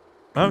 I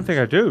don't think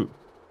I do.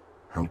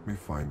 Help me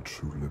find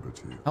true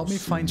liberty. Help me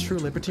find true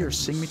liberty or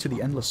sing me to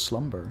the endless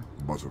slumber.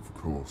 But of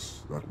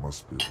course, that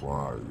must be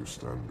why you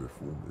stand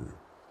before me.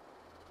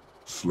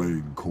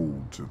 Slain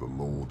called to the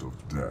Lord of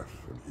Death,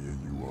 and here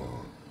you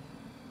are.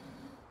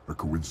 A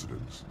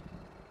coincidence?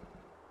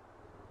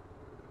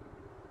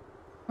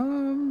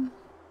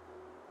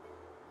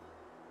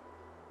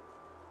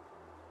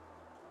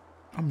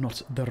 I'm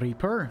not the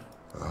Reaper.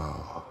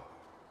 Ah.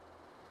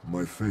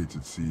 My fate,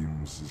 it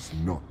seems, is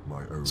not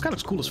my own. This guy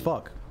looks cool as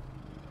fuck.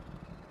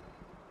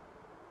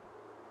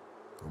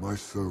 My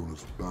soul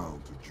is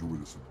bound to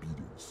joyless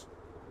obedience,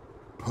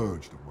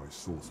 purged of my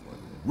source by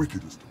the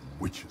wickedest of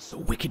witches. The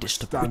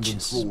wickedest of Stand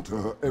witches. and fall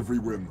to her every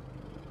whim.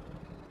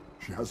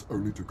 She has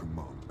only to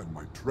command, and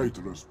my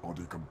traitorous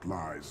body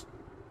complies.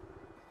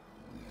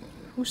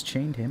 Who's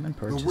chained him and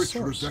purged The his witch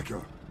source?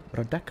 Rebecca.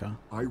 Rebecca?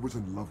 I was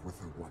in love with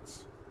her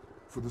once.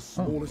 For the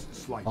smallest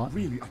slight,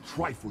 really a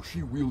trifle,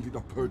 she wielded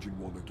a purging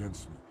wand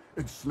against me,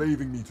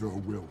 enslaving me to her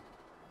will.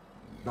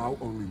 Now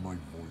only my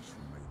voice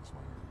remains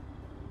my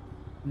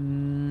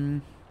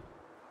own.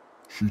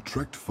 She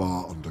trekked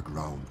far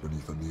underground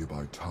beneath a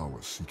nearby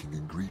tower, seeking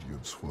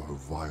ingredients for her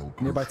vile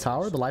potion. Nearby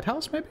tower? The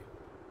lighthouse, maybe?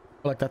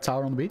 Or like that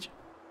tower on the beach?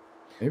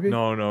 Maybe?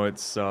 No,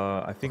 it's,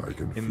 I think I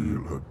can in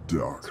feel her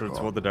dark sort of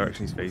toward the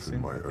direction he's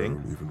facing, my I think.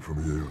 own, even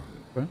from here.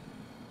 Okay.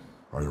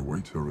 I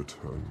await her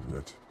return,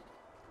 yet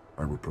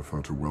I would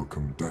prefer to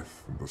welcome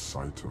death in the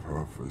sight of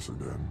her face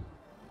again.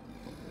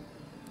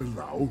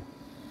 Allow?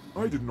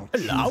 I did not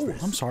choose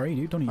this. I'm sorry,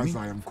 dude. Don't eat As me.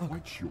 I am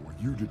quite sure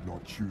you did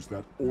not choose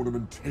that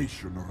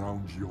ornamentation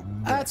around your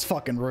neck. That's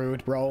fucking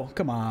rude, bro.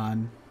 Come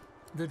on.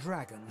 The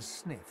dragon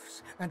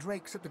sniffs and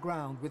rakes at the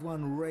ground with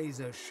one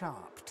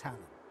razor-sharp talon.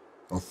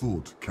 A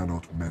thought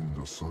cannot mend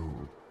a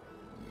soul.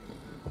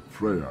 A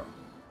prayer.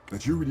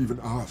 That you would even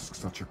ask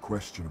such a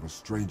question of a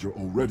stranger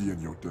already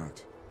in your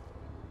debt.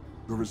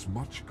 There is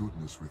much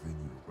goodness within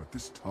you, but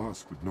this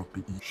task would not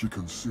be easy. She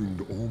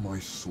consumed all my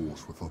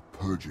source with her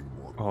purging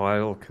wand. Oh,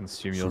 I'll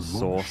consume your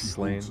So long as source, she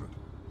Slain. holds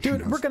it,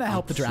 Dude, we're gonna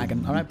help the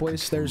dragon. Alright,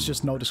 boys? There's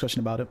just no discussion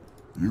about it.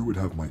 You would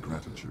have my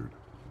gratitude.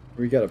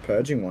 We get a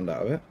purging wand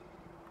out of it.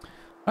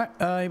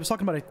 Alright, he was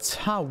talking about a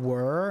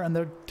tower, and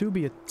there do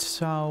be a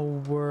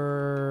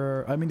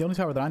tower... I mean, the only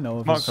tower that I know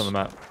of Marked is... on the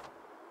map.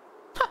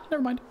 Ha,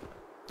 never mind.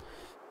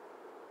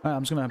 Alright,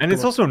 I'm just gonna... And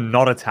it's also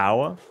not a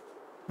tower.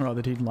 Oh,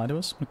 did he lie to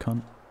us? What a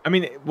cunt. I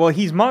mean, well,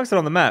 he's marked it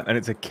on the map, and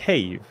it's a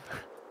cave.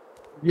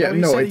 Yeah, Well, he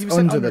no, said- it's he said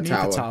under the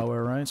underneath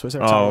tower. Right? So is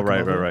there a tower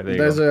above it?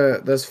 There you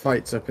go. There's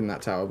fights up in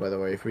that tower, by the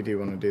way, if we do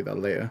want to do that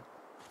later.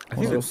 I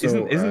think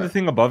Also, isn't the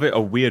thing above it a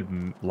weird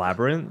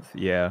labyrinth?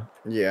 Yeah.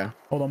 Yeah.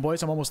 Hold on,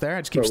 boys. I'm almost there.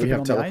 I just keep But we slipping have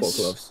on the teleport ice.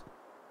 gloves.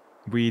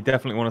 We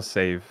definitely want to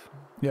save.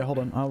 Yeah, hold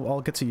on.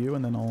 I'll get to you,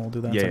 and then I'll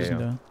do that. Yeah, So I just yeah,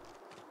 need to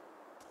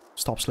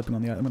Stop slipping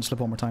on the... I'm gonna slip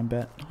one more time,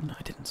 bet. Oh, no,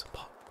 I didn't.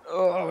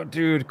 Oh,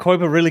 dude.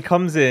 Koiba really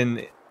comes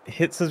in,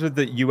 hits us with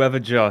the you ever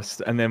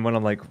just, and then when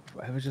I'm like,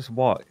 ever just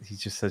what? He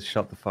just says,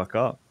 shut the fuck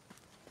up.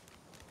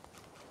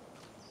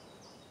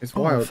 It's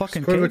wild.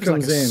 Fucking Koiba cave is like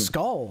comes a in.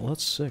 skull.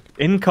 That's sick.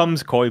 In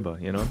comes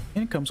Koiba, you know?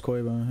 In comes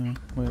Koiba. Yeah.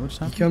 Wait, what just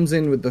happened? He comes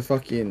in with the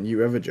fucking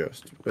you ever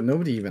just, but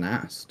nobody even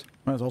asked.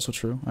 That's also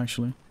true,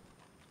 actually.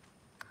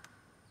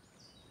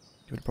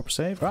 Give it a proper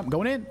save. Alright, I'm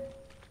going in.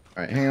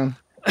 Alright, hang on.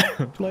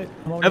 Too late.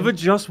 Ever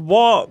just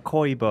what,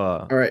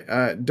 Koiba?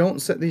 Alright, don't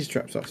set these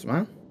traps off,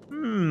 man.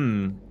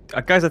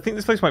 Guys, I think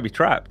this place might be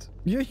trapped.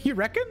 You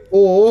reckon?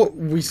 Or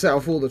we set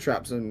off all the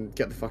traps and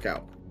get the fuck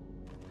out.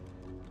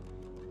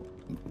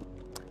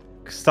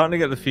 Starting to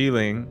get the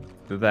feeling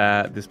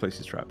that this place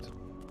is trapped.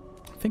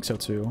 I think so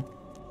too.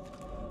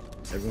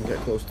 Everyone get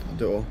close to the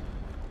door.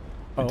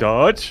 Oh.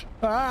 Dodge.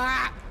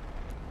 Ah!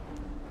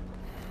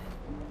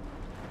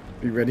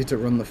 Be ready to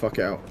run the fuck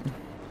out.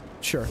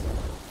 Sure.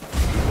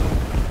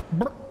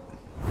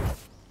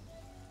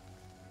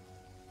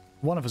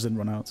 One of us didn't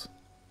run out.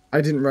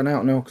 I didn't run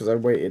out, no, because I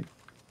waited.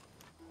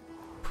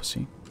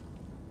 Pussy.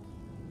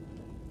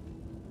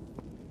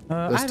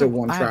 There's still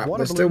one trap.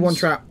 There's still one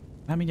trap.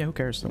 I mean, yeah, who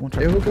cares? One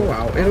trap. It'll go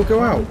out. It'll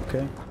go out.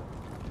 Okay.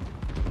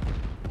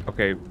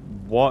 Okay,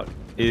 what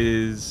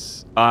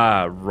is...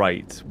 Ah,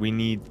 right. We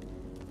need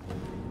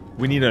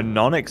a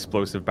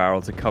non-explosive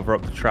barrel to cover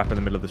up the trap in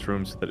the middle of this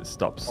room so that it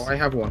stops. Oh, I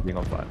have one. Being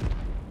on fire.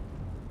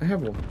 I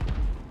have one.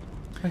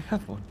 I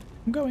have one.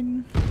 I'm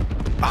going.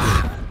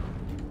 Ah!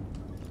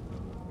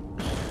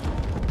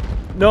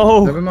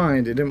 No! Never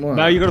mind, it didn't work.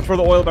 Now you gotta throw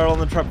the oil barrel on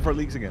the trap before it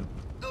leaks again.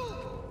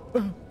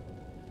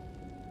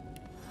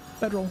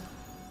 Bedroll.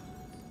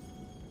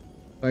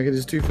 Like it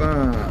is too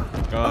far.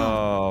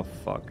 Oh,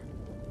 fuck.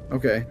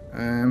 Okay,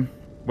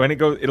 When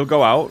it'll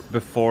go out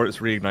before it's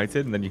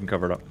reignited, and then you can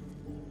cover it up.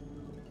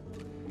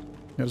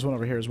 Yeah, there's one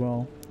over here as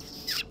well.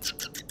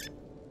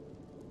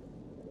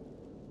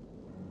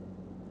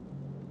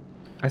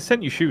 I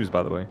sent you shoes,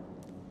 by the way.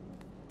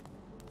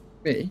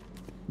 Me?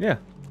 Yeah.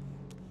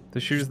 The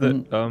shoes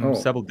that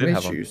Sebel did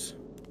have shoes.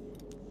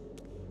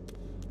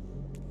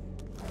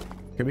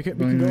 Okay, we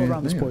can go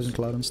around this poison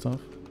cloud and stuff.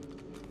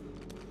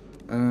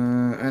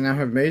 I now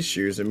have maze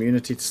shoes,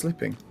 immunity to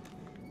slipping.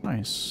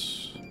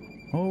 Nice.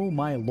 Oh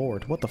my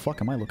lord, what the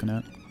fuck am I looking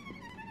at?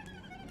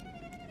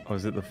 Oh,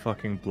 is it the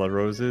fucking blood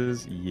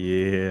roses?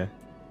 Yeah.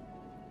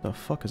 The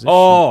fuck is this?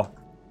 Oh! Shit?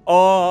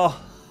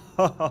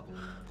 Oh!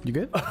 You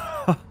good?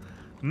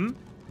 Hmm?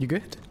 You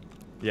good?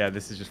 Yeah,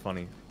 this is just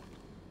funny.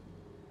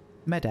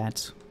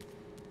 Medads.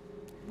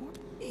 What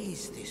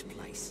is this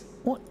place?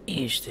 What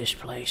is this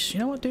place? You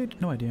know what, dude?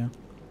 No idea.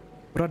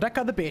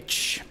 Rebecca the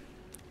bitch.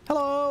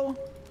 Hello!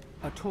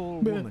 A tall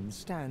woman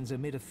stands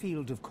amid a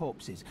field of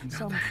corpses,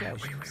 some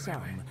fresh,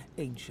 some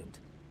ancient.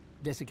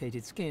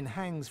 Desiccated skin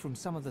hangs from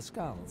some of the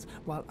skulls,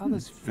 while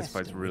others This fight's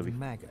fester really with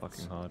maggots.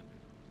 fucking hard.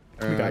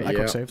 We got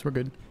quick saves, we're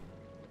good.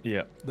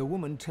 Yeah. The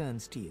woman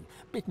turns to you,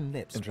 bitten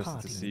lips Interested to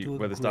parting see into a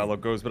where this grin.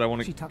 dialogue goes, but I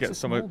want She to tucks get a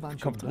small somewhere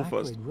bunch comfortable of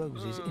first. black-red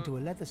roses into a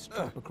leather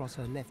strap across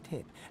her left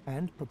hip,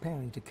 and,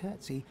 preparing to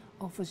curtsy,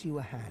 offers you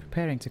a hand.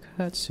 Preparing to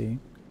curtsy.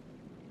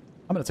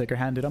 I'm gonna take her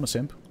hand, dude. I'm a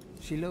simp.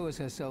 She lowers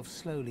herself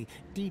slowly,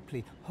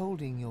 deeply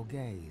holding your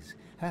gaze.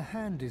 Her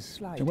hand is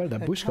slight. And where did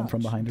that her bush come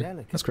from touch behind her?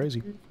 delicate. That's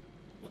crazy.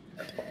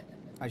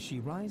 As she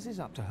rises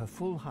up to her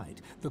full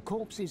height, the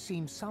corpses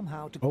seem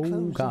somehow to Oh,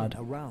 close God. in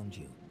around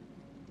you.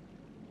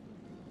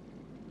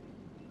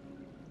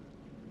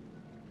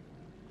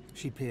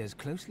 She peers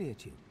closely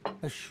at you,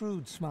 a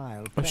shrewd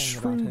smile A playing about her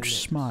shrewd lips.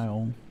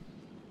 smile.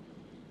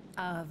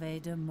 Ave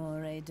de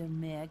more de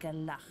mer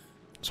galach.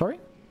 Sorry?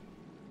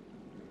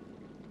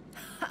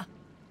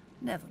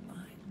 Never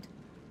mind.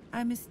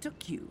 I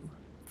mistook you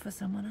for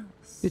someone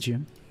else. Did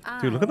you?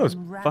 Dude, look at those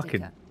I'm Radhika,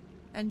 fucking...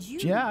 And you?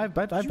 Yeah, I've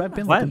been you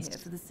looking. must be here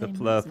for the same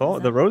reason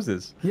as The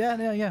roses.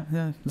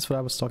 Yeah. That's what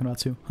I was talking about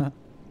too.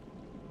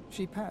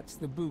 She pats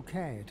the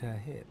bouquet at her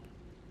hip.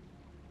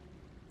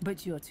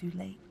 But you're too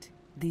late.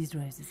 These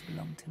roses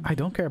belong to me. I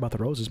don't care about the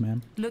roses,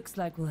 man. Looks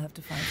like we'll have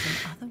to find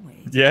some other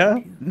way. to Yeah?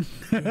 help you.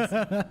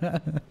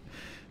 Yes.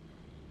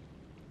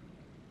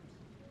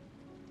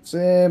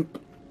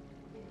 Simp.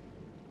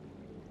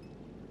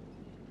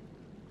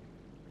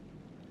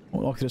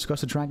 We'll walk to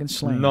discuss the dragon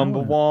slaying. Number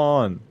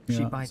one. She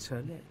Yeah. bites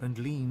her lip and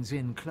leans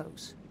in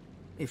close.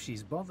 If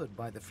she's bothered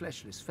by the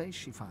fleshless face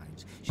she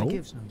finds, she Oh.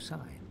 gives no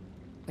sign.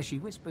 As she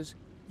whispers,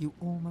 you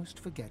almost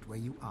forget where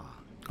you are.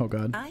 Oh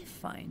god. I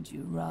find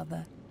you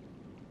rather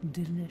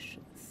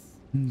delicious.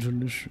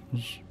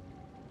 Delicious.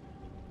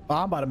 Oh,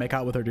 I'm about to make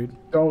out with her, dude.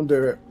 Don't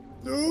do it.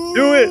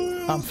 Do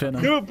it! I'm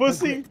finna. Do it, Her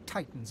pussy! grip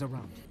tightens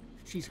around you.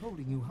 She's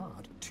holding you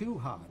hard, too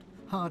hard,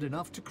 hard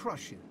enough to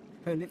crush you.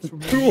 Her lips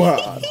remain Too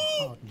hard.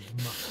 hardened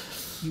mud.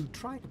 You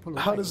try to pull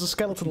away. How does a but she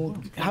skeleton?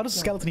 won't How let does a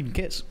go. skeleton even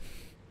kiss?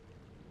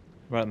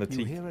 Right in the You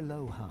teeth. hear a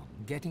low hum,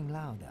 getting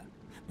louder.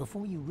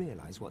 Before you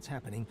realize what's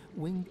happening,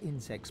 winged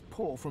insects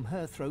pour from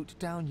her throat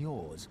down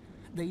yours.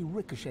 They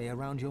ricochet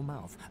around your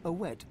mouth, a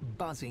wet,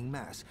 buzzing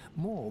mass,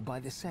 more by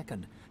the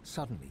second.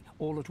 Suddenly,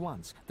 all at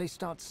once, they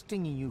start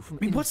stinging you from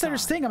inside. What's there to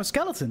sting? I'm a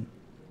skeleton.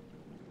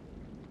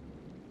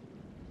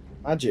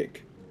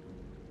 Magic.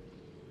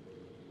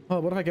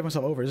 Well, what if I give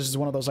myself over? This is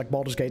one of those like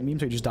Baldur's Gate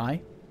memes where you just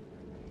die.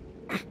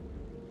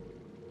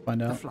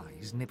 Find out. The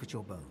flies nip at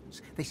your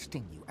bones. They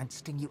sting you and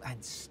sting you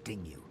and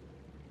sting you.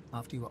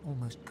 After you are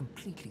almost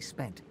completely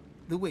spent,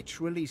 the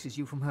witch releases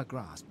you from her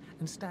grasp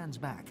and stands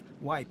back,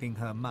 wiping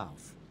her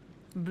mouth.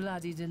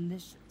 Bloody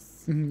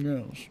delicious.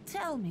 Yes.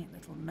 Tell me,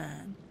 little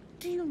man,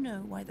 do you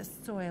know why the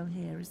soil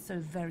here is so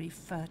very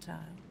fertile?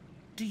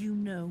 Do you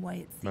know why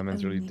it's the My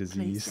man's only really place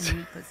diseased. in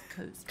Reaper's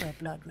Coast where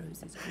blood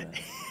roses grow?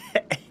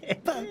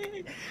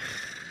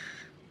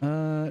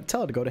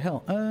 Tell her to go to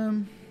hell.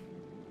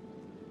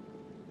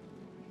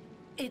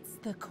 It's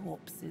the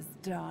corpses,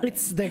 darling.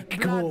 It's the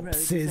Blood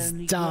roses corpses,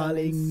 only grow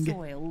in darling.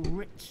 soil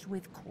rich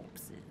with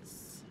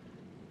corpses.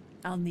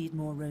 I'll need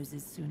more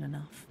roses soon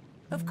enough.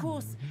 Of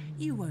course,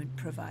 you won't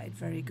provide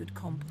very good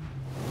compost.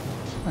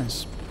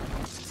 Nice.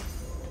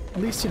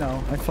 At least, you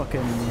know, I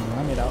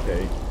made out.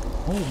 Okay.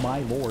 Oh my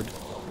lord.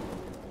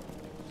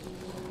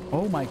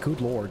 Oh my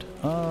good lord.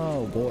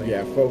 Oh boy.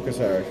 Yeah, focus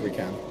her if we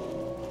can.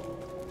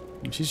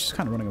 She's just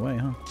kind of running away,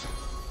 huh?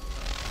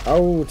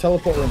 Oh,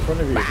 teleport her in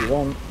front of you if you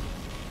want.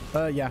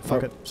 Yeah,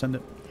 fuck it. Send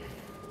it.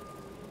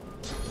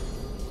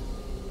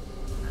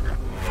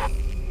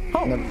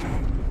 Oh! No.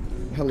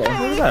 Hello.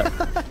 What was that?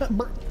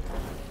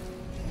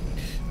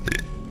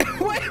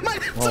 Why am I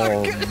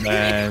Oh,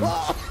 man.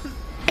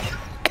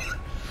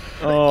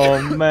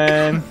 Oh,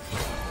 man.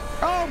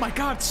 Oh my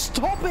god,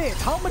 stop it!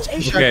 How much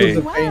HP She Okay. do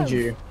you pain have?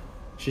 you.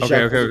 She Okay,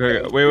 shackles okay, the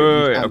okay. pain. Wait, We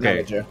okay. can't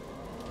damage her.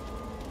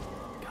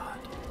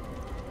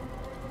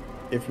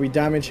 If we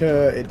damage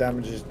her, it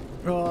damages.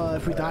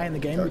 If we die in the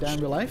game, we die in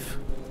real life.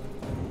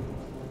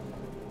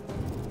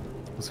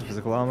 What's the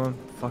physical armor?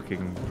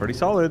 Fucking pretty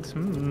solid.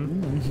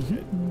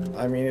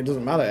 I mean, it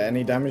doesn't matter.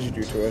 Any damage you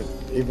do to her,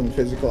 even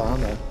physical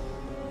armor,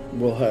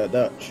 will hurt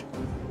Dutch.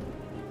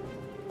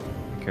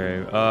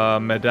 Okay,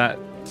 Medat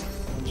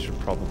should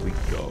probably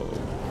go.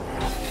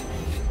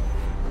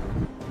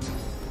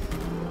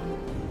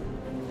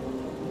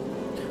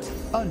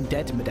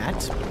 Undead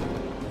Medat.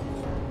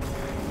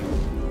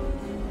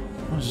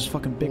 Oh, it's just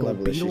fucking big What old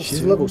level is she? beetles. She's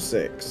too. level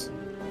 6.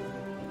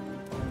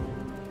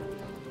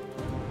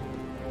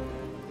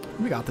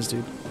 We got this,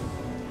 dude.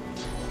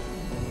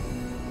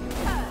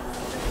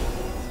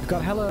 We've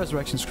got hella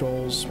resurrection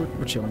scrolls.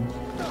 We're chilling.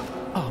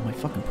 Oh, my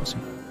fucking pussy.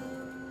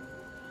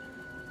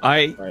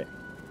 Right.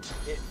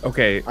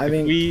 Okay, I if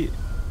think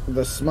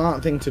the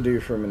smart thing to do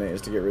for a minute is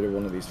to get rid of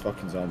one of these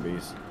fucking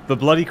zombies. the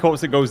bloody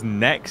corpse that goes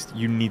next,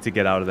 you need to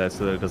get out of there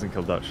so that it doesn't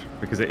kill Dutch.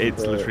 Because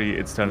it's literally,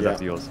 its turn is yeah.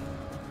 after yours.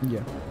 Yeah.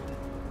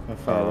 How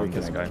far away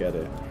this can guy. I get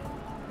it?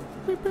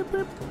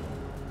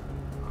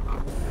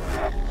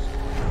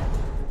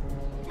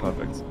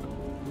 Perfect.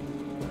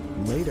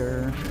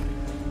 Later.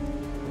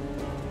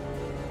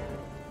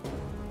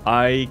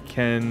 I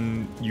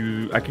can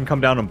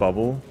come down and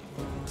bubble,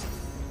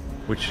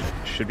 which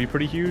should be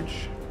pretty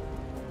huge.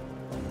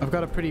 I've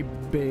got a pretty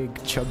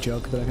big chug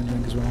jug that I can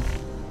drink as well.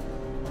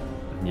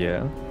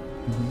 Yeah.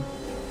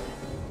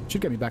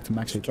 Should get me back to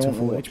max Don't to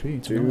full know what HP. to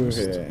To be do honest.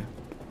 here.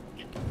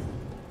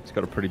 It's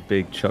got a pretty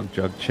big chug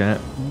jug chat.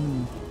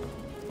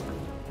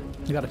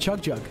 You got a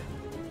chug jug.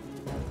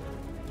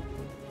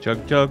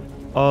 Chug jug,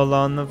 all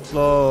on the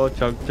floor.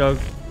 Chug jug.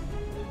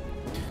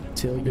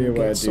 Till Be you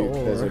aware, get Duke,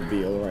 sore. there's a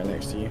beetle right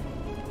next to you.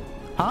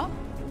 Huh?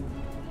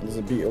 There's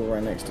a beetle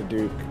right next to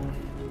Duke.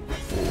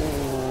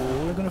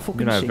 Oh, we're gonna fucking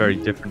You know, I have see. very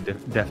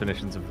different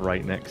definitions of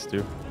right next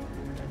to.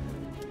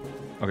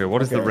 Okay,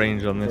 what is the Okay,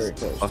 range on this very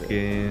close to it.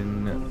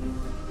 fucking?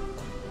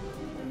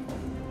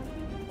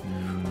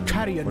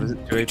 Carrion What is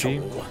it? 2 AP?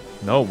 beetle.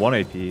 No, 1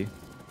 AP. Can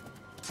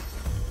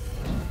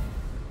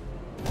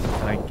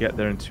I get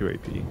there in 2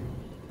 AP? Can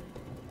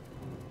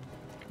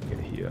get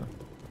here.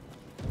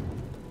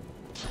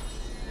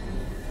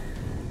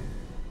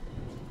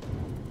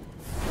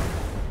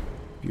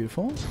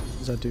 Beautiful. What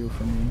does that do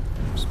for me?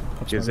 Just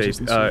ups my It's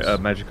resistance.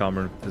 magic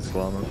armor and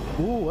physical armor.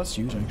 Ooh, that's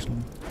huge actually.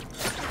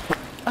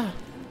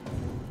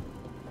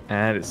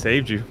 And it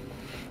saved you.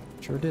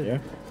 Sure did. Yeah.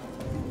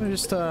 Let me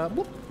just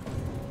whoop.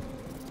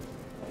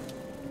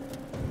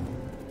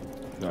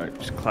 Alright,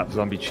 just clap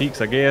zombie cheeks,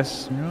 I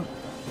guess. Yeah.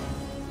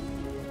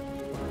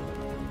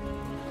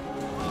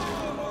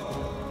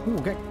 Ooh,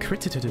 get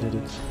critted.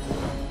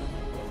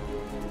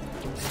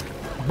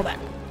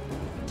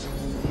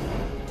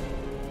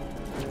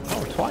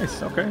 Oh,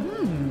 twice. Okay.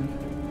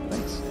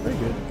 Thanks. Very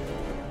good.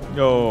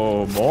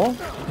 Yo, more?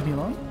 Leave me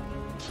alone.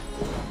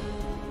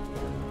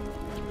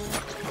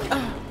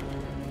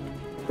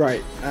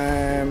 Right.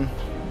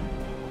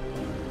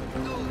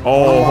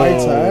 Oh, my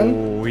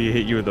turn. we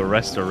hit you with the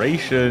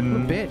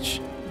restoration. What a bitch.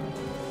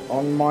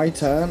 On my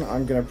turn,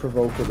 I'm gonna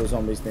provoke other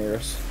zombies near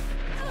us.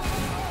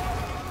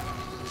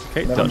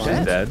 Okay, Never Dutch is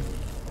mind. dead.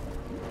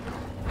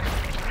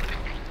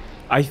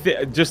 I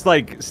think just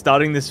like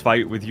starting this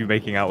fight with you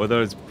making out with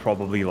her is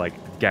probably like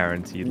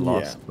guaranteed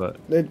loss. But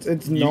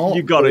it's not.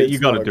 You gotta do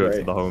great. it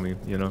to the homie,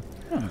 you know.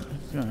 Oh,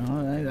 you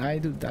know,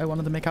 I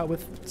wanted to make out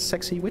with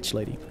sexy witch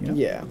lady. You know?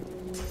 Yeah.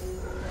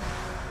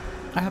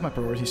 I have my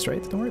priorities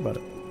straight. Don't worry about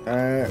it.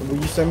 Will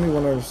you send me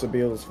one of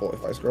Sabiel's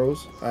fortify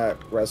scrolls?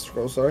 Res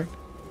scrolls, sorry.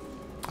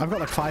 I've got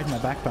like 5 in my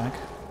backpack.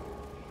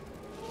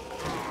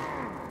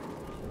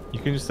 You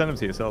can just send them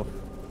to yourself.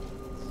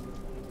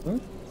 Huh?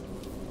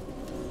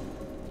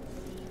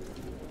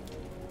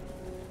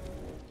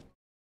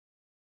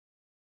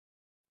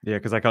 Yeah,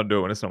 because I can't do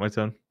it when it's not my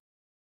turn.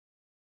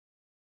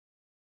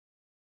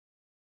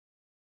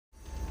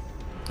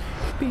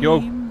 Beam.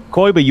 Yo,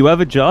 Koiba, you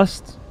ever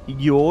just?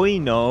 Yo,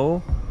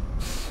 no.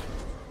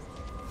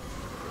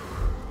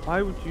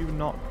 Why would you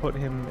not put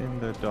him in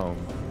the dome?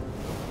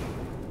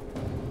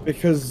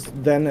 Because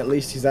then at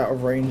least he's out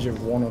of range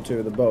of 1 or 2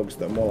 of the bugs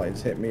that are more likely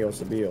to hit me or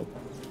Sabiel.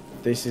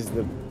 This is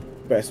the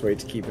best way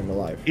to keep him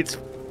alive. It's...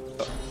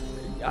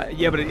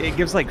 yeah, but it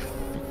gives like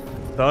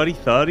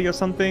 30-30 or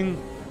something.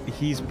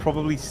 He's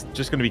probably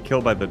just going to be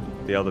killed by the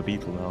other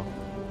beetle now.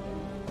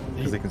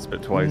 Because they can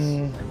spit twice,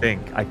 I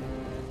think.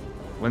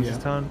 When's his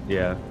turn?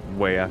 Yeah,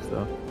 way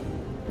after.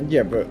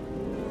 Yeah, but...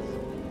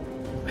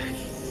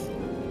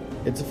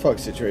 it's a fuck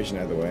situation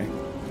either way.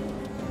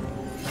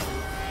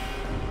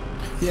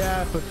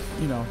 Yeah, but,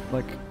 you know,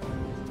 like...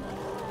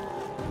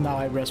 Now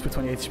I res with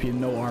 28 HP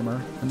and no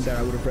armor. And there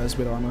I would have res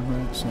with armor,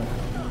 right? So...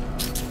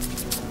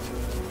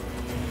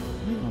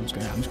 I'm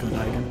just gonna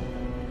die again.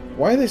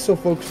 Why are they so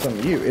focused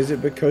on you? Is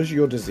it because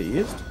you're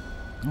diseased?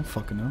 I don't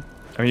fucking know.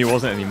 I mean, he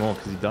wasn't anymore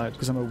because he died.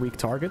 Because I'm a weak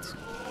target.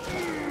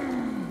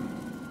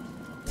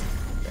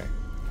 Okay.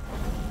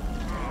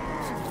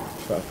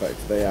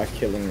 Perfect. They are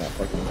killing that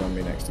fucking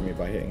zombie next to me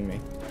by hitting me.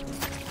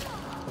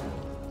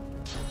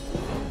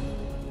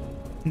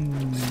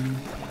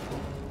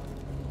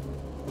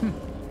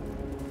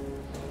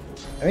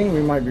 I think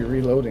we might be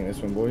reloading this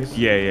one, boys.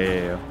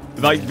 Yeah.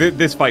 Like,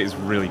 this fight is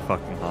really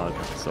fucking hard,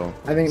 so...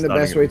 I think the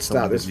best way to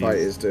start this fight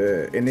is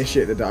to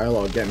initiate the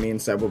dialogue, get me and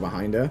Sebel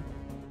behind her,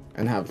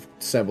 and have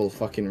Sebel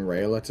fucking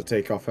rail her to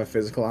take off her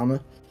physical armor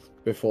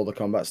before the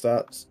combat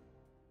starts.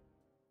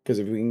 Because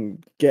if we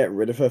can get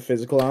rid of her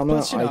physical armor,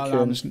 Plus, you know, I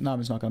can...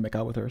 Nami's not gonna make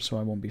out with her, so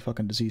I won't be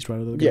fucking diseased right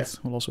out of the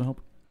gates. Will also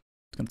help.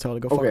 It's gonna tell her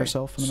to go fuck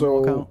herself and then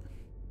walk out.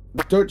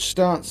 Dutch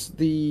starts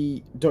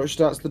the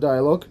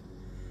dialogue.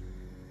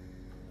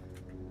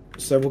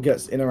 Sebel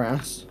gets in her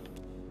ass.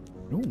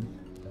 Ooh.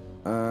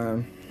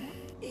 Yeah,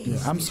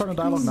 I'm starting a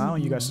dialogue now,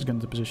 and you guys just get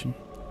into position.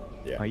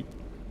 Yeah. I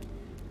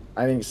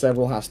think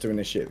Sebel has to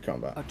initiate the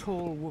combat. A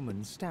tall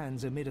woman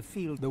stands amid a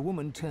field. The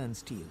woman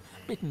turns to you,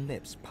 bitten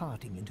lips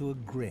parting into a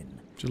grin.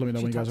 Just let me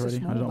know when you guys are ready.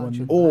 I don't want.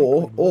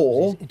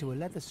 Or into a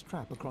leather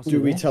strap across do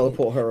we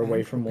teleport her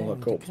away from all her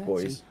corpse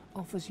boys?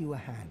 Offers you a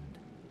hand.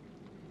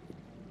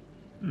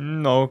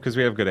 No, because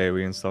we have good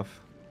AoE and stuff.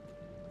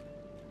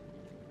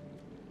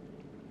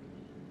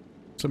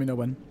 Just let me know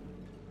when.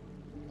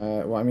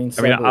 Well, I mean,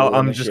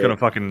 I'm just gonna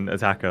fucking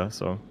attack her,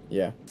 so.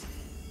 Yeah.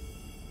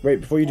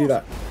 Wait, before you do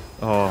that.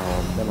 Oh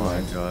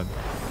my god.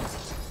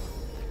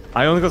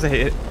 I only got to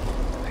hit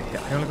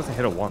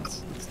her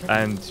once,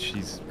 and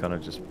she's gonna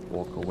just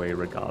walk away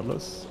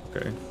regardless.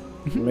 Okay.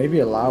 Maybe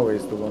Allow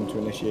is the one to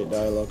initiate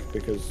dialogue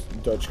because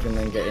Dutch can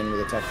then get in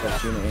with attack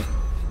opportunity.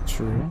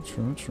 True.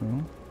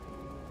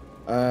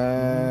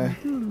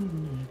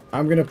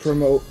 I'm gonna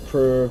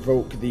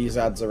provoke these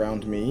ads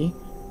around me.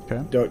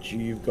 Okay. Dutch,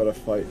 you've got to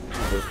fight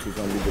those 2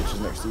 zombie bitches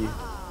next to you.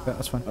 Yeah,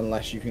 that's fine.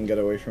 Unless you can get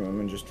away from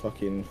them and just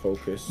fucking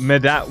focus.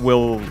 Medat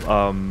will,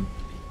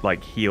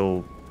 like,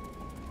 heal...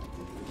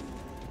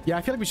 Yeah,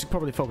 I feel like we should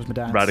probably focus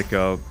Medat.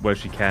 Radika where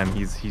she can.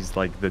 He's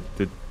like the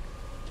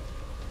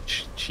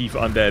chief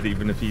undead,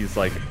 even if he's,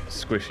 like,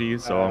 squishy,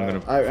 so I'm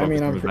gonna focus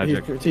him with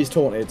magic. He's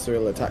taunted, so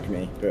he'll attack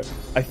me, but...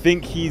 I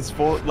think he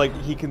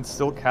can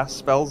still cast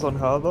spells on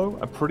her, though.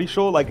 I'm pretty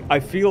sure. Like, I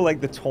feel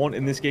like the taunt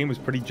in this game was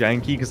pretty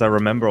janky, because I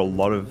remember a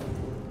lot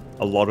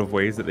of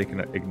ways that they can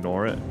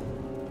ignore it.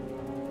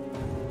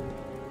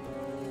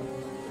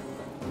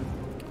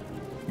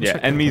 Yeah,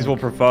 enemies will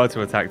prefer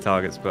to attack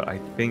targets, but I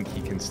think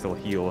he can still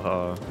heal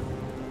her.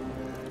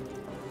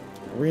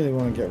 I really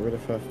want to get rid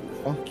of her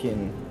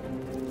fucking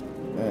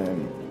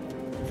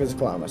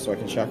physical armor so I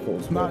can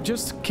shackles. No,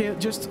 just kill.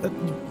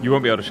 You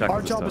won't be able to shackle.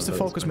 Our job is to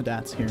focus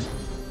Medat here.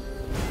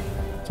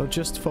 So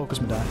just focus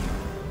Medat.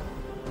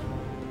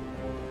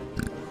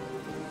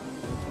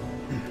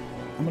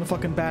 I'm gonna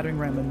fucking battering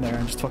ram in there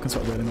and just fucking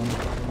start wailing on him.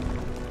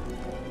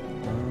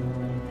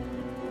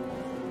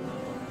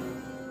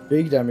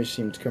 Big damage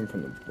seems to come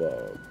from the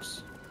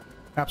bugs.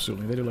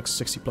 Absolutely, they do like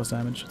 60+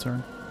 damage a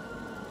turn.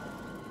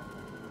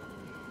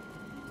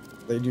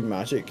 They do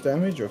magic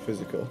damage or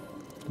physical?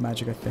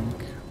 Magic, I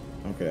think.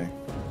 Okay.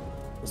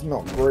 It's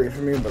not great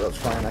for me, but that's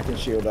fine. I can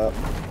shield up.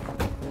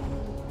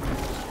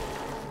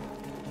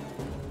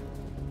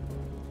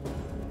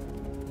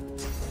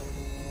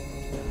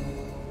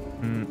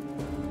 Do you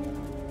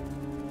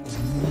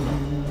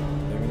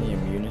have any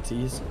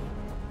immunities?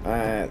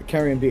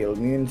 Carrion beetle,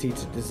 immunity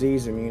to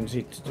disease,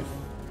 immunity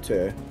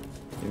to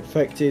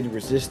infected,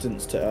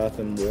 resistance to earth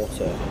and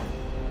water.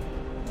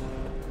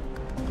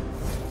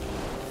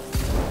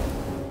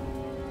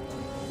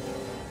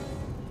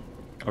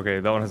 Okay,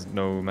 that one has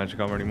no magic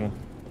armor anymore.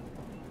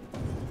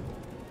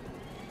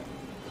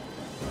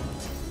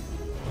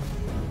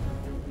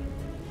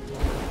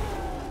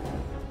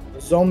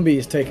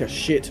 Zombies take a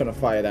shit ton of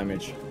fire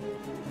damage.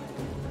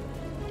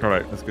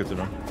 Alright, that's good to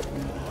know.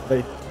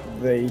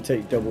 They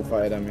take double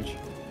fire damage.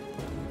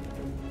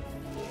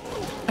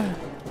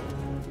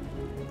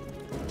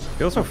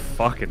 Feels so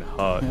fucking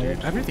hard,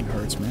 dude. Everything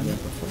hurts, man. Yeah.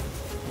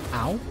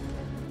 Ow.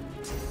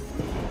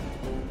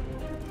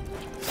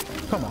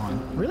 Come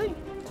on, really?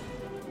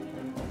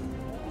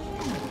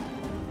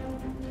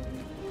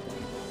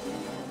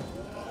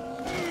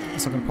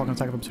 It's not gonna proc an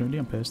attack of opportunity,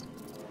 I'm pissed.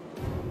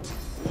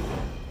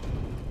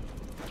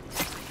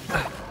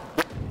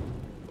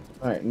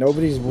 Alright,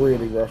 nobody's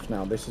really rough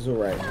now. This is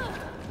alright.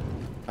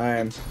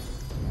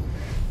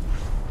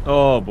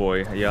 Oh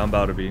boy, yeah, I'm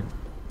about to be.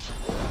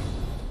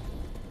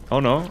 Oh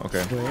no,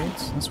 okay. Wait,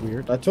 that's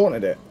weird. I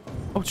taunted it.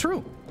 Oh,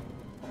 true.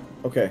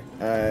 Okay,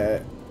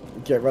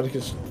 get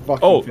Radica's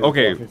fucking field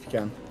okay. off if you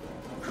can.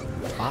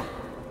 Ah,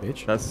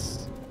 bitch.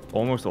 That's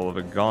almost all of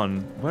it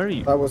gone. Where are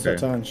you? That was her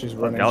turn. She's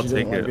running. I'll She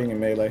take doesn't like it. being in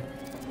melee.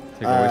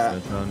 Take a waste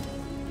of turn.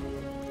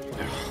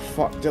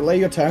 Fuck, delay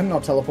your turn, I'll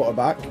teleport her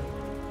back.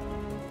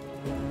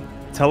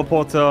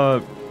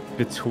 Teleporter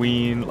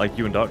between like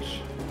you and Dutch.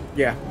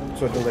 Yeah,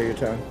 so delay your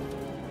turn.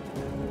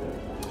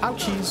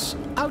 Ouchies.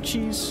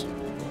 Ouchies.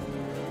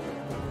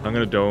 I'm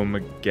gonna dome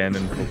again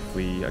and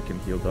hopefully I can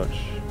heal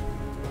Dutch.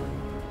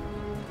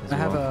 I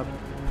have a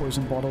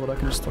poison bottle that I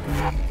can just fucking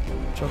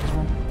chug as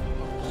well.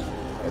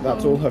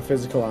 That's all her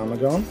physical armor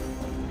gone.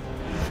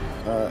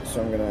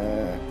 So I'm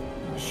gonna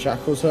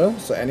shackles her,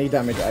 so any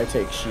damage I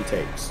take, she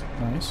takes.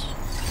 Nice.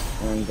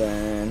 And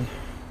then...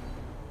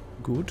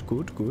 Good.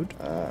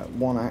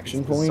 One action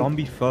It's point. the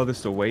zombie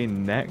furthest away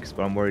next,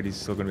 but I'm worried he's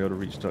still gonna be able to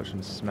reach Dutch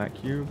and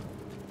smack you.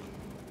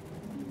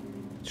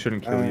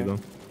 Shouldn't kill you though.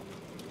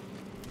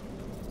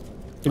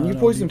 Can you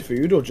poison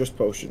food or just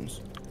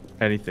potions?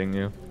 Anything,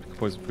 yeah.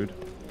 Poison food.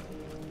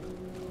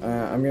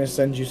 I'm gonna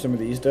send you some of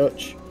these,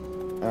 Dutch.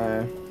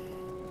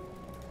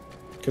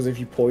 Because if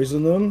you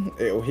poison them,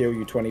 it'll heal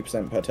you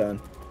 20% per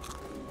turn.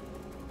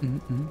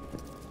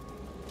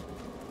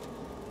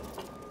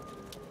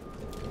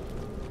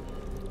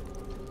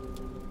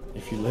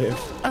 If you live.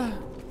 I'm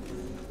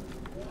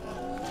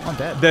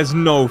dead. There's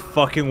no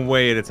fucking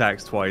way it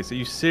attacks twice. Are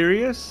you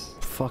serious?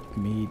 Fuck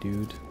me,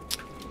 dude.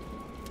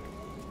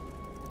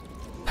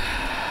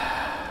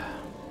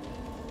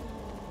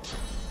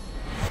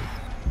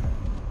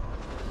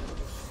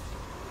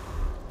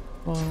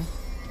 Well.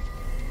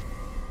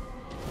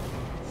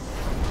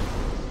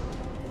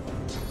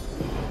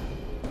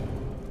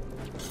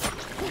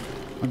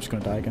 I'm just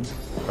gonna die again.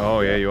 Oh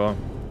yeah, you are.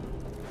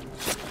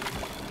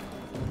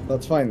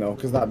 That's fine though,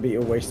 because that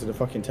beetle wasted a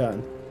fucking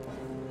turn.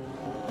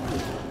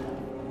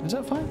 Is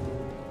that fine?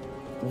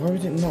 Why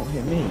would it not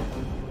hit me?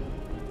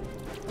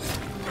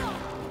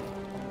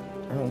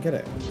 I don't get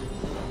it.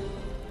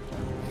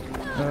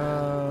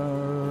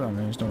 I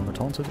mean, he's no longer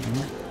taunted.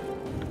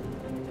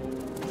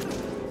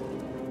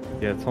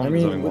 Yeah, I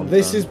mean,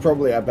 this is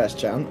probably our best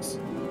chance.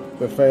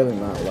 But failing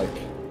that, like...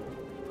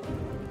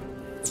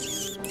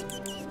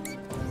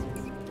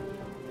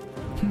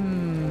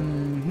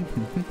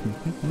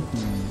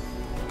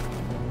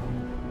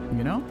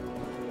 You know?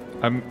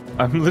 I'm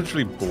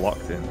literally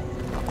blocked in.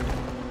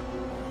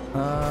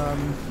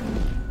 I'm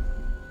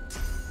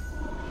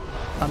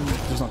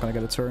just not gonna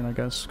get a turn, I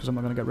guess, because I'm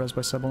not gonna get res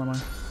by Sebel, am I?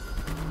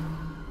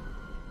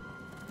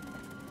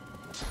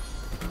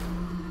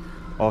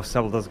 Oh,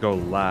 Sebel does go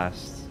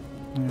last.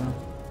 Yeah.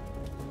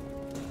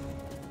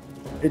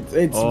 It's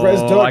res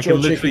dodge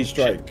or chicken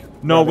strike.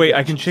 No, wait,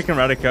 I can chicken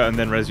Radica and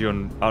then res you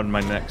on my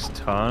next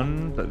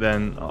turn, but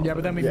then... Oh. Yeah,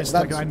 but then we missed,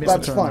 that's, like, I missed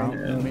that's a turn fine. now. You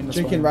know what I mean? That's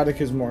Chicken fine.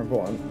 Radica is more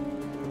important.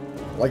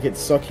 Like, it's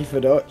sucky for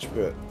Dutch,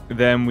 but...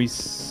 Then we...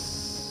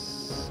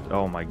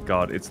 Oh my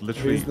god, it's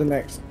literally... Who's the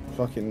next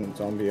fucking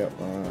zombie up?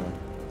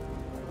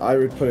 I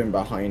would put him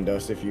behind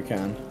us if you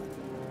can.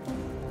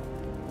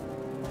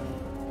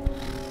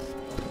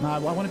 Nah, I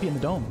want to be in the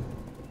dome.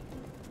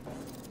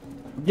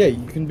 Yeah,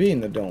 you can be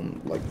in the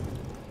dome. Like,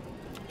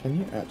 can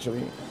you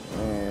actually?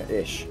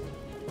 Ish.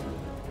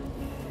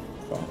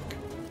 Fuck.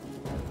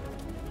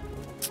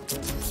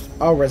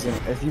 I'll res him.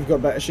 If you've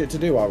got better shit to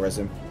do, I'll res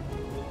him.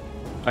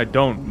 I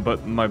don't, but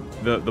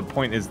the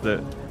point is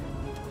that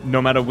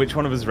no matter which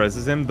one of us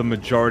reses him, the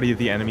majority of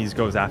the enemies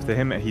goes after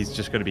him, and he's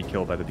just going to be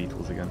killed by the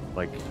beetles again.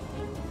 Like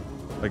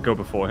go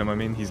before him, I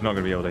mean. He's not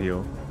going to be able to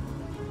heal.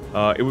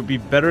 It would be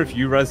better if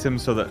you res him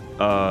so that...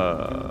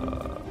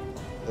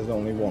 There's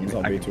only one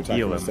zombie to attack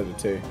him instead of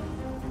two.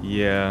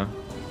 Yeah.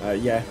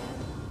 Yeah.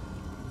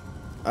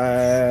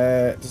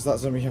 Does that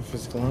zombie have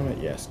physical armor?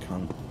 Yes,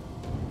 can't.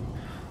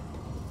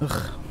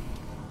 Ugh.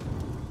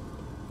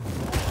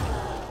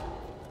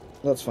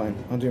 That's fine.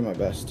 I'll do my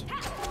best.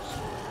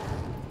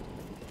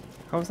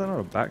 How is that not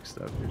a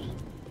backstab, dude?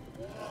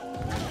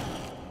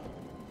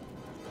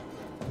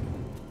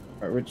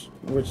 Right, which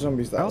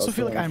zombies that? I also That's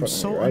feel the like one in I'm front of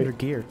so me, right? under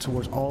geared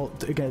towards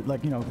again,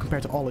 like, you know,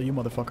 compared to all of you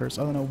motherfuckers.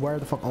 I don't know where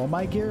the fuck all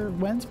my gear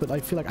went, but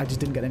I feel like I just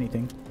didn't get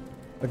anything.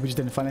 Like, we just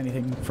didn't find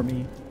anything for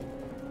me.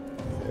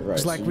 Right,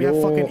 It's like so we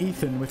have fucking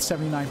Ethan with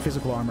 79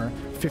 physical armor,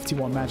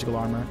 51 magical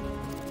armor.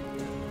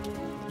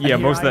 Yeah,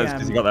 And most of here I that's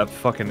because am- you got that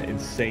fucking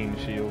insane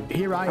shield.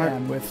 Here I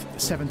am with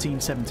 17.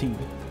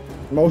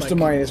 Most of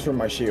mine is from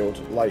my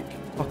shield. Like,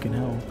 fucking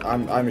hell.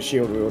 I'm a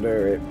shield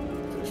wielder.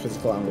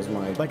 Physical armor is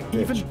my. Like,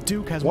 bitch. even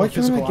Duke has Why more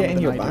physical can't I get armor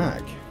in than your I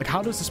bag? do. Like,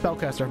 how does the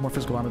spellcaster have more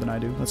physical armor than I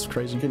do? That's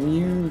crazy. Can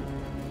you?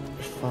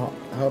 Fuck.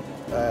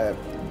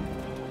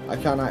 I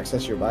can't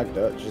access your bag,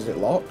 Dutch. Is it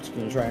locked?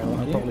 Can you try and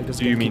unlock it? Probably just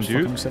Do you mean keeps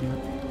fucking Duke? resetting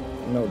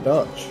it. No,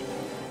 Dutch.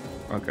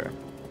 Okay.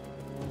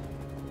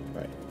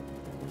 Right.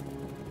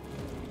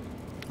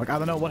 Like, I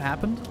don't know what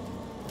happened,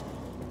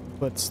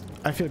 but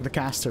I feel like the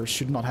caster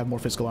should not have more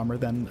physical armor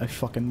than a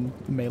fucking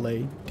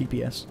melee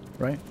DPS,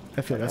 right?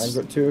 I feel like that's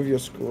I've got 2 of your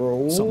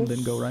scrolls. something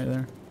didn't go right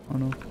there. Oh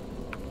no.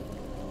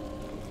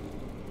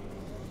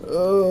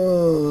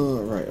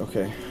 Right,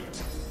 okay.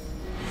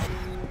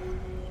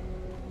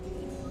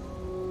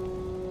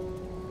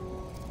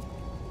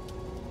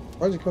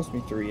 Why does it cost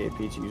me 3 AP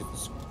to use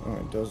this? Oh,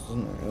 it does,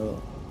 doesn't it?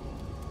 Ugh.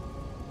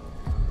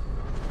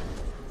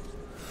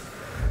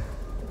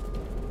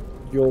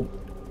 You're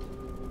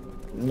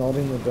not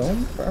in the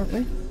dome,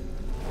 apparently?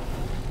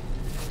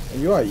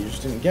 You are, you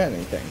just didn't get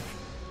anything.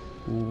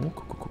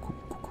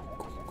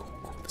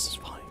 This is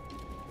fine.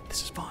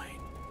 This is fine.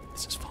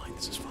 This is fine.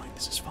 This is fine.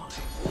 This is fine.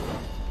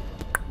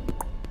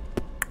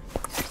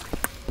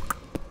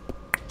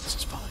 This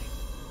is fine.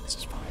 This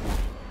is fine.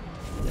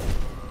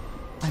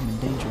 I'm in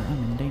danger.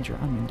 I'm in danger.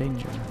 I'm in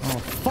danger. Oh,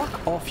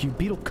 fuck off, you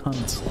beetle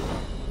cunt.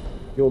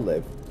 You'll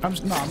live. I'm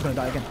gonna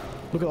die again.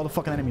 Look at all the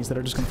fucking enemies that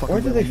are just gonna fucking.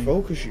 Why do they me.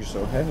 focus you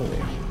so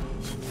heavily?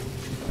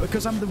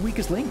 Because I'm the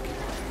weakest link.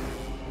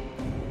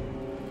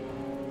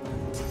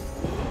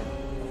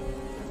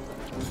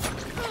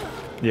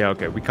 Yeah,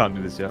 okay, we can't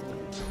do this yet.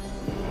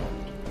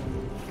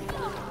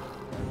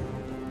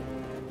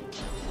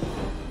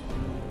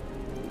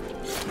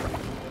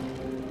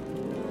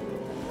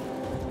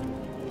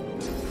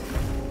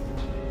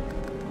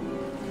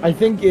 I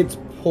think it's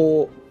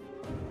poor.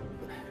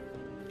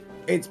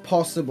 It's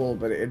possible,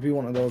 but it'd be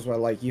one of those where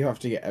like you have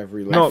to get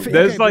every. No, level.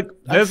 there's like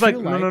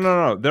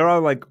no. There are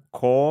like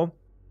core,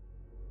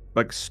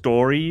 like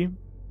story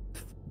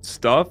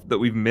stuff that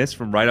we've missed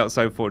from right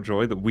outside Fort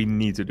Joy that we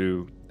need to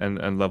do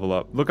and level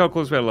up. Look how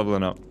close we are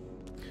leveling up.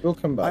 We'll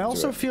come back. I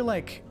also feel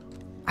like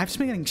I've just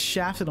been getting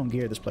shafted on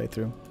gear this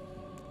playthrough.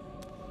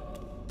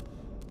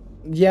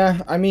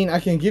 Yeah, I mean, I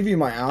can give you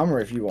my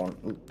armor if you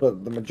want,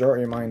 but the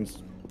majority of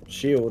mine's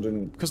shield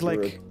and. Because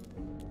like,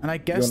 and I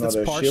guess you're that's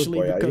not a shield partially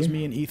boy, are because you?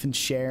 me and Ethan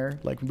share,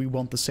 like, we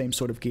want the same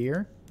sort of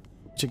gear,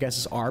 which I guess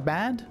is our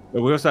bad.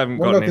 But we also haven't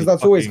Well, got no, any because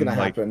that's always fucking, going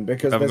to like, happen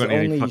because haven't there's got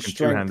any only fucking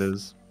strength.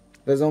 two-handers.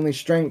 There's only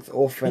strength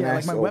or finesse. Yeah,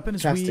 like my or weapon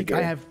is caster weak. gear.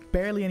 I have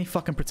barely any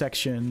fucking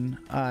protection.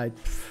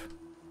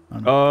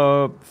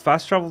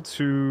 Fast travel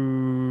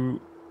to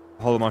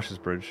Hollow Marshes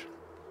Bridge.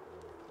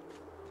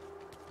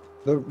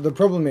 The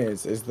problem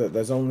is that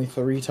there's only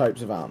 3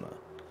 types of armor: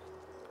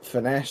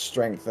 finesse,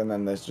 strength, and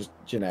then there's just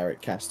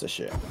generic caster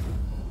shit.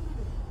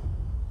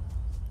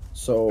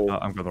 So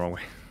I'm going the wrong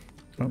way.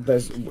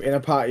 There's in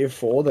a party of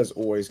 4, there's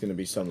always going to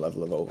be some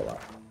level of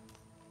overlap.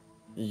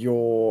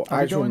 Your Are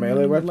we actual going,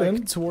 melee weapon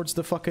like, towards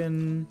the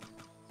fucking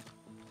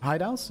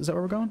hideouts? Is that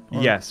where we're going?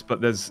 Or- Yes,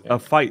 but there's a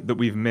fight that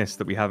we've missed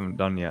that we haven't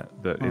done yet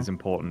that is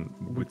important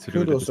to do could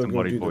with the also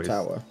go disembodied do the voice.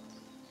 tower,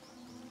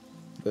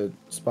 the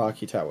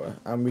Sparky Tower,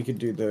 and we could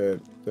do the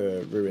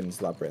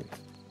Ruins Labyrinth.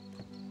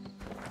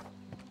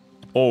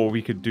 Or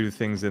we could do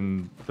things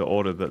in the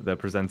order that they're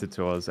presented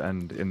to us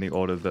and in the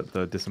order that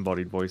the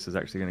disembodied voice is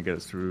actually going to get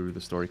us through the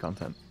story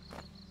content.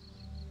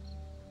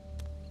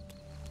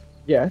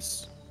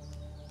 Yes,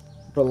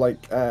 but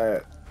like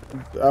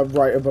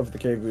right above the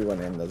cave we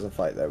went in, there's a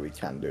fight there we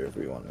can do if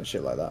we want and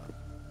shit like that.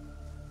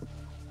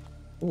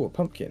 Ooh, a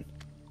pumpkin.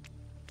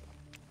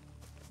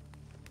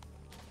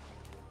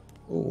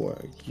 Ooh,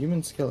 a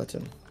human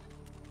skeleton.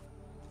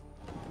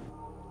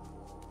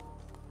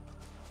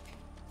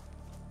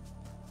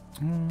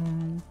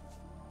 Oh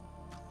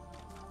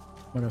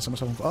god,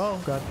 someone's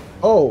oh god.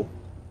 Oh!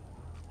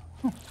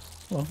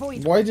 Well,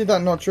 Why did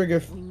that not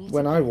trigger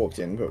when I walked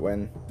in, but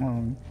when...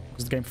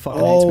 because the game fucking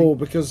hates me. Oh,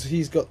 because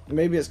he's got...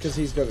 Maybe it's because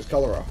he's got his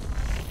collar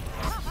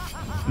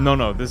off.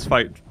 No, this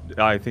fight,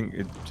 I think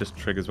it just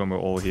triggers when we're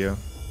all here.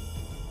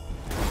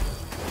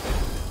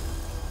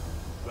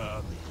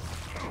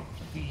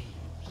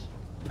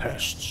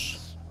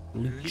 Pests.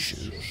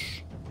 Leeches.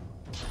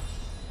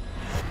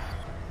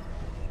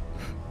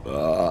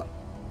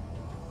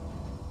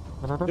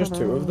 Just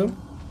 2 of them?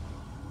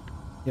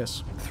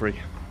 Yes. 3.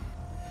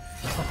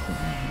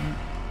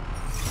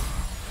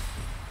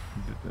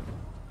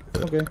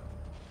 Okay.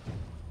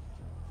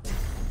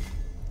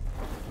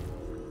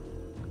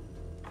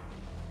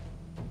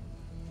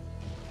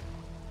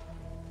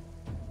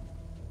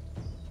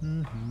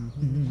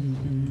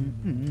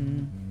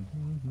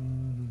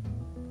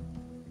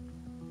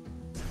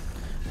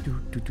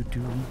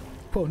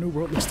 Whoa, new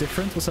world looks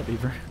different. What's up,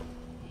 Ever?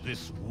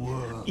 This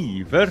world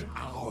Ever? is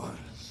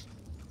ours.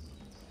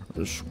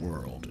 This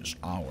world is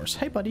ours.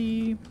 Hey,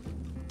 buddy.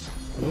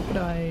 Hello, could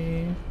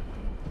I?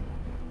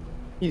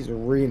 He's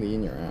really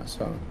in your ass,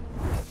 huh?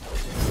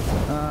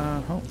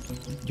 Oh.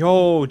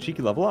 Yo,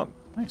 cheeky level up.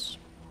 Nice.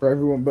 For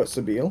everyone but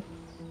Sabine.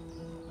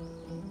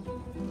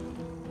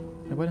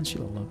 Hey, why didn't she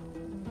level up?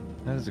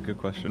 That is a good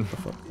question.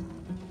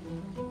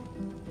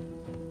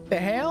 The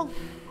hell?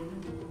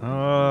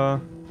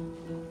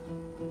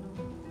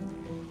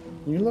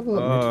 You level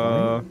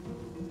up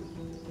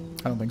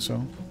I don't think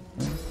so.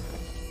 Oh,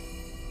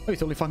 you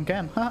totally fucking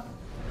can. Huh?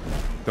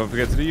 Don't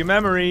forget to do your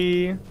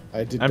memory.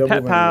 I did and double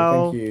Pet memory,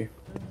 Pal. thank you.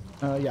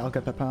 Yeah, I'll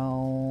get Pet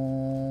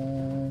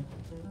Pal.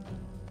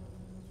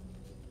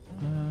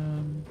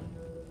 And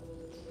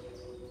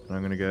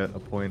I'm gonna get a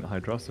point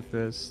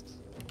Hydrosophist.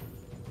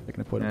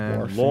 Taking a point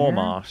and of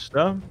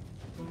Lawmaster.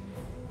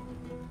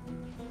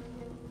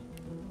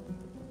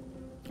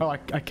 Oh, I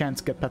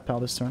can't get Pet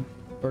Pal this turn.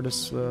 Or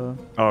this. Oh,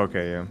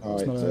 okay, yeah.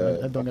 It's not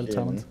I don't get a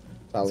talent.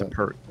 It's a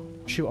perk.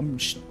 Shoot, I'm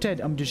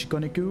just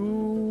gonna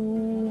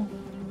go.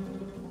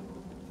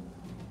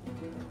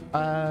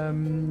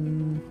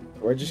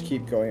 Do I just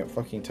keep going at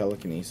fucking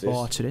telekinesis?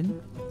 Watch it in.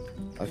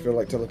 I feel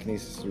like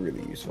telekinesis is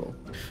really useful.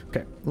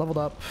 Okay, leveled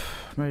up.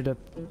 Ready to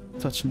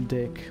touch some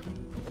dick.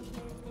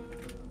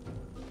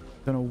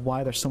 Don't know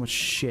why there's so much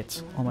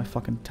shit on my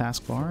fucking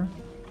taskbar.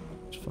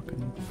 Just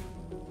fucking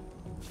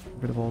get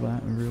rid of all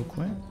that real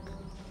quick.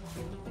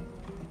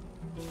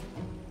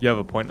 You have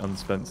a point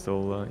unspent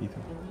still,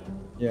 Ethan.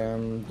 Yeah,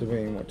 I'm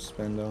debating what to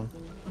spend on.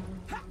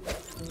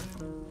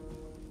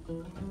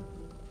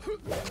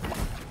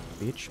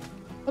 Bitch.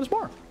 Oh, there's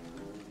more.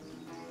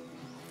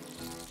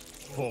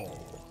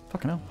 Fall.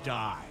 Fucking hell.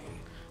 Die.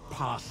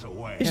 Pass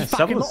away. Yeah,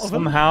 Seble's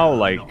somehow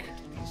like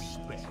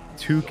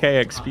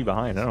 2k XP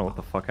behind. I don't know what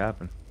the fuck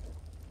happened.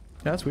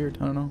 Yeah, that's weird.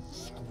 I don't know.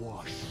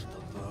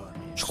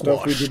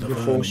 Stuff we did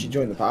before she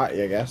joined the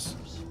party, I guess.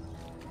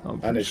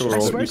 And I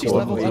swear she's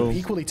leveled up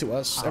equally to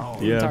us the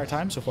Yeah. entire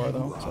time so far,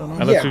 though. So I don't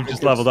know. Unless we've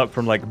just leveled up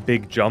from like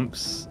big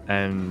jumps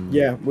and.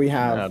 Yeah, we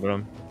have. Yeah, I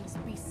don't know.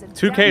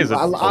 2k is a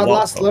Our lot,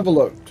 last though.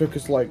 level up took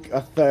us like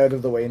a third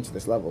of the way into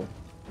this level.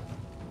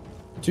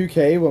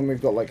 2k when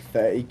we've got like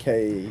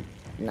 30k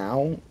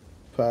now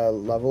per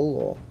level,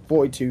 or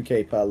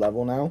 42k per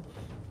level now.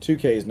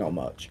 2k is not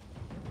much.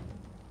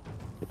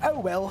 Oh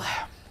well.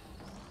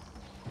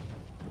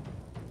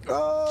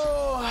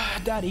 Oh,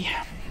 daddy.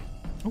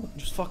 Oh,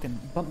 just fucking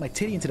bumped my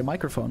titty into the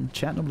microphone.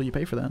 Chat, normally you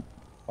pay for that.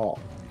 Oh.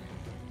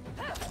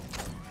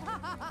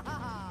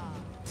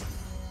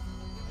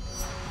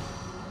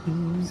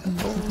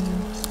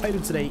 How you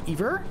doing today,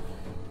 Ever?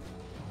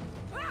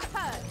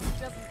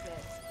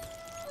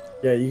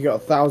 Yeah, you got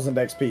 1,000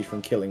 XP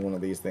from killing one of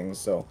these things,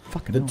 so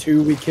fucking the hell.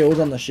 2 we killed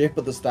on the ship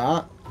at the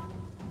start,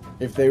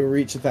 if they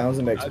reach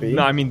 1,000 XP...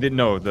 No, I mean, they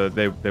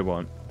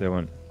won't. They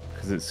won't.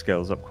 Because it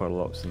scales up quite a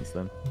lot since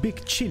then. Big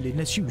chillin'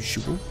 as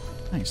usual.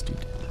 Nice,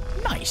 dude.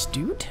 Nice,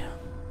 dude.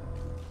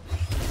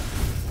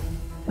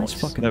 Nice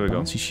fucking There we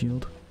go. bouncy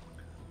shield.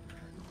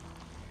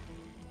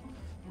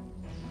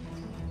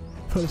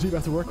 Fell asleep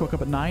after work, woke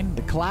up at 9.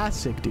 The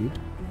classic, dude.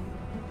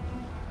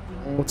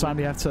 What time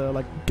do you have to,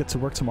 like, get to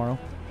work tomorrow?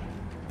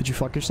 Did you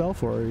fuck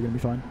yourself, or are you gonna be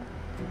fine?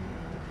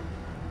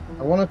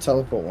 I want to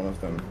teleport one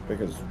of them,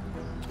 because...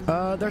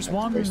 there's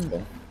one...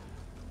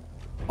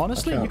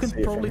 Honestly, I you can't can see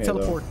it probably from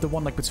here, teleport the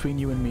one, like, between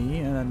you and me,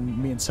 and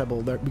then me and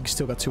Sebel. We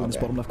still got 2 in this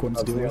bottom left corner to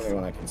That's deal the with. only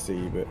one I can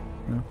see, but...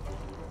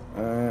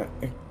 Yeah.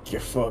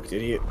 You're fucked,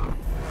 idiot.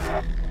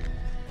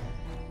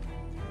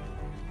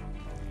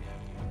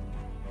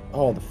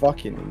 Oh, the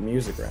fucking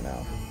music right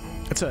now.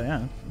 It's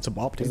a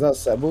bop, dude. Is that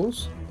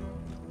Sebel's?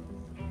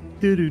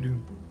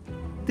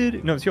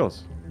 Do-do-do. No, it's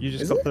yours. You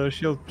just Is got it? the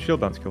shield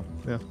bounce kill.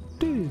 Yeah.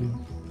 Ooh.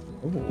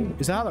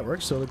 Is that how that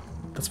works? So, like,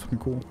 that's fucking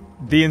cool.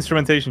 The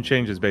instrumentation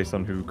changes based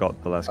on who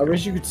got the last I kill.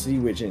 wish you could see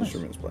which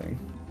instrument's playing.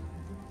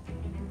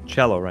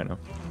 Cello right now.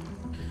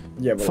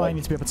 Yeah, but Fine, like,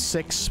 need to be up at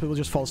 6, but we'll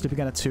just fall asleep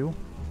again at 2.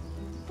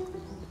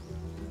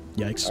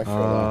 Yikes.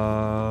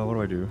 What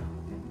do I do?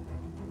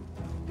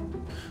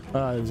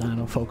 I don't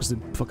know, focus the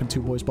fucking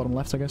 2 boys bottom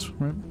left, I guess,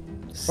 right?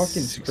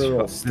 fucking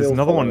squirrel still There's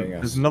another one. following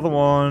us. There's another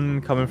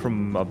one coming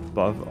from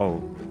above. Oh,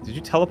 did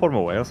you teleport him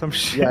away or some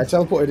shit? Yeah, I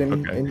teleported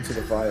him Okay. into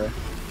the fire.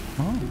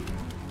 Oh.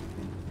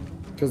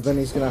 Because then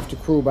he's going to have to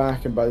crawl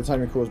back, and by the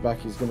time he crawls back,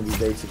 he's going to be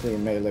basically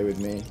in melee with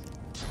me.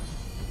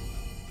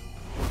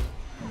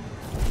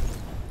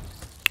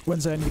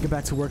 Wednesday, I need to get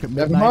back to work at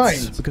Never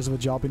midnight mind. because of a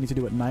job we need to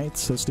do at night,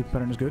 so sleep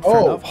pattern is good. Oh.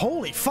 Fair enough.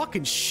 Holy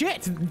fucking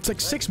shit! It's like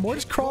 6 more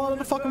just crawling on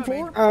the fucking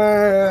floor?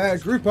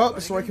 Group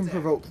up so I can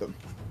provoke them.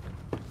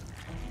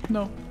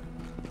 No.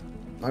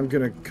 I'm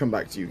going to come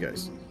back to you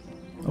guys.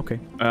 Okay.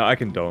 I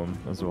can dome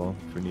as well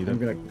if we need it. I'm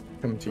going to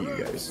come to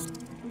you guys.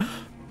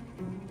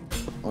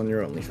 On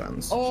your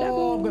OnlyFans.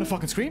 Oh, I'm gonna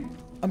fucking scream.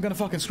 I'm gonna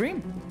fucking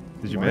scream.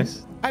 Did you What?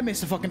 miss? I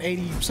missed a fucking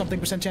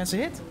 80-something% chance to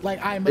hit.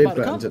 Like, I'm It about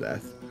to come. burned to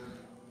death.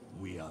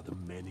 We are the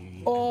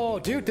many. Oh,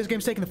 dude, this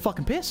game's taking the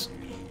fucking piss.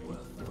 We were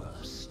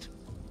first.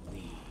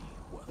 We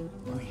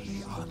were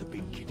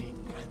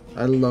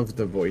I love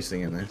the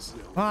voicing in this.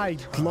 I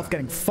love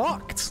getting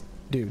fucked,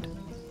 dude.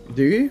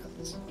 Do you?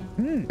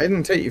 I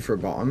didn't take you for a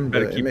bottom,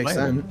 but it makes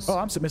sense. Oh,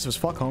 I'm submissive as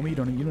fuck, homie. You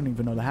don't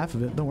even know the half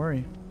of it. Don't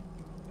worry.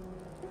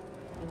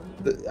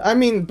 I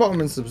mean, bottom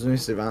and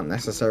submissive aren't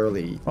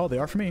necessarily. Oh, they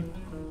are for me.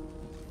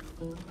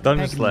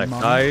 Dungeon Select,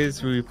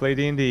 guys. We play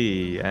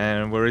D&D,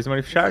 and we're raising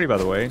money for charity, by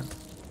the way.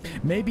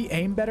 Maybe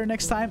aim better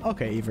next time.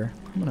 Okay, Ever.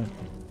 I'm gonna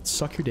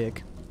suck your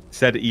dick.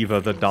 Said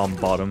Eva, the Dom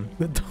Bottom.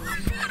 The Dom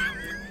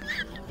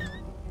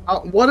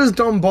What does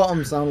Dom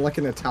Bottom sound like?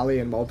 An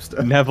Italian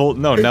mobster? Neville,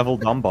 no, Neville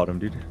Dom Bottom,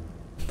 dude.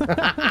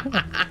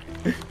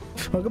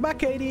 Welcome back,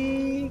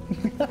 Katie.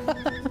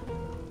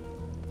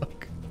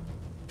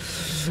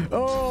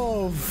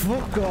 Oh,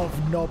 fuck off,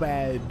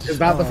 knobhead. Is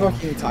that the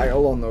fucking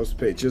title on those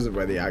pictures of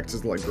where the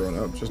actors like grown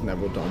up? Just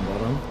Neville Dom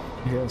Bottom.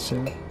 Yeah,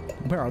 sure.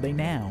 Where are they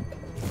now?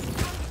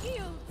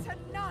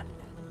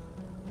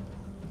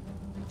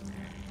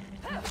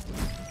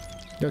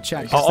 Yo,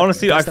 chat.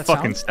 Honestly, I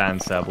fucking stand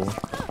Sebel.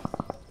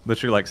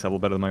 Literally like Sebel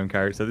better than my own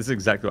character. This is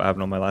exactly what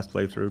happened on my last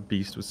playthrough.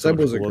 Beast was so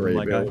Sebel's a cool great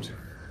my build. guy.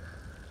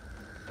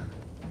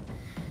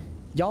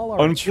 Y'all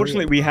are.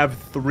 Unfortunately, we have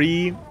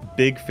 3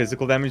 big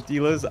physical damage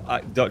dealers.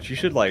 Dutch, you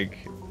should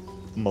like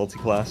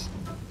multi-class.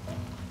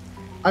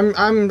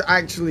 I'm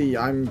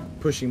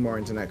pushing more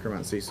into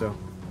necromancy, so.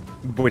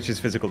 Which is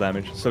physical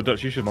damage. So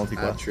Dutch, you should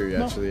multi-class. True,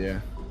 actually, yeah.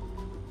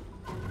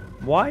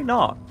 Why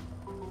not?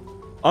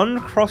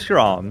 Uncross your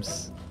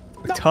arms.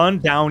 No. Turn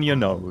down your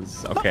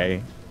nose.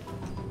 Okay.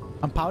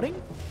 I'm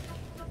pouting?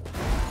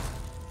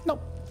 No.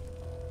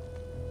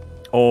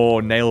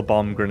 Oh, nail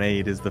bomb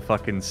grenade is the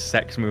fucking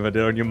sex move I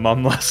did on your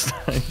mum last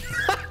time.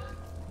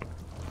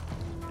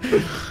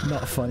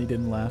 Not funny,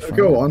 didn't laugh.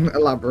 Go on,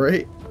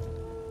 elaborate.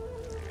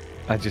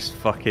 I just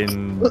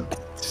fucking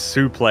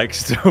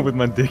suplexed with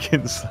my dick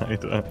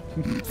inside her.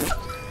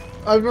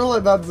 I feel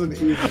like that's an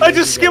easy. I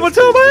just skimmed a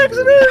toe by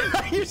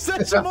accident! You're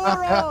such a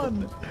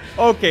moron!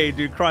 Okay,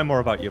 dude, cry more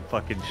about your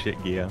fucking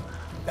shit gear.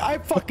 I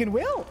fucking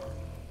will.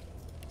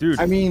 Dude,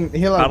 I mean,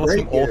 he'll have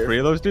battle all 3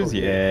 of those dudes?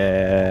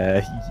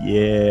 Yeah,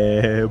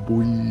 yeah,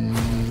 boy.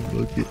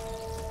 Look at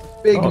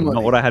big money.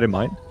 Not what I had in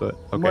mind, but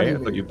okay. Money I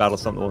thought you battle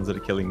some of the ones that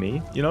are killing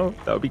me. You know,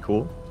 that would be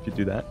cool if you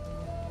do that.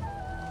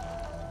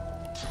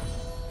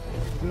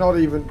 Not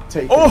even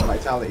taking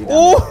vitality damage.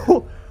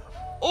 Oh!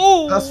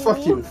 Oh! That's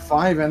fucking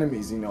 5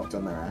 enemies he knocked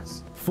on their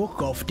ass.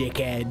 Fuck off,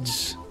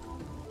 dickheads.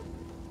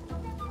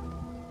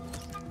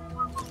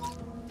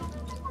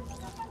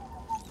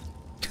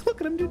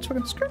 Look at him, dude.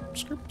 Fucking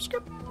script.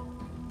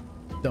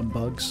 Dumb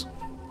bugs.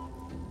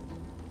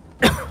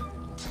 I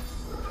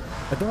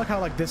don't like how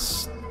like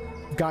this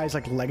guy's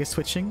like leg is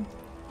twitching.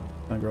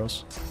 Kinda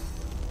gross.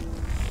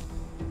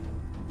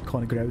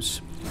 Kinda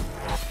gross.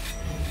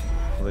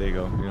 Well, there you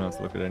go. You don't have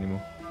to look at it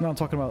anymore. No, I'm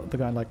talking about the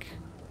guy like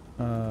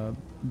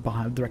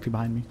directly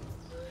behind me.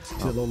 See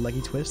that little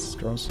leggy twist? It's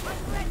gross.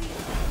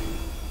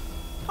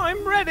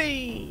 I'm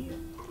ready.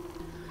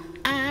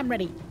 I'm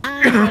ready.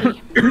 I'm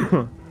ready.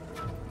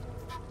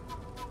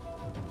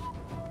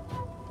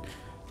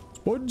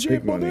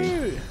 Big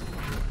money.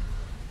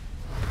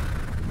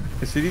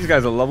 You see, these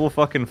guys are level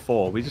fucking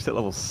 4. We just hit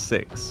level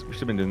 6. We should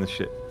have been doing this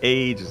shit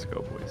ages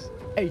ago, boys.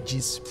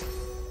 Ages.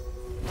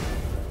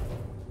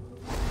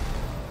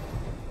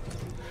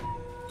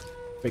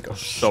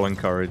 So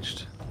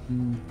encouraged.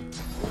 You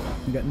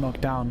get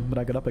knocked down, but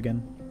I got up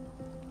again.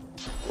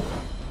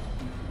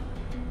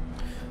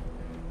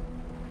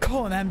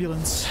 Call an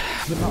ambulance,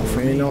 but not for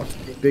me. You're not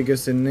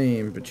biggest in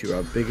name, but you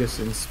are biggest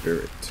in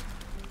spirit.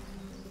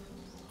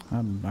 I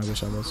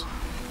wish I was.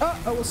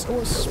 I was.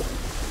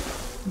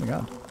 Oh my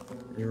god.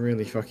 You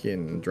really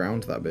fucking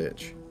drowned that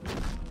bitch.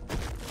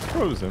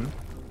 Frozen?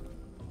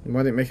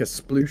 Why didn't it make a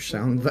sploosh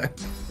sound then?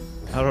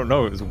 I don't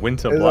know, it was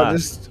winter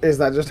blast. Is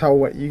that just how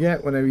wet you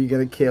get whenever you get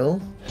a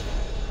kill?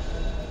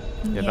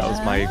 Yeah, that was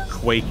my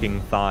quaking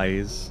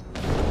thighs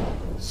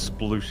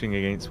splooshing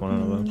against one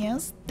another.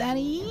 Yes,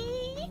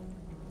 daddy.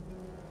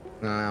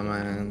 Nah,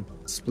 man.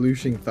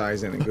 Splooshing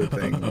thighs ain't a good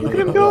thing. Look at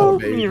him go!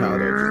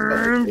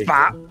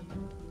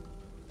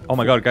 Oh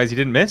my god, guys, you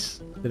didn't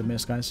miss? Didn't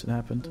miss, guys. It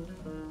happened.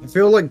 I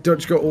feel like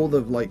Dutch got all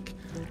the, like,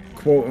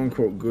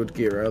 quote-unquote good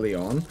gear early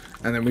on,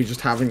 and then we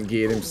just haven't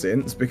geared him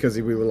since, because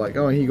we were like,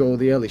 oh, he got all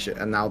the early shit,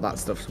 and now that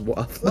stuff's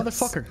worthless.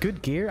 Motherfucker,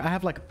 good gear? I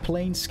have, like,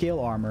 plain scale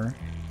armor.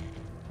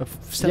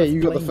 Yeah,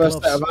 you got the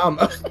first set of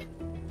armor.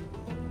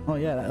 Oh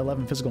yeah,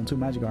 11 physical and 2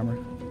 magic armor.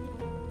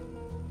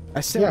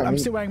 I'm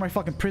still wearing my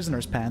fucking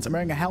prisoner's pants. I'm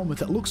wearing a helmet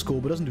that looks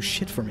cool, but doesn't do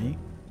shit for me.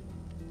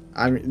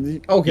 I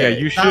mean, okay. Yeah,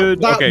 you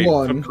should. Okay,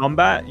 one... for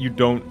combat, you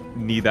don't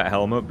need that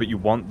helmet, but you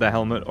want the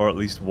helmet or at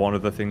least one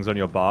of the things on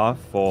your bar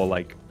for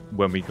like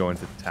when we go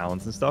into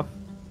towns and stuff.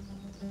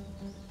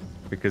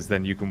 Because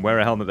then you can wear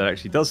a helmet that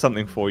actually does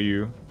something for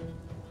you.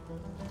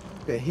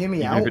 Okay, hear me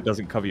even out. if it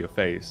doesn't cover your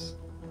face.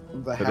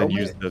 The helmet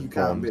you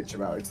can't bitch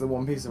about. It's the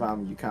one piece of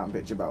armor you can't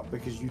bitch about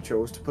because you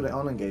chose to put it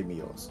on and gave me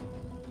yours.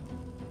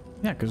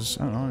 Yeah, because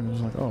I don't know. I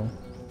was like, oh,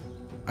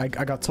 I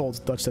got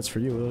told Dutch that's for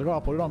you. I was like, oh,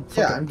 I'll put it on.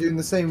 Yeah, I'm doing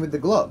the same with the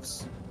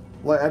gloves.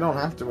 Like, I don't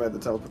have to wear the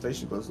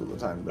teleportation gloves all the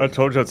time. I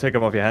told you I'd take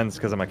them off your hands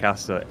because I'm a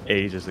caster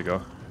ages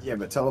ago. Yeah,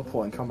 but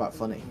teleport and combat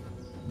funny.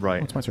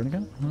 Right. What's my turn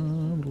again?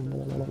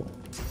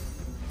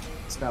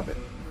 Stab it.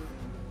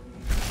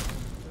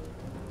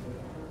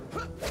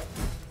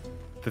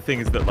 The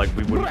thing is that like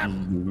we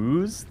wouldn't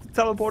lose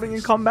teleporting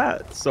in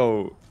combat,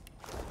 so.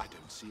 I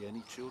don't see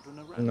any children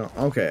around. No,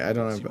 okay, I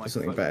don't have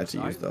something better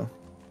to use though.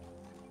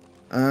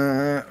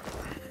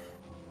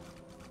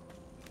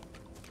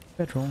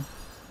 Bedroll.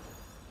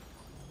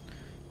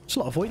 There's a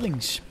lot of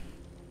voidlings.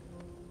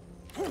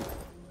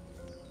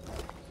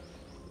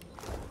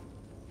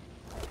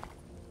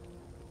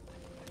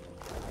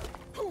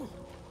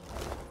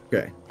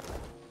 Okay.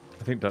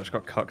 I think Dutch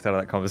got cucked out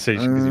of that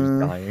conversation because he was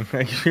dying.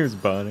 Like, he was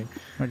burning.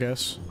 I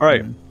guess. All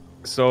right.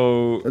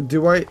 So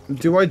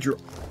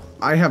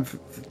I have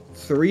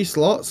 3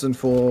 slots and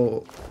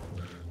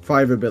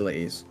 5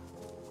 abilities.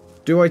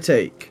 Do I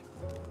take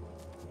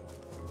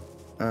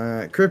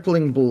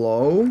crippling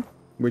blow,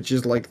 which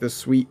is like the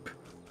sweep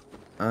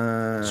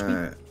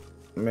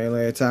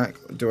melee attack?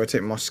 Do I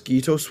take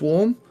mosquito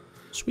swarm,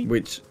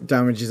 which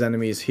damages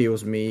enemies,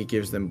 heals me,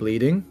 gives them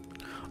bleeding?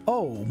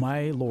 Oh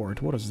my lord,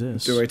 what is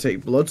this? Do I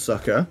take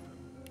bloodsucker,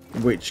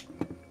 which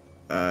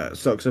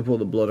sucks up all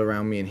the blood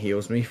around me and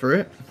heals me for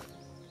it?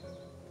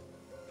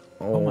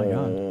 Oh my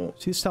god.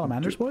 See the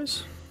salamanders,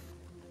 boys?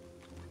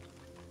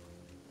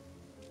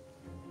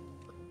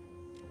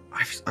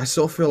 I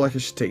still feel like I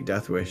should take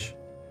Death Wish.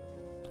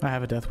 I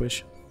have a Death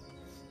Wish.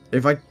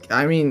 If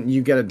I mean,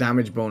 you get a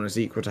damage bonus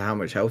equal to how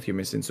much health you're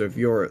missing. So if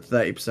you're at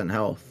 30%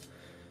 health,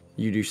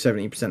 you do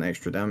 70%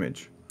 extra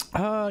damage.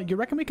 You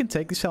reckon we can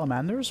take these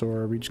salamanders, or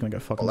are we just gonna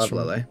get fucking level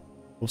are they?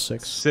 Well,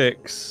 6.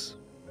 6.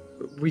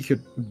 We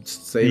could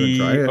save and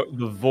try it.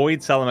 The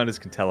void salamanders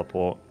can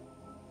teleport.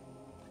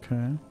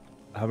 Okay.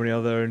 How many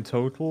are there in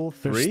total?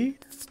 3?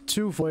 There's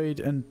 2 void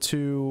and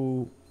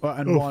 2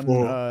 and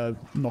 1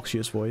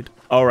 noxious void.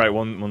 All right,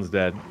 one's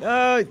dead.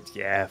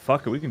 Yeah,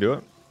 fuck it, we can do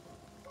it.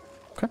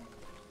 Okay.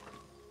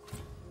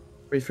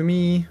 Wait for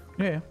me.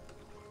 Yeah.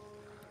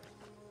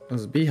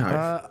 There's a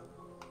beehive.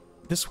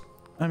 This.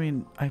 I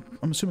mean, I'm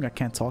assuming I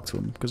can't talk to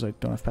him because I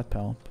don't have pet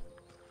pal,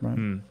 right?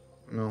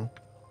 No.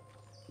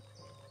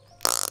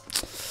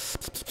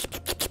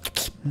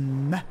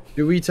 Nah.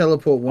 Do we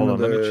teleport one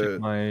Hold of on, let me the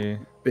check my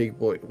big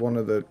boy, one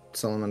of the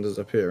salamanders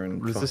up here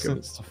and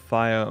resistance to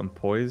fire and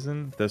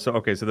poison?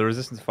 Okay, so the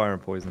resistance to fire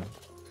and poison.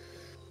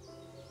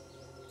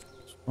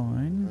 It's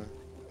fine.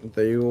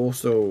 They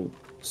also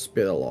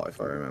spit a lot, if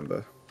I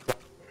remember.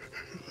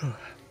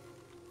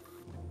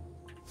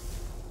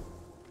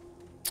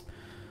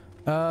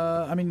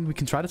 I mean, we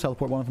can try to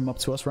teleport one of them up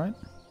to us, right?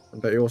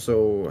 They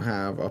also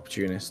have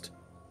opportunist.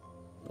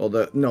 Or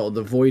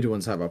the void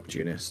ones have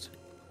opportunist.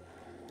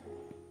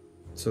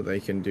 So they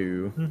can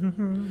do.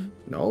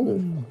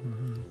 No.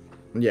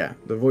 Yeah,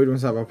 the void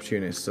ones have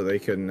opportunist, so they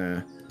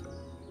can.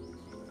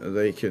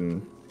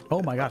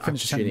 Oh my god!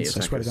 Finish the sentence!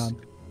 I swear to God.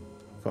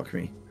 Fuck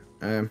me.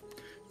 Does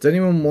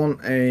anyone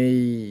want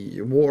a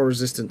water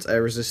resistance,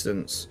 air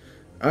resistance,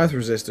 earth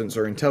resistance,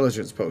 or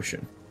intelligence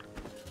potion?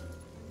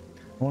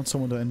 I want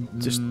someone to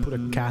just put a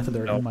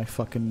catheter in my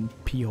fucking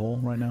pee hole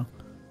right now.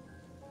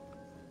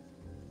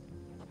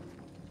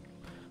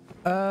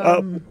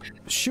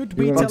 Should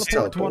we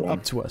teleport one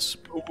up to us?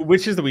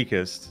 Which is the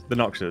weakest? The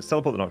Noxious.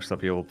 Teleport the Noxious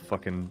up here, we'll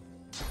fucking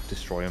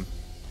destroy him.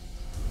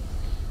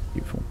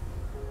 Beautiful.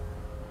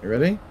 You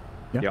ready?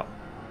 Yeah.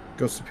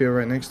 Ghost appear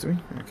right next to me?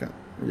 Okay.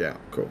 Yeah,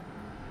 cool.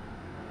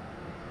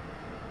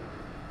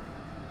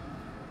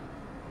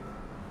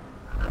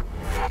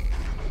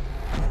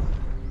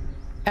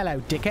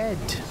 Hello, dickhead.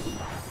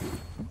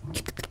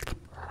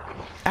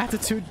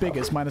 Attitude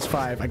biggest,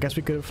 -5. I guess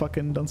we could have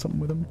fucking done something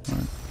with him.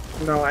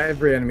 Right. No,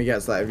 every enemy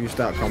gets that if you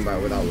start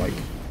combat without, like,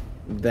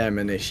 them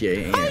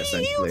initiating it,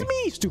 essentially. Use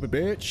me, stupid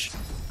bitch!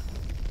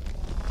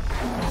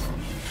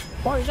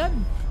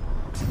 Poison!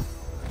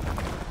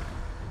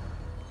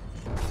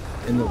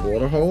 In the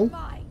water hole?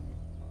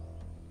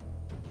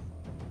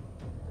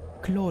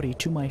 Glory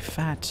to my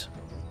fat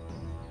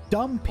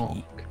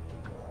dumpy.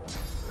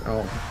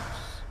 Oh.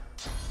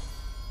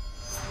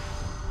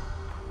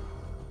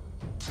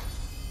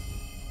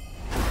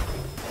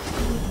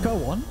 Go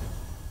on.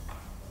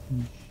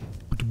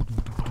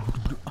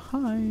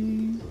 Hi.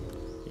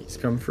 He's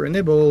come for a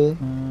nibble.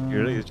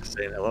 You're really just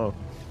saying hello.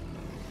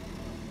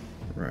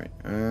 Right.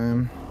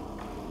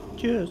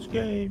 Just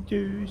came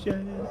to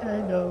say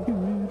hello.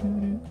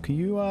 Can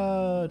you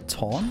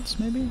taunt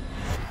maybe?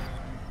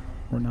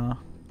 Or nah?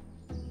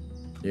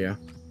 Yeah.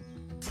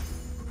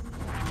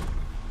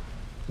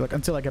 Like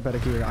until I get better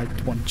gear, I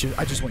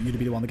just want you to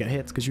be the one to get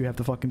hit because you have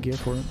the fucking gear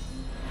for it.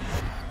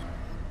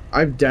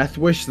 I've Death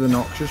Wish the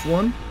Noxious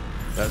one.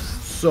 That's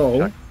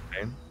so.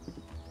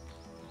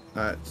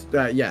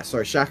 Yeah,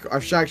 sorry,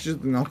 I've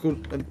shackled the Knuckle.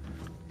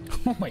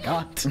 Oh my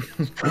god.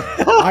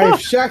 I've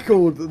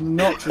shackled the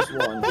Noxious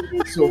one,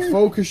 so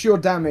focus your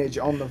damage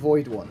on the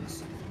Void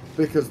ones.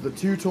 Because the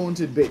 2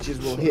 taunted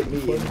bitches will hit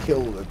me and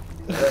kill them.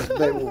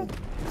 They will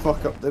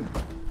fuck up the...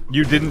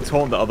 You didn't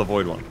taunt the other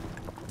Void one?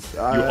 You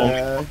only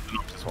taunt the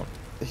Noxus one.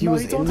 He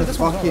was in the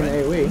fucking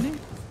AoE.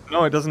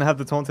 No, it doesn't have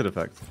the taunted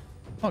effect.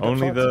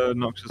 Only the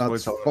Noxious Void.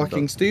 That's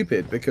fucking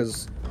stupid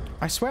because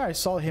I swear I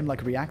saw him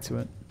like react to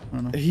it. I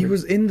don't know. He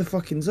was in the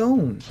fucking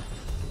zone.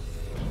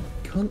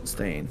 Cunt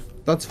stain.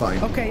 That's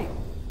fine. Okay,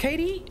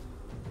 Katie,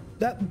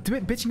 that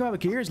bitching about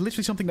gear is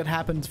literally something that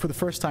happened for the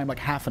first time like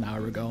half an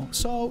hour ago.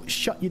 So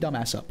shut your dumb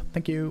ass up.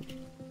 Thank you.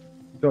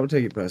 Don't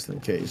take it personally,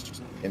 Katie's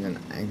just in an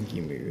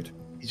angry mood.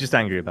 He's just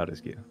angry about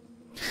his gear.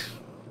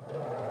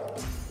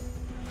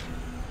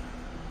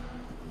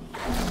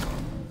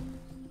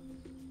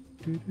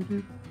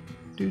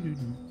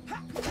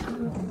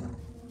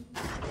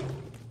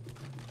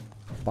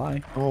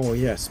 Bye. Oh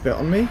yeah, spit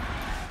on me.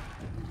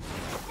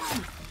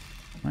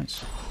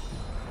 Nice.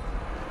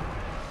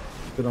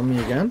 Spit on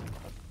me again.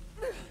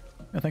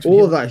 Yeah, thanks for all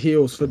healing. of that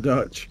heals for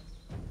Dutch.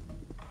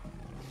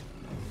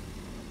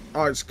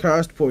 Oh, it's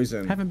cursed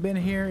poison. Haven't been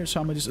here, so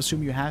I'm gonna just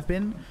assume you have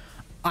been.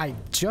 I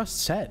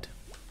just said.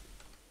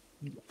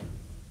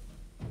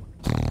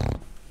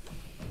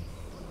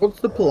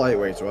 What's the polite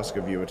way to ask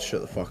a viewer to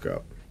shut the fuck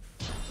up?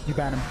 You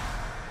ban him.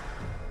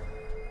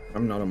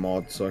 I'm not a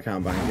mod, so I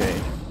can't ban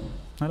Katie.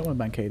 I don't want to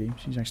ban Katie.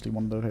 She's actually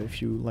one of the very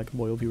few like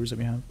loyal viewers that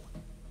we have.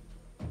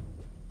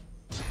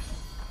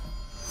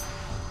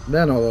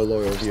 They're not a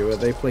loyal viewer.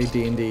 They play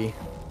D&D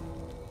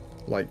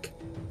like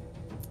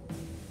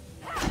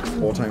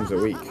 4 times a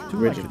week,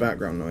 which is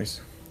background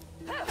noise.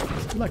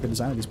 I like the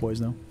design of these boys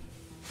though.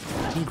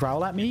 You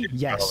growl at me?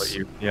 Yes. Growl at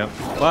you. Yep.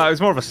 Well, it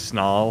was more of a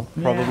snarl,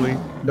 probably.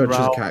 No, just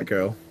a Growl. cat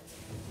girl.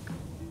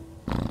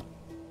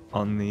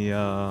 On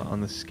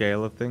the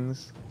scale of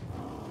things.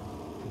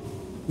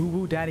 Ooh,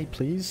 woo, daddy,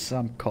 please.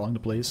 I'm calling the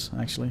police,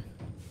 actually.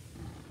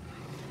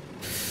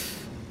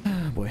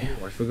 Ah, boy.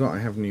 Oh, I forgot I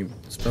have new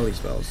spelly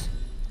spells.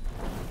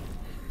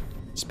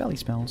 Spelly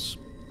spells.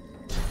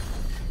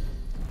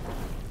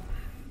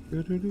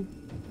 Right,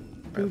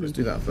 let's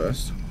do that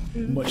first.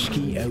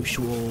 Mosquito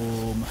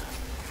swarm.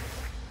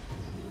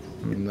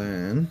 And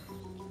then...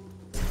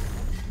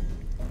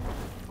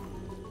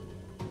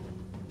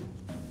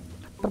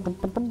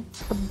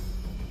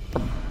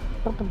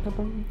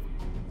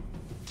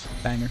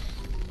 Banger.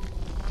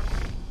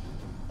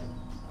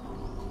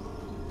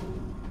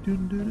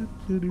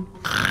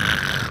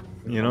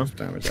 You know?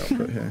 Damage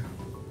output here.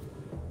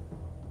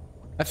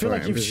 I feel Sorry,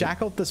 like I'm you've busy.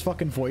 shackled this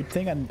fucking void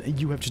thing and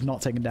you have just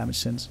not taken damage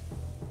since.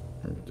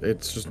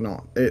 It's just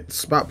not. It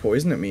spat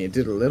poison at me. It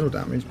did a little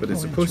damage, but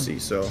it's Oh, a yeah, pussy,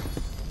 so...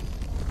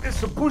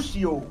 It's a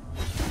pussy-o.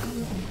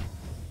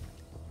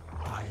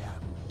 I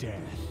am death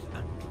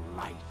and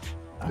light.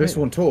 This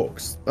one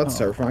talks. That's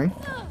terrifying.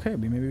 Okay,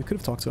 maybe we could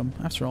have talked to him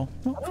after all.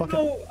 Oh, I fuck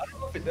don't know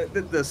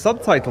if the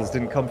subtitles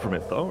didn't come from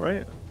it though,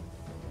 right?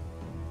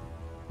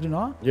 Did it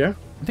not? Yeah.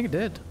 I think it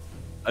did.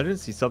 I didn't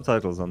see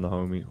subtitles on the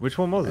homie. Which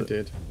one was it? I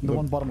did. The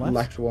one bottom left?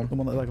 Left one. The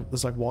one that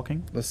was like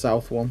walking? The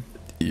south one.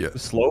 Yeah. The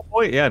slow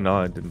boy? Yeah, no,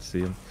 I didn't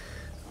see him.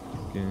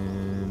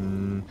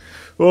 Fucking...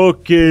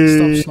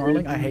 Okay. Stop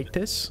snarling. I hate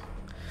this.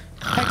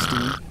 Text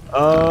me.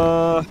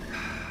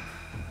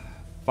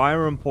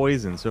 Fire and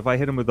poison. So if I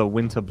hit him with a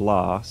winter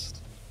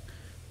blast.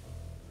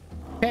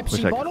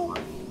 Pepsi bottle?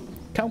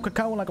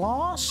 Coca-Cola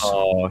glass?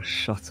 Oh,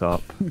 shut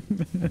up.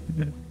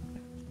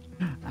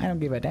 I don't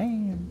give a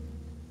damn.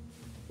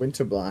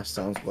 Winter Blast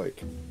sounds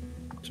like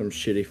some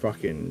shitty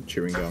fucking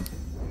chewing gum.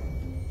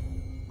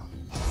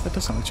 That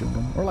does sound like chewing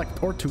gum.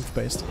 Or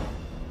toothpaste.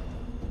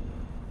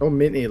 Or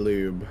minty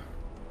lube.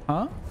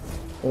 Huh?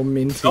 Or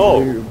minty Oh,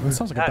 lube. That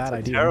sounds like a bad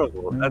idea.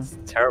 Terrible. Yeah. That's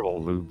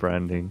terrible lube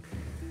branding.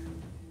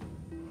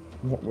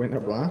 What, Winter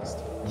Blast?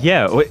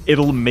 Yeah,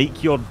 it'll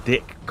make your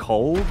dick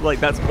cold. Like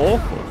that's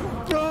awful.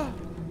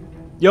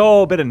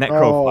 Yo, bit of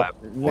necrofire.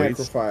 Oh, boys.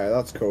 necrofire,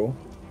 that's cool.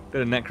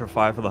 Bit of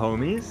necrofire for the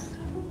homies.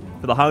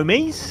 For the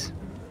homies.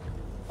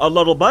 A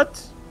little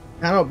bit.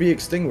 Cannot be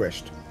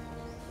extinguished.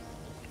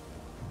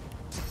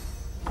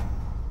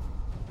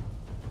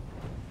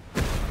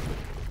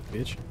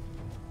 Bitch.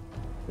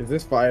 Is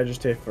this fire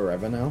just here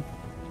forever now?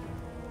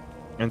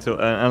 Until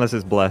unless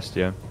it's blessed,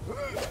 yeah.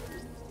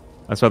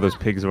 That's why those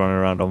pigs are running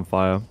around on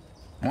fire.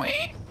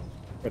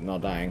 But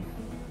not dying.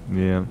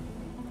 Yeah.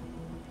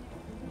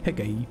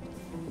 Piggy.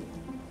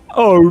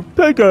 Oh,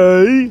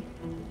 Peggy!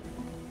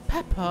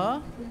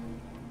 Peppa.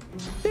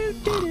 Do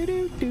do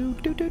do do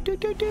do do do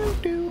do do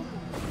do.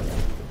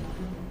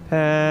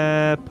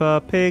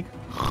 Peppa Pig.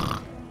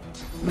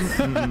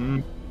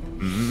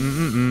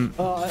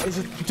 Is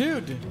it,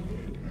 dude?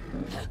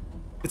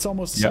 It's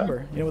almost Yeah.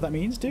 December. You know what that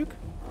means, Duke?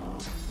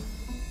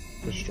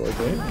 Destroy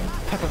Pig?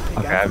 Peppa Pig.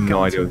 Okay, I have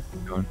no idea what's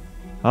going on.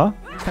 Huh?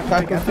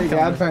 Peppa Pig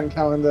Advent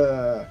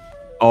Calendar.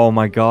 Oh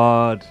my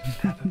god.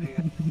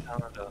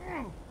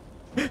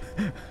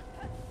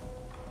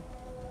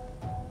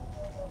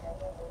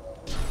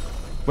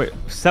 Wait,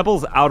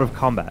 Seble's out of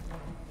combat.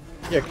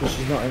 Yeah, because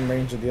she's not in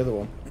range of the other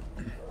one.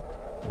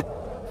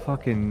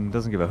 Fucking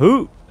doesn't give a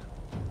hoot.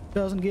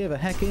 Doesn't give a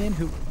heckin'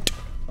 hoot.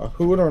 A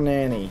hoot or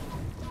nanny?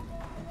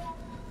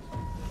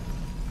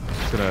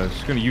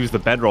 Just gonna use the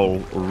bedroll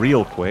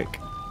real quick.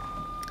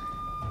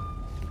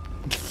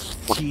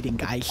 Cheating,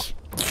 guys.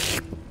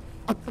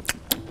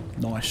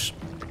 Nice.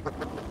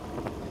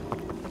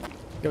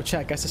 Yo,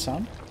 chat, guess the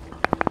sound.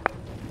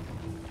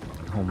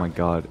 Oh my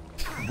god.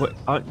 What?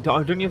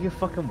 Don't you have your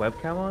fucking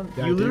webcam on?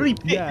 Yeah, you literally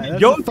that's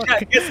the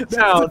fucking, guess the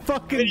sound. The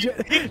fucking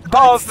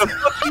Oh, the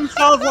fucking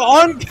sounds are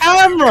on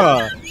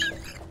camera!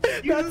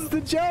 That's the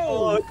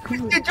joke!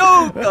 It's the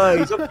joke,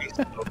 guys! Okay,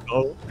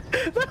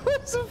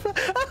 so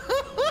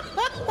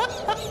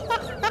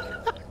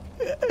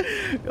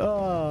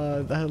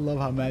Oh, I love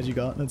how mad you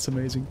got. That's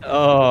amazing.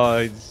 Oh,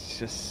 it's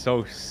just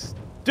so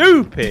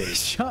stupid!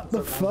 Shut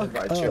the fuck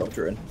up.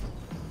 Children.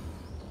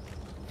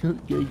 Why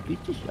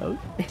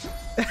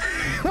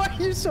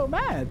are you so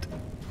mad?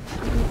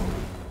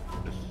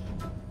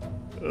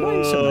 Why are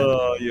you so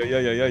mad?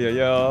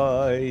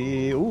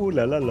 Yeah. Ooh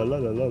la la la la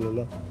la la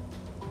la.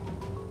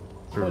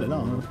 Oh,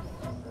 no.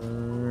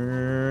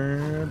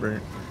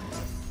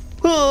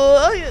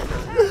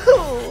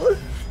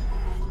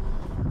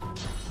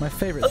 My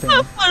favorite thing.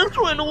 I'm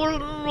trying to hold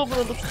it over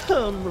on the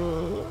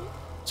camera.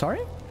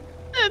 Sorry?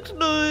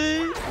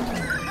 Actually.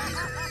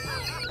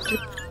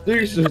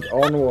 Dude's just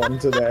on one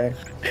today.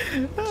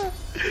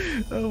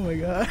 Oh my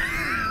god.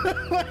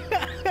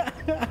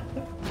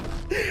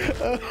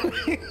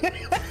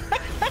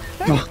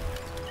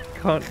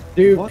 Can't.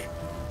 Dude, what?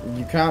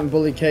 You can't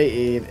bully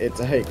Katie. It's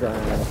a hate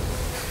crime.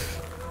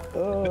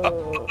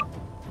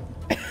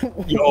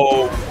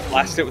 Yo,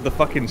 blast it with the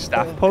fucking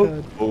staff poke.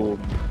 Boom.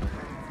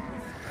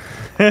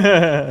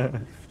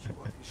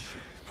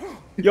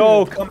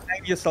 Yo, come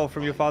hang yourself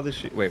from your father's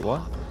shit. Wait,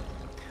 what?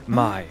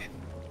 My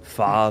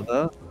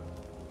father?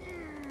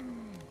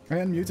 I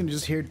unmute and you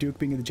just hear Duke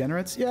being a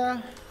degenerate?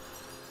 Yeah.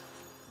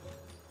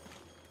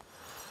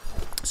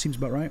 Seems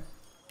about right.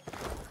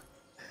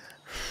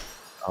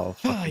 Oh,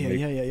 fucking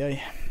yeah.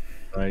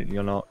 Right,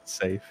 you're not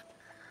safe.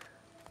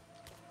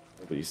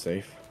 Nobody's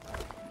safe.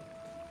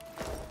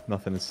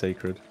 Nothing is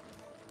sacred.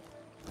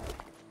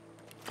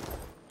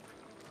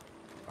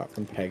 Apart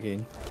from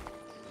pegging.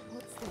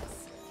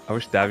 I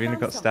wish Davian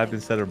had got stabbed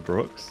instead of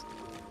Brooks.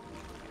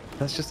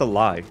 That's just a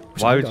lie.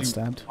 Why would you?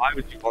 Stabbed. Why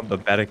would you want the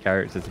better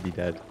character to be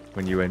dead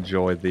when you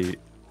enjoy the?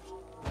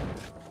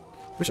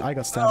 Wish I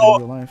got stabbed in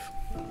real life.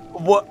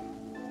 What?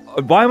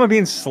 Why am I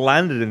being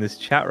slandered in this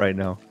chat right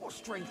now? What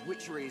strange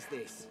witchery is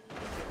this?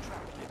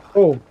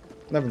 Oh,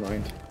 never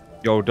mind.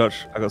 Yo,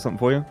 Dutch, I got something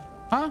for you.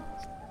 Huh?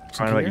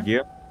 Crying about your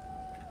gear.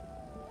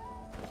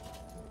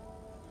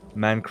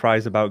 Man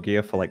cries about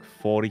gear for like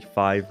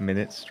 45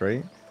 minutes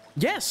straight.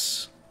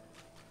 Yes.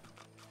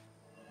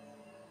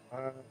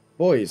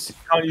 Boys. If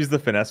you can't use the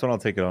finesse one, I'll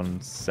take it on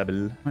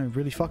Sebel. I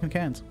really fucking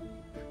can't.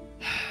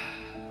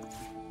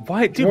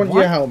 Why? Do you want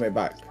your helmet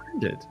back?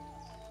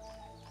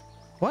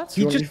 What?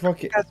 He just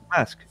fucking has a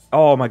mask.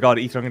 Oh my god,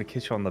 Ethan, I'm gonna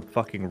kiss you on the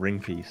fucking ring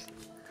piece.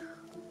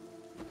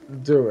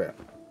 Do it.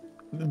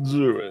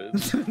 Do it.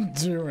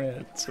 Do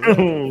it.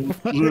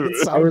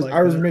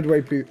 I was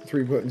midway through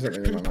putting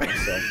something in my mouth,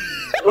 so.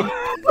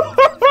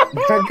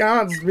 I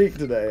can't speak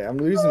today. I'm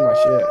losing my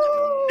shit.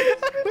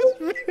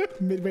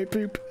 Midway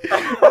poop.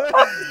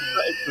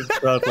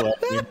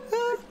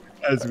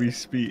 As we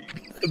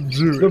speak.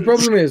 The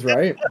problem is,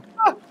 right?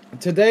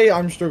 Today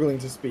I'm struggling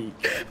to speak,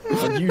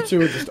 and you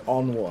two are just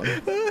on one.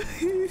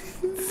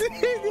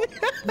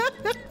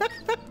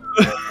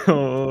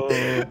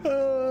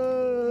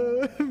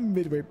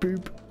 Midway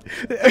poop.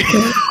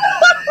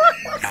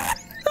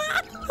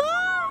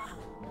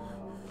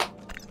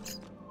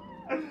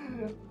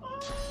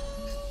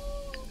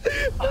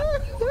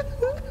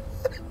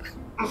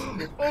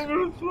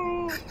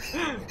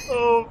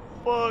 Oh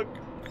fuck.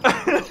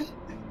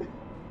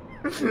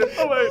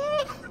 Oh wait.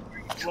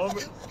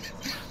 Moment.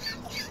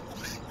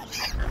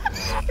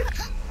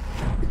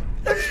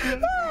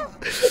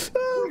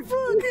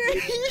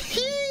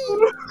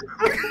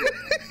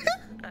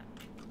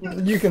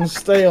 You can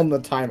stay on the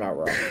timeout,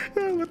 right?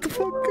 What the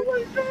fuck? Oh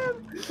my god.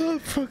 I'm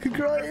fucking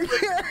crying.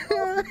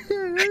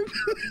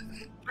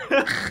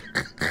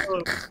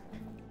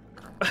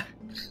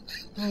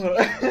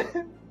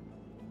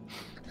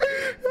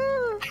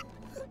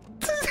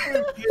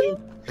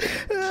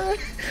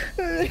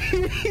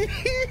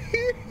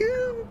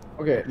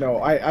 Okay,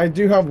 no, I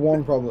do have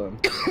one problem.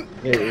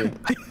 Yeah.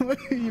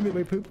 You made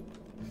my poop.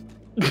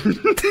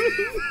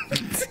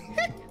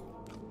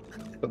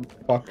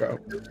 Fuck up.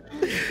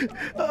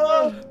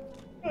 Oh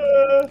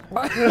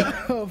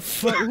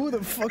fuck! Who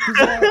the fuck is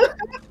that?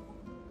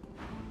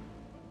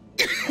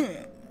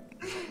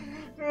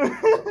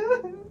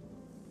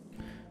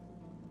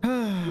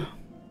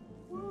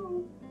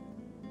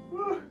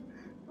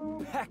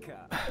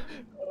 Pecker.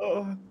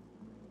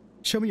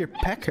 Show me your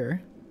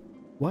pecker.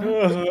 What?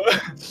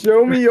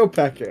 Show me your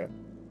pecker.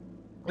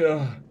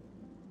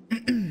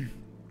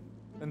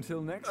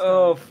 Until next time.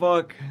 Oh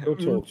fuck. Go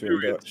talk to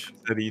him, Dutch.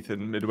 Said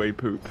Ethan midway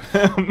poop.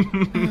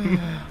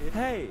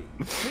 Hey,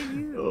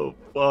 you. Oh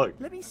fuck.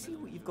 Let me see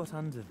what you've got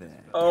under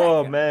there.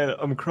 Oh man,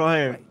 I'm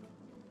crying. Wait,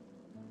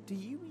 do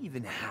you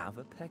even have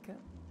a pecker?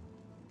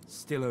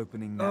 Still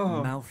opening that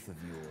Oh. mouth of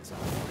yours.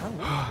 How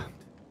awkward.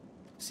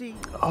 See,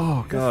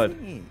 Oh the god.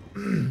 thing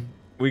is,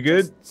 We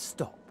good? just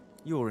stop.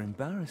 You're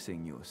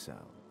embarrassing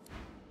yourself.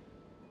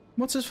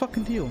 What's his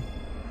fucking deal?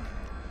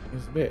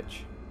 He's a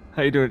bitch.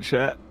 How you doing,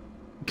 chat?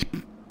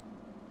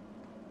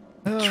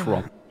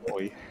 Trump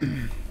boy.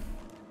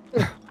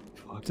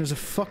 There's a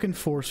fucking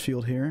force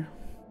field here.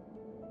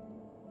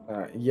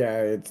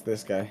 Yeah, it's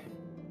this guy.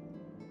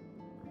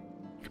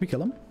 Can we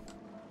kill him?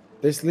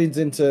 This leads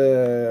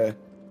into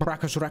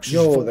Brachus Rex's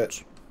fault.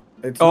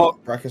 It's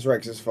not Brachus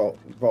Rex's fault.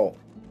 No,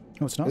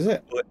 it's not. Is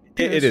it?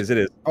 It is. It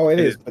is. Oh, it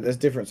is. But there's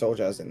different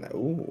soldiers in there.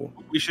 Ooh.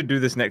 We should do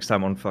this next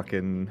time on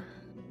fucking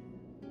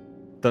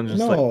Dungeons.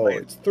 No,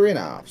 it's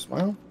 3.5.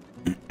 Smile.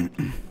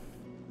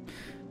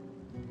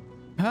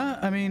 Huh?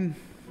 I mean,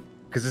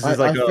 because this is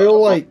like I feel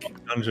like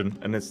dungeon,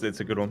 and it's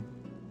a good one.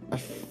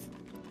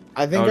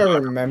 I think I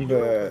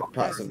remember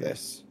parts of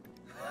this.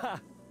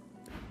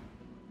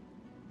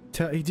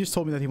 He just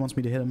told me that he wants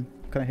me to hit him.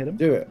 Can I hit him?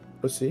 Do it.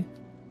 Let's see.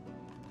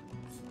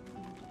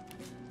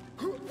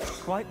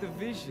 Quite the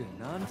vision,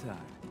 aren't I?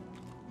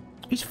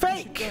 He's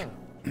fake!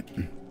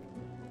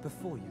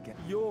 Before you get...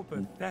 You're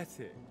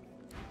pathetic.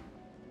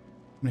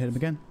 I'm gonna hit him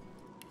again.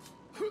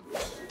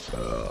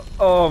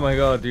 Oh my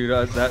god, dude,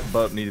 that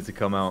butt needed to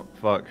come out.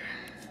 Fuck.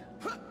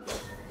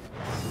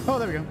 Oh,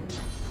 there we go.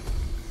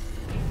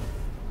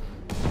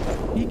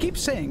 He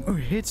keeps saying, "Oh,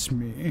 it hits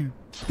me."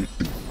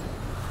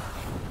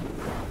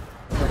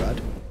 Oh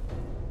god.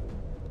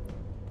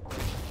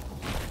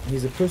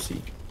 He's a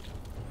pussy.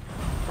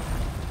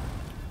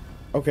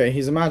 Okay,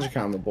 he's a magic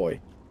armor boy.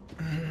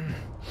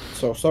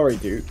 So sorry,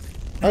 Duke.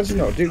 Actually,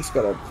 no, Duke's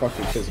got a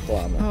fucking physical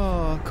armor.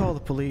 Oh, call the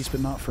police, but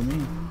not for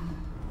me.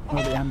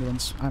 Or the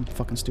ambulance. I'm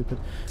fucking stupid.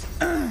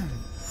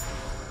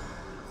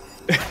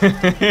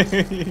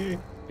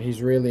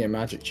 He's really a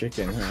magic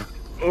chicken, huh?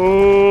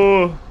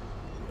 Oh.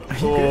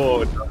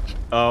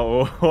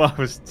 Oh, I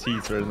was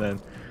teetering then.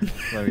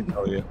 Let me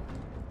tell you.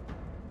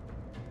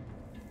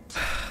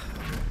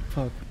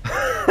 Fuck.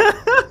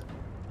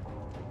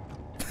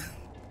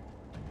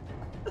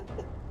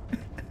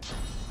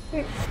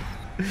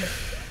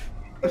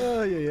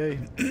 Oh, yeah.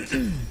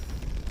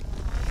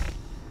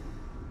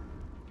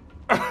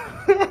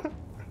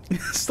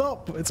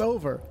 Stop! It's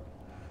over.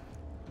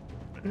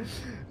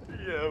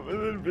 Yeah, but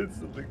then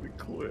Vincent like the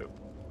clip.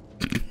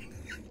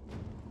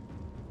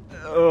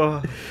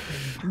 Oh.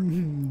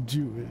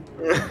 Do it.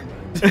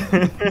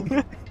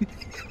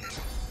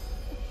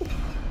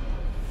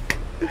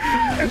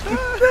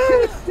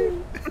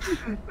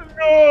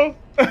 No.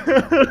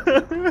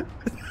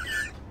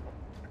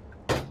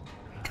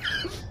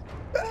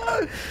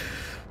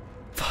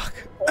 Fuck.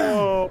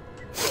 Oh,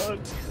 God.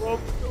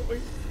 Trump's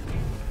going.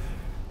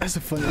 That's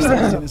the funniest thing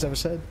I've ever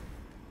said.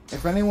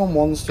 If anyone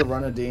wants to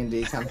run a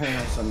D&D campaign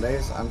on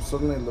Sundays, I'm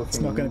suddenly looking It's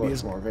not going to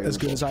be more available. as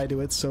good as I do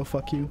it, so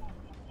fuck you.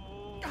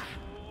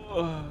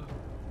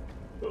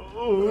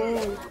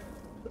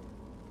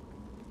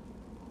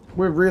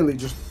 We're really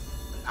just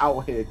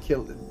out here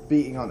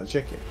beating on a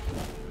chicken.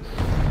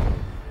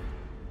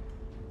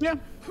 Yeah.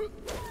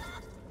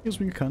 He was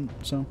being a cunt,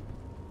 so.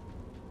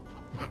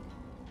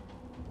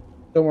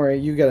 Don't worry,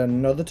 you get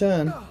another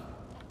turn.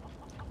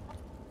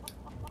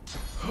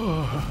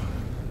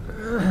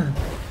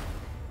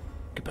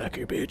 Get back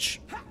here, bitch.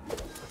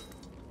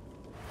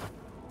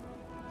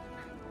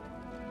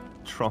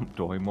 Trump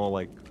doy, more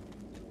like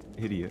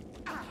idiot.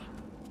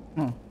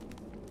 Oh.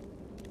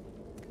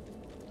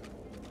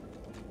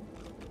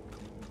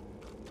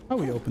 How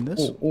we open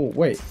this? Oh,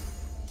 wait.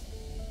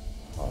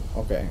 Oh,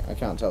 okay, I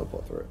can't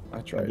teleport through it.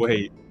 I tried.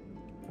 Wait.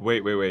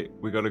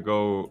 We gotta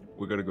go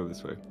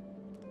this way.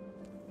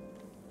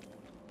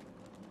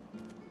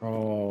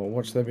 Oh,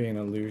 watch there be an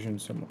illusion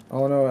somewhere.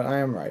 Oh no, I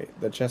am right.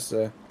 The chests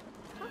are...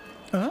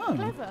 Oh.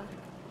 Clever.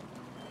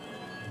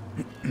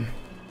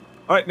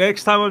 Alright,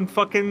 next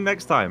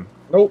time.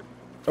 Nope.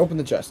 Open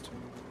the chest.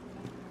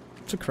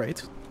 It's a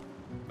crate.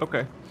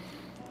 Okay.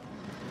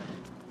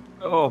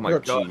 Oh my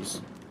god.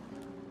 Cheese.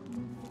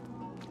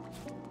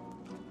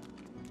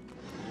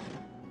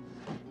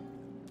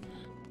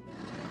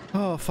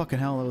 Oh, fucking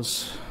hell, that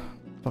was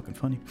fucking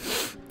funny.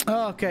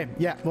 Oh, okay,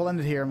 yeah, we'll end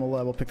it here and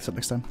we'll pick this up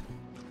next time.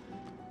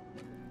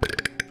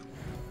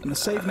 I'm gonna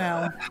save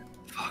now.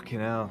 Fucking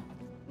hell.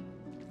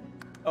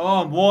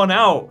 Oh, I'm worn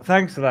out.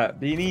 Thanks for that,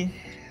 Beanie.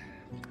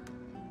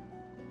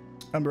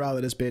 Remember out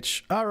of this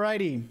bitch.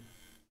 Alrighty.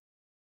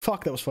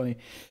 Fuck, that was funny.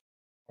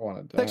 I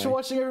wanna die. Thanks for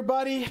watching,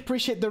 everybody.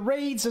 Appreciate the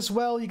raids as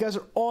well. You guys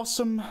are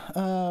awesome.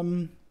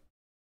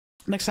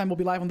 Next time we'll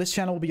be live on this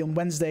channel will be on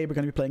Wednesday. We're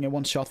going to be playing a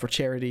one-shot for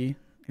charity.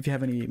 If you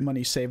have any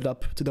money saved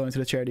up to donate to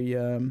the charity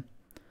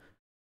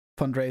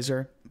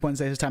fundraiser,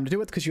 Wednesday is the time to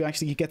do it because you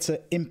actually get to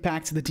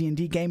impact the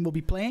D&D game we'll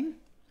be playing.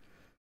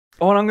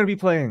 Oh, and I'm going to be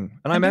playing.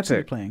 And I'm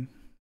epic. Playing.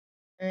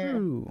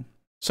 Ooh.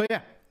 So yeah,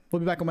 we'll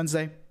be back on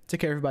Wednesday. Take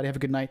care, everybody. Have a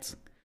good night.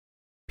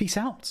 Peace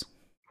out.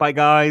 Bye,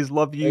 guys.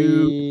 Love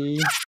you.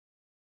 Bye.